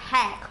as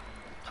heck.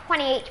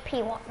 20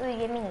 HP, what do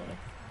you mean?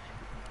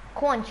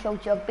 Come on,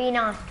 Chug, be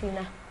nice to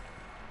me.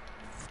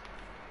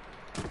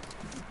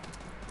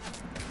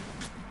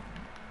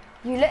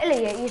 You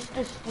literally, you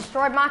just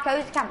destroyed my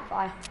cozy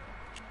campfire.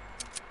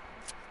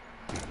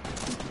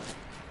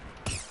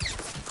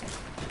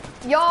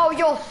 Yo,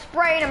 you're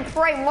spraying and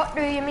praying, what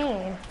do you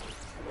mean?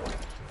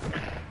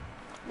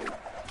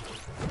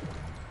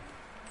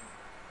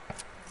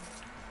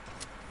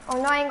 Oh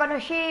no, I ain't got no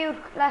shield,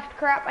 left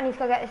crap, I need to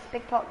go get this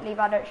big pot.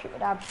 Levi, don't shoot my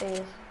dad,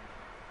 please.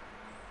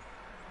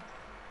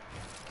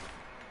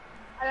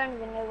 I don't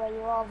even know where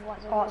you are.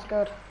 Oh, that's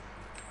good.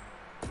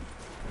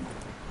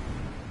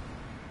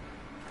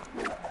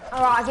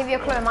 Alright, I'll give you a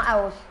clue in my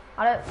L's.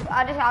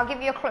 I'll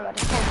give you a clue, I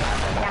just told you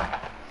that, yeah.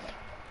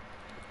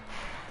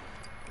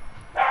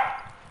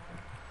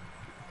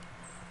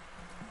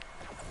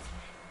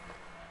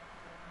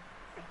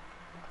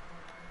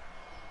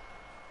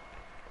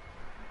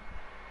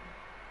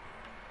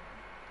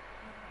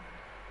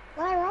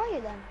 Where are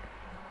you then?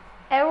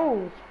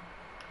 L's.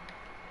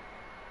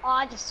 Oh,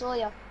 I just saw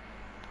you.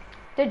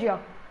 Did you?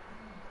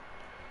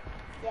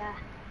 Yeah.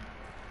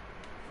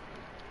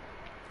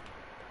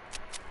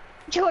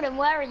 Jordan,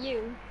 where are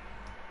you?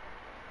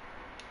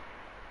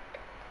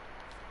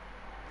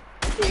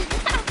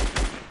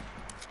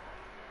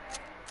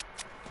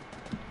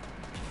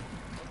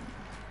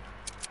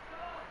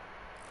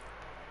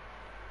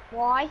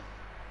 Why?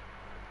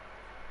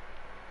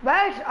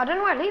 Where? I don't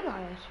know where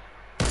Levi is.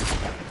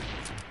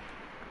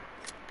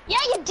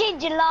 Yeah, you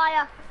did, you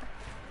liar.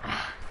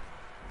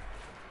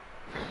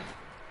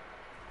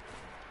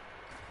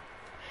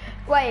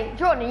 Wait,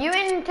 Jordan, are you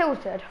in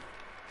Tilted?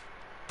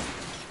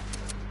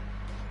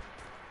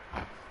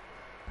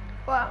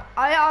 Well,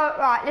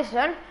 right,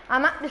 listen,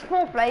 I'm at the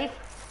small place,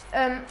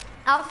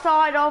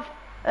 outside of,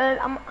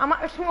 I'm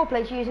at the small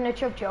place using a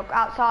chug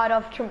outside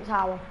of Trump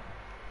Tower.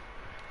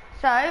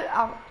 So,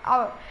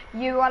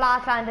 you are allowed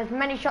to land as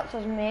many shots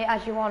as me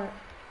as you want.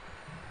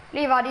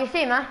 Levi, do you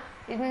see me?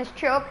 Using this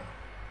chug?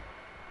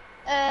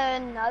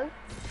 No.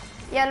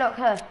 Yeah, look,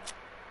 here.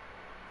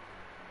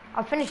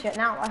 I'll finish it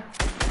now, though.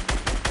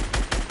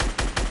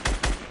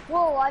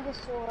 Whoa, I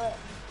just saw it.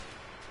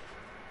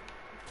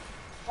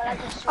 Well, I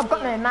just saw I've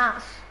got you. no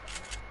mats.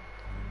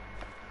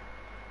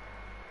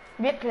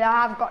 Literally,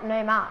 I have got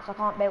no mats. I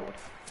can't build.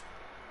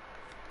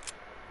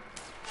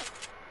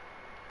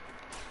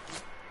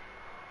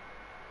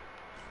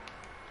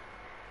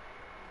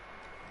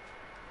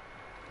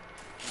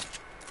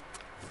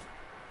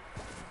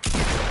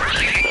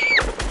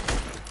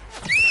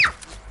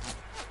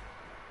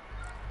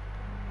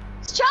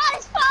 It's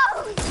Charlie's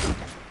phone!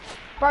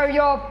 Bro,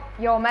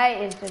 your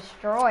mate is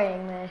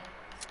destroying me.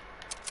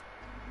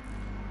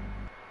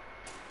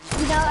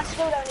 No, I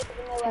still don't even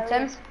know where It's it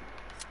him. is.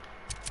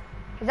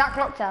 Is that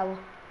clock tower?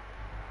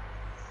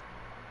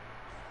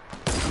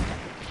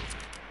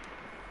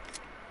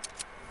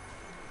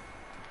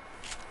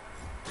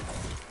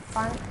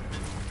 Frank.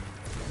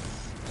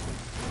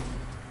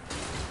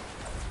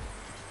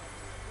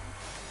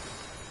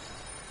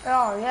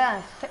 Oh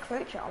yeah, 6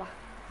 root Charlie.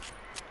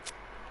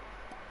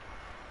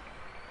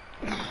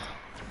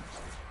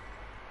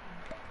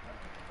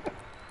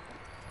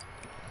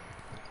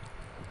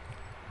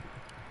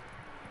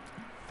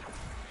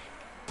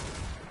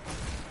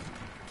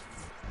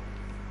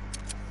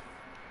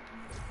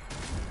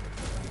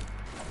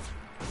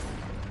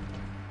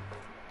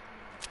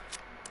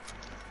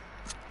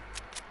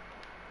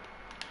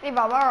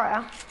 Levi, where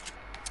are you?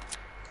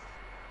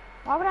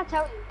 Why would I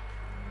tell you?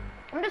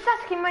 I'm just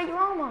asking where you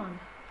are, man.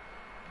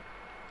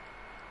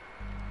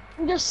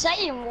 I'm just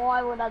saying,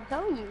 why would I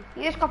tell you?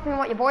 You just copying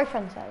what your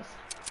boyfriend says.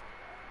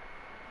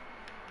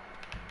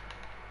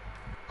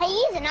 Hey,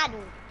 he's an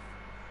adult.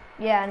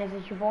 Yeah, and is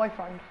this your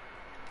boyfriend?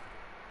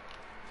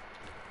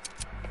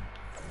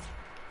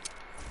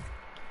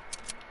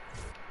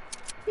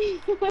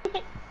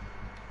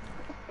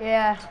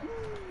 Yeah.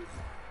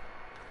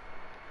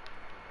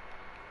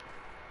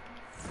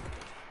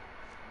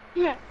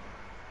 Yeah.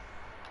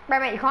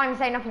 Right, mate, you can't even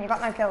say nothing, you got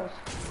no kills.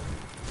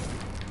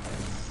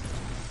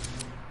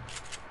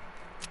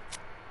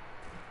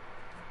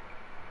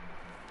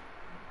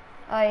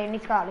 Oh, you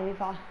need to go out,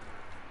 Levi.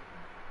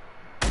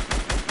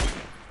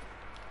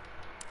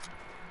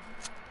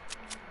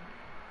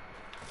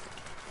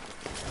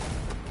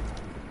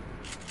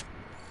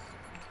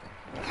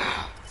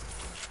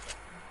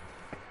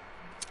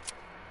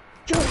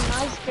 Jordan,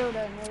 I still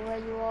don't know where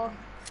you are.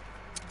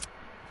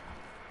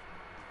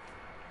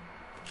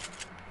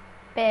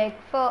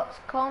 Bigfoot's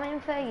coming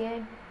for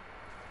you.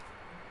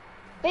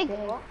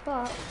 Bigfoot?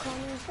 Bigfoot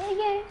coming for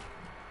you.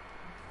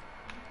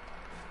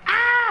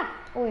 Ah!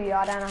 Oh yeah,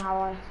 I don't know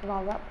how I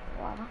survived that.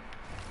 Whatever.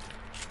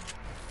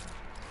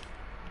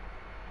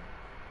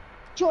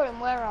 Jordan,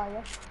 where are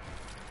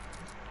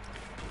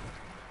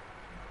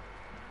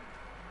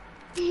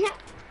you?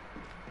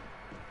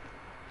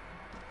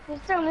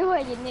 Just tell me where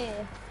you're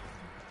near.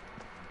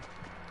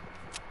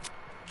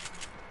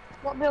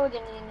 What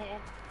building are you near?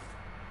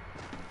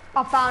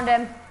 I found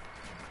him.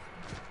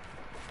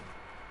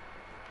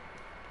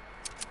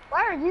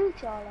 Where are you,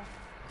 Charlie?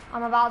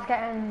 I'm about to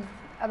get in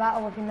a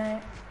battle with you,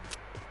 mate.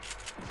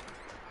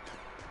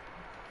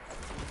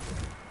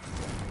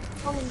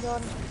 Come on,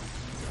 Jordan.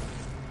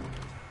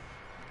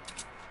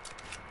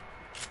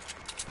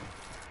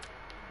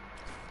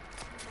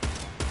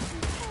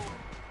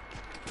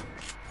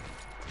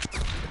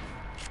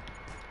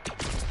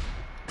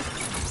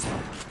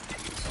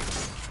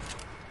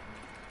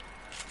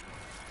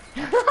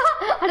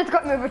 I just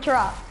got moved a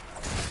trap.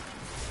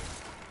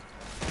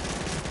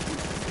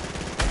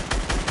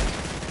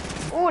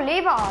 Oh,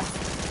 Levi.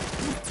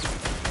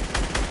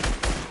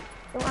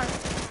 Don't worry.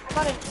 I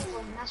got a new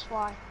one, that's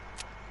why.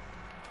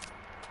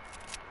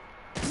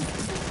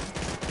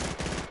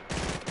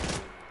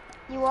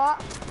 You what?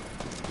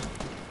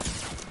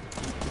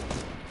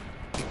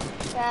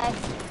 Okay.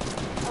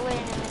 I'll wait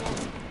in a minute.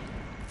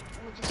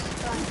 Let me just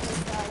try and kill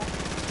Charlie.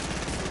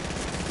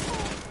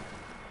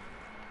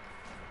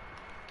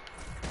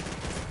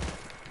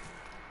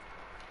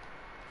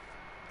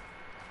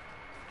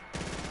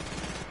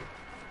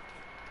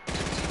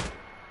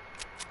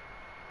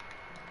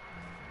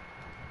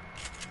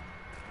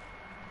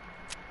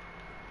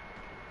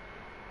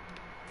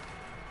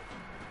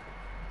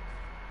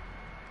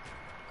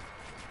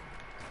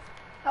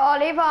 Oh,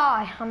 Levi,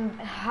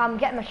 I'm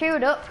getting my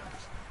shield up.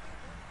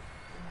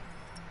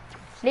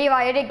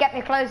 Levi, you did get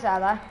me close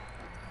there,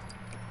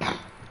 though.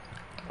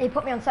 He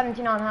put me on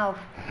 79 health.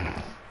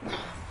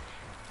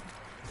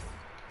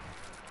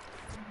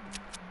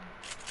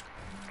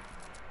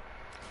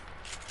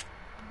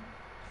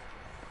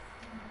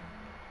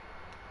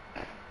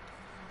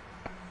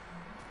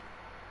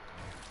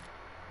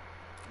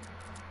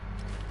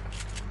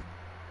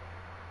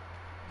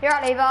 You're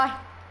right, Levi.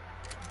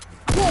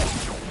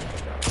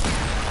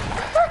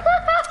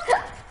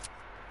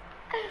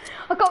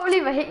 I can't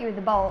believe I hit you with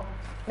the bolt.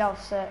 That was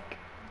sick.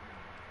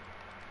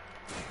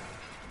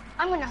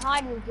 I'm gonna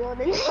hide with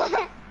Jordan.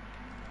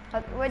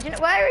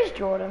 Where is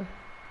Jordan?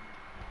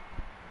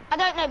 I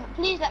don't know, but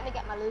please let me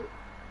get my loot.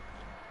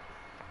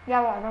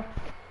 Yeah, whatever.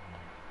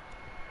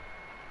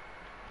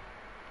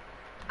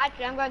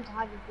 Actually, I'm going to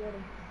hide with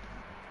Jordan.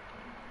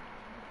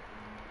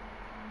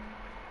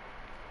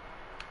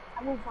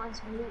 I will find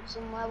some loot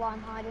somewhere while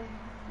I'm hiding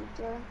with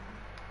Jordan.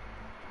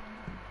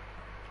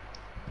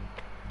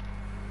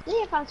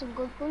 Yeah, I found some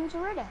good guns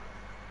already.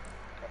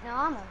 But no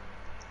ammo.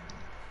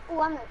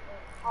 Oh, ammo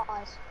for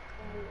eyes.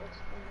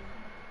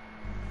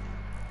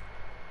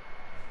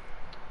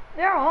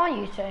 Where are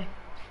you two?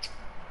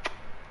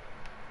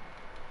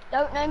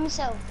 Don't know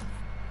myself.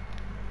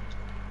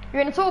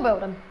 You're in a tall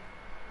building.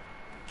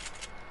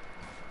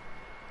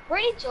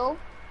 Pretty tall.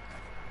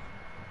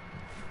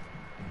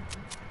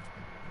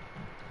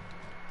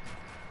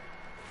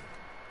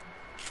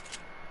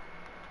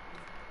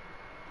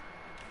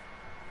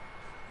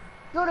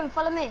 Jordan,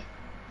 follow me.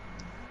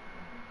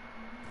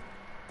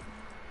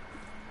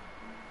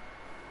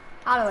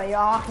 I know where you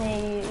are. I can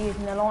hear you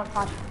using the launch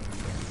pad.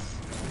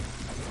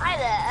 Hi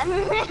there.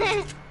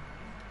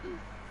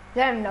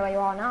 They don't even know where you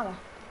are now though.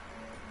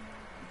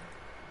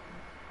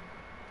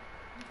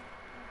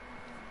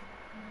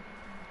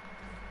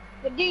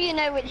 But do you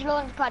know which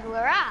launch pad we're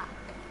at?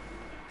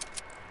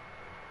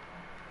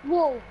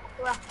 Whoa,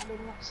 crap, I did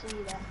not see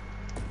you there.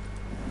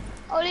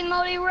 Holy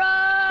moly,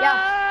 run!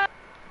 Yeah.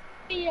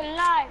 Be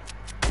alive!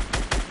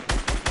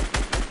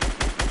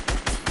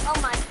 Oh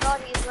my god,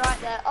 he's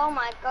right there. Oh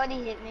my god,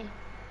 he hit me.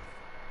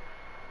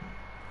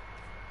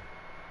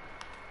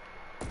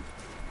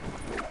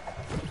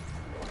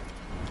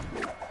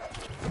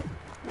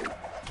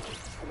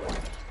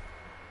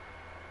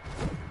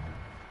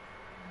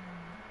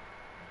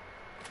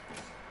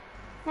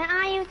 Where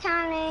are you,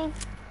 Tony?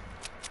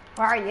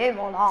 Where are you,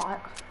 more like?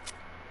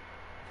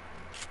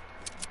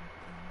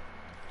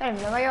 I don't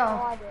even know where you Oh,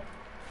 are. I did.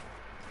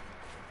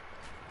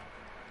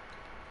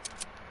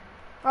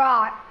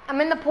 Right,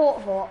 I'm in the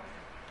port fort.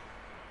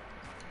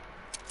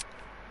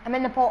 I'm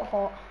in the port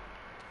fort.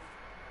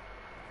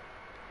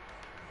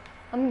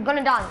 I'm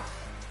gonna dance.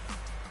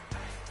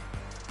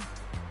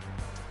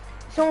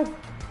 So, do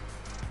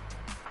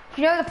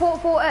you know where the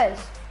port fort is?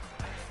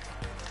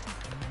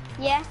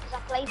 Yeah, because I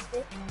placed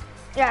it.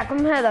 Yeah, come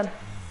here then.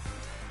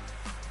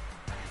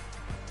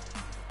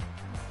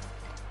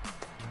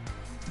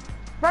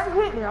 Very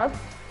quickly though.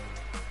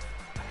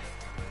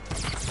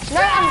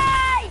 No,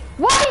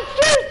 why are you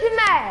shooting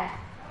me?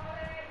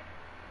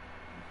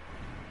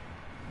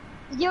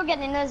 You're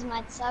getting us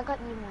mad, so I got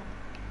you mad.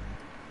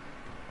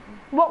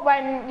 What,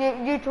 when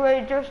you two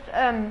are just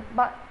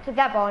back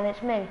together and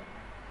it's me?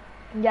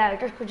 Yeah,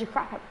 just because you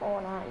crap at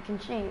Fortnite, you can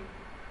see it.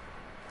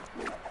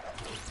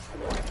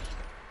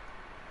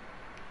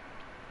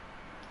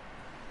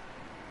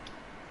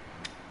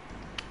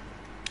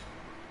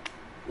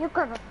 You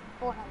could have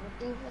thought I would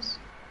do this.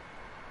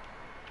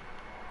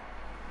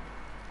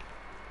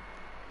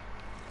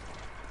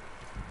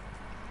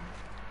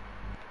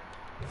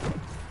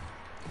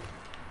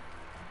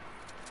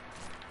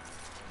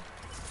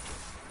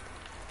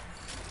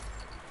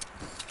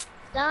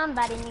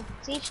 Somebody needs to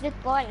teach this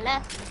boy a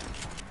lesson.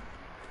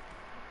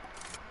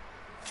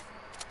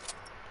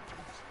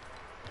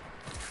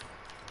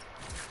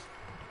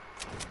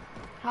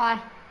 Hi.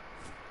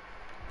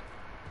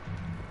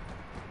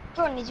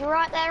 Jordan, is you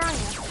right there on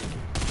you?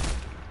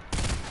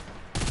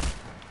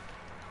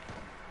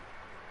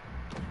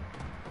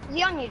 Is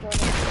he on you,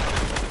 Jordan?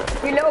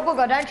 You little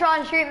bugger, don't try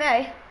and shoot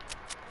me.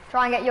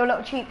 Try and get your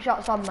little cheap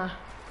shots on me.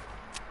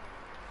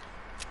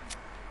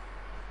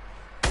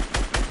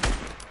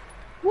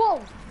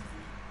 Whoa!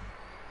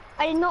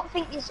 I did not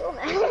think you saw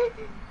that.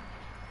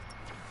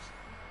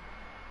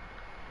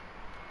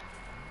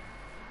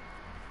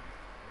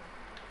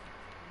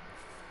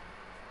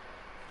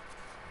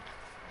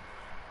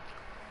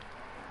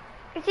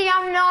 You see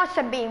how nice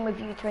I'm being with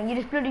you two and you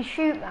just bloody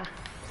shoot me.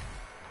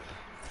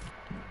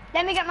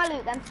 Let me get my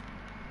loot then.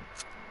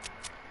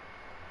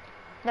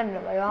 Don't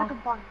know where you I are. can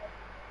find it.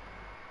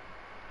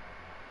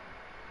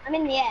 I'm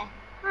in the air.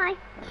 Hi.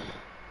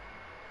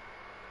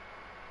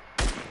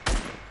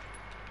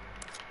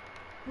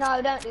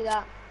 No, don't do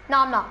that. No,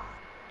 I'm not.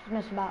 Just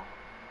messing about.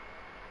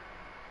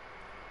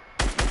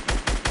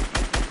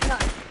 No.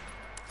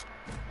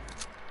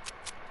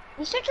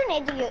 You're such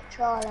an idiot,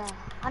 Charlie.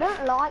 I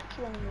don't like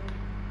you anymore.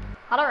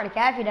 I don't really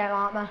care if you don't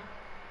like me.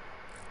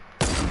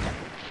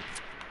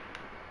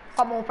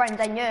 Got more friends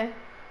than you.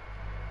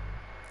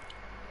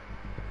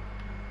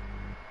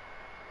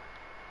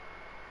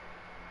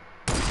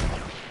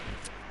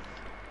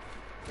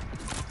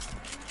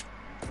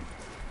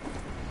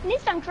 At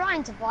least I'm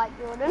trying to fight,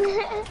 Jordan.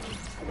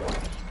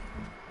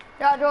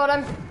 Yeah,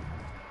 Jordan.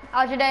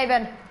 How's your day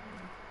been?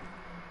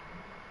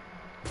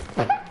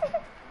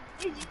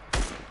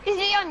 Is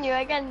he on you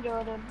again,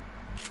 Jordan?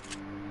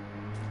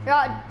 You're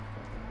right.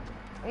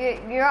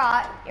 You're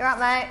right. You're right,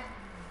 mate.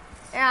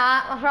 You're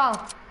right. What's wrong?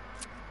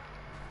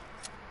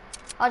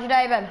 How's your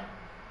day been?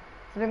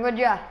 It's been good,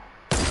 yeah?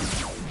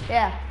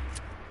 Yeah.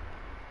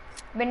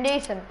 Been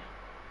decent.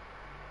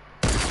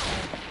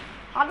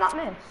 How'd that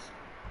miss?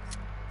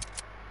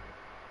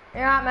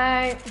 You're right,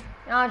 mate.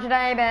 How's your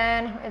day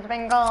been? It's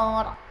been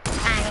good.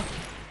 Bang.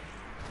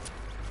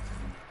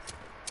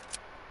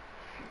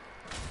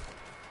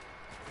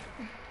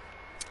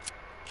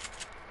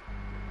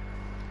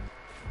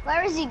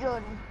 Where is he,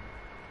 Jordan?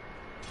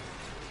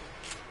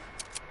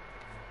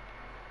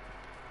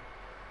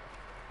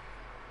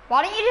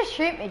 Why don't you just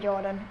shoot me,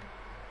 Jordan?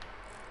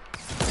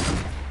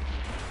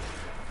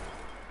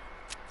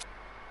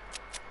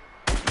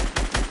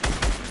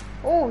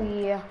 Oh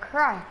yeah,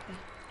 crap.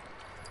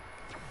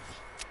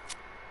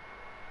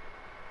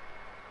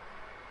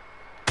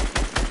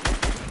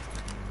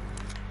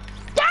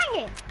 Dang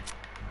it!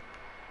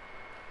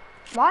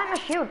 Why ain't my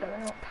shield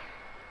going up?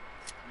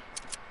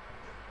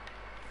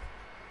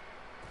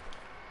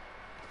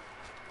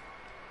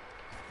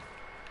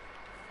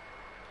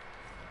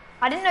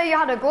 I didn't know you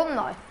had a gun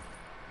though.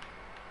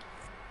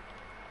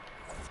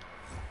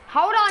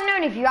 How would I have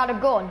known if you had a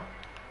gun?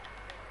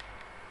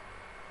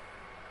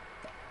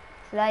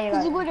 So there you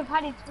Because he go. would have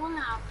had his gun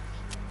out.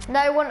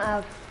 No, it wouldn't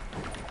have.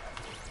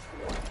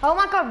 Oh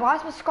my god, why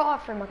is my scar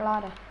through my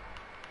glider?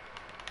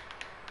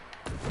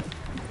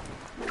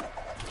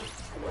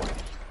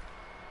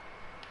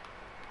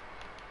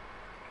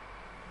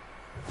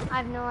 I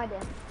have no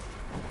idea.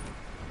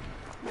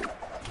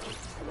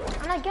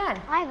 And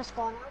again. I have a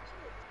scar now too.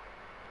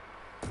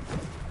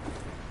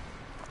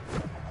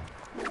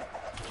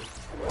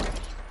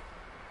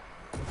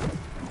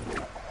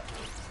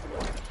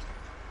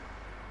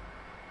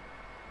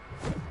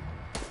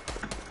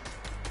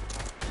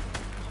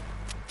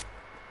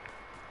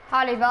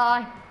 Hi,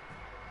 Levi.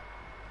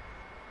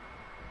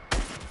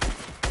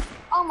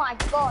 Oh my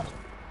god.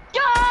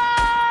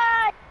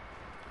 Die!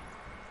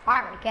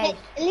 Alright, okay.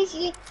 At least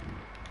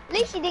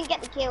you didn't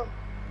get the kill.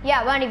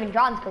 Yeah, I weren't even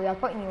trying to kill you. I was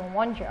putting you on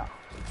one shot.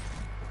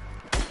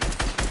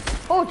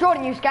 Oh,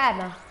 Jordan, you scared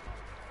me.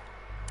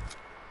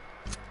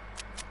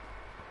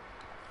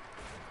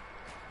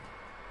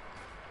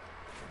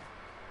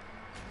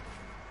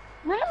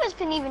 None of us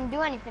can even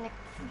do anything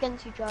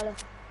against each other.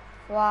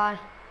 Why?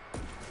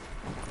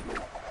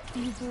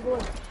 You too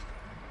good.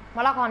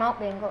 Well, I can't help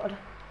being good.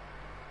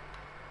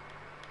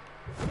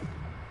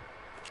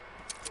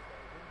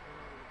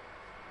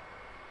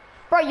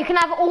 Bro, you can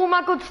have all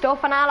my good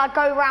stuff and I'll like,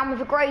 go around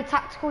with a grey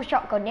tactical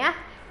shotgun, yeah?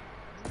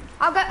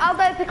 I'll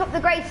go pick up the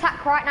grey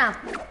tac right now.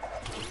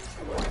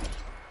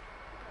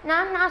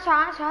 No, it's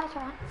alright.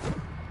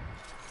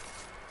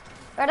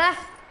 Ready?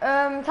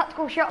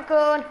 Tactical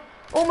shotgun.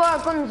 All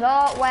my guns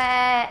are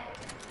where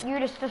you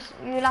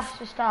last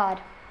just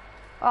started.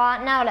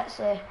 Alright, now let's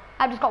see.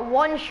 I've just got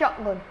one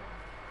shotgun.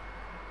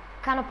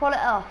 Can I pull it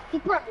off? He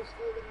probably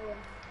stole it away.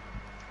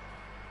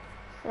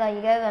 So there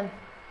you go then.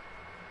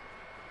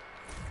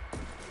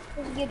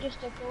 You're just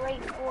a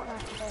great Fortnite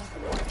player.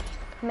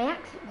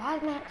 Max? Why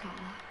is Max like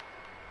that?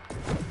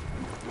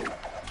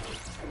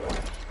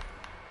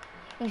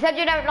 You said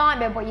you don't like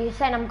me, but you're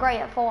saying I'm great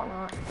at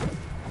Fortnite.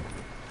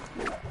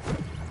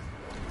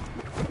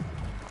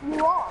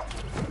 You are.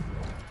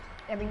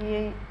 Yeah, but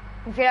if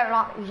you don't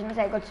like me, you shouldn't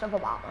say good stuff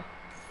about me.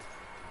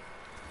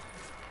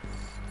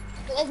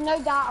 But there's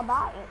no doubt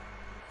about it.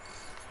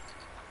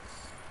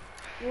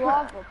 You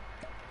are good.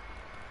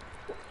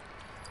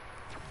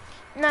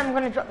 No, I'm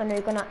gonna drop the new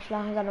gun actually.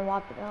 I'm gonna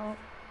wipe it out.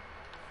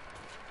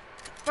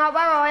 Right,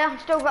 where are you? I've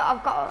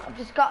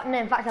just got, no,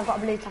 in fact I've got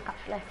a blue tack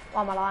actually.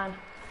 Why am I lying?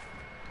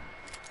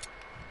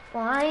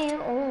 Why are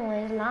you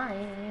always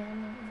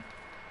lying?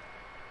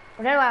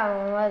 I don't know where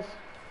everyone was.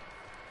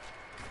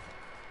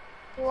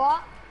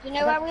 What? Do you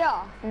know where we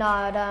are? No,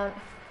 I don't.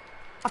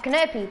 I can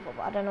hear people,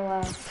 but I don't know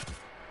where.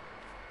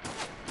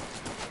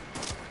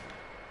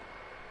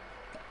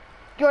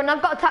 Jordan,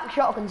 I've got a tack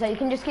shotgun, so you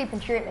can just keep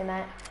and shoot me,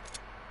 mate.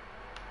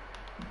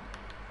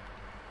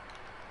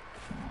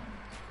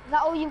 Is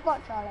that all you've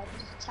got, Charlie?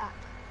 Just attack?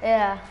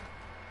 Yeah.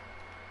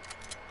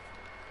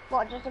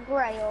 What, just a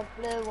grey or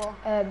blue or?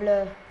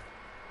 Blue.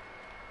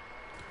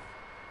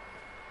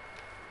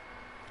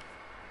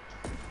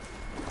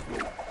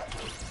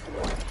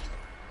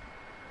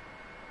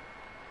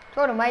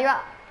 Jordan, where you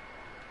at?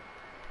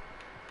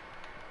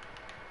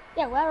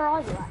 Yeah, where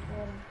are you at,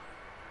 Jordan?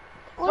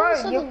 All Bro, of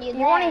a sudden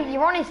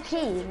you're on his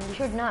team, you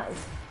should know.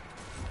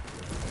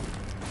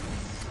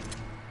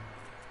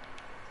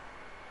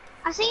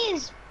 I see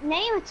his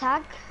name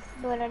tag,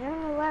 but I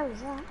don't know where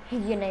he's at.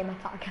 He's your name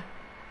attack.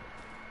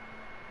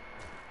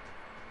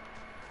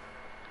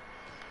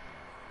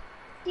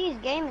 I see his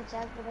gamer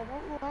tag, but I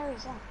don't know where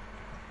he's at.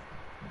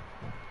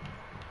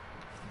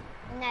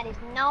 And that is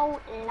no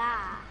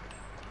lie.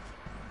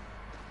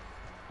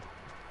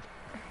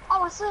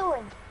 Oh, I saw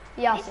him.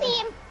 Yeah, I see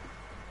him.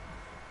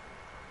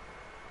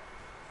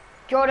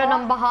 Jordan,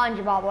 I'm behind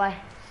you, by the way.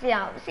 See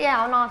how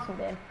nice I'm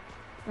doing.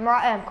 I'm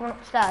right here, I'm coming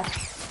upstairs.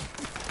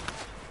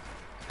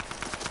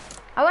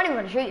 I wasn't even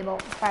going to shoot you,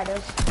 but fair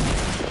dues.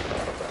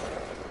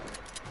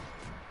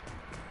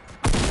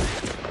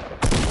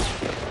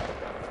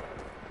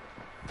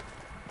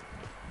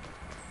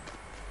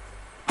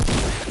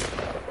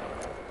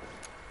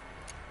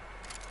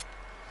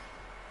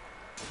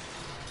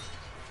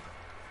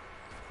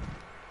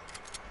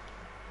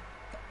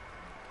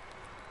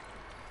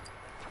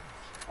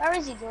 Where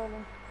is he,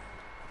 Jordan?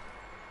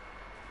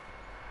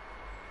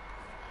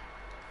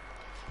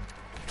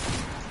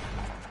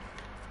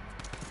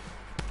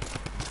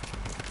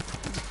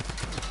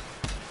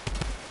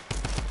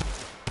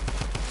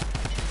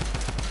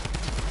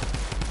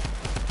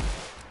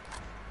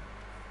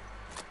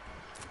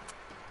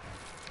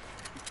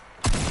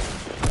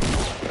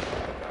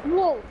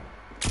 Whoa!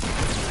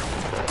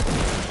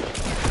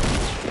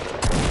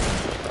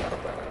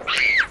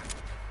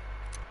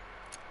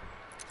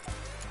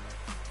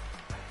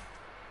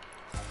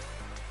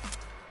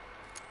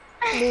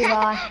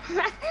 Levi.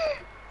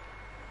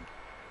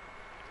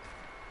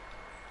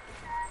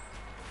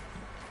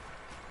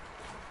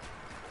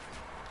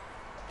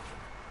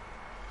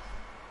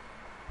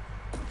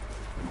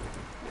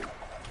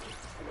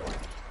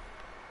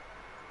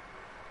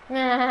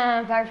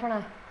 Very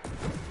funny.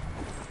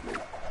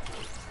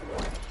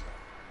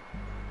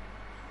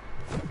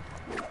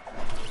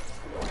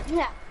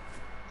 Yeah.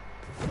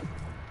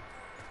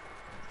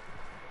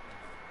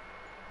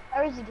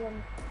 is he,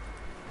 Jordan?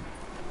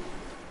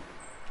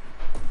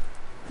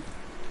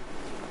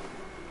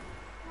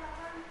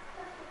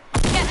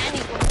 Get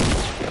any ball.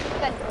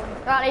 Get any ball.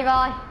 Right,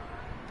 Levi.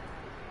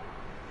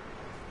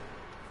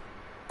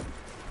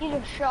 You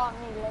just shot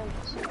me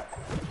loads. Do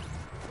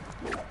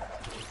you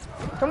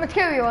want me to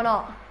kill you or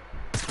not?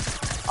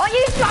 Oh,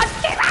 you tried to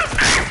kill me!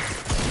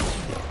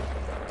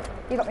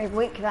 You got me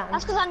weak then.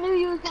 That's because I knew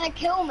you was gonna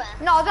kill me.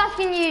 No, I was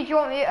asking you, do you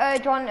want me,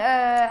 do you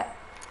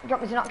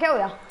want me to not kill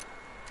you?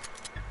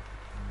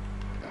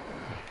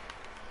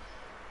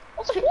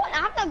 What's the point? I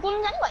have no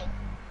guns anyway.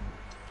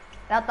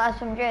 That's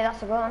SMG,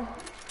 that's a gun.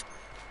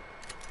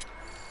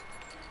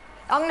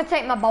 I'm gonna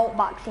take my bolt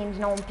back, seems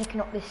no one picking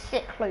up this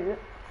sick loot.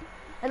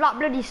 There's like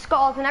bloody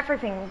scars and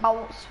everything,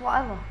 bolts,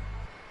 whatever.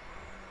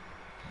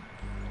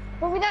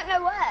 But we don't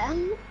know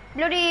where.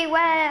 Bloody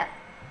where?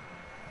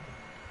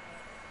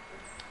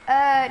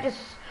 Just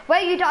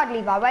where you died,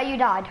 Levi. Where you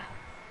died?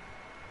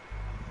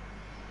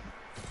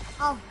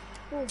 Oh,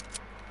 cool.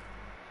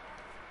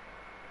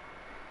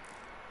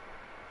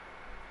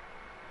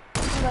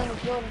 I'm going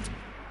with Jordan.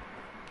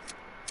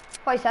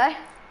 What you say?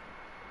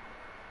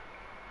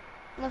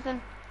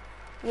 Nothing.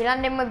 You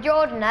landing with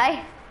Jordan,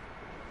 eh?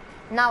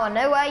 Now I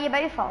know where you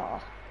both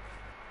are.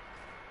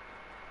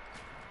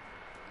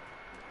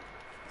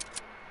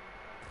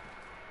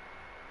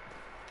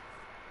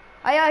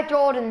 I heard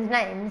Jordan's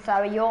name,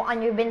 so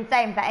you've been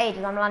saying for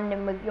ages I'm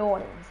landing with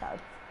Jordan, so.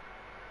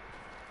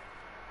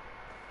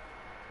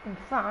 In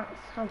France,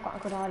 I've got a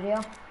good idea.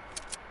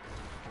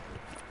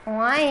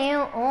 Why are you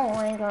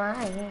always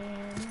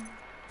lying?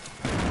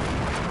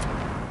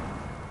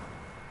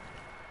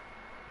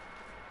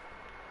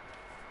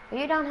 Are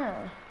you down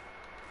here?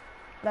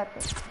 Look.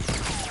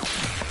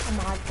 Oh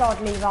my god,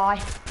 Levi.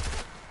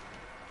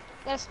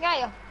 Gonna scare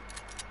you.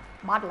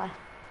 Badly.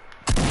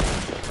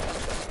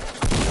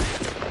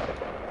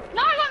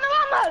 No, I got no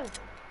ammo!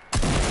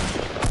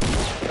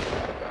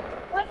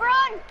 Quick,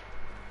 run!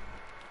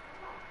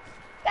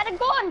 Get a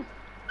gun!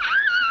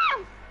 Ah!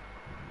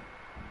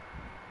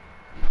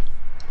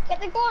 Get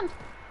the gun!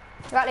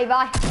 Right,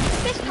 Levi.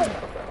 Pistol!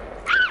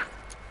 Ah!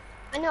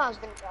 I knew I was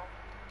gonna try.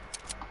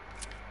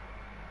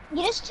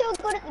 You're just too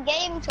good at the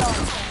game, Tom.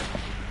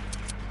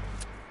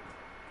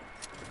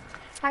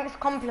 Thanks for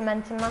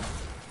complimenting me.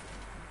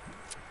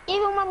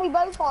 Even when we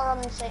both are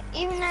on the same,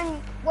 even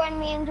then when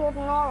me and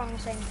Jordan are on the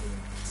same team.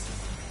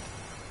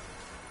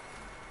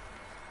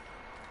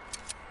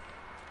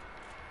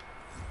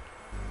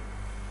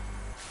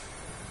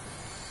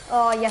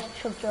 Oh yes,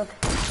 chug chug.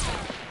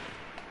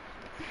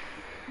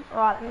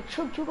 Alright, let me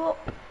chug chug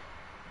up.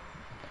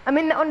 I'm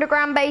in the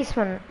underground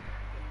basement.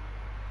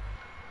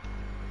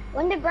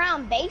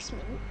 Underground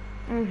basement?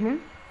 Mm-hmm.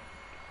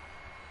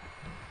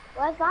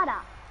 Where's that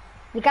at?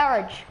 The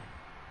garage.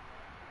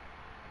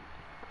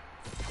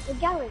 The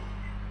garage?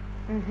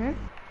 Mm-hmm.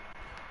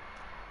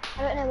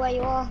 I don't know where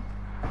you are.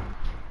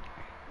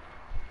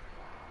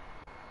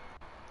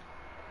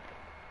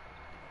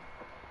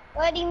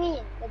 What do you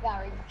mean, the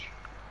garage?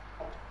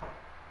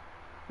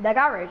 The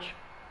garage.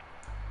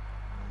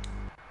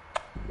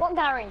 What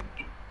garage?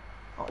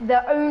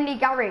 The only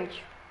garage.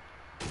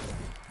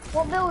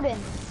 What building?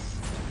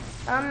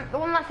 The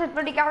one that says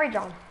bloody garage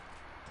on.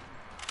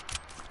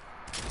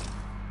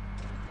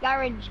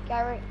 Garage.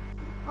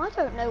 I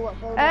don't know what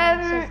building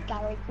says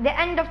garage. The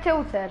end of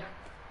Tilted.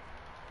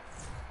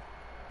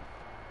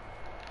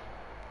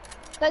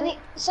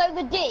 So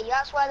the D,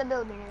 that's where the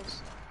building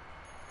is.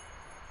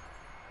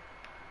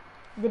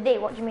 The D,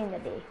 what do you mean the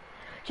D? Do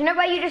you know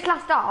where you just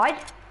last died?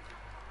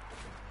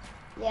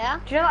 Yeah?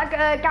 Do you know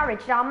that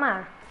garage down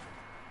there?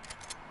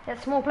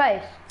 That small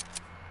place.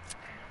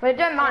 Well, it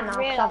don't matter now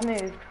because I've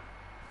moved.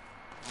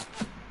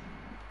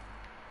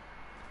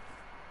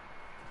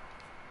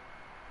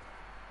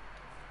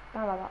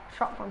 Don't know about that.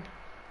 Shotgun.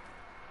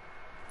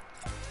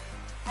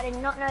 I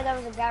did not know there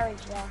was a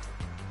garage there.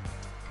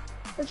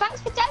 But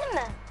thanks for telling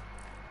me.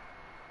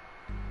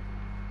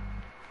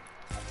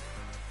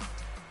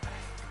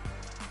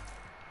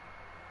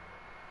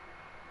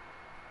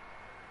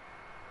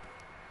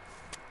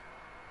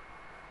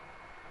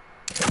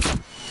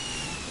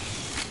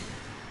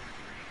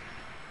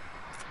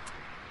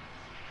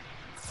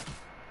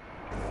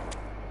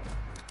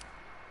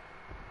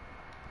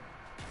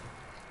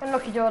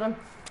 Unlucky, Jordan.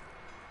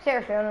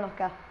 Seriously,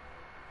 unlucky.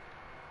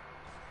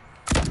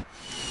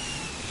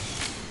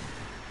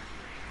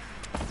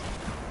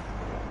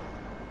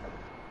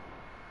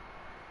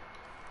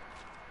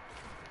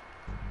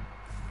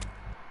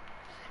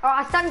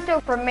 Alright, stand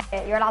still for a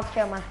minute. You're allowed to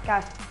kill me.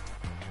 Go.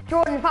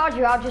 Jordan, if I was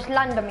you, I'll just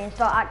land on me and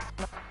start axing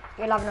me.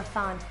 You'll have enough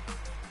time.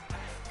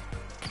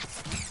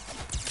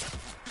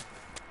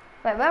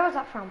 Wait, where was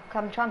that from? 'Cause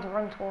I'm trying to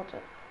run towards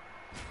it.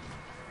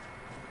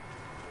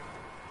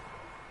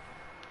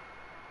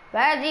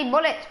 Where's the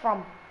bullets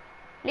from?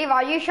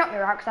 Levi, you shot me,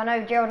 right? Because I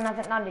know Jordan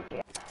hasn't landed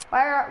yet.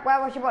 Where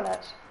was your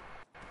bullets?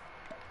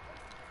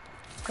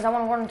 Because I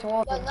want to run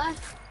towards Don't them. know.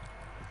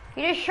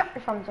 You just shot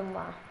me from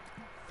somewhere.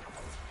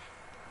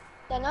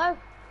 Don't know.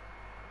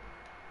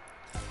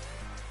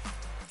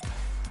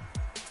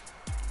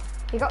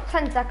 You got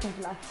 10 seconds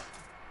left.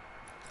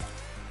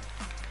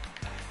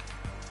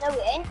 No,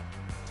 we ain't.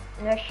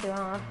 Yes, you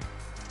are.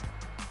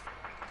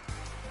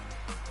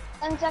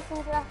 10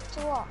 seconds left to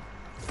what?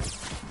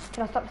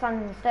 Can I stop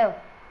standing still?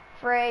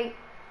 3,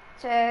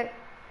 2,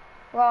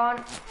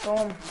 1,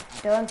 boom,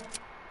 done.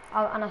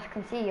 And I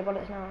can see your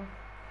bullets now.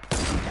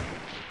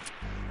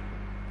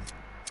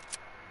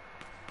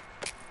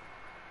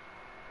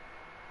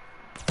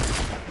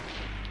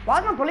 Why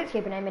is my bullets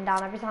keeping aiming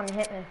down every time you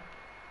hit me?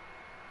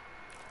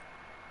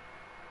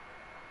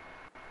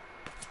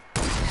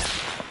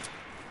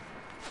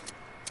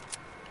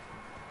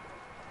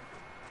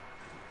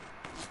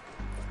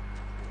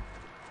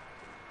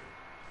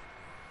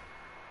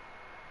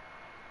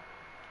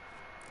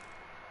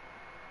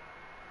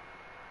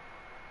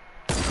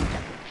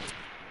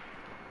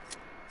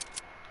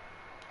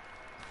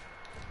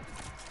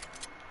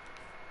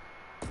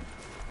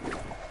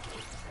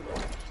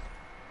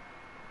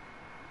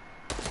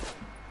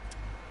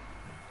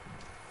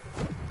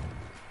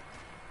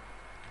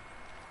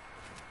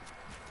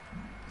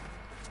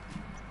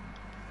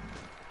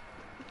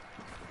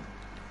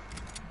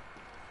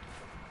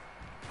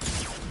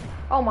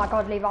 Oh my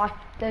god, Levi,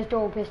 those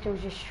dual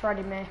pistols just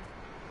shredded me.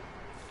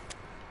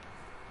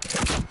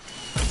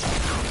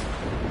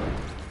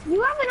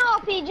 You have an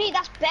RPG,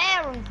 that's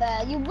bare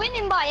unfair. You're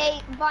winning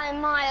by a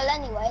mile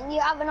anyway, and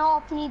you have an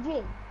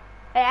RPG.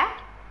 Yeah?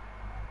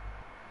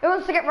 Who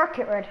wants to get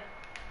rocket ride?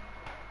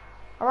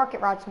 I'll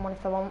rocket ride someone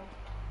if they want.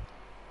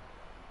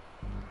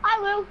 I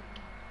will.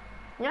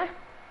 Yeah?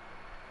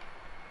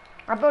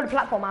 I'll build a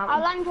platform out.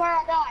 I'll land where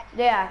I died.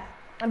 Yeah,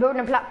 I'm building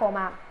a platform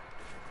out.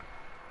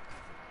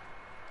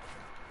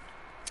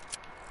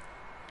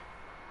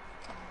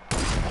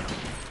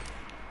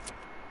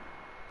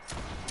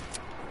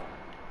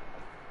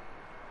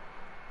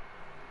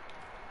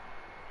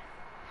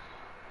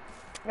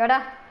 You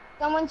ready?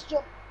 Someone's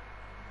jump.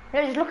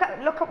 No, just look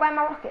at where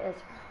my rocket is.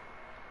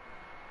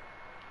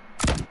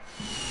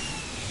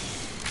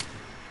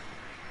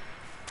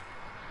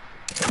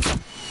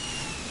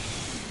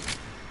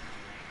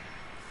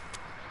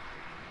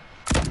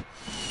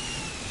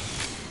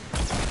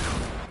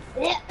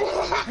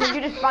 Did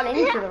you just fall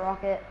into the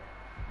rocket?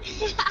 Do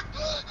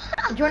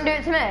you want to do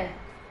it to me?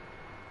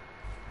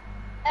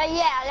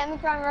 Yeah, let me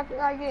try and rocket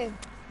ride you.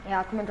 Yeah,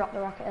 I'll come and drop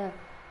the rocket here.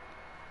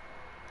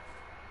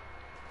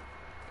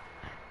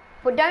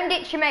 But don't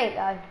ditch your mate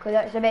though, because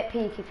that's a bit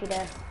peak if you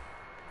do.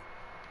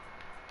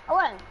 I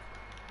won't.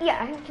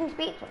 Yeah, you can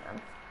speak to them.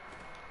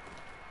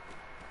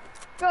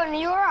 Jordan, are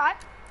you alright?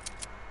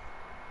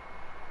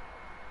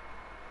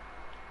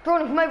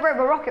 Jordan, come over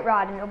a rocket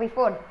ride and it'll be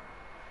fun.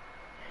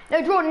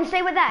 No, Jordan,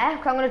 stay with there,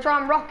 because I'm going to try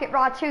and rocket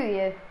ride to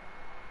you.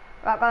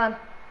 Right, go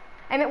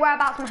aim it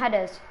whereabouts my head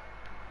is.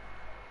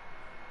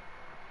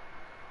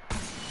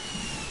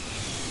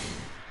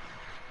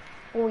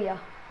 Oh yeah,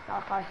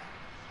 okay.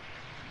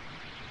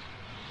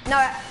 No,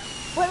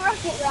 we're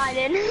rocket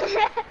riding.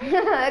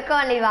 Go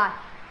on, Levi. I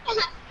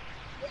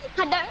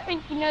don't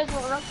think he knows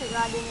what rocket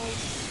riding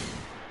is.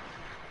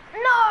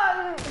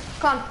 No!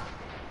 Come on.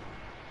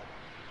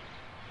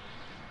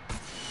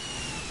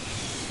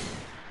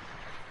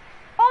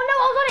 Oh no,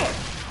 I was on it!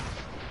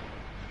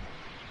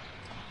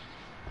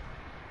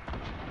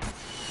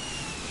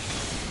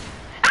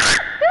 Ah!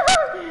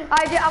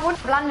 I wouldn't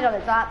have landed on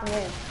it, so I had to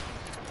move.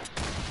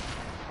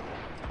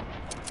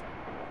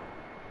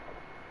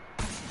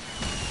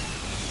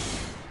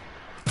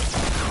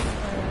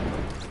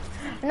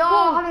 No,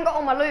 I haven't got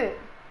all my loot.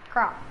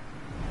 Crap.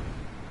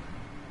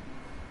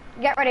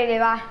 Get ready,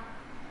 Levi.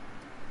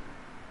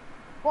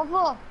 What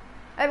for?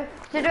 To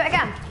do it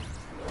again.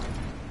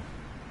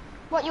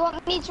 What, you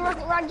want me to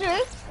rocket ride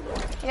you?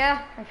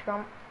 Yeah, if you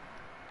want.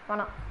 Why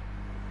not?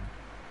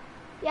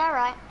 Yeah,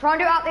 right. Try and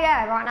do it out the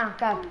air right now.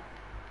 Go.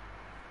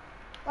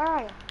 Where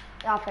are you?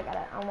 Yeah, I'll forget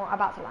it. I'm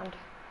about to land.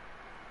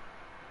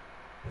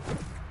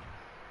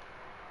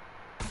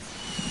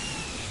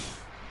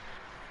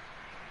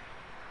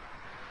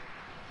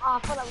 Oh, I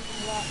thought that was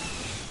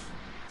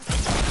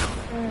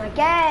gonna work.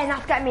 Again,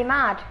 that's getting me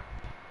mad.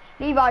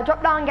 Levi,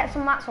 drop down and get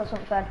some mats or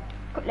something.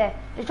 Quickly.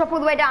 Just drop all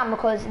the way down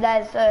because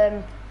there's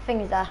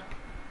things there.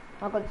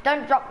 Oh god,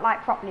 don't drop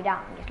like properly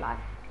down, just like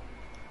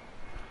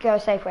go a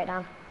safe way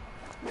down.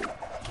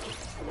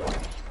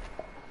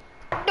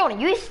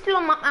 Donnie, you still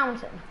on that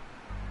mountain?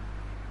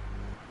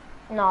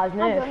 No, I've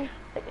moved.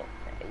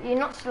 You're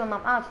not still on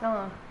that mountain,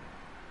 no.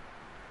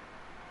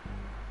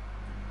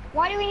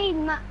 Why do we need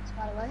mats,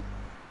 by the way?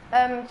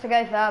 To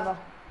go further.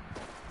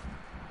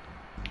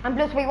 And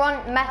plus we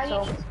want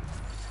metal.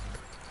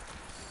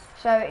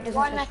 So it doesn't.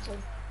 Why metal?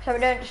 So we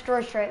don't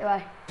destroy straight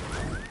away.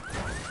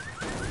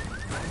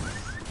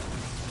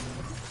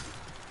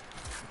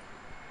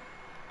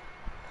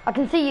 I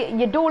can see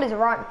your doilies are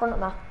right in front of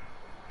me.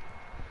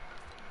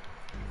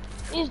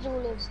 Whose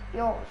doilies?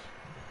 Yours.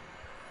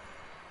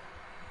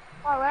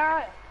 Oh, where are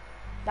you?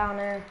 Down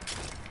here.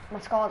 My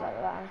scar's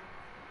over there.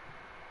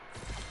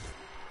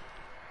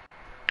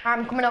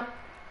 I'm coming up.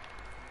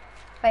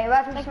 Wait,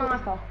 where's my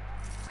sniper?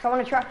 Because I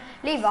want to try.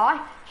 Levi,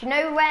 do you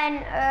know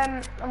when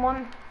I'm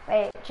on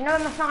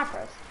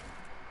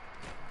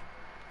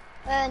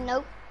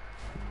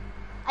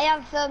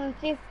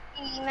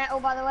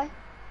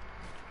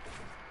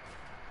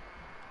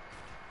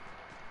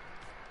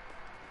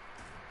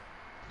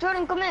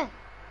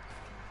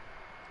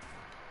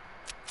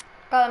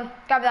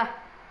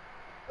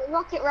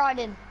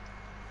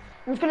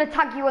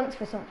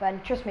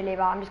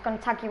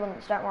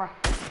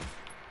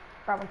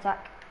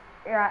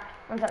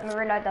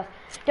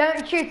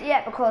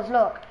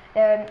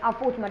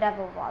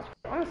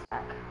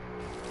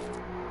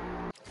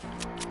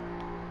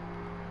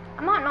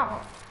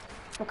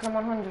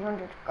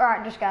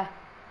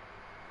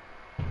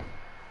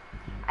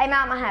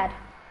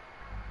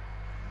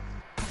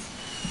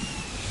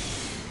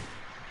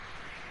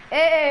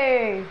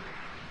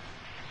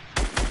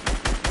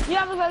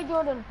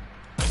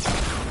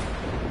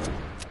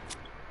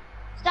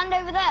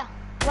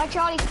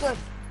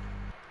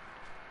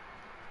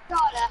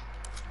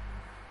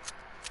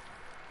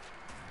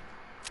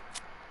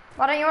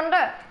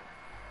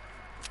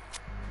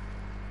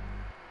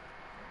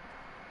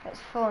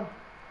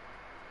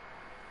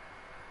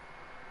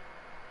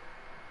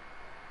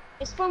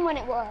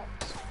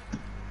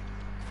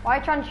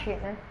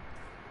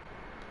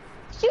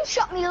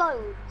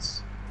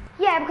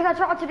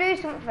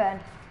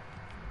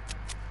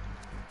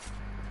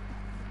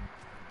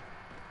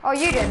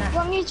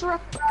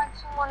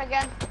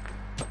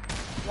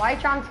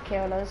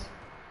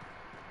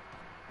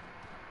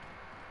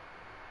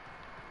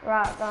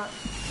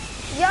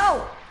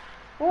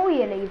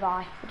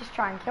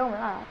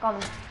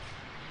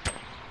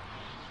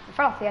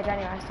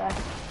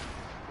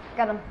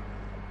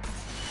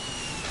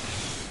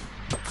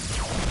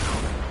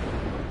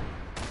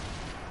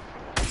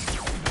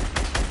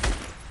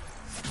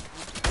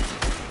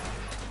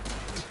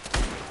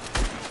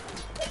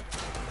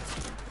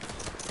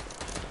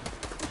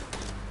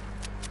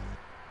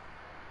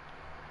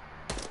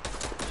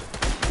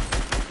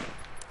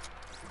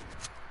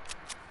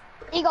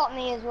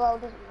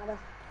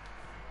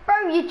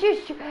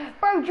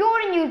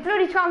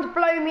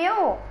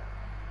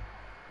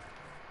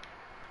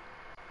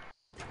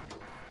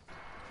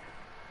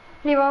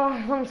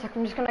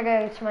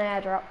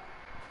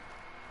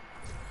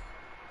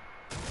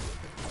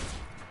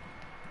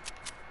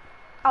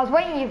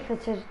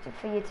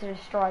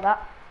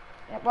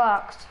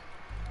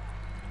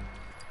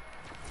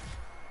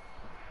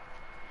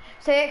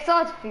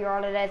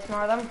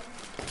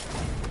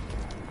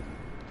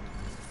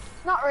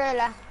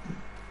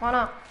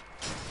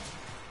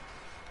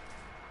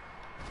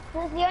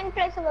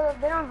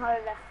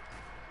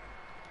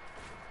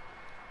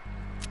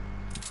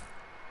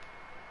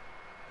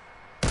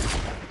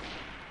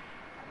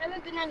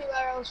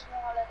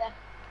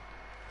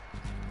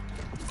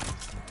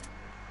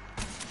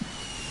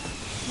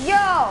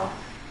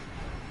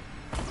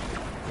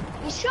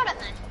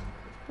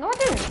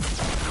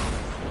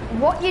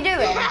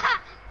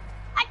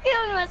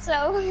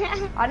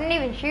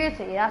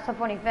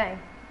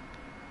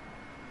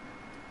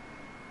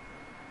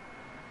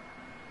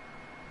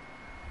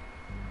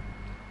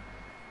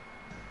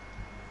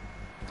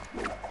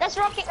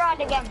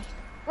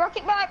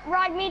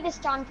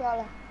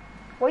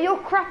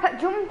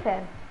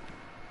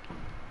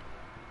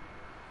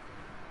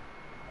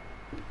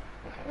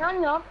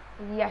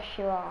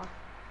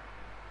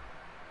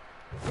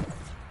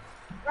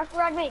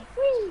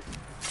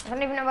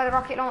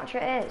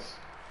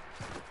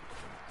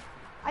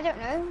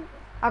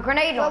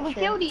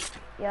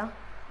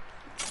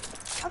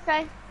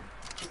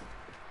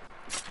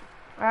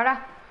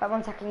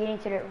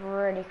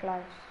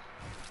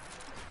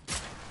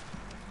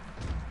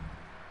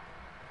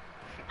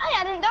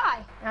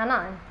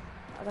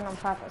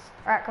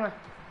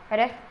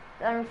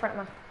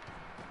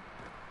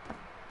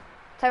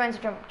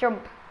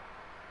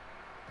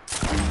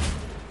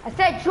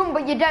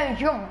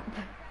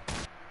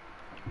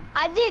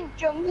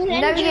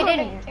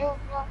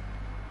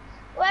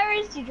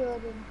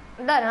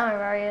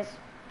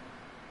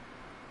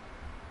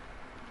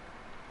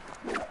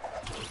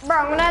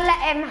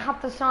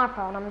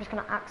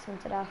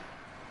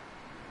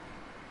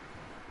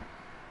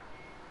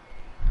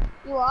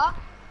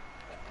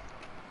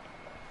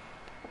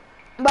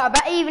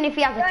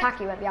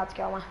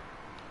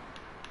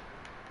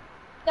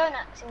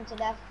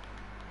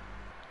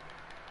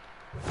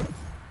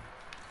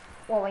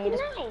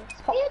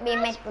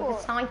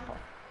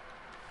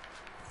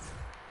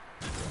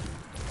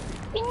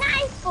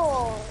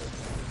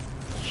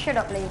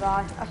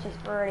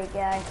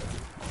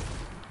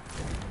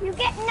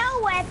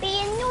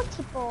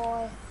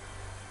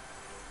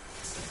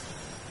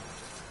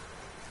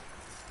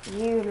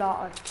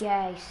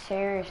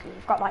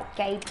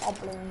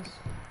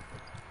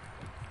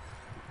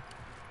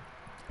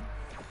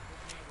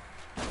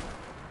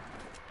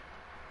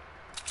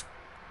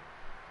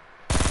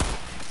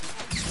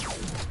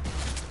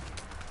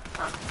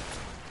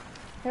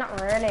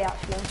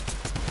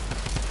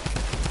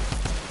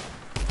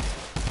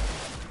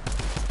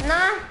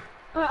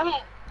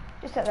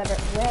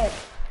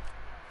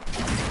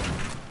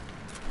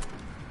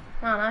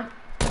I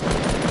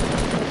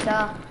don't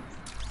know.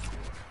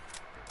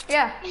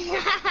 Yeah,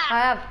 I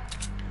have.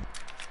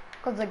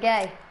 Because they're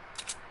gay.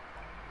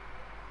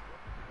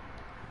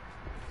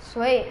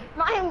 Sweet.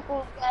 My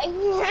uncle's gay.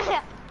 You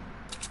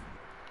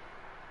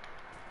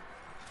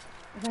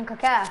think I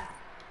care?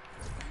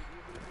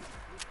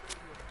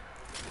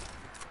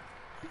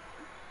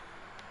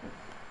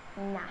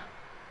 Nah.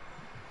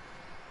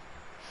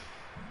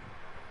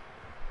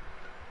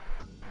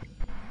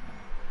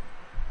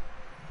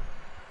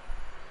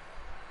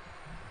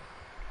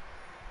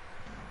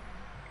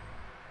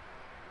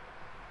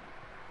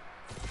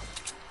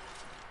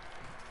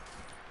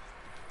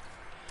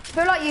 I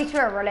feel like you two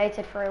are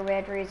related for a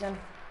weird reason.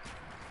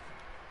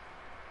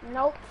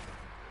 Nope.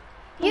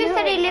 You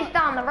said he lived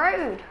down the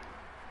road.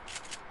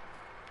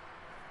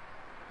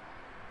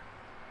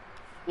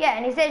 Yeah,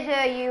 and he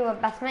said you were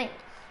best mates.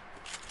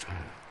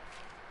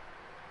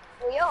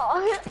 We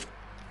are.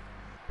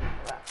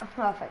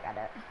 Oh, forget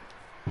it.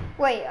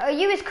 Wait, are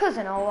you his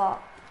cousin or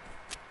what?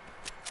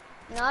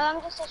 No, I'm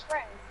just his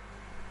friend.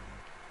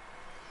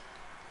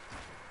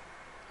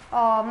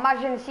 Oh,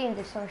 imagine the scene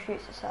if someone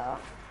shoots us out.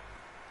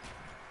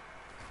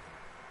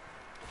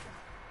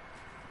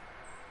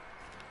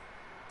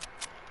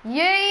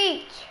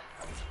 Yeet!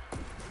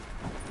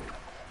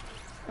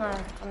 No,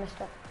 I missed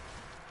it.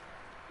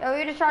 Yo,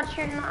 you just tried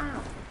shooting that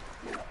out.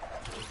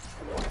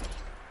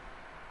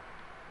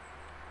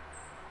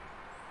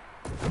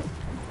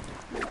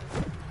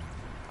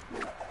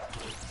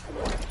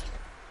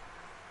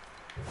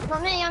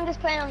 Not me, I'm just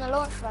playing on the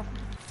launch pad.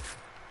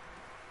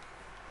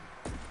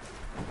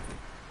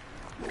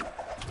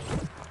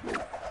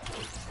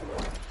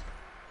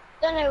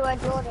 Don't know where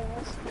Jordan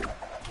is.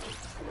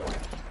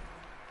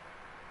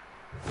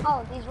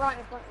 Oh, he's right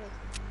in front of me.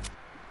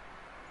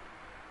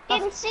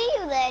 Didn't see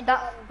you there,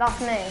 Jordan.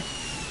 That's me.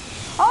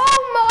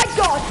 Oh my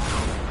god!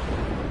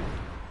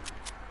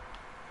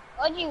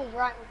 God, you was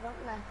right in front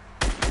of me.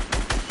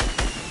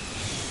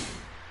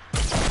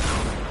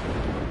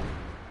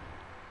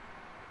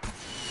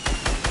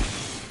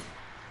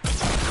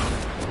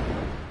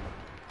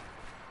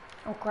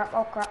 Oh crap,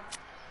 oh crap.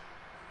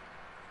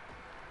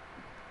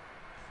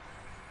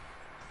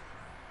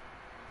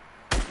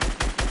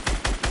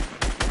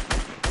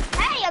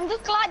 Hey, I'm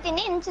just gliding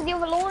into the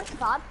other launch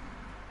pad.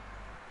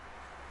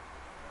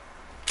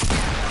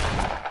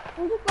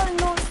 I'm just going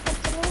launch pad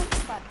to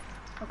launch pad.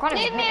 I can't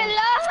Leave even me hit him.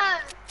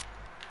 alone!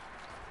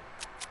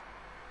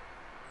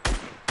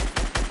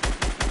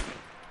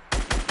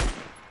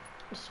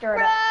 Destroyed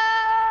it.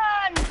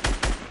 Run!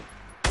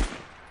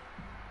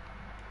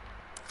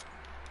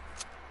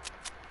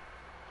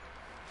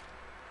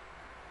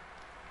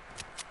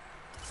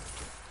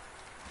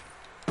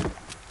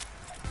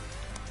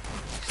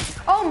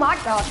 Oh my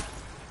god.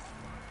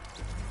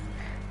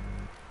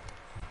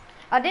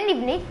 I didn't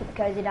even need to put the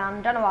cozy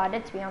down. Don't know why I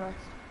did, to be honest.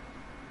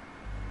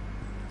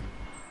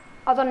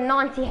 I was on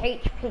 90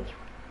 HP.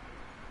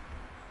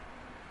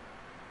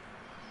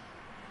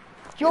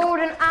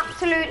 Jordan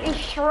absolutely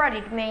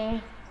shredded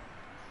me.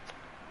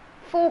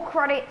 Full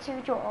credit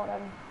to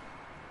Jordan.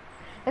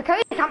 The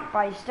cozy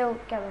campfire is still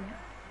going.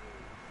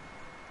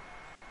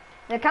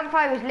 The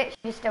campfire was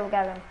literally still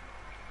going.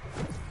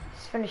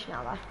 It's finished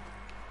now though.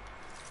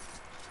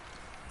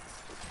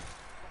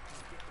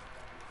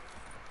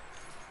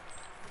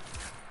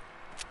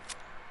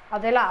 Are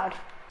they loud?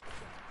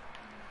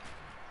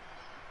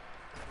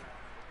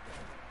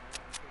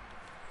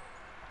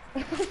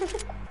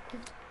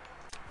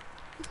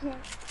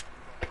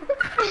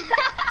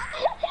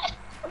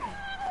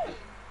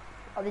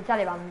 Oh, the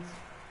Taliban's.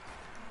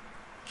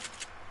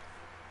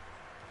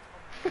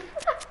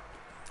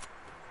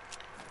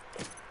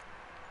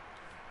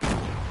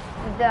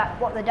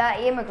 What, the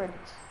dirty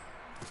immigrants?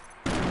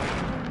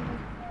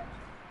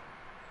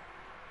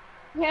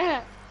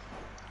 Yeah.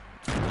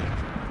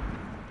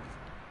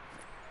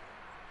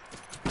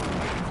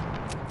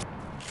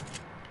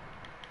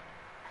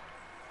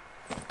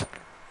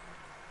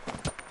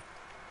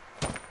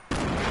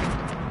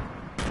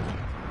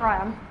 I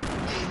am.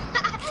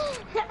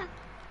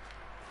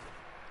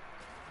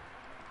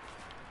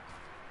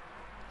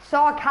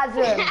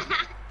 Sarcasm.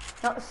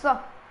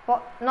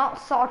 Not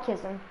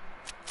sarcasm.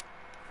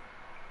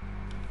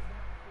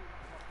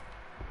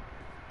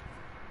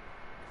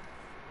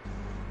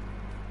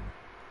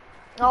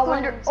 I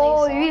wonder.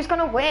 Oh, who's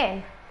gonna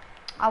win?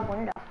 I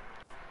wonder.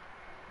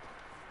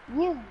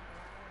 You.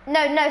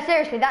 No,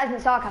 seriously, that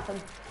isn't sarcasm.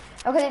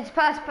 Because it's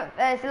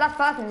the last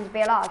person to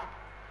be alive.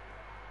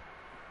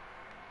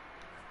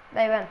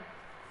 They win.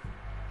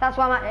 That's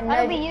why I'm at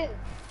That'll be you.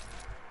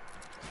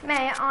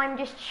 Mate, I'm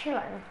just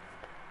chilling.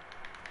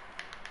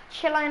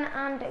 Chilling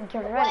and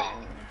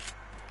grilling.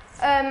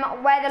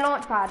 Where the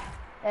launch pad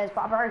is,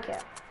 but I broke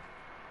it.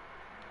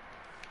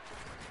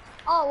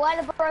 Oh,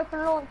 where the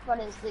broken launch pad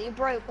is that you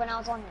broke when I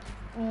was on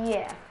it.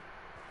 Yeah.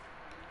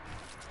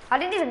 I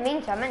didn't even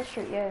mean to, I meant to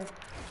shoot you.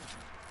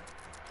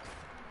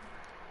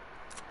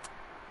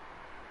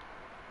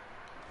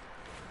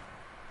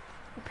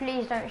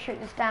 Please don't shoot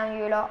this down,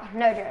 you lot.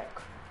 No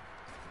joke.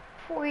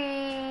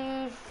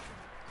 Please.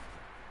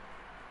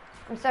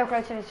 I'm so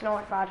close to this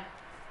launch pad.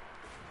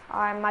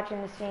 I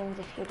imagine the scenes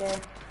if you do.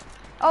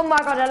 Oh my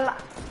god,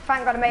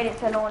 thank god I made it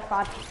to the launch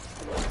pad.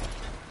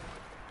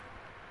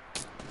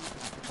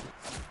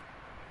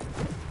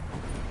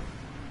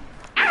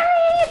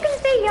 I can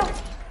see you!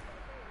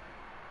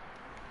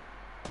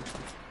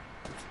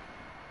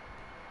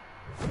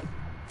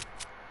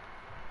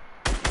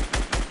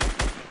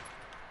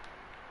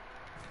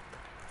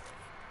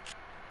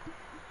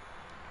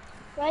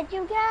 Where'd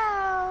you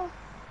go?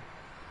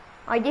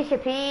 I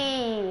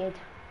disappeared.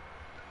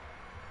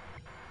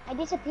 I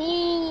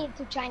disappeared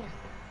to China.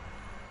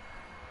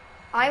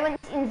 I went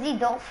in the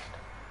dust.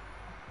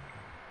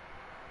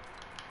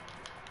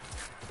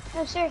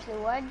 No, seriously,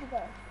 where'd you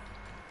go?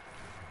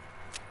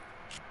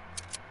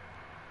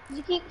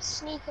 You keep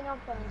sneaking up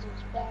on us,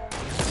 it's bad.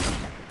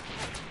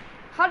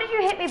 How did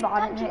you hit me, but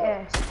I didn't hit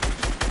you?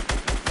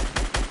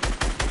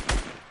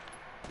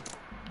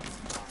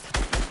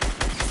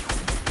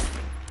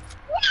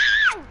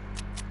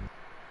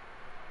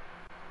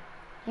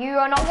 You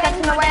are not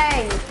getting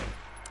away.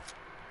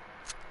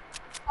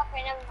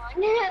 Okay, never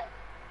mind.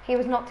 He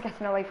was not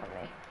getting away from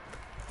me.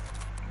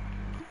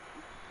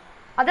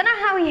 I don't know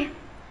how he...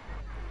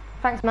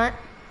 Thanks, Matt.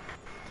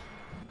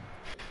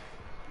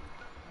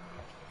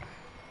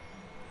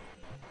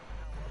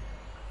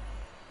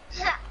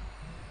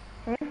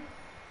 Hmm?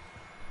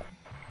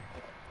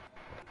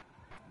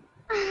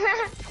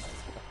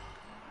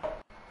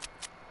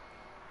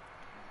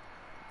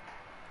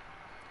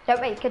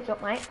 Don't wake kids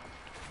up, mate.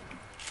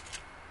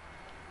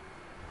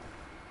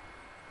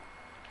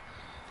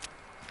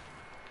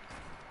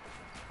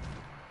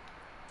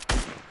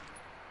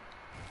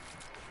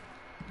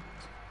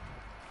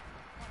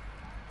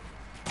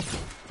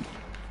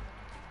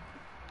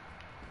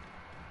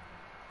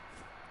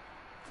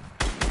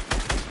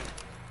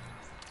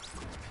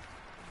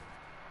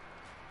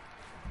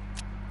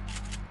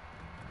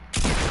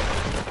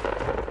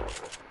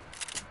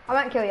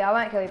 I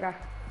won't kill you, bro.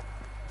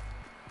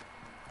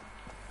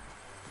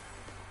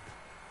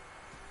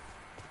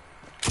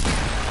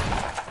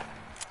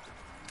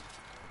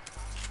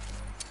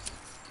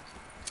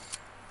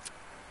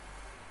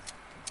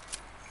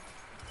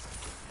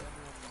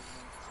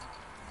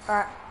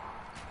 Alright.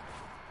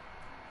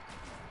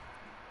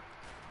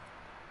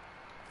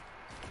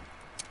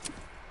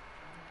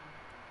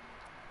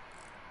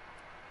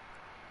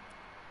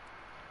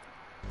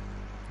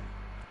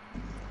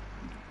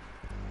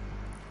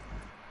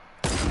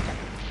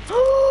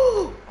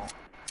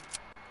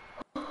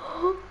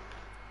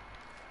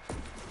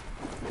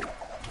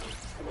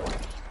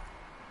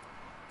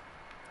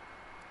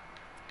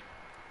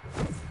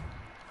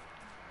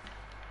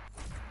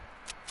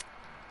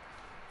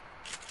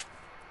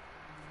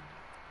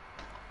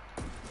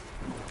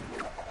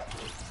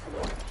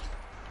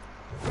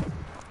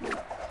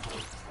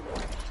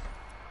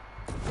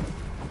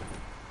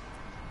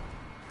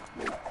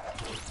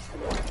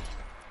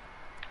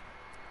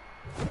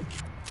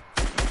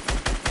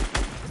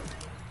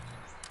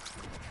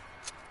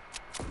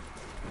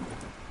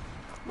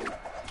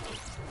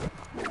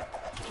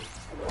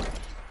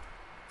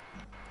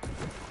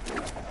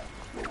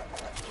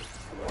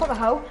 What the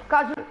hell?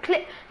 Guys,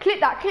 clip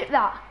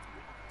that.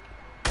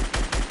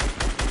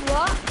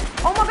 What?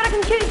 Oh my god, I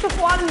can kill this with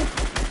one.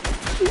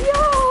 Yo!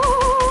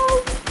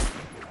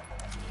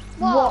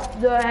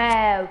 What the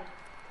hell?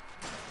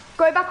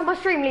 Go back on my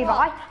stream,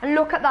 Levi, and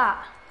look at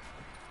that.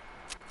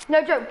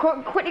 No joke,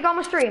 quickly go on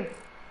my stream.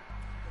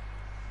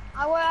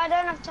 I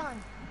don't have time.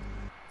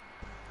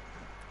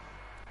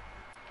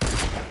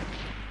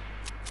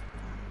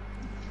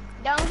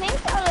 Don't think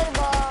so, little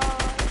boy.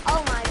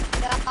 Oh my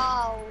god.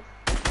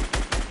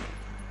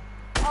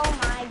 Oh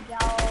my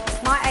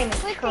god. My aim is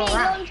Quickly,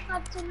 trash. launch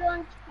pad to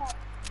launch pad.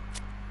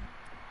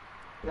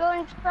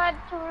 Launch pad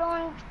to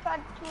launch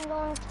pad to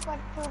launch pad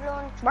to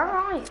launch pad. Where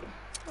are you?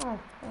 Oh,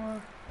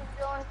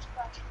 Launch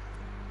pad.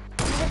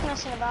 I'm just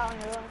messing about on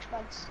the launch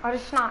pads. I'll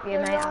just snap you,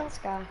 mate. Let's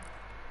go.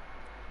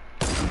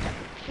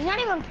 He's not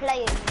even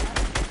playing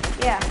yet.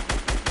 Yeah.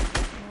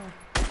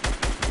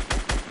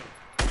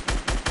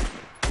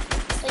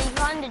 So you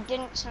kinda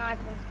didn't snipe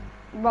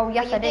him. Well,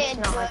 yes, Well, I did you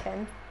did, snipe but-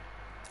 him.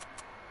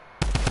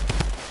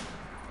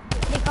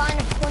 They kind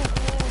of couldn't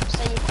move,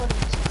 so you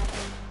couldn't snipe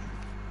him.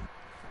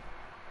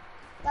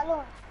 That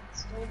launch pad's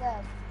still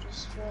there.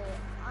 Just for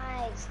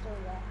it. Still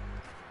there.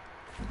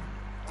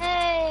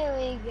 There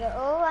we go.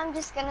 Oh, I'm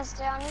just gonna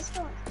stay on this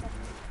launch pad.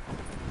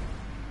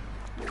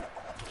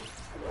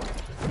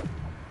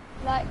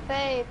 Like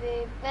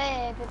baby.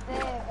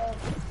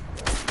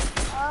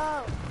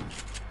 Oh.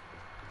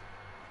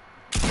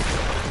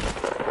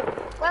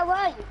 Where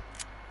were you?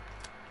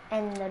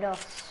 In the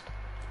dust.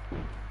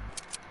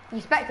 You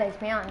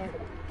spectated me, aren't you?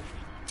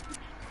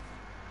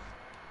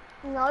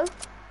 No.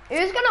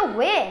 Who's gonna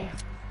win?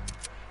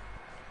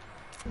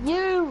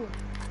 You.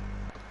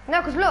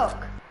 No, because look.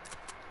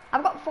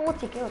 I've got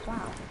 40 kills,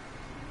 wow.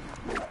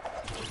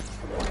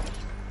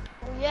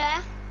 Well,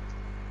 yeah.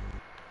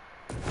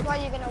 Why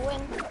are you gonna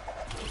win?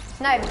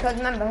 No, because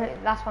remember,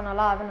 last one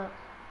alive, isn't it?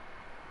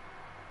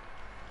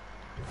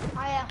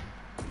 Oh yeah.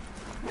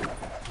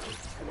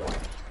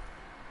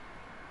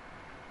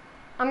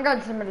 I'm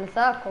going to the middle of the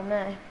circle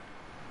now.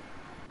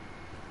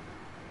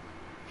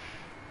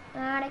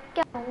 And it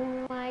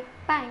goes like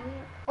bang.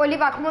 Oh,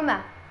 Levi, come with me.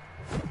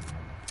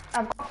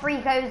 I've got 3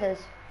 hoses.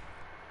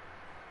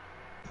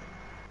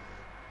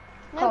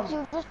 No, Come. 'cause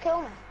you'll just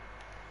kill me.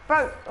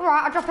 Bro,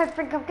 alright, I'll drop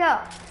everything I've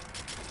got.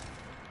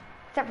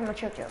 Except for my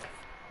chug jug.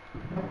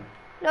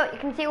 Look, you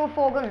can see all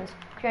 4 guns.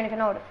 You only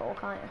can hold it 4,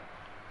 can't you?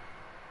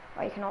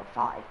 Well, you can hold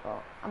 5,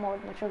 but I'm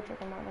holding my chug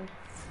jug on one of them.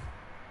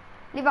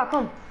 Levi,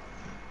 come.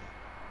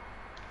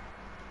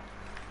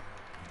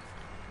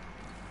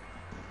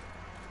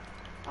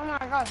 Oh my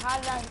god, how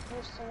did I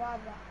just survive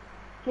that?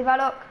 Levi,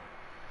 look.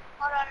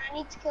 Hold on, I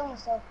need to kill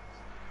myself.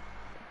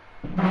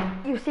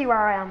 You see where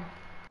I am.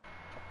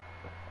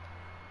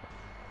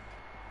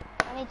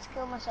 I need to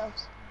kill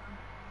myself.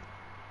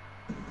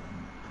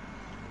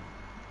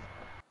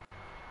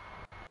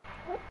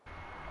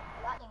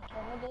 That didn't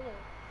kill me, did it?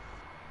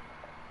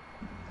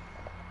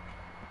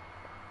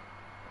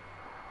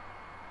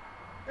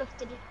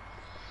 Lifted it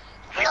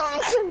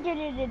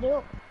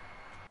up.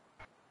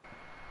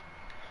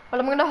 Well,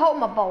 I'm going to hold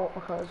my bolt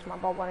because my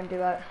bolt won't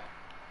do it.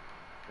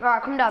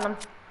 Right, come down then.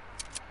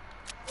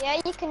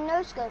 Yeah, you can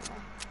no-scope me.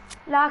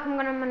 Like I'm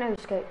going to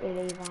no-scope you,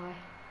 Levi.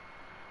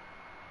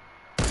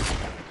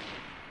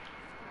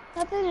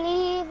 I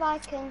believe I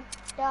can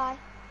die.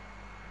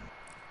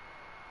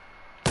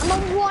 I'm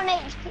on 1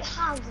 HP.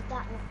 How did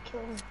that not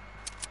kill me?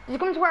 Did you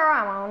come to where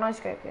I am? I'll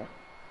no-scope you.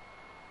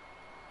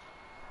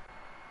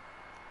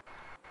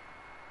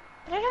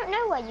 But I don't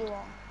know where you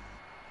are.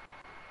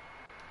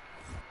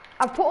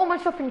 I've put all my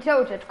stuff in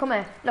tilted. Come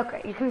here. Look,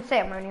 you can see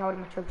I'm only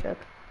holding my chug jug.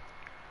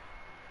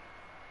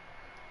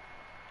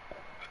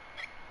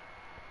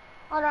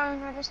 Hold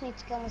on, I just need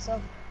to kill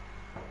myself.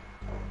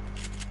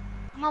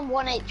 I'm on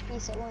 1 HP,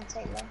 so it won't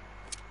take long.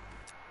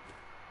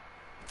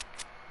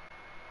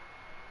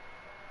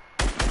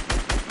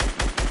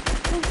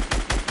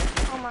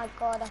 Oh my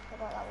god, I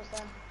forgot that was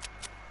there.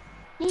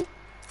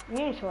 You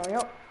need to hurry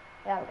up.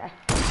 There we go.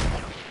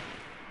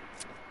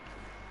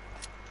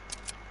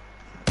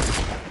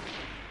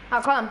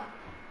 Oh, come on.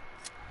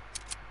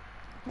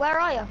 Where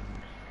are you?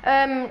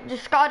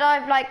 Just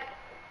skydive like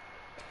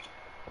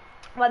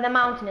where the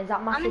mountain is,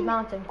 that massive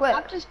mountain. Quick.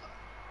 I've just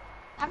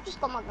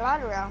got my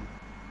glider out.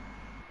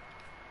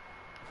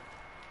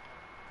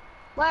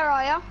 Where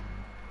are you?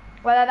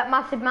 Where that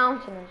massive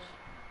mountain is.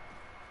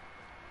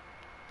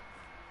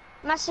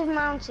 Massive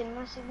mountain,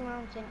 massive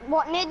mountain.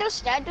 What, near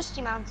Dusty?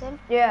 Dusty Mountain?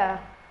 Yeah.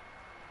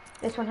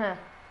 This one here.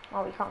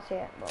 Oh, you can't see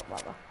it, but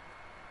whatever.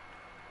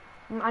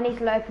 I need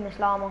to open this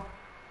llama.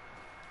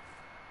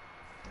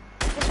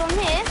 This one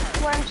here,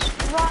 where I'm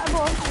right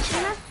above, you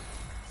see that?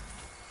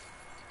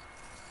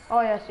 Oh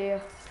yeah, I see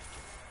you.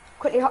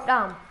 Quickly hop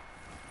down.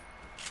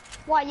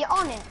 Why, you're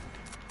on it?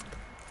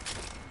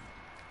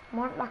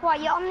 Like Why,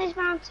 you're on this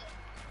mountain?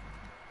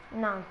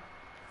 no.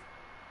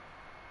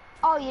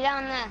 Oh, you're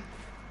down there.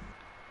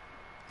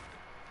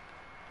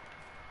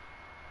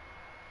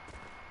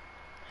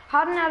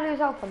 How did I lose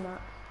health on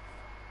that?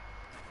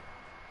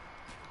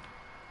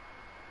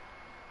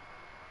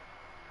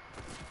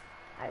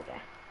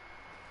 Okay.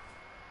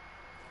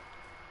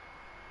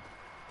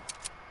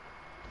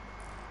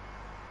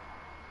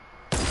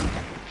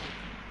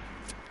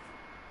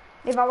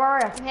 Levi, where are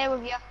you? I'm here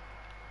with you.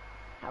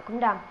 Now come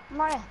down. I'm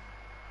right here.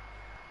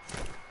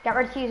 Get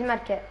ready to use a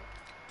medkit.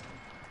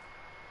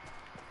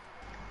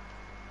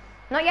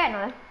 Not yet,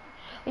 no.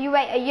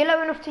 Are you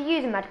low enough to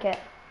use a medkit?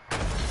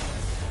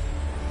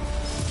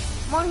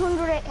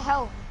 108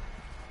 health.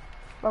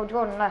 Well,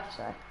 Jordan left,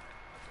 so.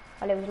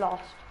 Well, he was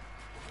lost.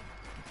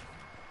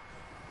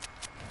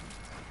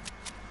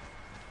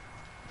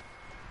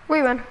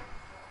 We win.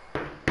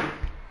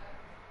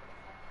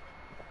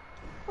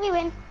 We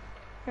win.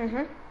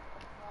 Mhm.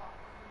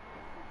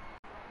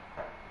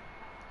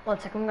 1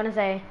 second, I'm gonna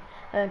say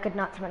good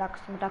night to my dog,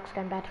 because my dog's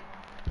going to bed.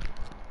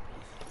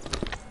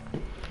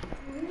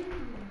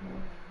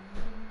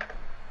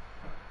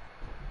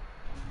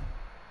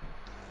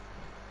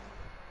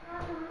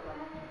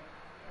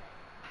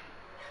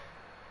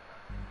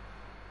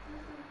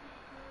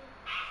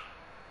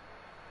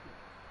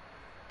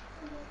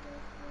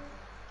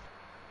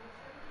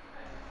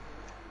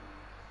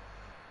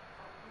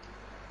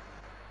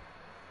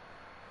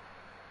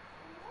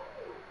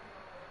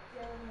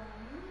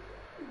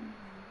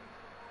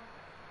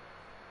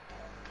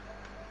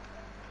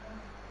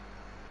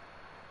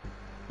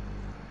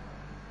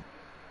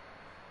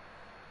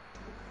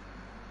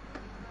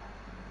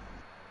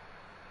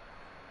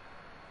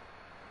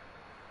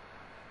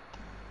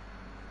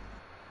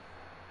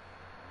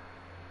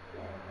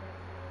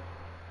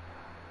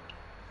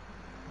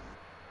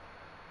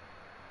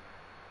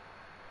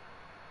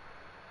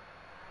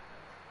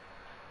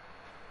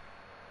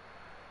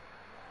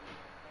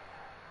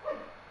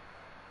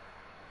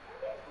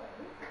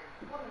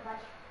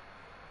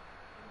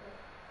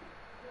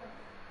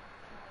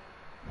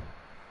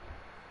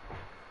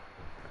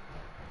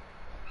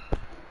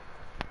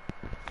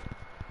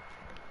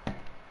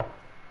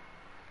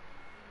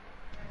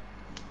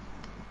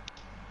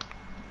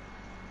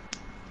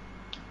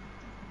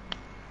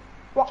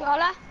 What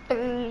Charlie? do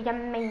you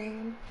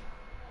mean?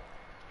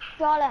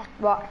 Charlie,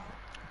 What?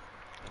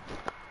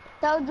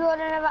 tell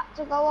Jordan I've had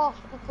to go off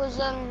because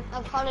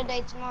of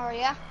holiday tomorrow,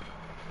 yeah?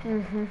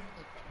 Mhm.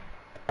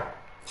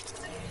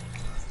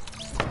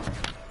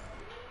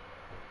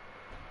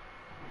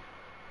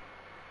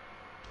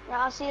 Right,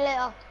 I'll see you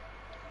later.